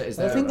is there?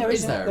 I think there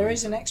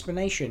is an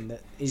explanation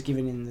that is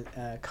given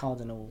in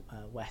Cardinal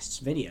West's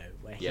video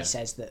where he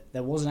says that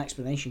there was an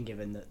explanation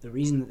given that the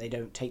reason that they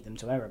don't take them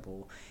to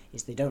Erebor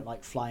is they don't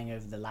like flying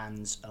over the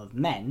lands of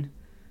men.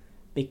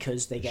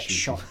 Because they get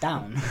shot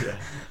down.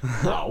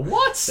 Oh,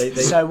 what?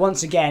 So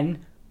once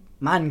again,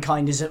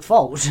 mankind is at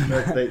fault.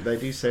 they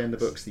do say in the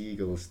books the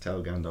Eagles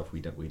tell Gandalf we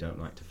don't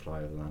like to fly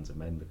over the lands of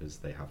men because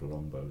they have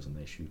longbows and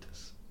they shoot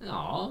us.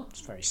 Aww.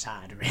 It's very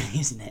sad, really,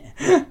 isn't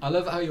it? I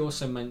love how you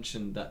also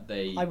mentioned that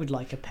they. I would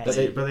like a pet.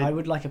 I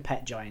would like a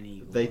pet giant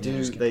eagle. They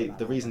do.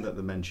 The reason that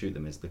the men shoot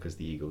them is because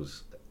the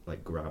eagles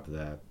like grab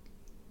their.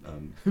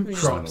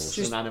 Crops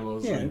and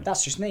animals. You know,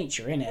 that's just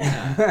nature, isn't it?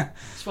 Yeah.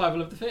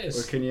 Survival of the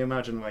fittest. Or can you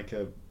imagine like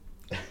a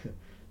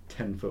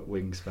 10-foot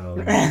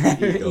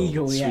wingspan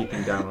eagle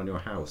sweeping down on your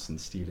house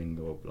and stealing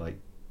your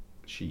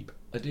sheep.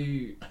 I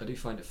do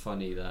find it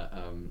funny that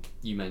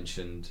you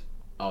mentioned,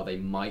 they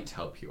might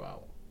help you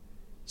out.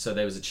 So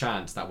there was a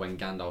chance that when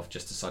Gandalf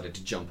just decided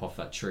to jump off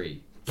that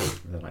tree,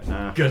 They're like,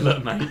 nah. good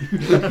luck, mate.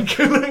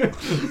 Good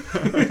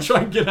luck.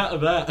 Try and get out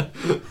of that.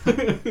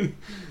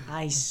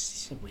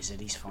 He's a wizard.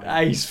 He's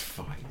fine. He's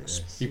fine.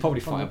 He probably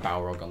fight a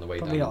Balrog on the way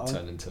down and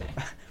turn into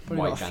probably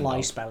white got a fly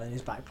Gandalf. spell in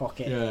his back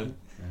pocket. Yeah.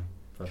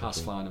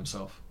 Cast fly on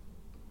himself.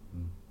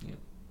 Yeah.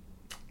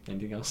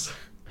 Anything else?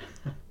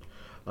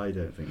 I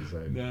don't think so.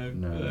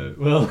 No.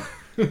 Well,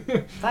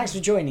 thanks for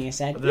joining us,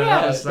 Ed.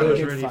 That was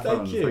really fun. fun.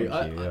 Thank you.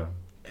 Yeah.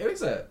 It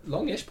was a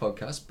longish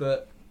podcast,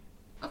 but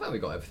I think we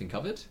got everything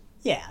covered.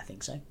 Yeah, I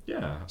think so.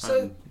 Yeah.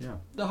 So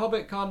The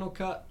Hobbit Cardinal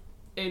Cut,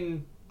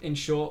 in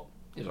short,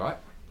 is alright.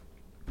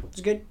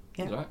 It's good.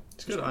 Yeah. It's alright.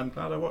 It's good. I'm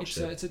glad I watched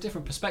it. It's a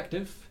different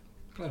perspective.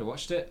 Glad I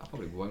watched it. I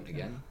probably won't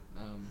again.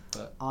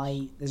 But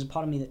there's a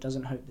part of me that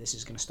doesn't hope this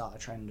is going to start a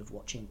trend of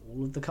watching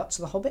all of the cuts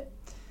of The Hobbit.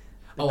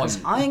 Oh,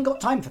 I ain't got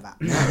time for that.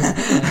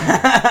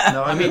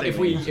 No, I mean, if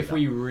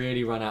we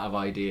really run out of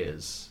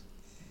ideas,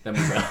 then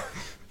we will.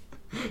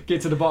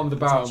 Get to the bottom of the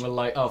barrel and we're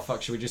like, oh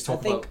fuck, should we just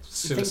talk about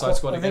Suicide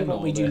Squad again? I think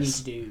what we do need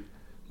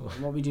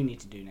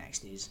to do,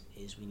 next is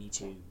we need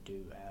to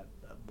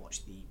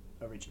watch the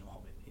original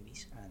Hobbit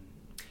movies and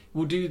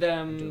we'll do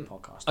them. Do a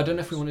podcast. I don't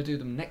know if we want to do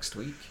them next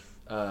week,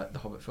 the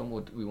Hobbit film,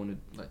 or do we want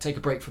to take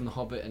a break from the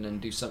Hobbit and then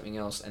do something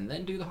else and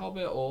then do the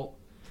Hobbit, or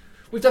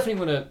we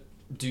definitely want to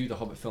do the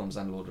Hobbit films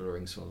and Lord of the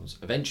Rings films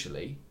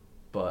eventually,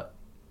 but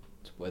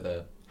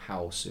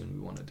how soon we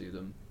want to do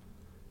them.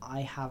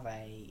 I have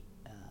a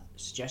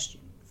suggestion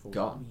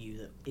for you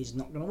that is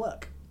not going to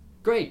work.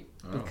 Great.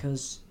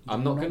 Because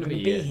I'm not going to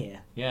be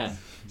here. Yeah.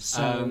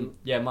 So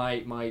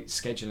my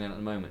scheduling at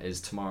the moment is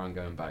tomorrow I'm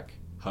going back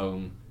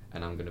home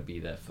and I'm going to be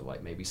there for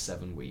like maybe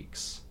 7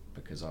 weeks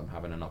because I'm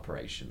having an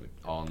operation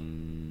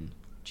on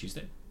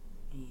Tuesday.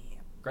 Yeah.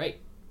 Great.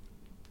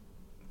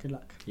 Good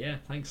luck. Yeah,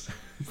 thanks.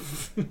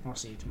 I'll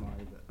see you tomorrow.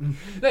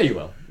 But No, you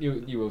will.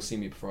 You will see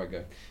me before I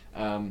go.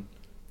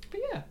 But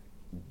yeah.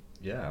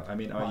 Yeah, I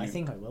mean, I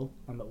think I will.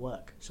 I'm at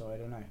work, so I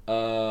don't know.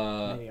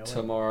 Maybe I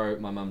tomorrow,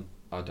 my mum.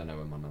 I don't know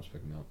when my mum's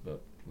picking me up,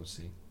 but we'll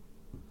see.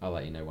 I'll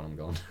let you know when I'm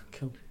gone.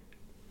 Cool.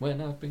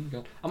 When I've been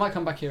gone, I might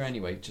come back here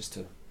anyway just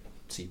to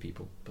see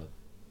people, but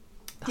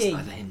that's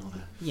neither here nor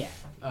there.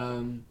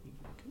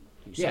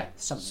 Yeah.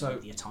 Something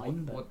with your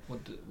time.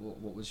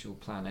 What was your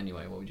plan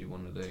anyway? What would you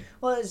want to do?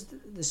 Well, it's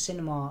the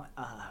cinema.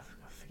 I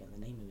forget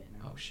the name of it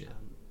now. Oh shit!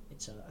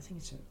 I think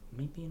it's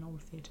maybe an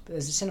old theatre, but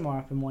there's a cinema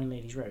up in Wine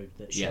Ladies Road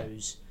that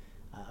shows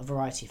a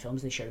variety of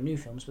films. They show new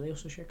films, but they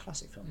also show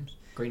classic films.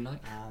 Green Knight?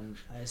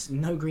 There's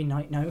no Green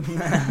Knight, no,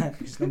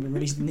 because it's not been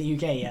released in the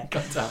UK yet.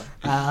 Got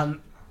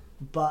down.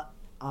 But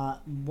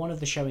one of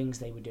the showings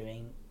they were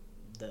doing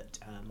that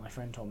my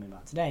friend told me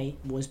about today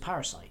was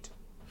Parasite.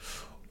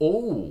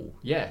 Oh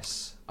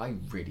yes, I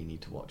really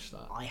need to watch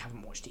that. I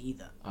haven't watched it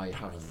either. I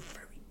haven't.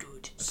 Very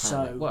good.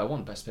 Apparently. Well, it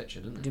won Best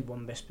Picture, didn't it? It did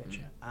won Best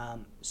Picture.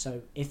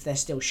 So if they're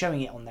still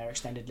showing it on their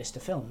extended list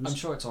of films, I'm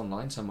sure it's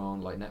online somewhere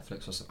on like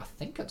Netflix or something. I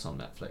think it's on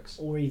Netflix.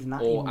 Or even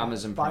that. Or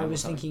Amazon Prime. But I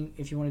was thinking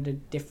if you wanted a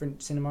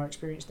different cinema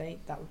experience day,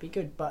 that would be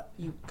good. But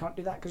you can't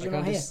do that because you're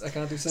not here. I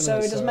can't do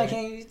cinema. So it doesn't make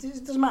any. It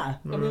doesn't matter.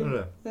 I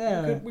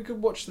mean, we could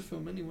watch the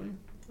film anyway.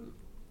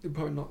 It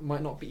probably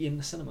might not be in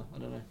the cinema. I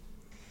don't know.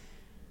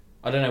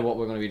 I don't know what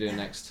we're going to be doing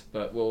next,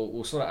 but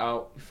we'll sort it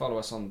out. Follow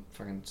us on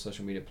fucking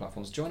social media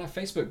platforms. Join our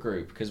Facebook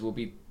group because we'll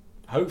be,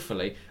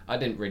 hopefully, I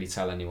didn't really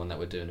tell anyone that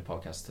we're doing a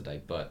podcast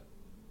today, but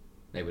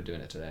they were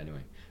doing it today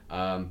anyway.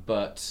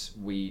 But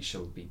we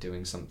shall be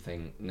doing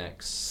something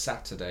next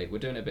Saturday. We're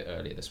doing it a bit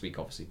earlier this week,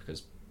 obviously,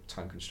 because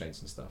time constraints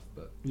and stuff.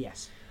 But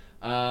yes.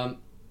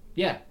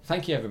 Yeah,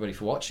 thank you everybody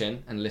for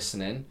watching and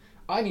listening.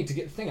 I need to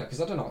get the thing up because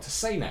I don't know what to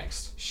say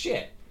next.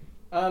 Shit.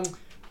 What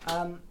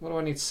do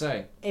I need to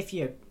say?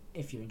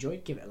 If you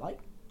enjoyed, give it a like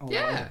on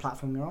the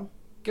platform you're on.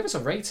 Give us a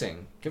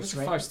rating. Give us a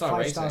 5-star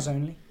rating. 5 stars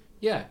only.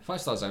 Yeah, 5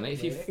 stars only.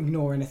 If you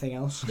ignore anything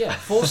else. Yeah,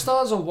 4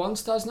 stars or 1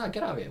 stars, no,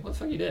 get out of here. What the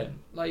fuck are you doing?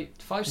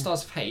 Like 5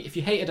 stars of hate. If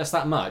you hated us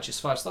that much,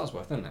 it's 5 stars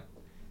worth, isn't it?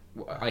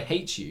 I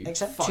hate you.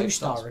 Except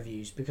 2-star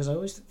reviews, because I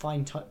always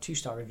find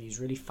 2-star reviews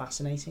really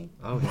fascinating.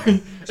 Oh, yeah.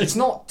 It's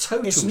not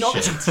total shit. It's not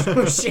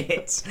total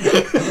shit.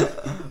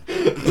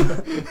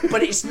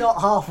 But it's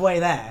not halfway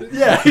there.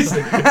 Yeah.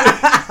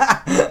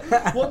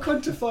 What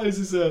quantifies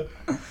as a...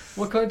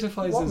 What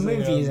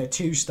movie is a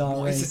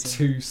 2-star rating? It's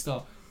a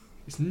 2-star.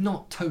 It's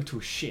not total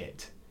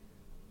shit,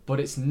 but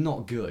it's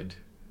not good.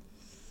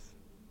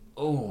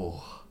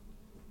 Oh,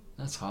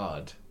 that's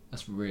hard.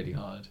 That's really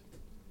hard.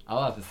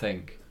 I'll have to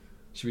think.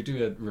 Should we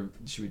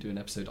do an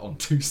episode on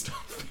 2-star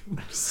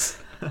films?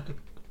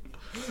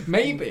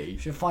 Maybe.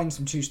 Should find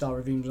some 2-star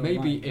reviews online.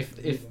 Maybe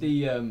if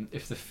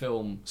the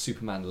film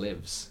Superman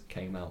Lives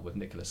came out with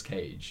Nicolas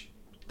Cage,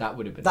 that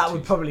would have been. That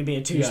would probably be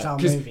a 2-star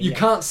movie. You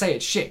can't say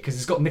it's shit because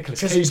it's got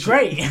Nicolas Cage. Because it's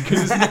great.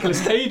 Because it's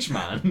Nicolas Cage,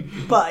 man.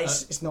 But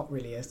it's not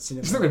really a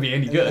cinema. It's not going to be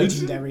any good.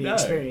 Legendary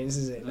experience,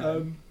 is it?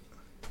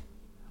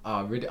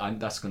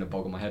 that's going to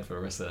boggle my head for the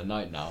rest of the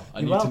night now.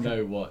 I need to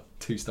know what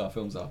 2-star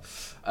films are.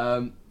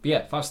 But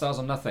yeah, 5 stars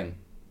on nothing.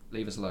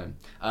 Leave us alone.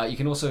 You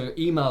can also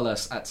email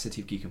us at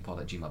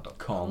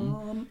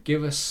cityofgeekandpod@gmail.com.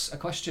 Give us a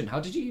question.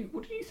 What did you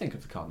think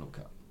of the Cardinal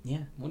Cut?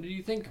 Yeah. What did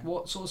you think?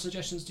 What sort of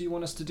suggestions do you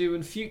want us to do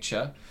in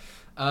future?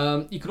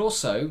 You could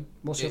also...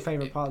 What's your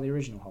favourite part of the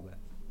original Hobbit?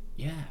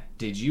 Yeah.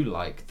 Did you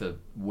like the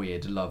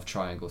weird love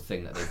triangle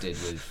thing that they did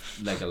with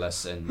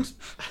Legolas and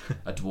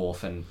a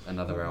dwarf and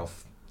another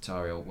elf,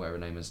 Tariel, whatever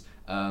her name is?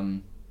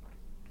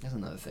 There's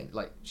another thing.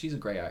 Like, she's a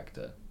great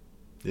actor.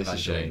 It's a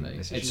shame.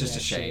 It's just a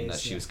shame that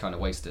she was kind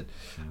of wasted.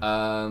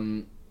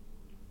 What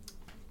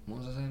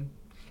was I saying?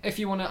 If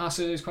you want to ask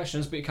those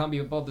questions but you can't be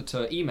bothered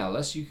to email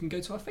us, you can go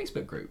to our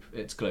Facebook group.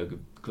 It's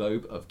Globe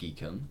of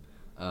Geekum.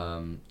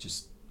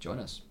 Just join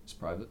us. It's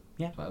private.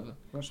 Yeah. Whatever.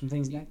 Got some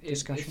things next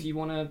discussion. If you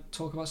want to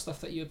talk about stuff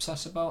that you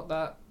obsess about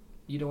that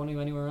you don't want to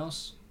go anywhere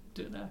else,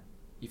 do it there.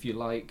 If you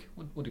like,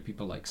 what do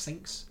people like?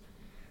 Sinks?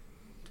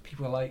 Do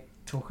people like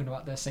talking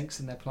about their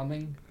sinks and their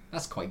plumbing?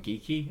 That's quite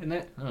geeky, isn't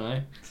it? I don't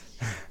know.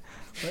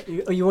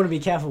 You want to be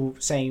careful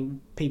saying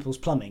people's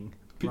plumbing,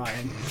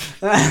 Ryan.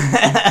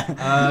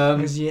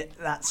 Because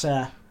that's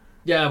whatever.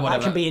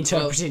 That can be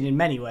interpreted in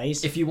many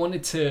ways. If you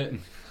wanted to,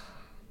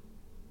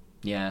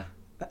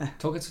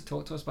 talk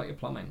to us about your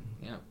plumbing.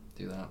 Yeah,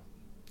 do that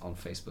on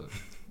Facebook.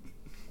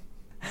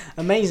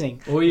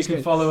 Amazing. Or you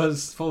can follow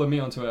me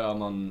on Twitter.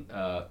 I'm on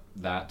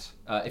that.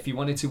 If you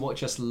wanted to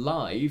watch us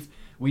live,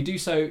 we do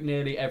so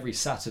nearly every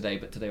Saturday,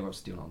 but today we're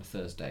also doing it on a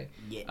Thursday.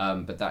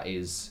 Yeah. But that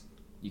is,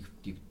 you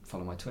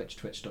follow my Twitch,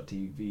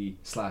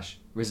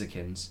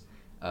 twitch.tv/Rizikins.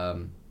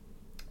 And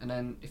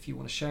then if you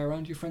want to share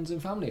around your friends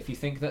and family, if you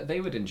think that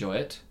they would enjoy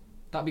it,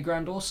 that'd be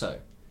grand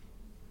also.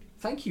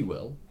 Thank you,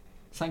 Will.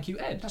 Thank you,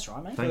 Ed. That's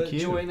right, mate. For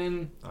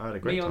joining I had a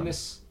great me time on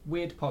this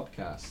weird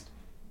podcast.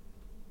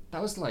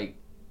 That was like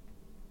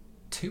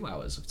 2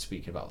 hours of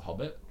speaking about The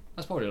Hobbit.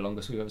 That's probably the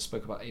longest we've ever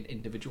spoke about an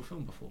individual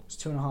film before. It's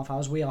 2.5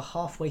 hours. We are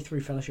halfway through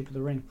Fellowship of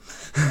the Ring.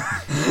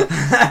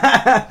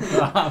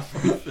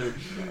 Halfway through.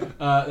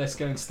 Let's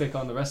go and stick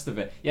on the rest of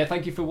it. Yeah,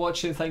 thank you for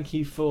watching. Thank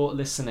you for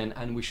listening.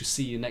 And we shall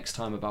see you next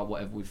time about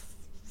whatever we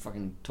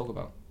fucking talk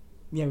about.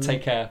 Yeah.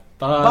 Take care.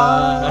 Bye.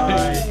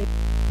 Bye.